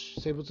ね。よし、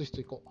生物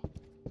室行こう。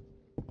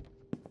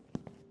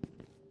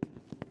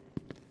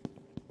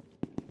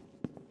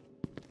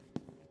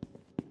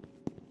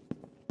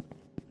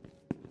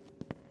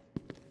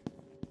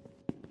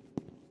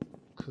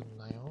来ん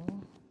なよ。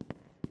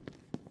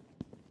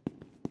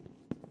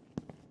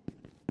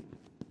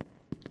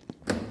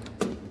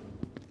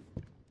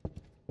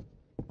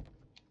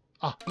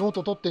ノー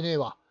ト取ってねえ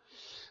わ。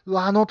う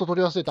わ、ノート取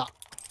り忘れた。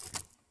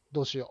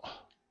どうしよ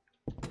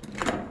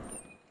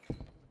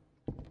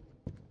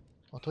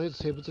う。とりあえず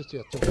生物室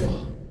やっちゃおうか。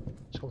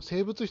しかも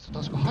生物室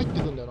確か入って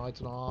くんだよな、あい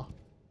つな。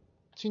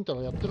ちんた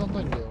らやってらんな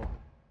いんだよ。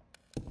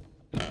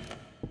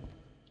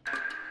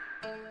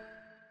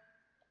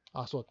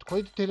あ、そう、こ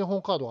れでテレフォ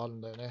ンカードがある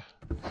んだよね。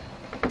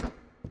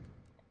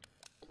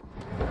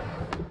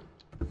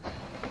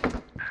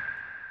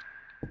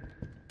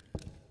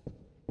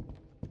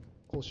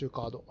講習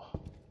カード。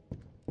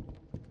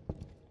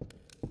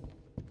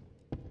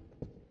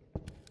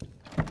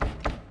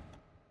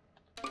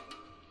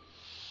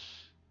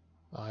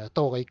あ、やっ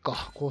た方がいい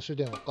か。公衆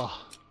電話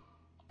か。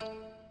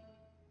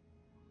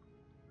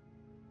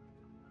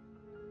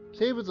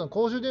生物の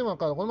公衆電話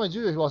から、この前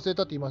住所忘れ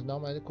たって言いました。名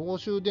前で。公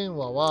衆電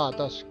話は、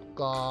確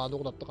か、ど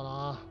こだったか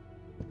な。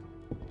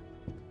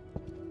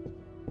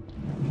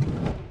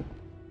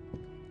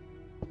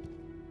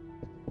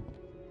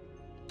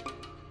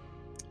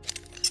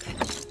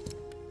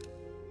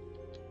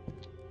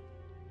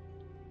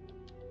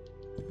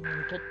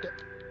取って。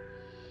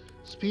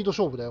スピード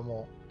勝負だよ、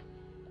も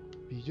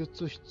う。美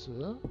術室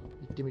行っ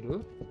てみ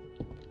る？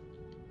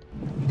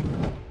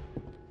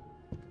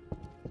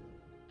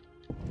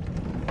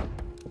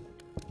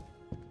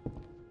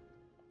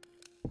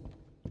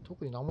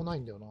特になんもない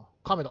んだよな。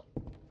カメラ。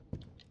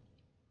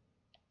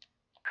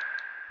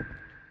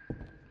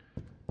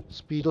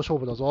スピード勝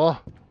負だぞ。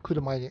来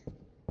る前に。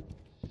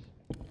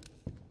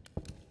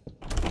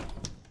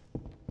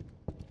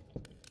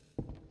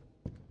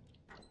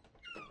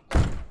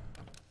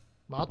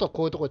まあ、あとは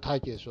こういうところで待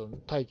機でしょ。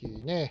待機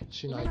ね、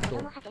しないと。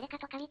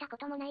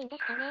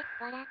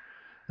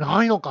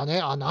ないのかね。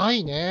あ、な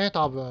いね、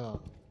多分。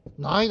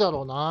ないだ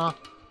ろうな。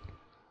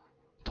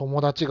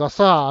友達が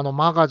さ、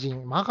マガジ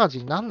ン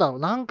なんだろう、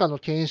なんかの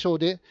検証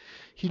で、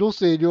広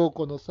末涼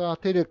子のさ、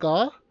テレ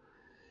カ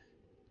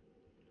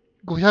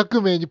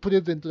500名にプ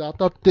レゼントで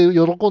当たって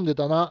喜んで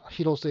たな。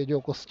広末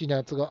涼子好きな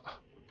やつが。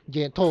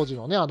当時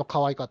のね、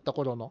可愛かった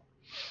頃の。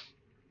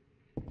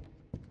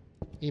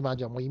今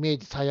じゃもうイメー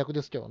ジ最悪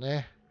ですけど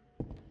ね。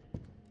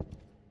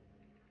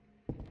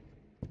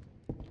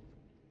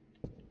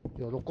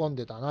喜ん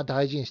でたな。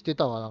大事にして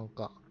たわ、なん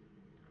か。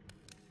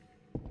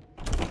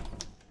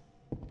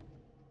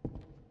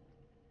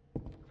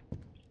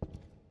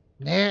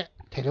ね、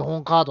テレホ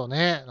ンカード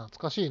ね。懐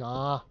かしい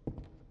な。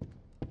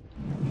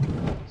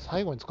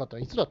最後に使った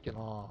のいつだっけ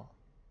な。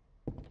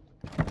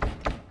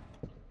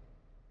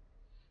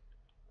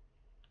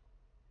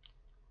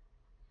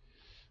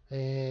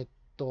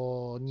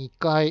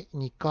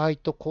2階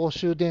と公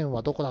衆電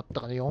話どこだった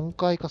かな。4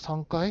階か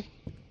3階？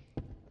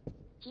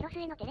広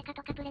末のテレカ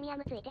とかプレミア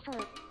ムついてそう。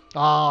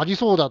ああ、あり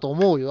そうだと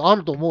思うよ。あ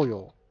ると思う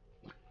よ。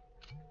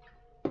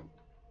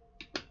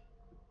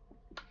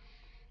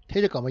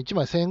テレカも1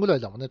枚1000円ぐらい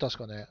だもんね、確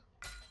かね。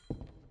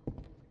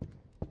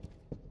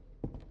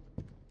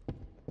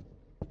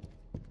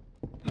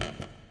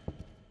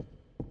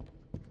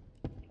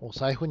お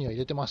財布には入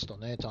れてました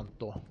ね、ちゃん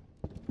と。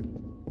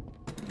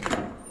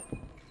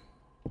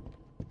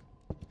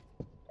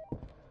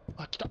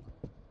あ、来た。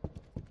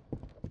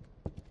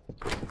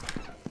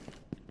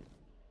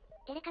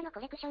テレカのコ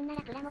レクションな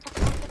らプラモと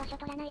かって場所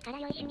取らないから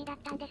良い趣味だっ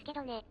たんですけ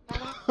どね。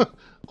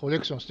コレ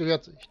クションしてるや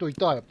つ、人い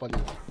た、やっぱり。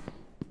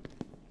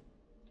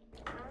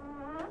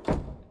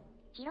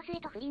広末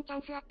と不倫チャ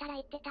ンスあったら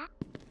言ってた？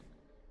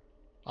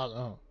あ、う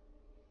ん。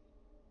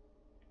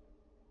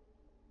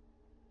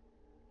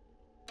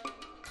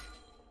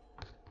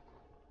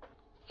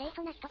清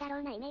楚な人だろ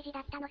うなイメージだ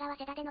ったのが早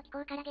稲田での寄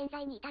稿から現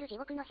在に至る地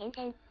獄の変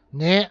遷。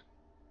ね。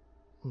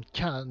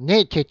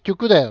ね、結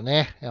局だよ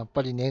ね。やっ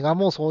ぱり根が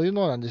もうそういう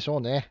のなんでしょ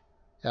うね。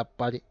やっ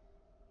ぱり。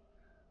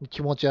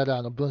気持ち悪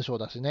い文章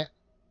だしね。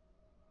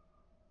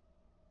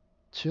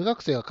中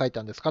学生が書い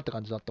たんですかって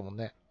感じだったもん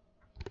ね。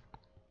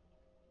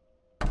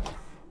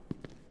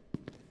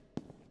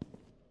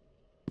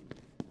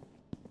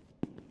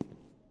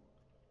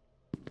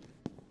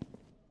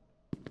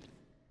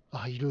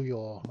あ、いる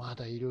よ。ま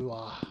だいる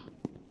わ。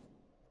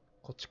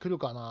こっち来る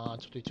かな。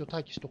ちょっと一応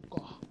待機しとく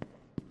か。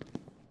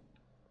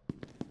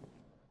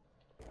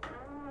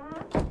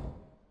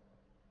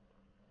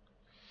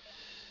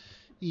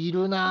い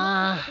る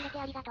な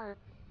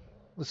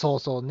ぁ。そう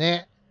そう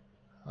ね。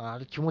あ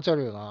れ気持ち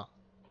悪いよな。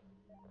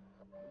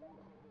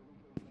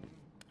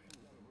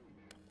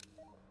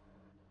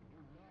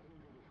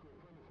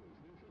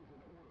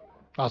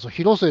あ、そう、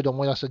広末で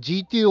思い出した。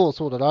GTO、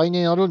そうだ、来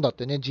年やるんだっ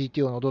てね、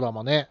GTO のドラ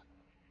マね。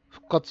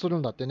復活する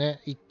んだって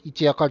ね。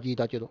一夜限り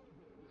だけど。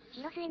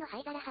広末の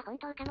灰皿派本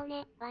当かも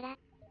ね、わら。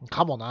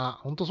かもな。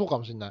ほんとそうか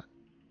もしんない。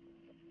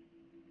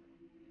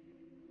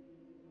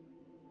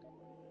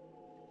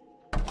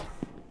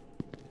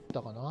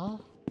だかな。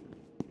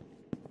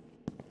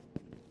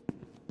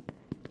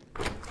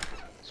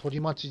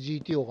反町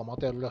GTO がま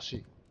たやるらし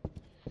い。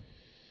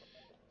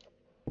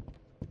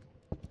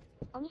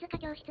鬼塚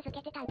教室続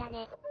けてたんだ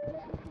ね。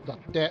だっ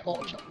て、お、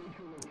来た。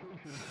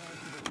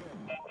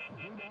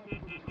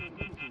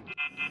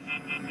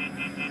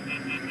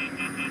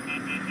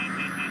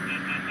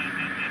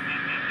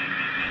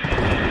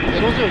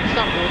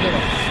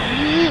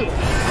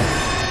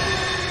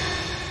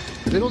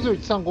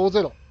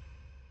001350。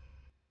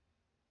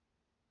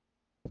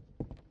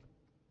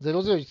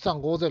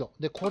001350。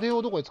で、これ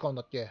をどこで使うん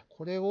だっけ？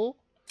これを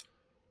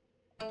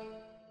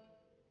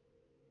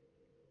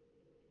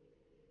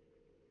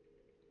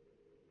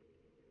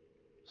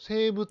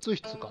生物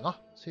室か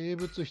な？生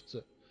物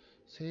室。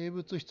生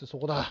物室、そ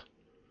こだ。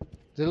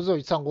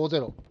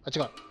001350。あ、違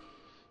う。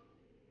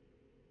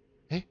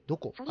え、ど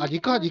こ？あ、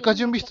理科準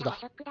備室だ。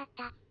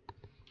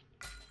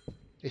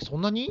え、そ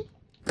んなに？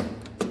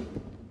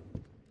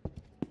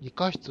理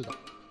科室だ。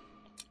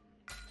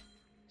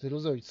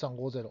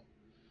001350。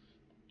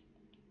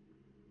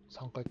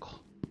3回か。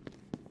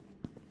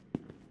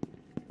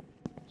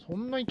そ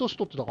んなに年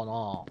取ってたか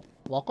な？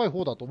若い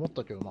方だと思っ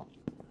たけどな。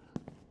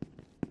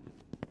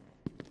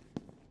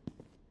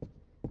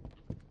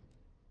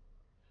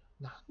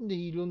なんで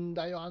いるん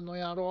だよ、あの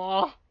野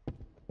郎。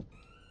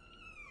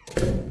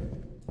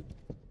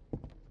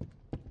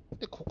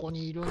で、ここ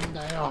にいるん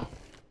だよ。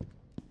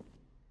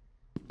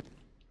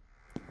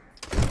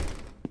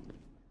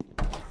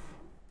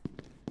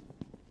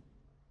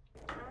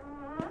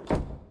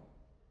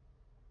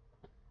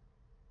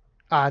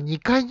あ、2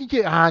階に行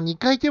け、あ、2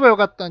階行けばよ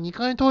かった。2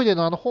階トイレ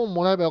の本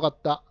もらえばよかっ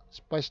た。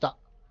失敗した。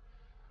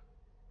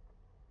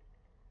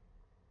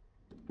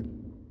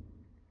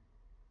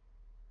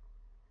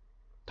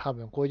多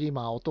分これで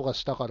今音が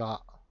したか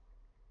ら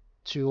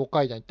中央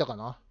階段行ったか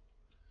な。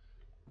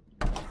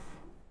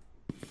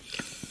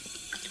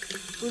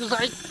うる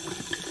さい。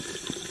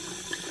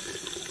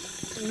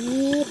お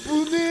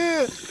ー、危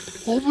ねえ。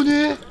危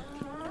ねえ。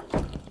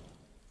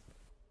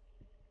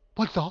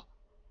バレた？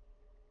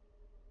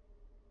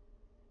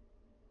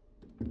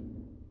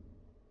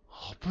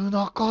危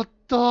なかっ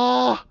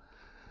た。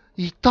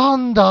いた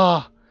ん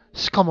だ。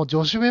しかも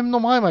女子弁の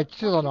前まで来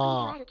てた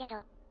な。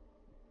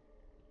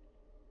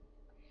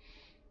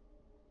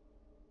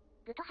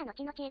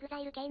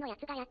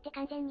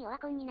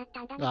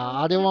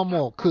あれは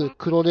もう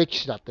黒歴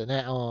史だって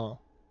ね。うん。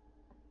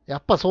や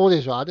っぱそう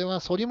でしょ。あれ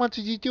は反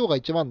町 GTO が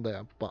一番だよ、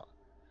やっぱ。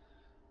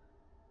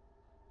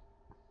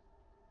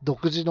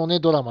独自のね、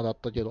ドラマだっ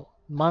たけど。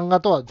漫画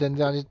とは全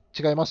然違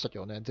いましたけ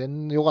どね。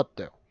全然良かっ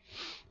たよ。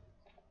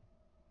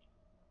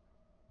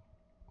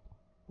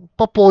やっ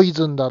ぱポイ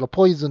ズンだろ。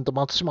ポイズンと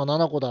松島菜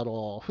々子だ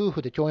ろ。夫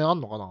婦で共演あん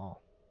のかな？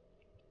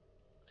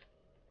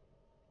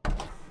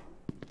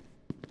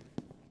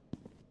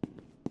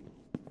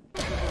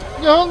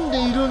なん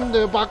でいるんだ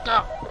よ、バ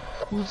カ。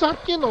ふざ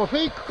けんのもフ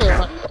ェイクか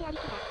よ。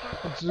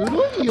ずる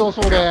いよ、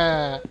それ。い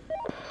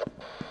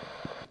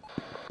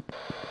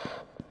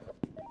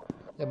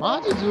や、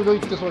マジずるい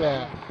って、そ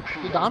れ。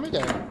ダメだ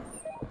よ。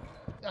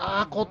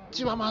あー、こっ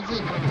ちはまずい。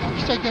来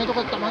ちゃいけないと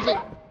こだった、まずい。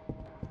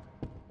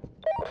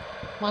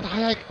まだ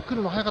早い、来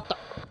るの早かった。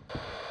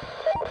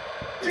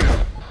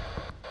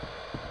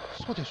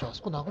そうでしょ、あ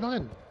そこ殴られ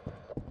んの？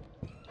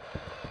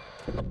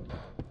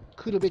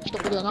来るべき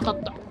とこではなか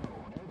った。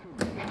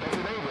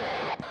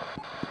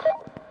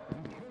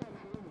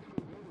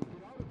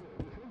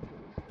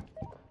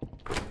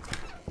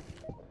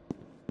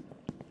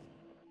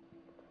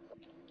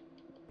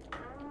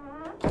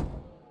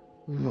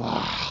う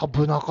わぁ、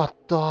危なかっ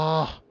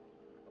た。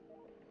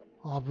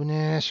危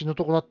ねえ、死ぬ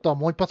とこだった。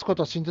もう一発勝っ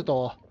たら死んでた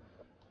わ。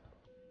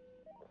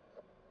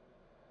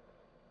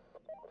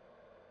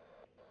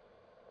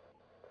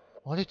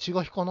あれ、血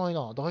が引かない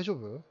な。大丈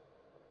夫？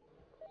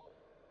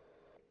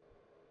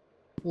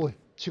おい、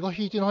血が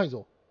引いてない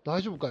ぞ。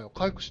大丈夫かよ。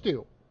回復して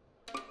よ。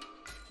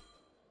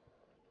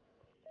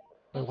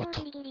よかった。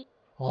危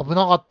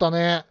なかった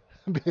ね。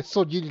別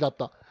荘ギリだっ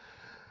た。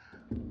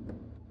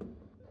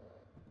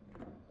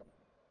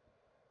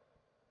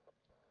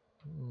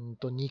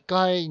2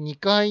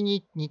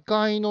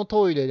階の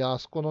トイレであ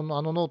そこの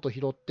あのノート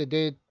拾って、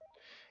で、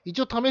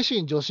一応試し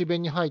に女子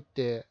弁に入っ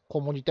て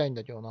こもりたいん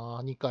だけど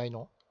な、2階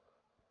の。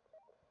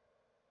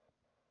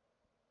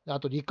あ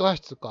と理科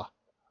室か。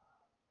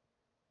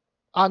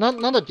あ、な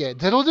んだっけ？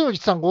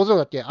 001350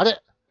 だっけ？あ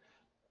れ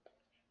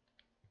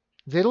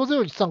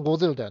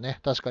 ?001350 だよね。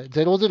確かに。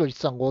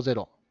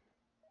001350。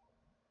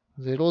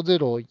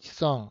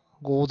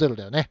001350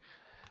だよね。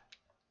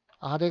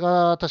あれ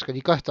が確か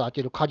理科室開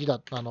ける鍵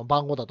だ、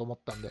番号だと思っ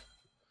たんで。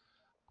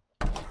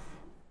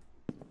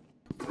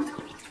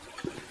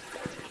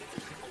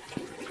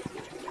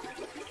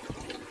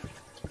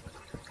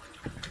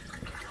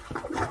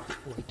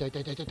お、いたいた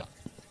いたいたいた。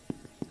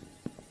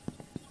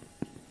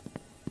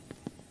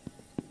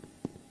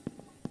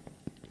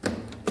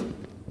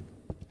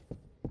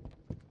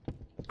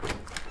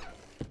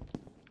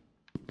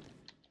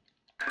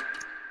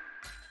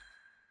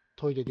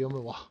トイレで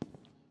読むわ。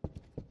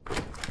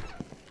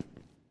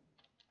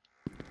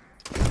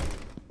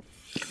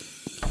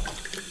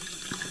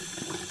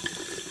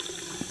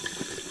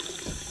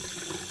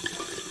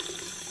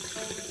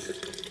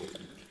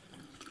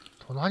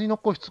隣の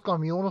個室から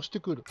見下ろして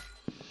くる。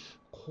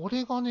こ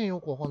れがね、よ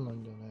くわかんない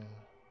んだよね。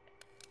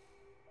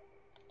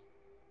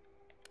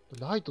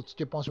ライトつ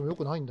けっぱなしもよ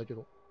くないんだけ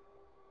ど。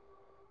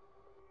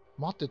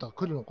待ってたら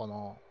来るのか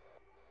な？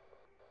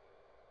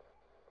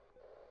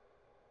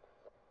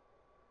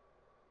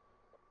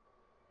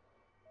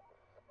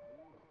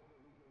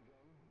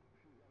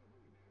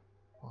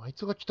あい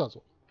つが来た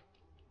ぞ。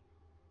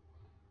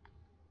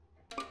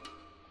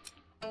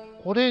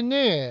これ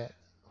ね、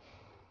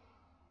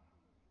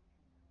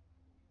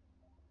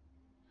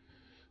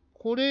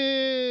こ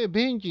れ、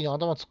便器に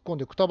頭突っ込ん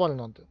でくたばる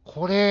なんて。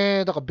こ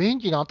れ、だから便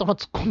器に頭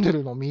突っ込んで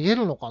るの見れ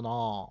るのか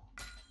な？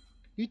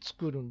いつ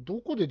来るん？ど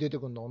こで出て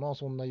くんだろうな、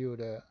そんな幽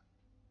霊。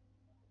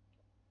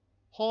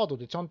ハード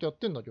でちゃんとやっ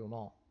てんだけど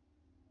な。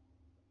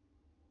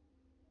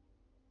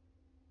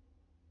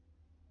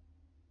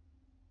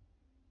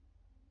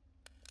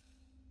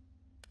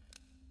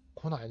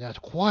来ないね。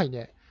怖い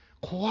ね。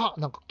怖っ。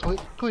なんかト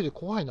イレ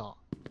怖いな。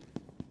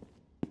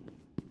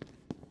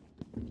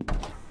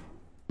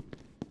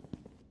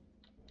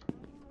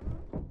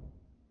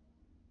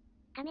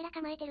カメラ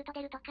構えてると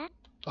出るとか？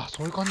あ、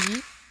そういう感じ？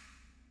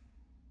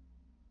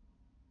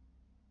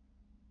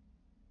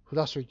フ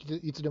ラッシュ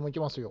いつでも行き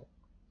ますよ。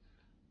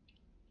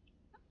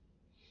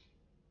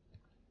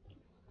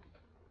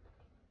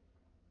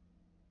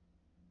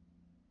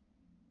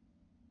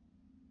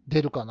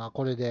出るかな、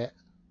これで。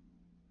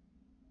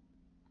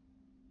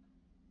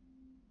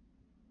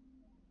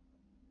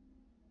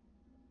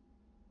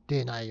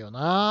出ないよ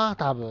な。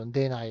多分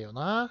出ないよ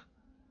な。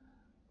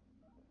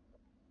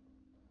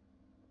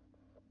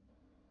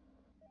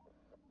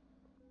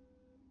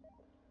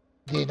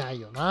出な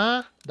いよ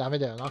な。ダメ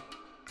だよな。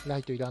ラ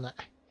イトいらない。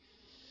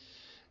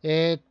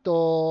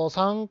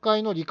3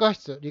階の理科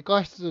室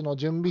の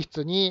準備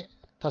室に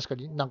確か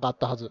になんかあっ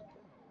たはず。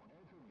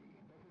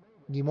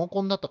リモ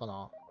コンだったか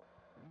な。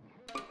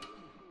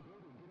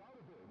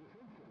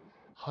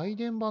配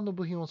電盤の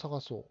部品を探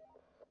そう。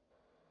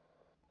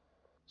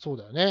そう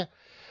だよね。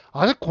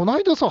あれ、こな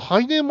いださ、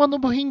配電盤の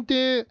部品っ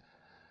て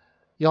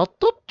やっ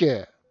たっ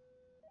け？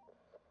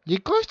理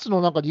科室の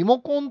なんかリモ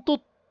コン取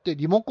って、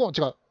違う。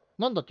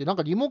なんだっけ、なん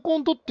かリモコ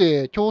ン取っ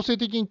て強制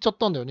的に行っちゃっ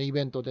たんだよね、イ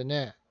ベントで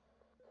ね。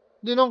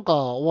で、なんか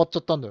終わっちゃ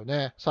ったんだよ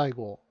ね、最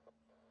後。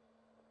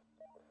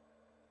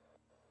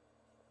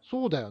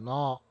そうだよ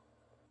な。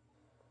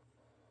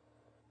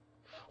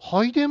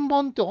配電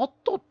盤ってあっ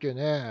たっけ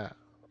ね。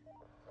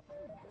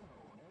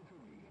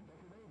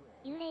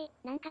幽霊、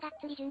なんかがっ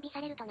つり準備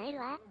されるとなえる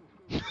わ。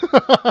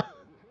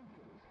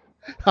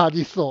あ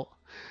りそう。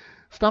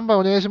スタンバイ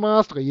お願いし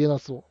ますとか言えな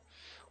そう。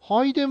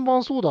配電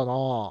盤そうだ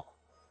な。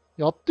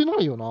やってな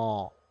いよ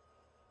な。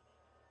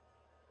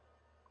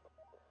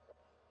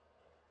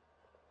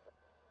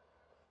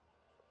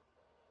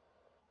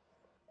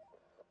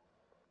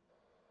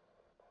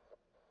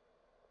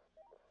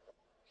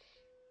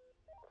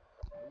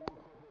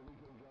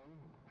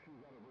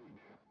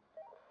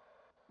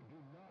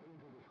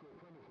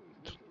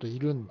ちょっとい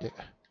るんで。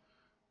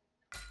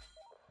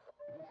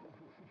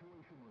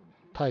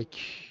待機。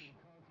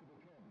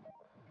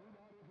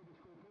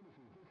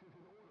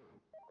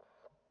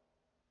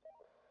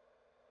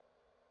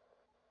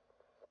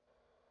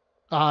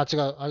ああ、違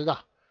う。あれ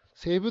だ。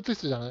生物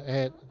室じゃな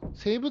い。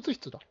生物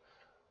室だ。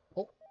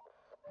お、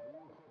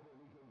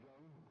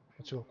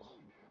違うか。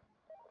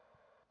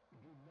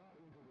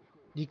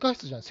理科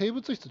室じゃない。生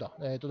物室だ。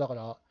だか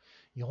ら、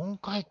4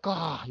階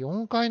か。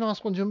4階のあ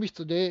そこの準備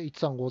室で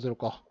1350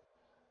か。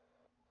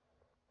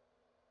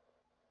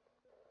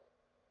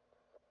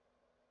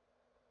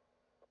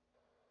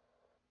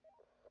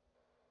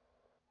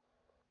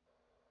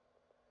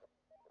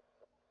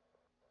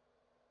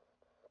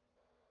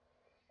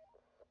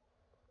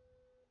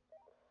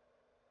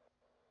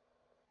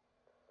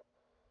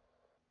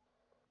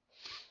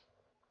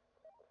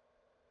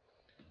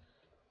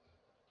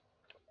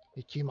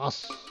行きま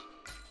す。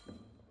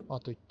あ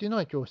と行って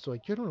ない教室は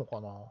行けるの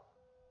かな？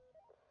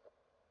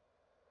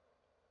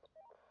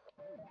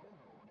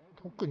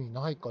特に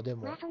ないか、で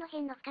も。まあその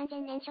辺の不完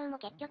全燃焼も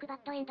結局バッ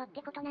ドエンドっ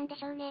てことなんで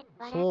しょうね。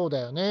そうだ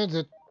よね。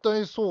絶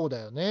対そうだ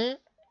よね。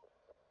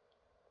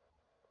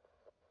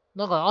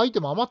なんかアイテ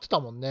ム余ってた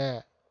もん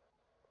ね。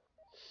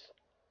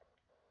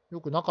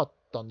よくなかっ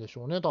たんでし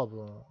ょうね、多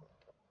分。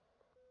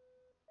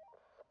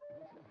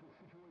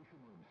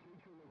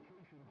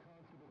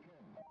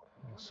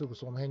すぐ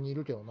その辺にい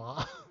るけど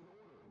な。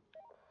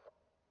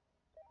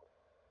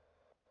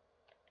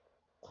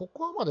こ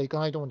こはまだ行か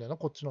ないと思うんだよな、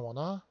こっちのは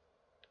な。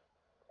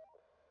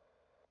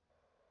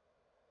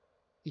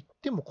行っ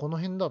てもこの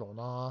辺だろう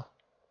な。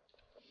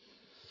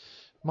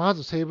ま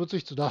ず生物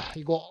室だ。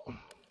行こう。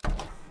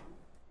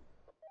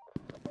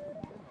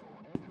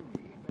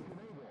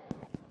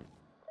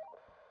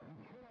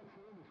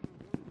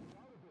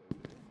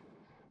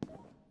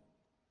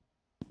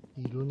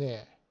いる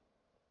ね。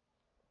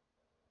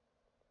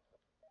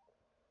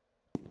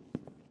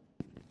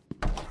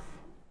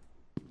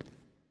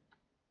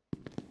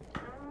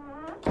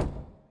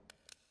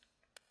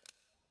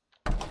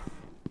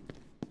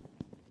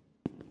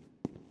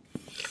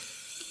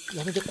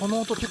やめて、この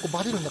音結構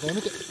バレるんだからや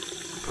めて。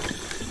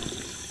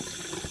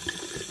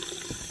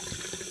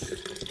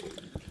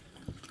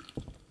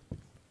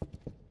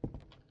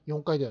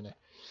4階だよね。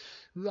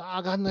うわー、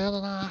上がんのや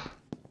だな。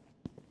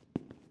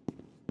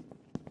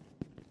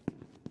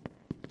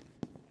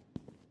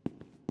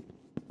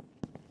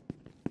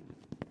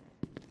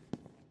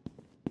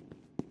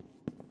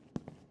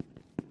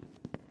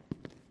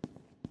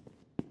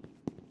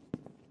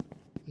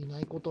な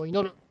いことを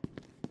祈る。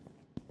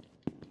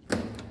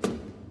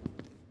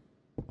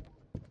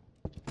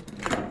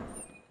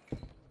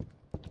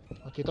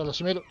開けたら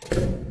閉める。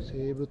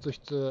生物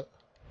室。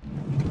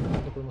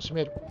これも閉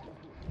める。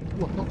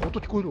うわ、なんか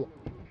音聞こえるわ。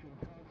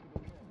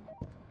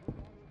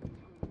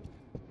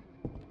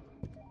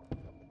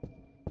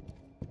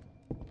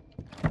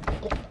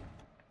ここ。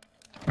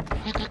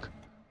早く早く。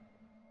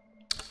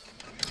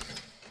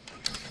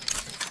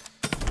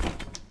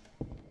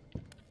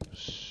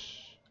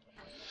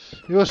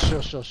よし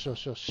よしよしよ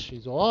しよし、い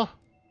いぞ。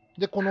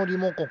で、このリ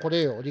モコン、こ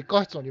れよ。理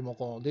科室のリモ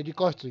コン。で、理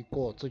科室行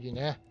こう。次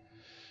ね。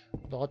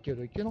だけ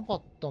ど行けなか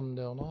ったん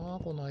だよな、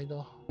この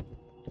間。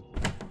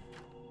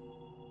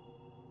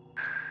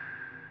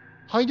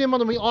配電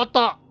窓もあっ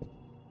た。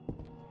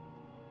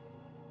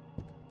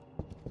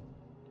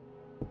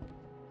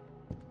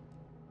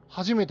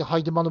初めて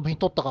配電窓部品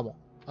取ったかも。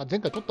あ、前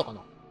回取ったか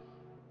な。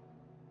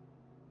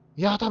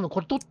いや、多分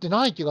これ取って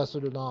ない気がす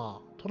るな。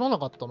取らな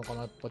かったのか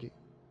な、やっぱり。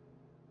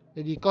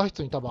で、理科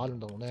室に多分あるん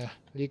だろうね。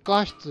理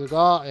科室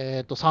が、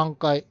3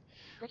階。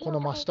この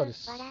真下で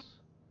す。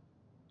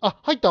あ、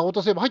入った？オー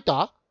トセーブ入っ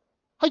た？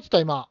入ってた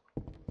今。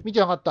見て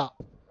なかった。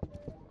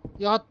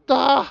やった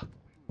ー。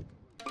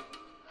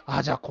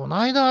あ、じゃあこ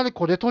ないだあれ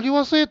これ取り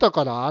忘れた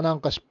からなん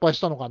か失敗し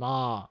たのか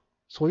な。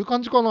そういう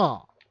感じか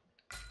な。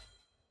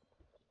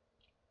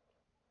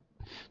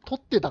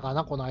取ってたか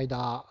なこない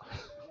だ。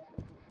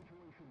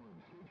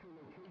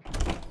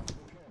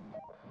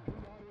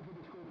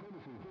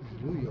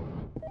いるよ。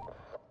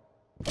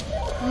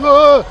う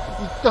わ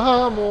ー、いった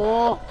ー、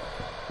もう。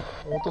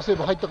オートセー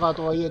ブ入ったから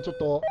とはいえ、ちょっ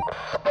と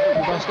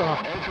油断したな。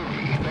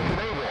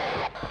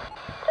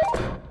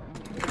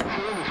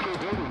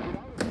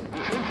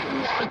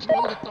一度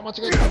だった、間違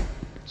えた。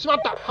しまっ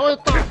た、はまっ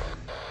た、は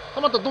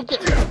まった、どけ。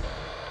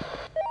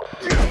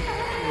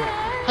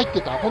入っ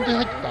てた、本当に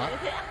入ってた、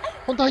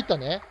本当入った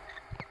ね。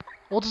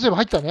オートセーブ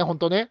入ったね、本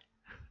当ね。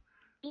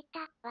いった、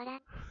わら。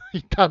い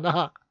った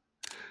な。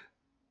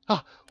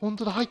あ、本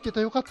当だ、入ってた、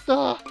よかっ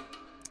た。あ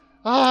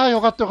あ、よ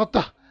かった、よかっ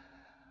た。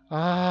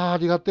ああ、あ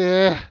りがて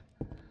え。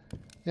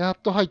やっ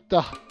と入っ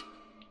た。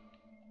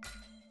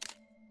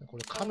こ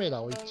れカメ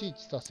ラをいちい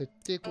ちさ、設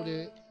定こ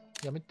れ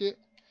やめて。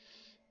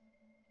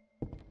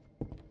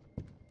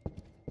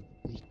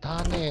い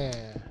た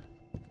ね。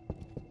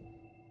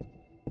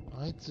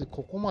あいつ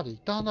ここまでい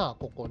たな、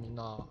ここに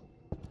な。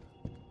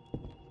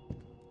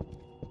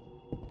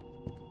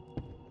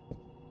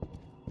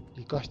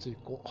理科室行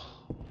こう。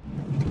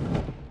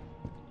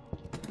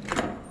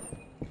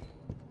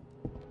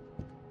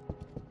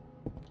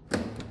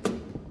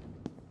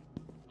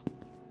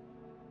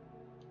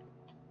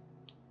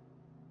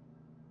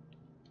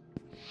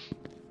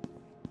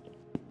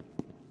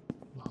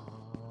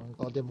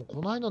でも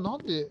この間なん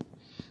で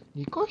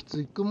理科室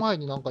行く前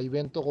になんかイ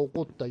ベントが起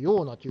こった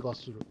ような気が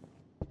する。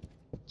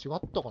違っ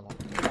たかな。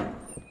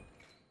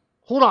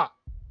ほら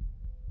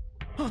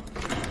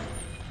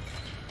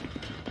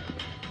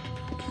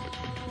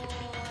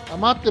あ、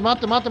待って待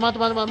って待って待って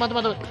待って待って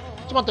待って待って、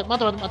ちょっと待って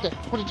待って待って待っ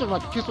て、これちょっと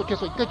待って、消そう消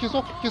そう、一回消そ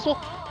う消そう。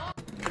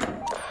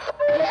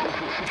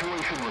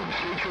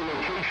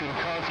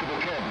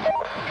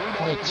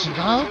これ違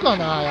うか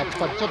な、やっ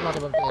ぱり。ちょっと待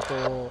って待っ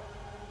て、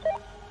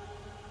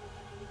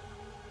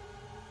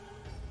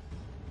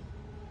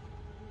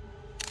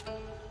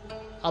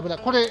危ない。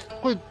これ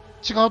違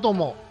うと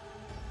思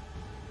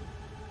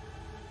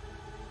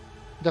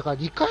う。だから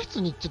理科室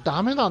に行っちゃ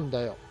ダメなん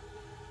だよ。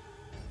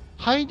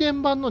配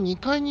電盤の2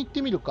階に行っ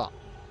てみるか。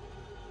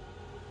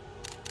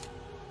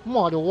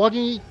もうあれ終わ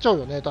りに行っちゃう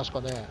よね、確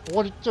かね。終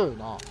わり行っちゃうよ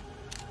な。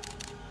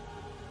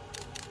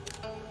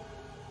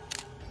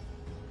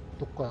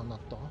どっからになっ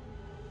た？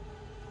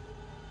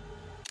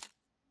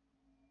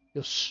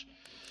よし。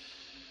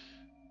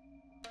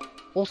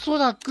おそ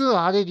らく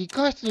あれ理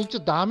科室に行っちゃ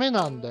ダメ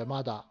なんだよ、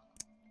まだ。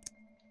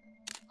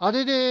あ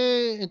れ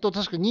で、確か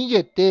逃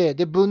げて、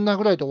で、ぶん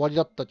殴られて終わり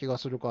だった気が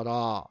するか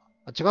ら、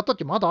違ったっ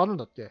け？まだあるん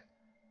だっけ？で、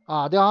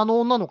あの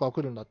女の子が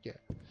来るんだっけ？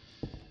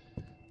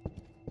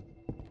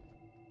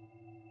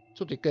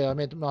ちょっと一回や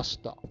めまし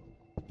た。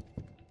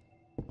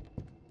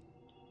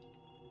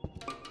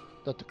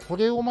だってこ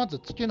れをまず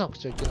つけなく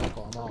ちゃいけない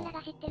からな。僕ら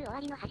が知ってる終わ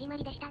りの始ま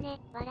りでしたね。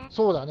わら。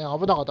そうだね、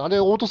危なかった。あれ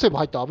オートセーブ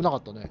入ったら危なか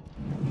ったね。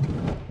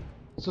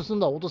進ん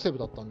だらオートセーブ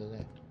だったんで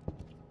ね。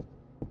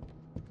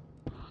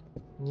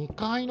2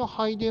階の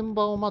配電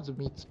盤をまず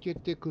見つけ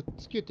てくっ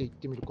つけていっ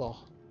てみるか。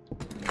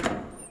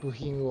部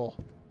品を。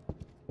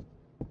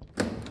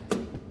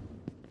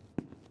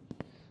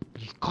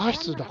理科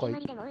室だから。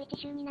い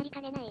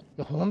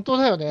や、本当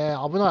だよね。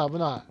危ない危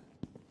な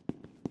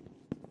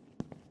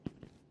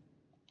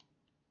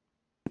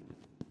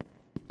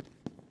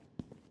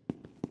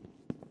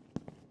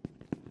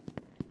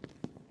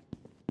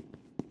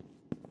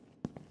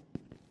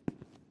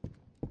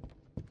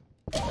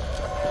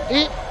い。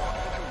え？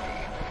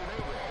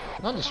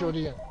なんでしお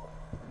りやん。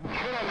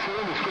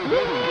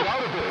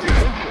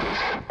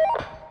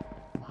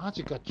マ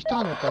ジか、来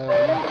たのかよ。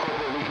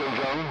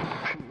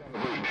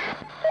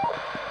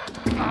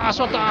ああ、し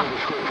まった。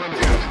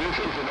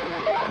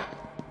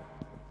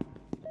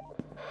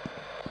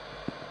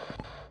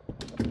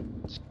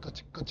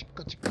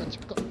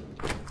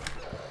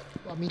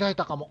見られ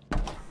たかも。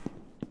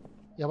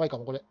やばいか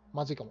も、これ。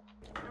まずいかも。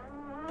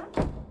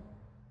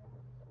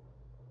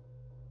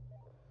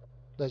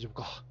大丈夫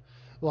か。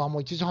うわ、も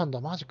う1時半だ。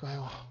マジか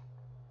よ。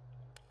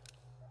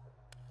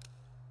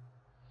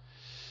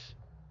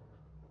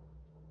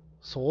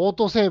相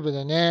当セーブ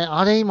でね。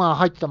あれ今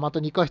入ってたらまた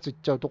2回室行っ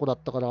ちゃうとこだっ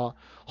たから、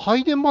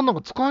配電盤なん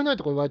か使えない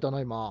とか言われたな、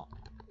今。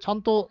ちゃ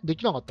んとで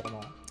きなかったかな。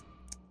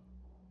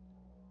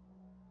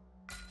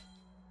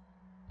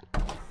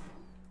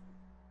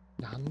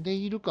なんで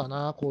いるか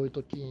な、こういう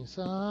時に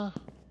さ。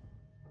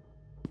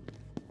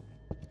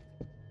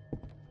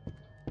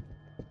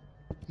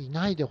い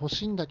ないでほ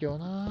しいんだけど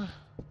な。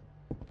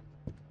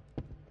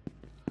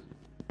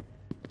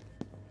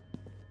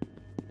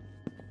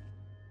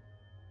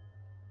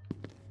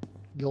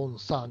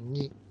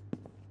432。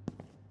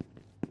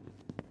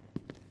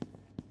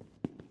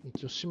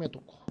一応閉めと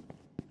こ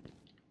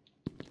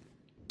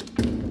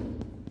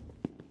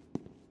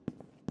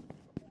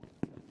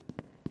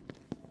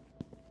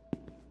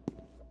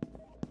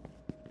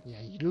う。いや、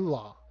いる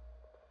わ。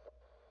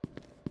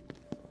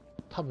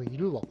多分い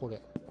るわ、こ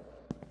れ。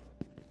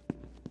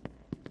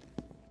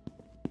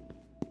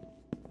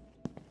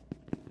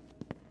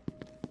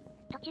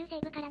途中セ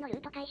ーブからのル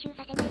ート回収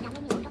させないため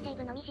にオートセー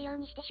ブのみしよう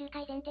にして周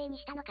回前提に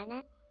したのか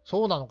な。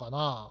そうなのか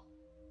な。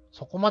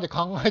そこまで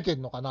考えて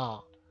んのか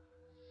な。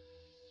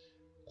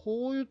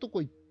こういうと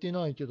こ行って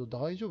ないけど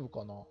大丈夫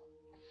かな。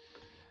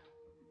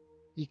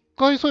一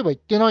回そういえば行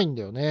ってないん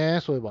だよ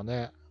ね。そういえば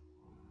ね。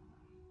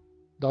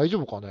大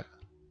丈夫かね。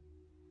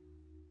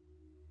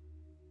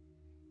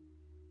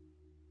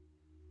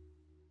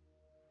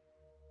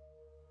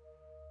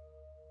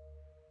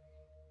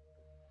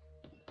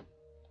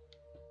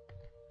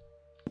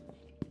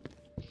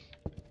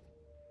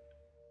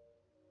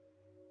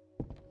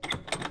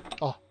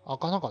あ、開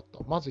かなかっ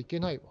た。まずい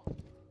けないわ。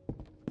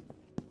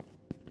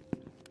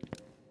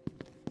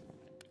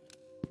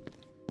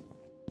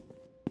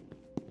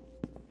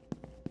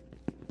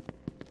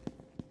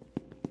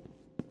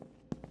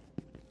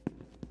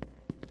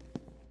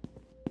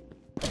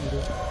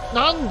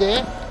なん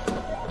で？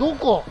ど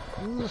こ？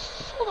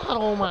嘘だ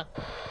ろ、お前。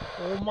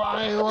お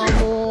前は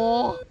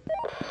もう。い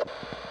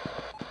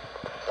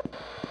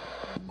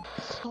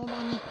つの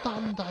間にいた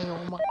んだよ、お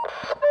前。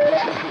き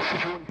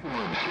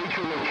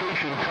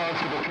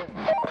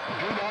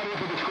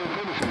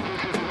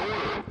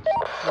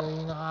つい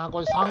なぁ、こ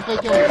れ3回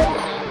行けない。う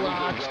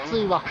わー、きつ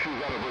いわ。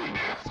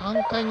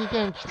3回に行け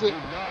ないのきつい。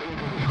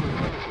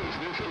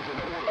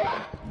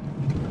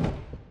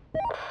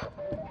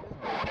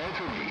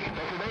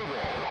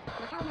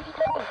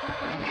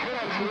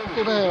本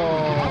当だよ。い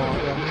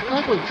や、2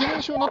回これいけな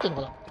い仕様になってん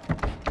のかな。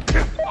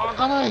開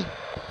かない。2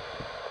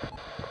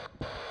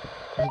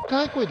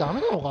回これダ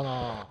メなのか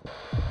な。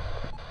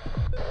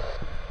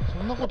そ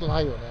んなこと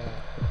ないよね。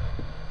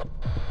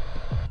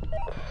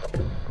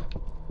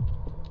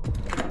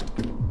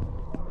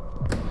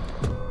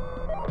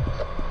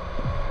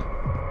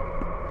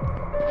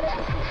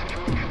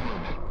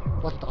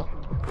待った？は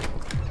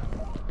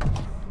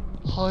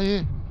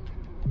え。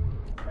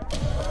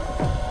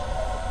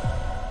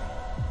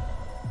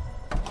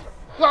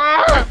う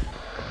わあ！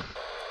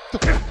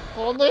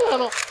この野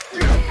郎。う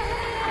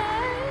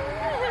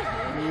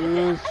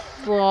っ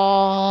そ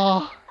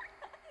ー。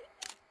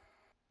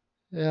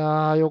い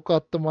やー、よか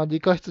った。まあ、理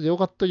科室でよ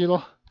かったけ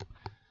ど。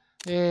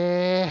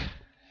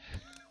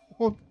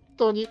本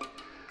当に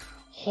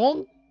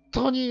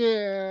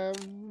ね、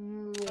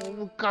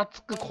ムカ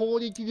つく。攻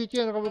撃でき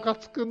ないのがムカ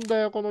つくんだ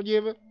よ、このゲ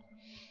ーム。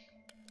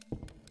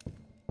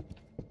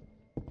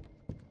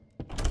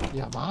い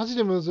や、マジ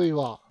でむずい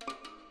わ。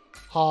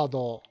ハー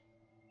ド。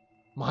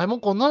前も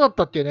こんなだっ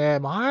たっけね。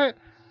前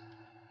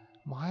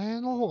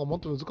の方がもっ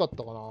と難かっ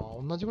たかな。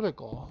同じぐらい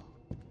か。ボ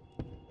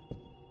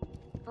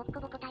ッコ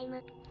ボコタイ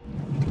ム。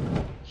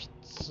き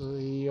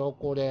ついよ、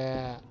こ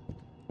れ。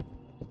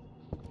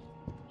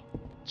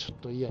ちょっ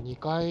といいや、2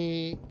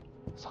回、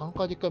3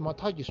回で1回、まあ、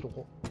待機しと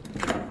こう。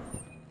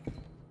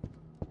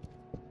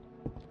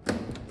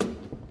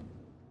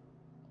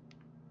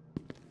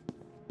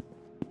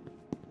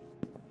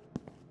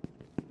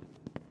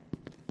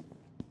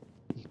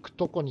行く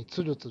とこに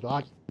つるつる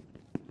あり。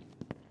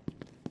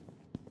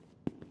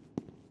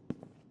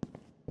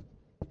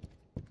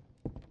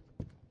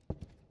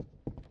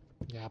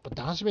いや、やっぱ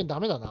男子弁ダ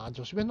メだな。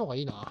女子弁の方が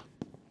いいな。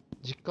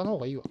実家の方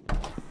がいいわ。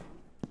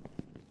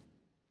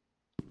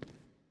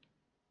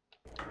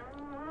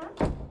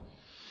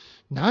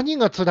何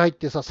が辛いっ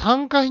てさ、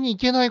3階に行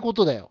けないこ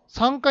とだよ。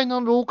3階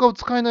の廊下を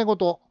使えないこ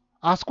と。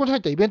あそこに入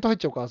ったらイベント入っ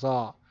ちゃうから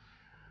さ。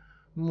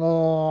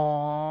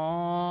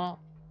も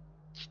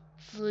う、き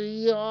つ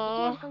いよ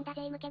ー。込んだ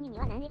税向けに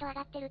は難易度上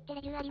がってるって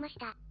レビューありまし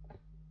た。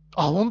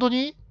あ、本当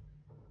に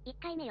？1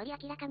回目より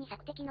明らかに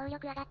索敵能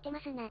力上がってま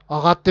すね。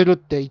上がってるっ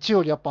て、1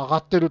よりやっぱ上が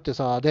ってるって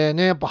さ。で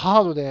ね、やっぱ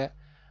ハードで。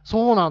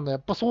そうなんだ、や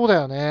っぱそうだ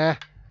よね。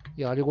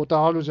やりご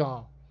たえあるじゃ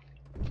ん。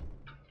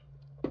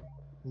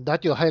だ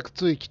けど早く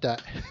2行きたい。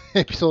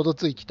エピソード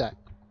2行きたい。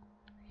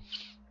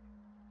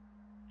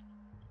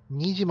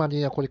2時まで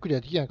にはこれクリ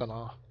アできないか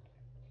な。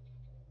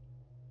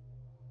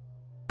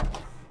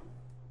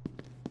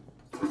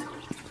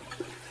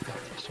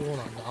そう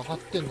なんだ。上がっ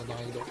てんの、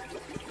難易度。あ、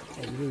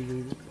いるいる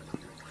いる。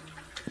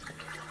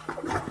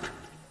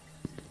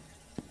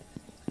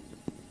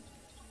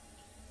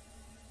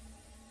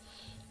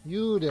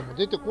幽霊も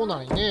出てこ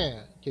ない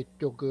ね、結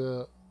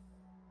局。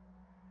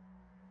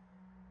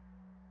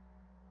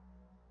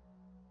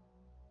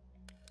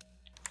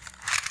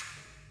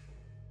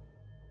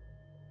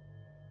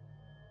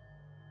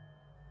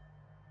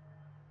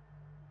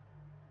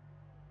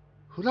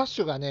フラッ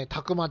シュがね、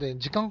炊くまで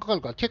時間かか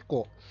るから結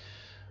構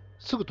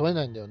すぐ取れ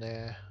ないんだよ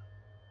ね。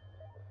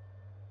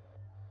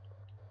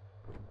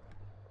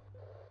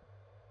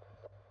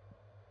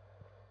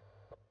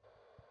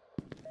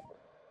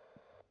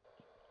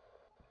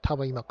多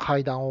分今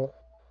階段を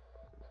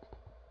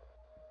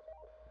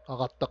上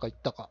がったか行っ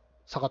たか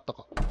下がった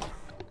か。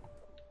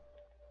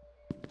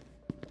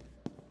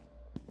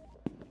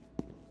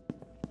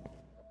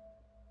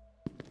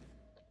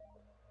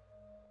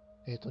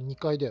2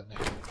階だよね。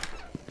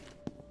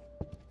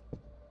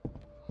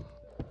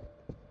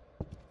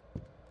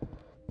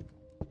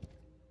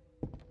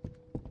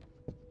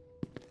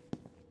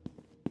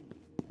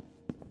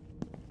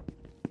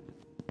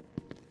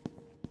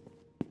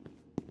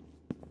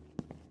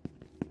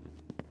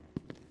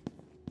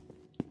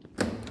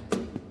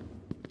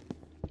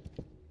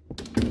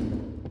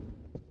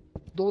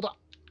どうだ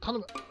頼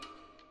む。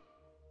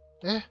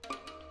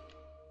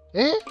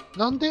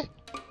なんで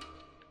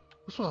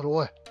嘘だろ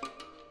おい。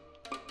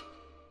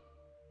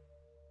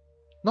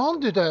なん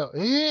でだよ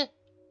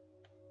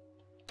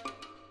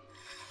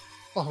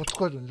あ、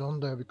疲れたね。なん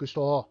だよ、びっくりし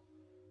た。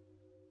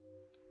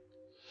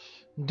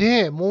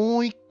で、も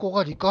う一個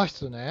が理科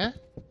室ね。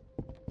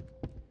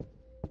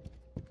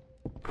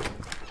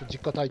実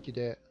家待機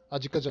で。あ、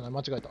実家じゃない、間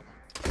違えた。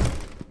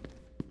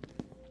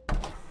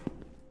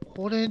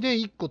これで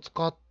1個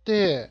使っ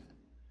て、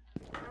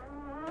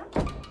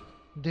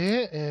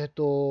で、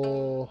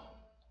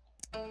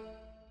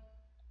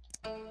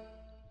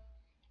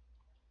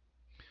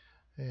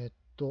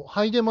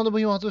配電間の部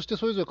品を外して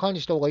それぞれ管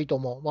理した方がいいと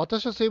思う。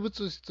私は生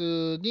物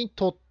室に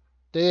取っ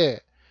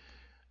て、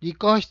理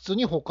科室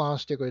に保管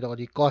してくれたから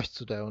理科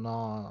室だよ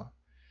な。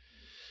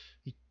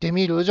行って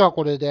みる？じゃあ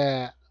これ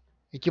で。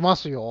行きま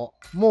すよ。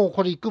もう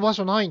これ行く場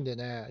所ないんで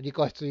ね。理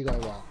科室以外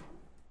は。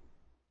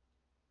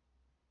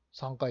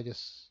3階で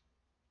す。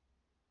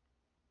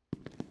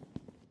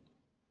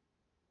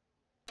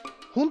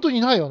本当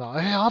にないよ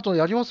な。あと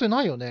やり忘れ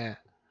ないよね。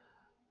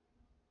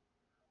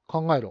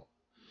考えろ。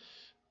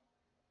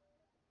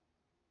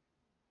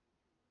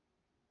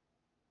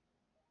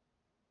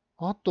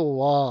あと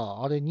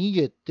は、あれ逃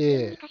げ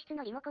て、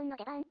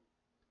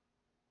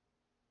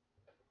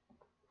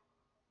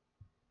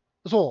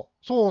そ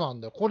うな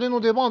んだよ。これの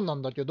出番な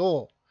んだけ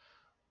ど、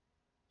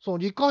そう、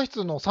理科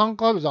室の3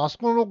階あるじゃん。あそ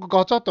このロック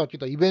ガチャって開け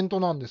たイベント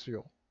なんです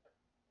よ。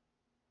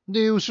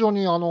で、後ろ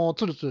に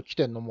ツルツル来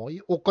てんのも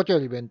追っかけ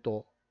るイベン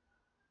ト。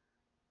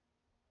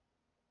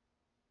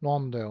な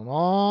んだよ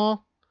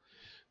な。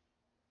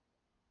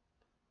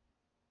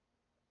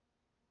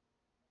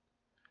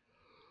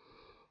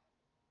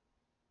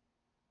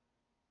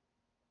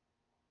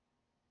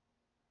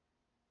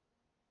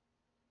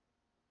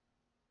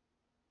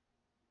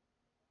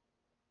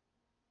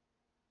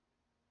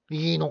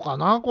いいのか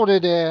なこ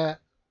れで。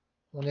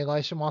お願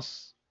いしま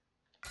す。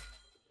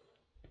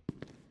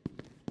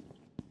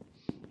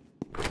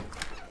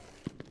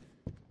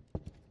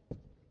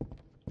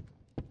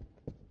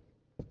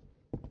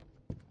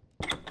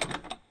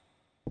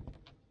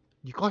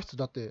理科室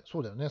だって、そ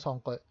うだよね、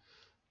3階。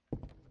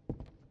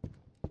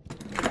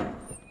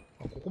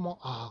こ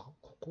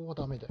こは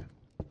ダメだよ。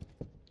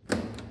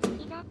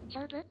いざ、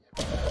勝負。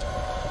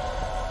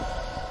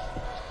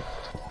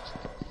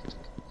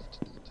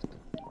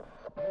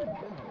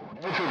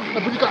無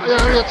理か。やっ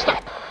ちゃっ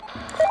た。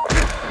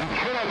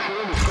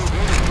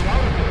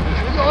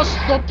よし、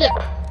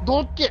ど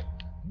っけ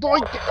ど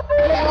いって。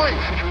おい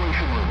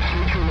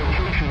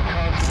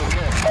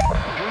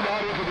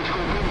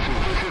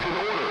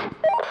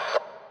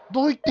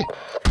どいって。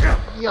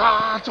い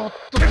やー、ちょっ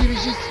と厳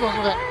しいっすわ、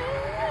そ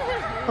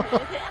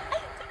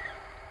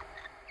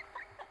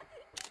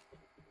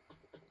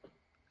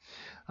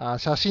れ。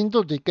写真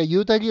撮ると一回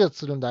幽体離脱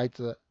するんだ、あい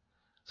つ。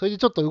それで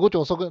ちょっと動き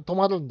遅く止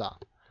まるんだ。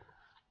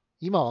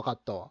今分か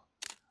ったわ。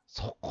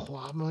そこ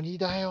は無理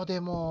だよ、で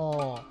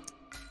も。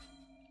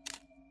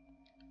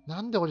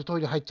なんで俺ト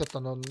イレ入っちゃった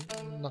の？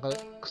なんか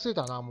癖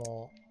だな、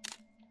も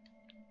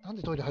う。なん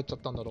でトイレ入っちゃっ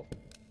たんだろう。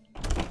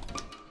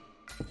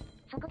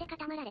そこで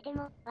固まられて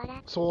も、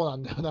笑。そうな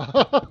んだよ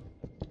な。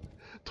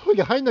トイ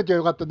レ入んなきゃ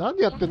よかった。なん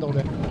でやってんの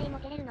俺。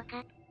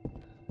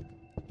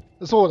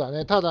そうだ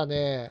ね。ただ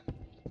ね、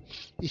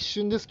一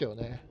瞬ですけど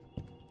ね。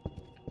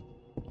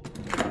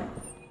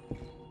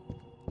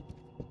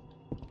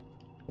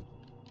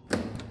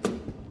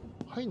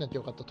入んなきゃ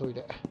よかった、トイ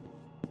レ。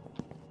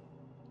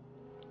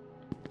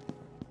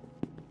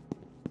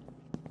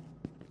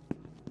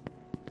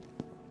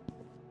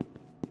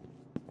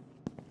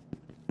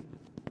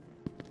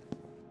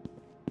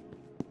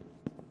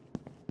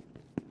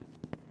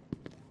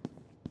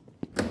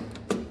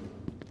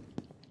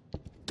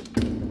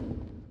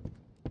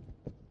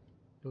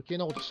余計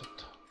なことしちゃっ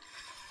た。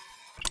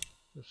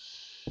よ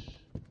し。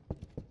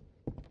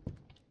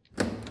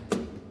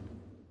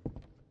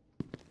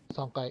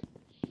3回。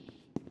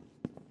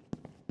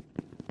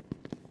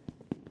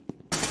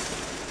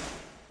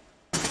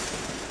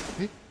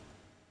え？違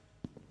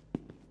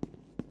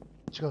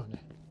うよ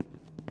ね。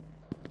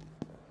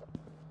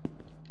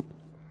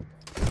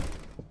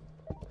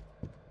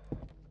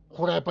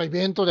これやっぱイ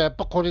ベントだ。やっ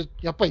ぱこれ、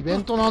やっぱイベ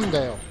ントなん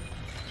だよ。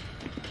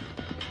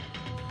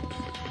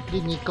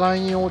で、2階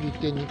に降り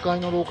て、2階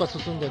の廊下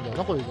進んでんだよ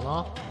な、これで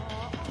な。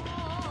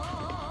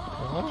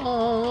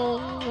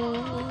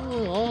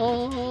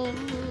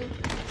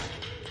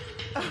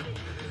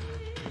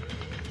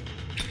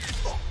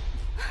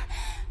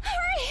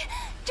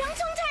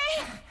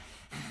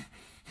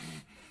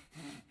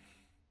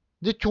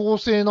で、強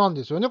制なん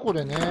ですよね、こ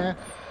れね。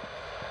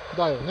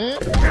だよね。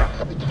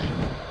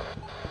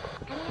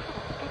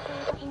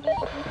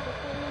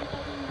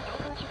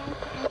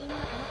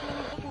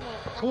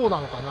そう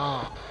なのか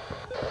な。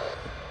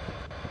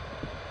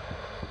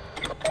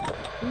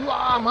う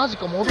わー、マジ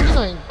か、戻れ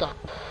ないんだ。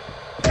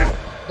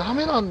ダ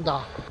メなん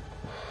だ。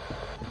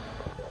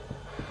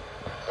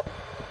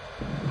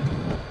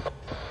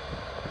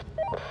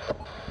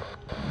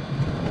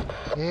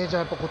じ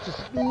ゃあやっぱこっち、う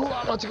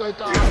わー、間違え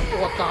た。終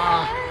わっ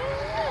た。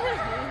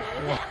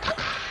終わった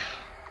か。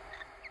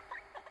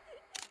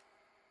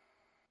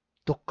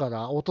どっか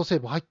らオートセー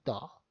ブ入っ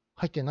た？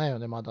入ってないよ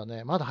ね、まだ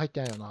ね。まだ入っ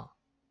てないよな。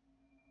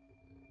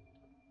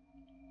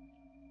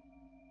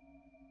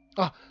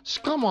あ、し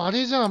かもあ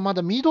れじゃん、ま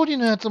だ緑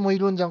のやつもい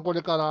るんじゃん、こ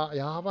れから。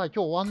やばい、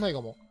今日終わんない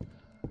かも。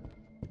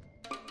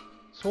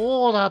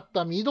そうだっ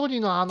た、緑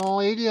のあ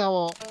のエリア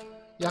を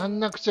やん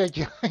なくちゃい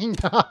けないん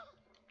だ。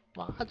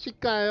マジ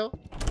かよ。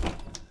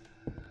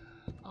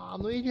あ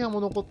のエリア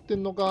も残って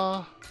んの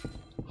か。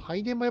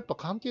配電もやっぱ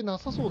関係な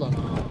さそうだな。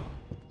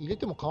入れ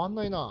ても変わん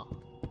ないな。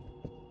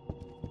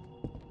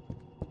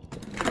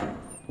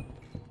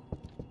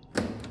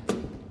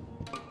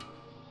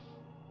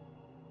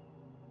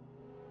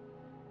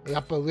や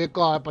っぱ上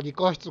か。やっぱ理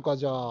科室か、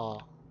じゃあ。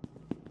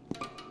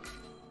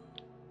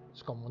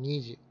しかも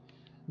2時。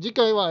次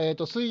回は、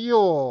水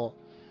曜。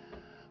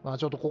まあ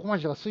ちょっとここま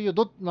でしたら水曜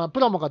まあプ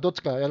ラモかどっ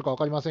ちかやるか分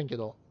かりませんけ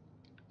ど。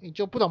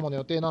一応プラモの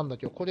予定なんだ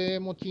けど、これ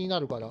も気にな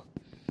るから、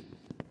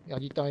や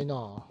りたい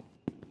な。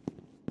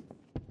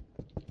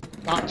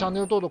あ、チャンネ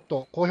ル登録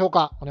と高評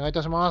価お願いい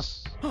たしま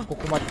す。こ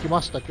こまで来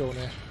ました、今日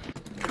ね。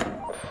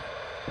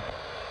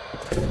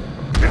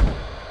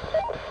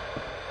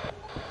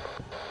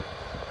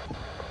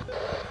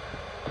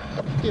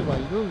来てはい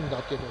るん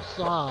だけど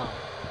さ。あ、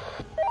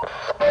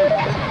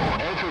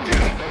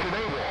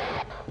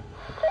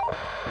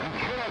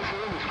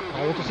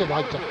オートセーブ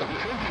入っちゃった。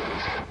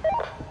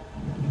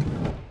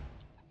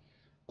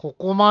こ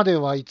こまで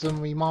はいつ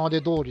も今ま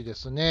で通りで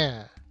す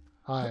ね。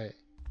はい。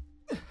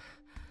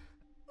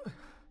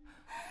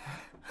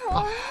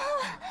あ、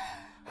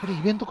これ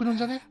イベント来るん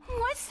じゃね？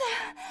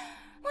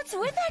 What's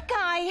with that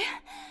guy? Why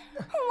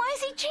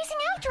is he chasing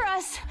after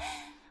us?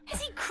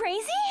 Is he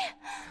crazy?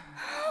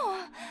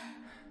 Oh.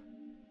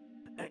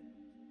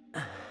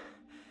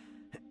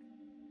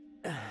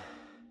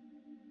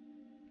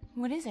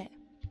 What is it?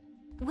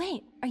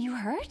 Wait, are you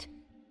hurt?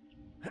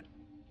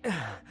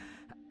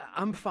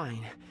 I'm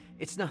fine.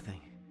 It's nothing.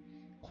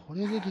 こ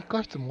れで理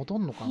科室戻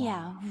んのかな？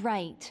 Yeah,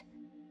 right.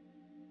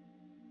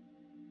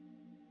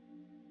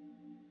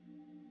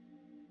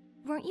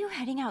 Weren't you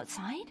heading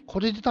outside? こ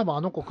れで多分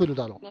あの子来る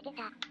だろう。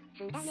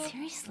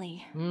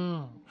 Seriously? う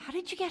ん。 How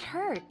did you get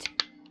hurt?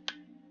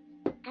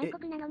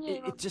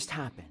 It just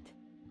happened.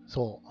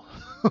 そ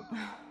う。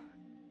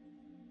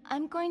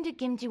I'm going to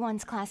Kim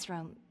Ji-won's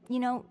classroom. You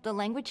know, the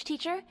language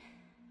teacher?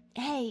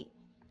 Hey,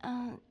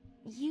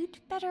 you'd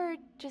better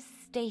just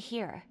stay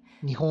here.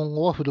 日本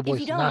語はフルボ If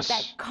イ you スな don't, that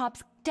し。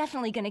 cop's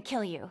definitely gonna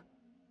kill you.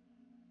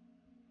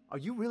 Are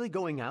you really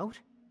going out?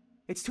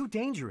 It's too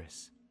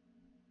dangerous.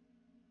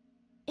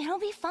 It'll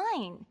be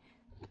fine.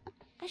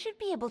 I should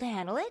be able to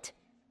handle it.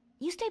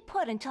 You stay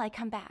put until I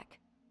come back.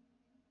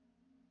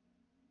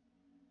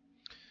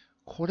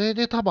 これ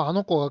で多分あ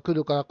の子が来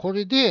るから、こ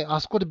れであ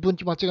そこで分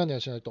岐間違えないよう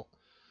にしないと。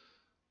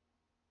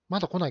ま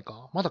だ来ない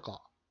か？まだ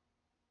か。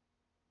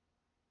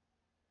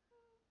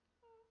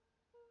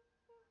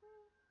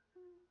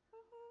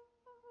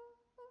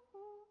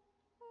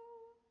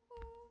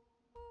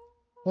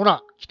ほ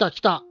ら、来た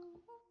来た。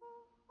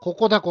こ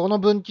こだ、この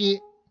分岐。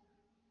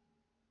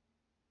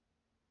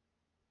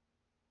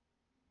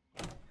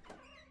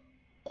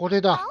こ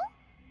れだ。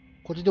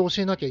これで教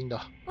えなきゃいいん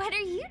だ。 What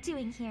are you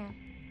doing here?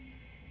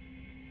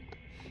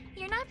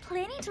 You're not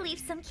planning to leave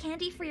some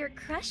candy for your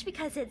crush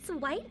because it's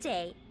White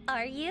Day,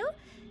 are you?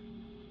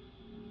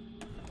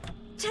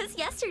 Just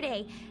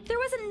yesterday, there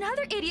was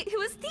another idiot who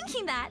was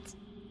thinking that.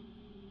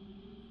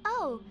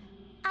 Oh,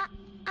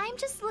 I'm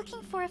just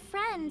looking for a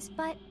friend,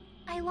 but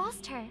I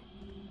lost her.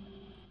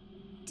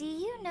 Do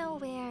you know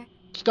where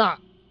来た。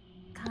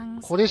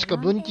 Kang's これしか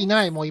分岐 home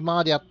ない。 is? もう今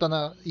までやった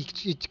な。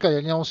一から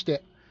やり直し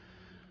て。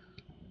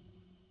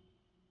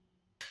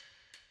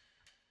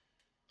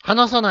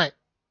話さない。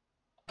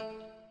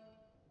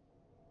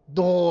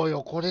どう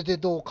よ、これで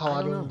どう変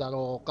わるんだ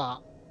ろう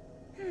か。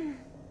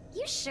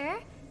You sure?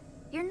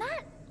 You're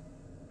not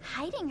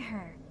hiding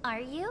her,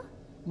 are you?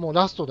 もう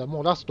ラストだよ、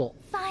もうラスト。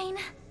Fine.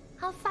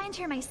 I'll find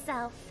her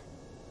myself.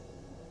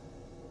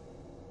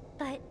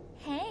 But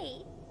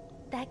hey,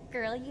 that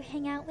girl you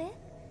hang out with?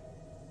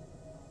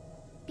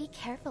 Be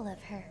careful of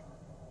her.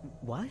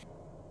 What?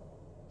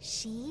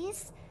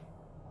 She's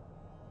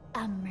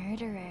a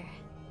murderer.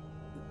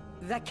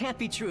 That can't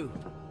be true.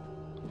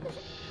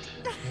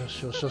 よ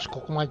しよしよし、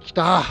ここまで来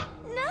た。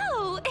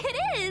No, it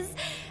is.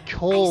 今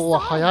日は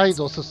早い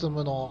ぞ、進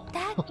むの。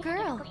That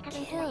girl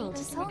killed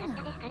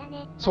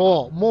Sona.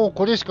 そう、もう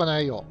これしかな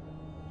いよ。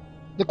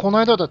で、この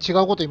間とは違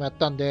うこと今やっ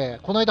たんで、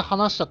この間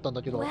話しちゃったん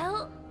だけど、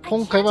 Well,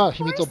 今回は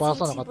秘密をばら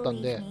さなかった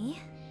んで、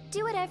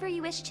 do whatever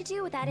you wish to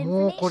do with that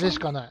もうこれし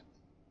information. かない。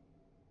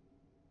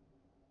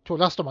今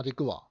日ラストまで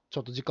行くわ。ち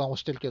ょっと時間押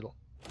してるけど。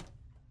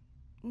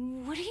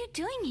 What are you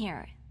doing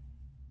here?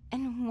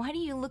 And why do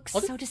you look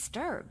so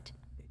disturbed?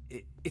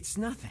 It's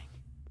nothing.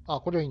 あ、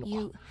これはいいのか。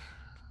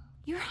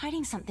 You're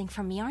hiding something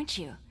from me, aren't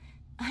you?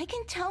 I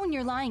can tell when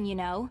you're lying, you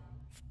know.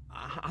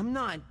 I'm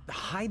not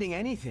hiding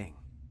anything.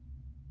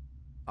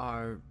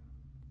 Are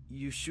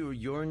you sure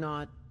you're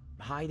not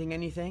hiding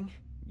anything?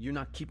 You're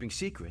not keeping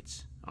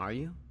secrets, are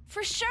you?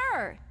 For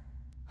sure.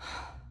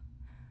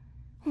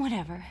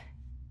 Whatever.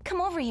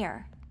 Come over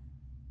here.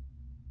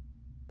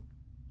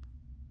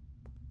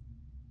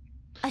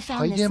 I 配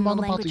found this 電 in 盤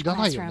the のパーツい language ら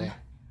ないよ classroom.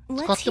 ね。使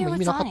Let's って hear も意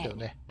味 what's なか on ったよ it.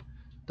 ね。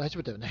大丈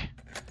夫だよね。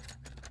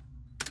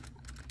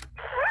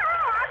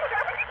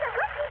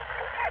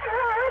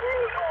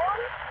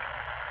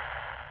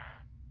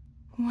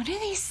What are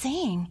they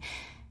saying?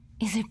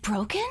 Is it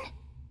broken?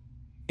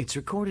 It's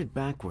recorded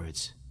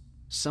backwards.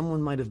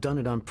 Someone might have done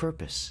it on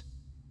purpose.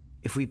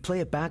 If we play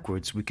it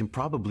backwards, we can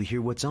probably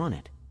hear what's on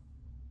it.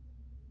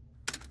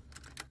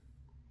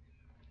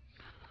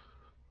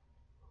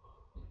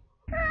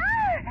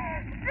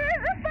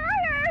 There's a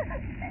fire!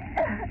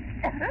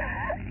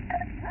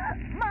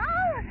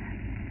 Mom!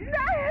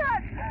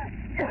 Dad!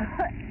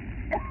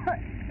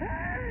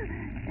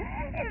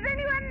 Is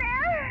anyone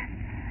there?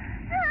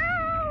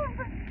 Help!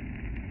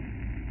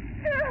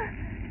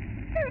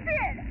 Who's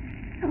it?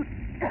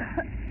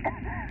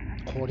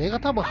 これが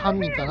多分犯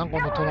人かな、こ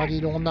の隣に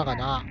いる女が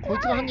な。こい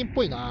つが犯人っ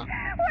ぽいな。 Why is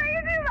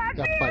it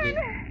やっぱり。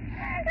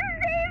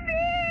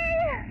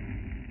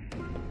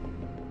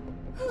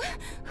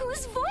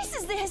 Whose voice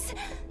is this?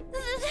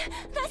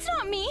 That's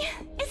not me.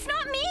 It's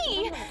not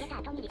me.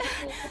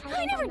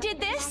 I never did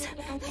this.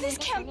 This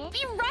can't be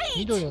right.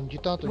 緑のギ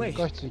ターと2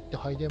回室行って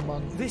配電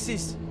盤。 This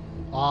is...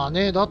 ああ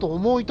ね、だと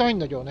思いたいん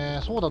だけどね。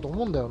そうだと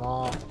思うんだよ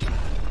な。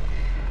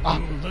あ、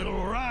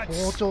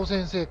校長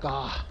先生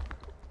か。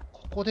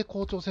ここで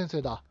校長先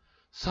生だ。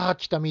さあ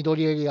来た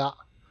緑エリア。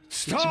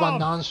一番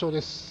難所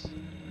です。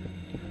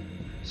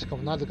しか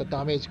もなぜか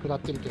ダメージ食らっ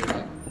てるけどね。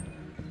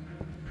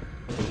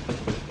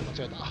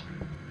間違えた。あ、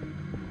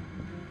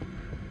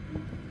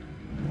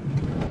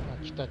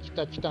来た来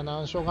た来た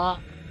難所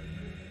が。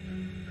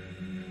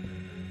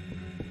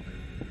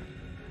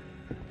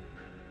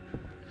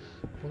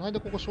この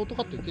間ここショート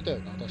カット行けたよ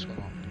な、確か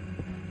な。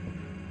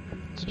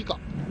次か。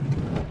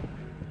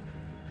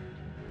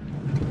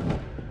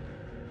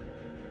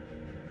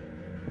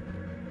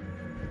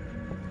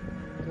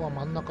ここは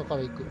真ん中か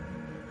ら行く。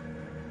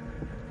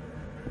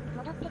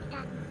戻ってきた。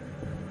よ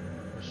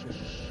しよし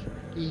よし。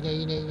いいね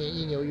いいねいいね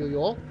いいね、いい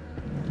よ。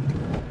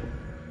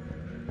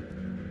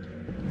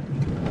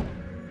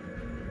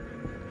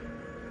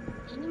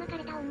血に巻か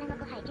れた女の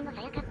子配置の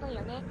さやかっぽい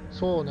よね。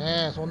そう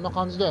ね、そんな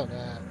感じだよ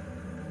ね。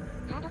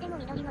ハードでも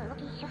緑の動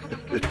き一緒派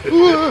助か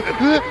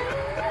る。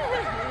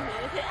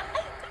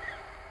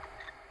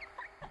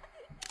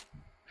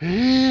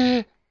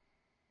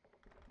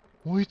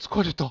追いつ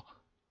かれた。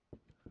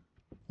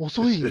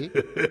遅い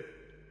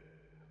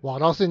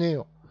笑わせねえ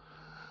よ。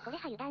これ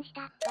は油断し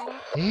た。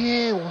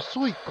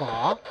遅い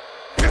か。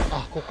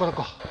あ、こっから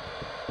か。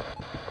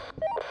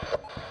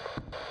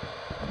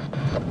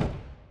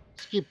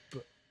スキッ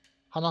プ。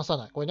離さ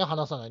ない。これね、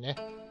離さないね。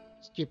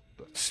スキッ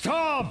プ。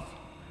Stop!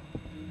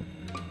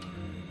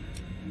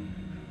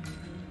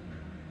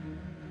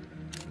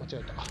 間違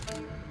え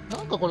た。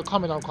なんかこれカ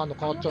メラの感度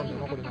変わっちゃうんだよ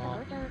な、これな。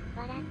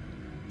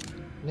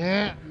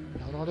ね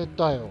え、やられ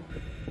たよ。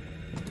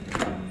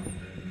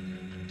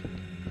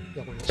い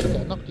や、これちょっと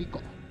やんなくていいか。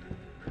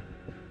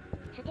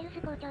ステル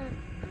ス校長。や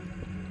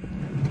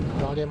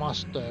られま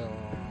したよ。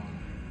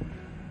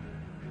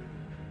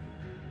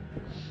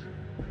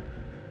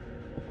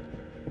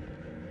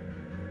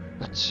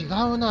違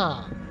う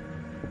な。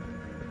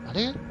あ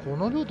れこ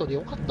のルートで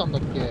よかったんだ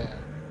っけ。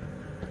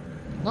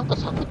なんか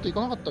サクッとい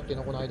かなかったっけ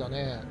な、この間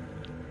ね。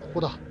こ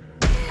こだ。あ、違っ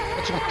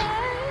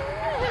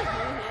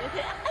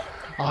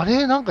た。あ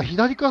れなんか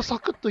左からサ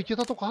クッといけ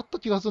たとこあった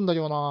気がするんだけ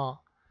どな。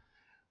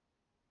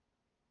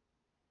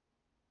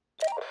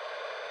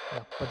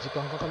やっぱ時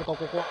間かかるか、こ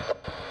こは。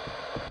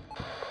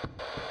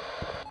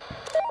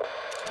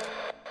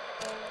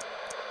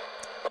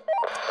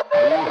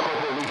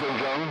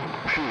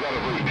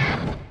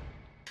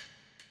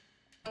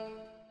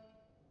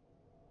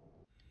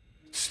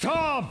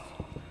Stop!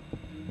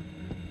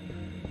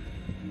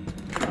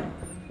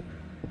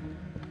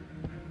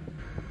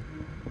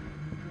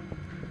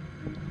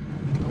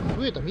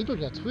 増えた、緑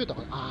のやつ増えた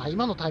かな。ああ、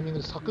今のタイミン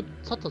グでさっ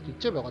さといっ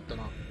ちゃえばよかった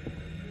な。こ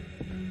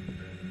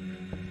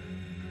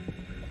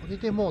れ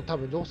でもう多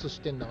分ロス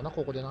してんだろうな、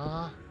ここで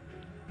な。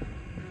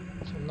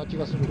そんな気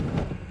がする。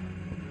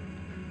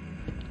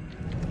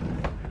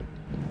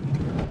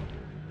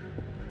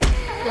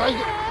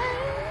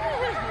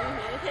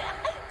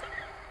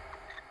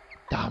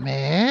ダ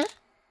メ？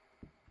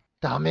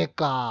ダメ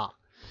か。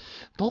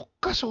どっ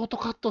かショート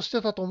カットし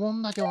てたと思う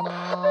んだけど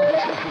な。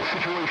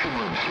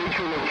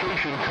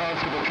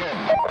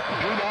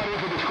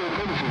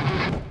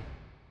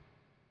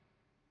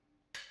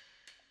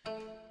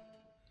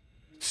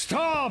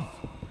Stop!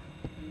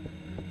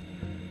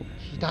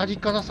 左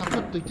からサク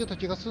ッといってた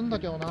気がするんだ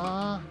けど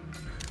な。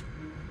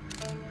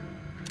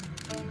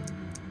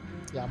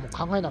いや、もう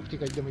考えなくていい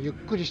から、でもゆっ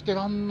くりして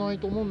らんない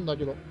と思うんだ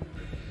けど。こ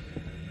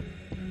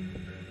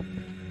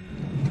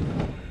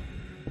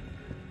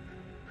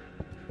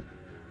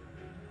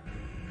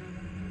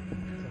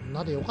ん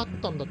なでよかっ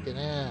たんだって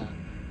ね。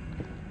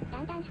だ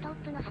んだんストッ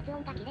プの発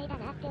音が綺麗だ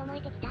なって思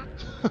えてきた。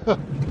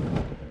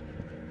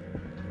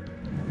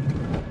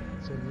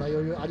そんな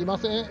余裕ありま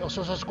せん。よし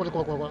よしよし、これだ、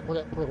これ。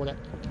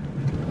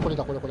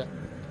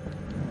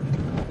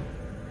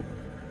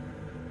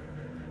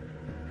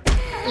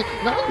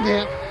なん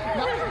で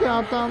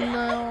当たん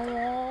だよ、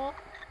も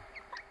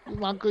う。う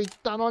まくいっ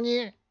たのに。い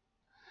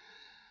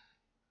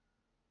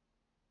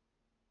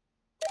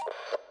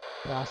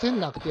や、焦ん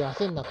なくていいわ。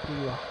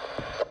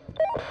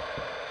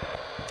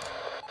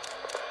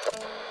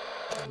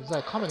うざ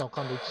い、カメラの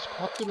感度一時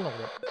変わってるな、こ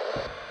れ。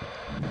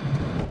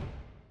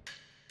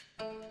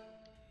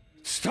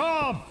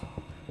Stop!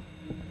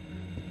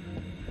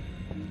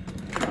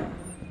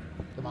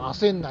 でも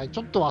焦んない、ち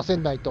ょっとは焦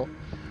んないと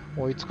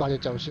追いつかれ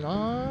ちゃうし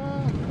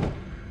な。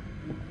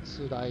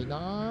辛い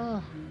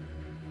な。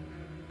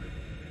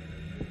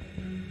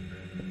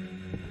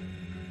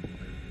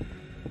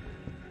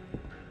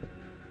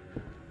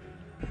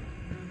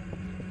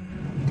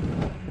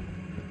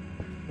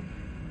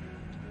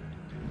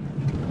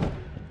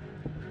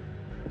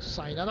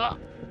さいなら。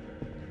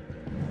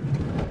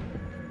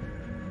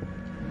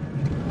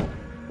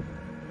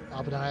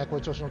危ない、こ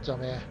れ調子乗っちゃう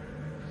ね。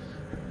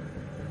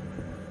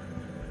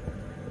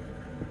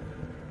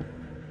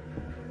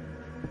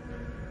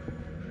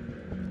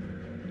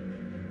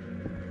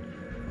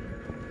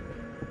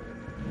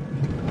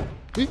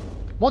え、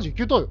マジい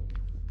けたよ。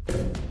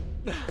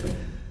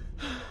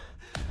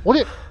あ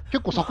れ、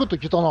結構サクッとい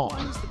けたな。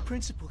Why is the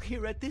principal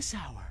here at this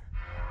hour?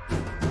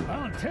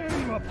 I'll tear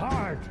you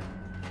apart!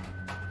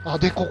 あ、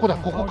で、ここだ、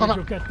ここかな。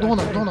どうな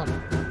る？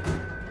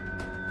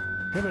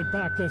 Give it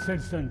back this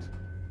instant.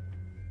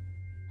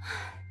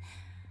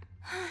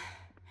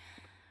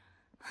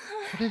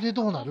 これで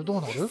どうなる？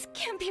 This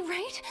can't be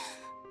right.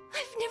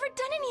 I've never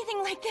done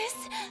anything like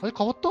this. あれ、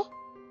変わった？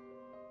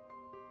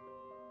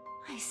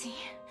 I see.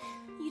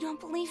 You don't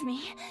believe me.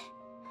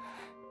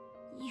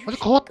 あれ、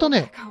変わった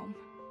ね。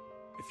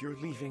 If you're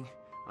leaving,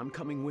 I'm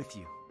coming with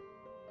you.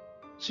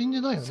 死んで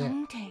ないよね。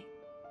 Someday.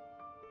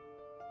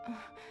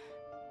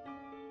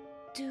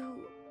 Do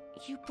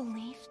you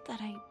believe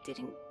that I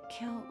didn't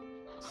kill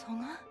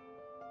Songa?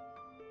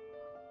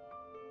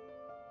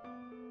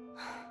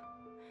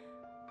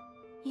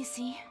 You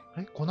see,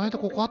 え、こないだ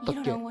ここあった you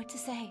っ don't け？ know what to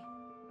say.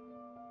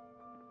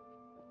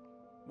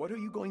 What are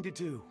you going to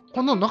do?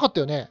 こんなのなかっ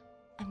たよね。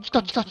 I'm 来た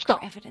going 来 to た look 来た。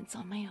 for evidence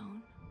on my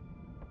own.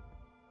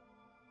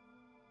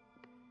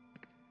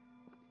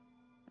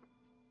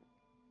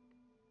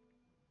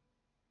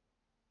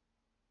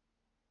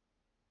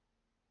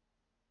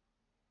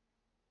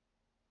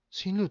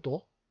 新ルー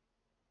ト？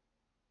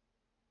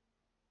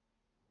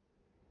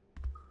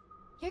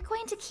 You're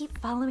going to keep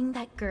following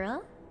that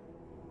girl?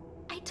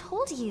 I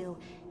told you,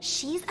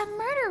 she's a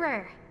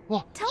murderer.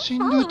 わ、 Don't 新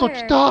ルー follow ト her.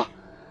 来た。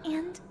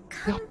 And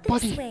Yeah, come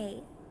buddy. this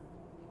way.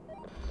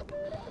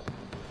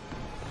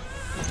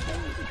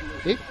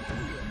 え？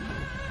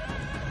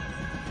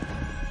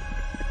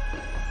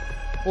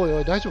おい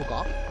おい、大丈夫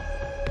か？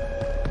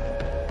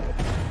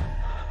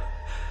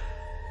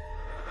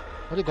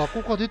あれ、学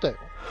校から出たよ。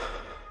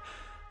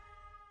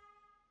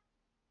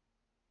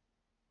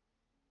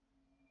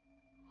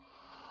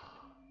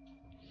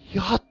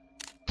やっ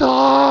た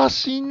ー、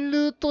新ル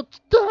ート来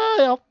た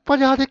ー。やっぱ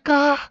りあれ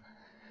か。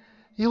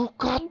よ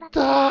かっ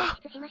たー。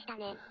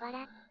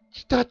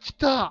来た来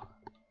た。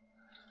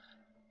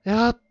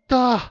やった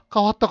ー。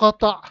変わった変わっ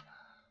た。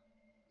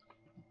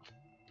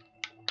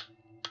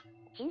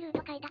新ルー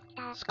ト開拓来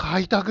た。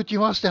開拓来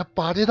ました。やっ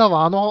ぱあれだ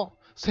わ。あの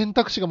選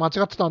択肢が間違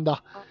ってたん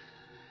だ。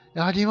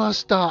やりま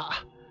した。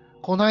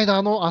こないだ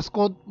あそ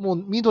こ、も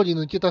う緑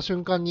抜けた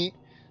瞬間に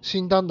死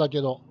んだんだ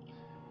けど。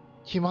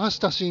来まし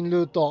た、新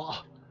ルート。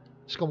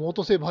しかもオー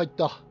トセーブ入っ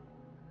た。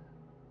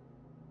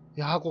い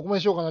やー、ここま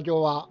でしようかな、今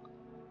日は。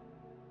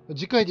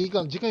次回でいい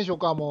かな、次回にしよう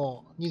か、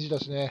もう。2時だ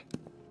しね。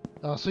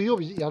水曜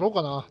日やろう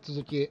かな、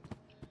続き。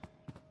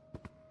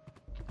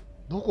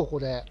どここ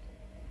れ。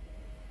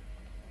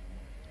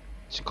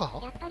ちか？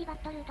やっぱりバ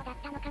ッドルートだっ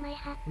たのか前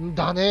派。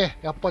だね。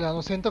やっぱりあ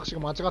の選択肢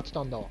が間違って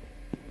たんだわ。っ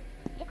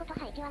てこと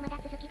は1はまだ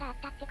続きがあっ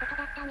たってこと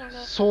だったんやね。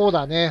そう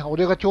だね。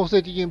俺が強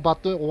制的にバッ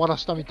ト終わら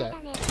したみたい。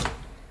ね、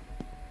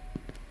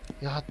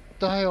やっ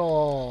た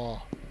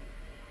よ。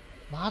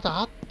まだ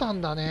あった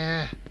んだ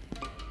ね。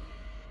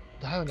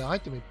だよね。アイ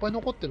テムいっぱい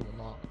残ってるもん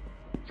な。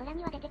空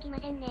には出てきま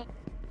せんね。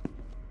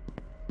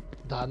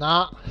だ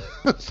な。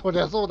そり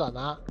ゃそうだ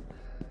な。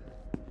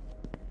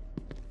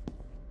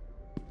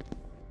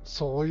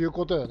そういう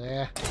ことよ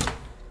ね。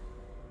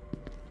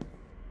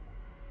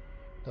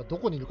ど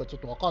こにいるかちょ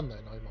っとわかんな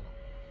いな、今の。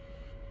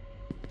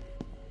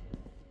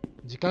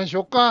時間し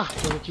よっか。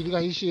ちょうど霧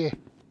がいいし。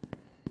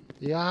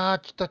いや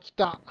ー、来た来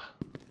た。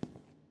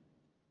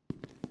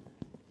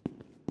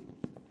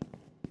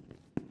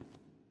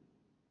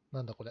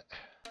なんだこれ。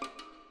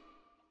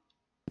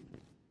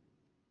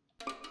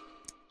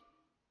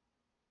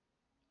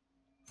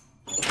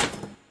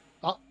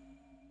あ、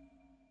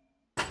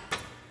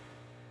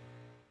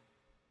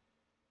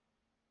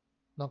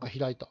なんか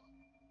開いた。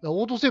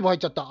オートセーブ入っ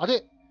ちゃった。あ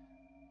れ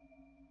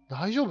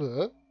大丈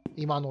夫？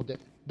今ので。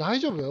大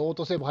丈夫？オー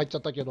トセーブ入っちゃ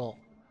ったけど。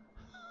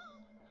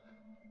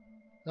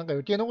なんか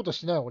余計なこと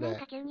しない俺。なん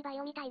か急にバイ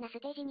オみたいなス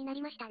テージにな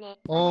りましたね。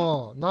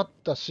うん、なっ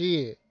た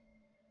し、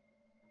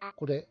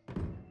これ、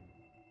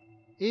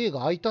A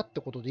が開いたっ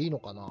てことでいいの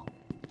かな？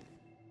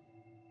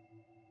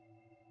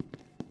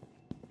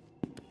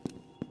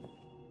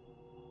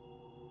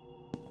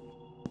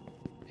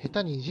下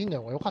手にいじんない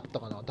方が良かっ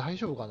たかな？大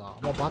丈夫かな？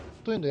まあ、バッ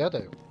ドエンド嫌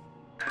だよ。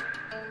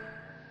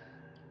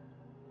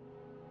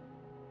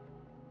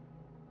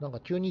なんか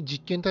急に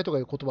実験体とか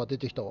いう言葉出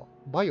てきたわ。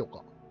バイオ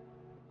か。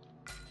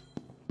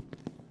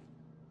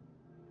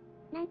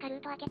なんかル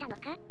ート開けたの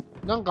か？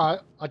なん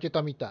か開け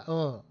たみたい。う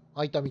ん。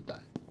開いたみた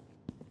い。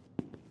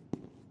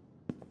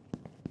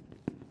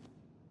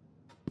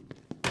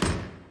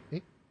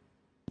え？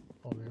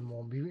も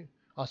う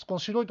あそこの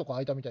白いとこ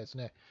開いたみたいです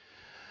ね。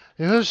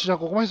よし、じゃあ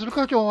ここまでする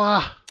か、今日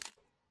は。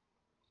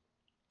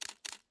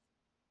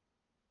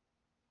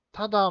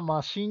ただ、ま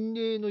あ、心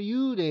霊の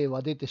幽霊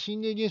は出て、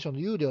心霊現象の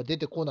幽霊は出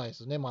てこないで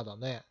すね、まだ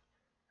ね。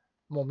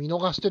もう見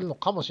逃してるの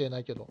かもしれな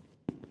いけど。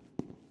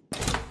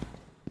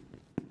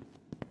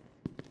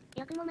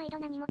よくも毎度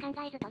何も考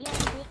えずとりあえ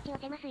ずスイッチ押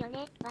せますよ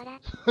ね。笑。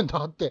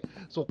だって、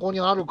そこに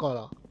あるか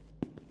ら。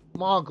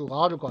マーク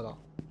があるから。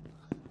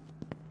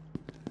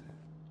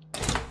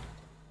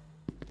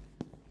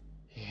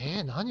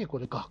何こ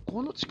れ？学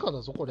校の地下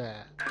だぞ、これ。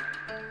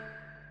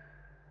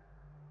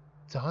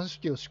斬首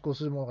刑を執行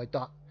する者がい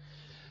た。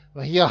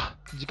まあ、いいや、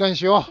時間に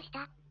しよ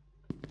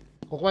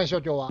う。ここまでしよ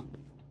う、今日は。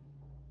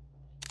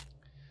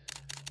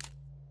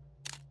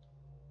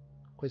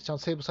これちゃん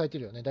とセーブされて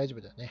るよね。大丈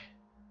夫だよね。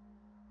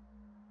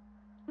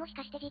もし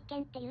かして実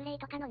験って幽霊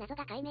とかの謎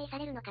が解明さ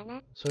れるのか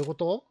な？そういうこ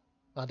と？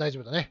あ、大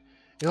丈夫だね。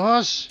よ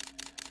ーし。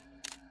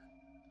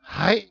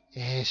はい。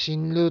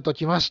新ルート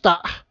来まし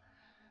た。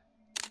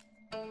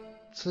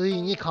つ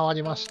いに変わ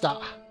りました。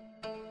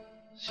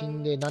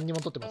心霊何にも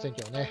取ってません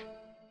けどね。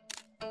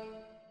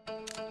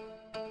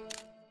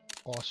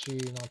おかしい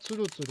な。つ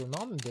るつる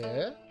なん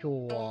で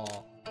今日は。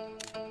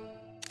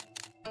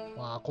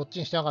まあ、こっち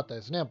にしてなかった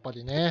ですね。やっぱ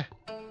りね。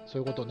そ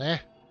ういうこと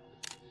ね。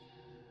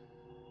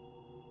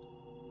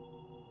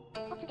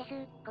オツです。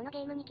このゲ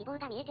ームに希望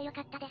が見えてよ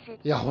かったです。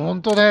いや、ほ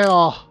んとだ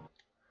よ。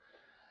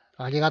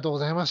ありがとうご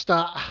ざいまし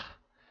た。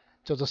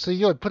ちょっと水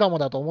曜日プラモ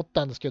だと思っ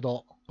たんですけ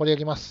ど、これや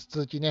ります。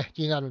続きね、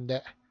気になるん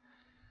で。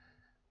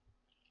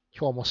今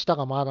日はもう舌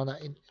が回らな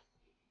い。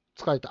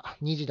疲れた。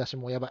2時だし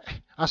もうやばい。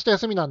明日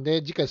休みなん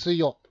で、次回水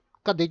曜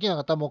ができな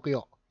かったら木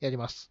曜やり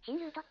ます。新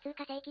ルート通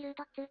過、正規ルー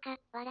ト通過、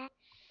笑。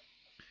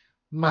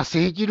まあ、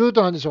正規ルー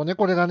トなんでしょうね、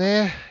これが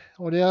ね。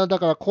俺はだ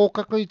から高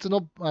確率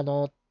の、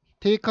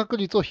低確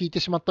率を引いて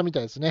しまったみた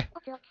いですね。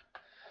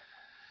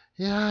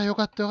いやー、よ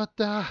かったよかっ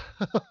た。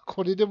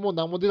これでもう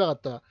何も出なか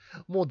ったら、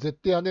もう絶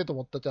対やねえと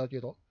思ったっちゃうけ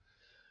ど。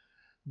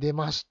出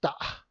ました。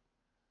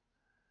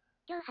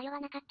今日は酔わ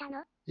なかった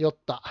の？酔っ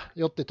た。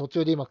酔って途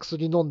中で今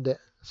薬飲んで、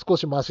少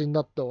しマシに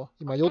なったわ。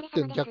今酔っ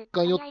てる、若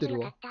干酔ってる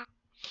わ。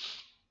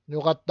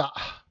よかった。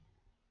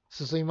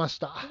進みまし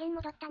た。機嫌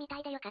戻ったみた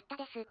いでよかった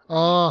です。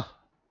あ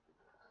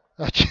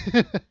あ。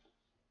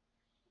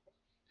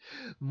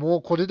も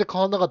うこれで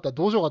変わんなかったら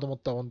どうしようかと思っ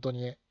た、本当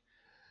に。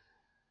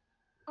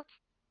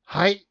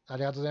はい、あ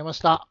りがとうございまし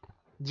た。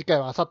次回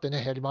はあさって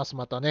ね、やります。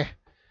またね。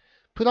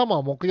プラモ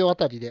は木曜あ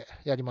たりで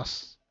やりま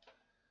す。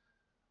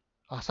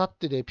あさっ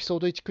てでエピソー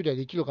ド1クリア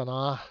できるか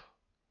な。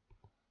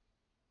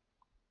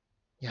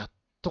やっ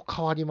と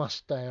変わりま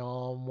した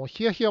よ。もう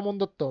ヒヤヒヤもん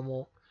だったわ、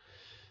も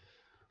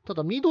う。た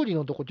だ緑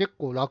のとこ結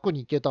構楽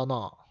にいけた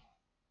な。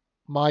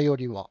前よ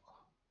りは。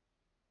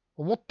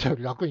思ったよ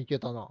り楽にいけ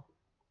たな。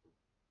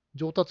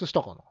上達し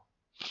たかな。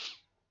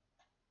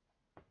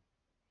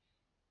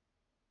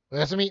お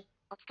やすみ。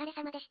お疲れ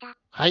様でした。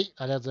はい、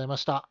ありがとうございま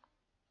した。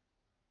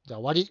じゃあ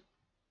終わり。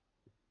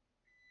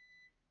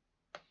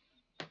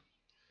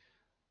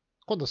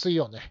今度水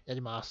曜ね、やり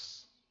ま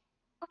す。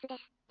オツで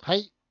す。は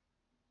い。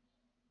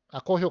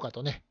高評価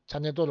とね、チャ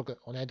ンネル登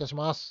録お願いいたし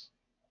ます。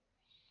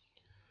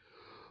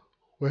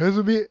おや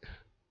すみ。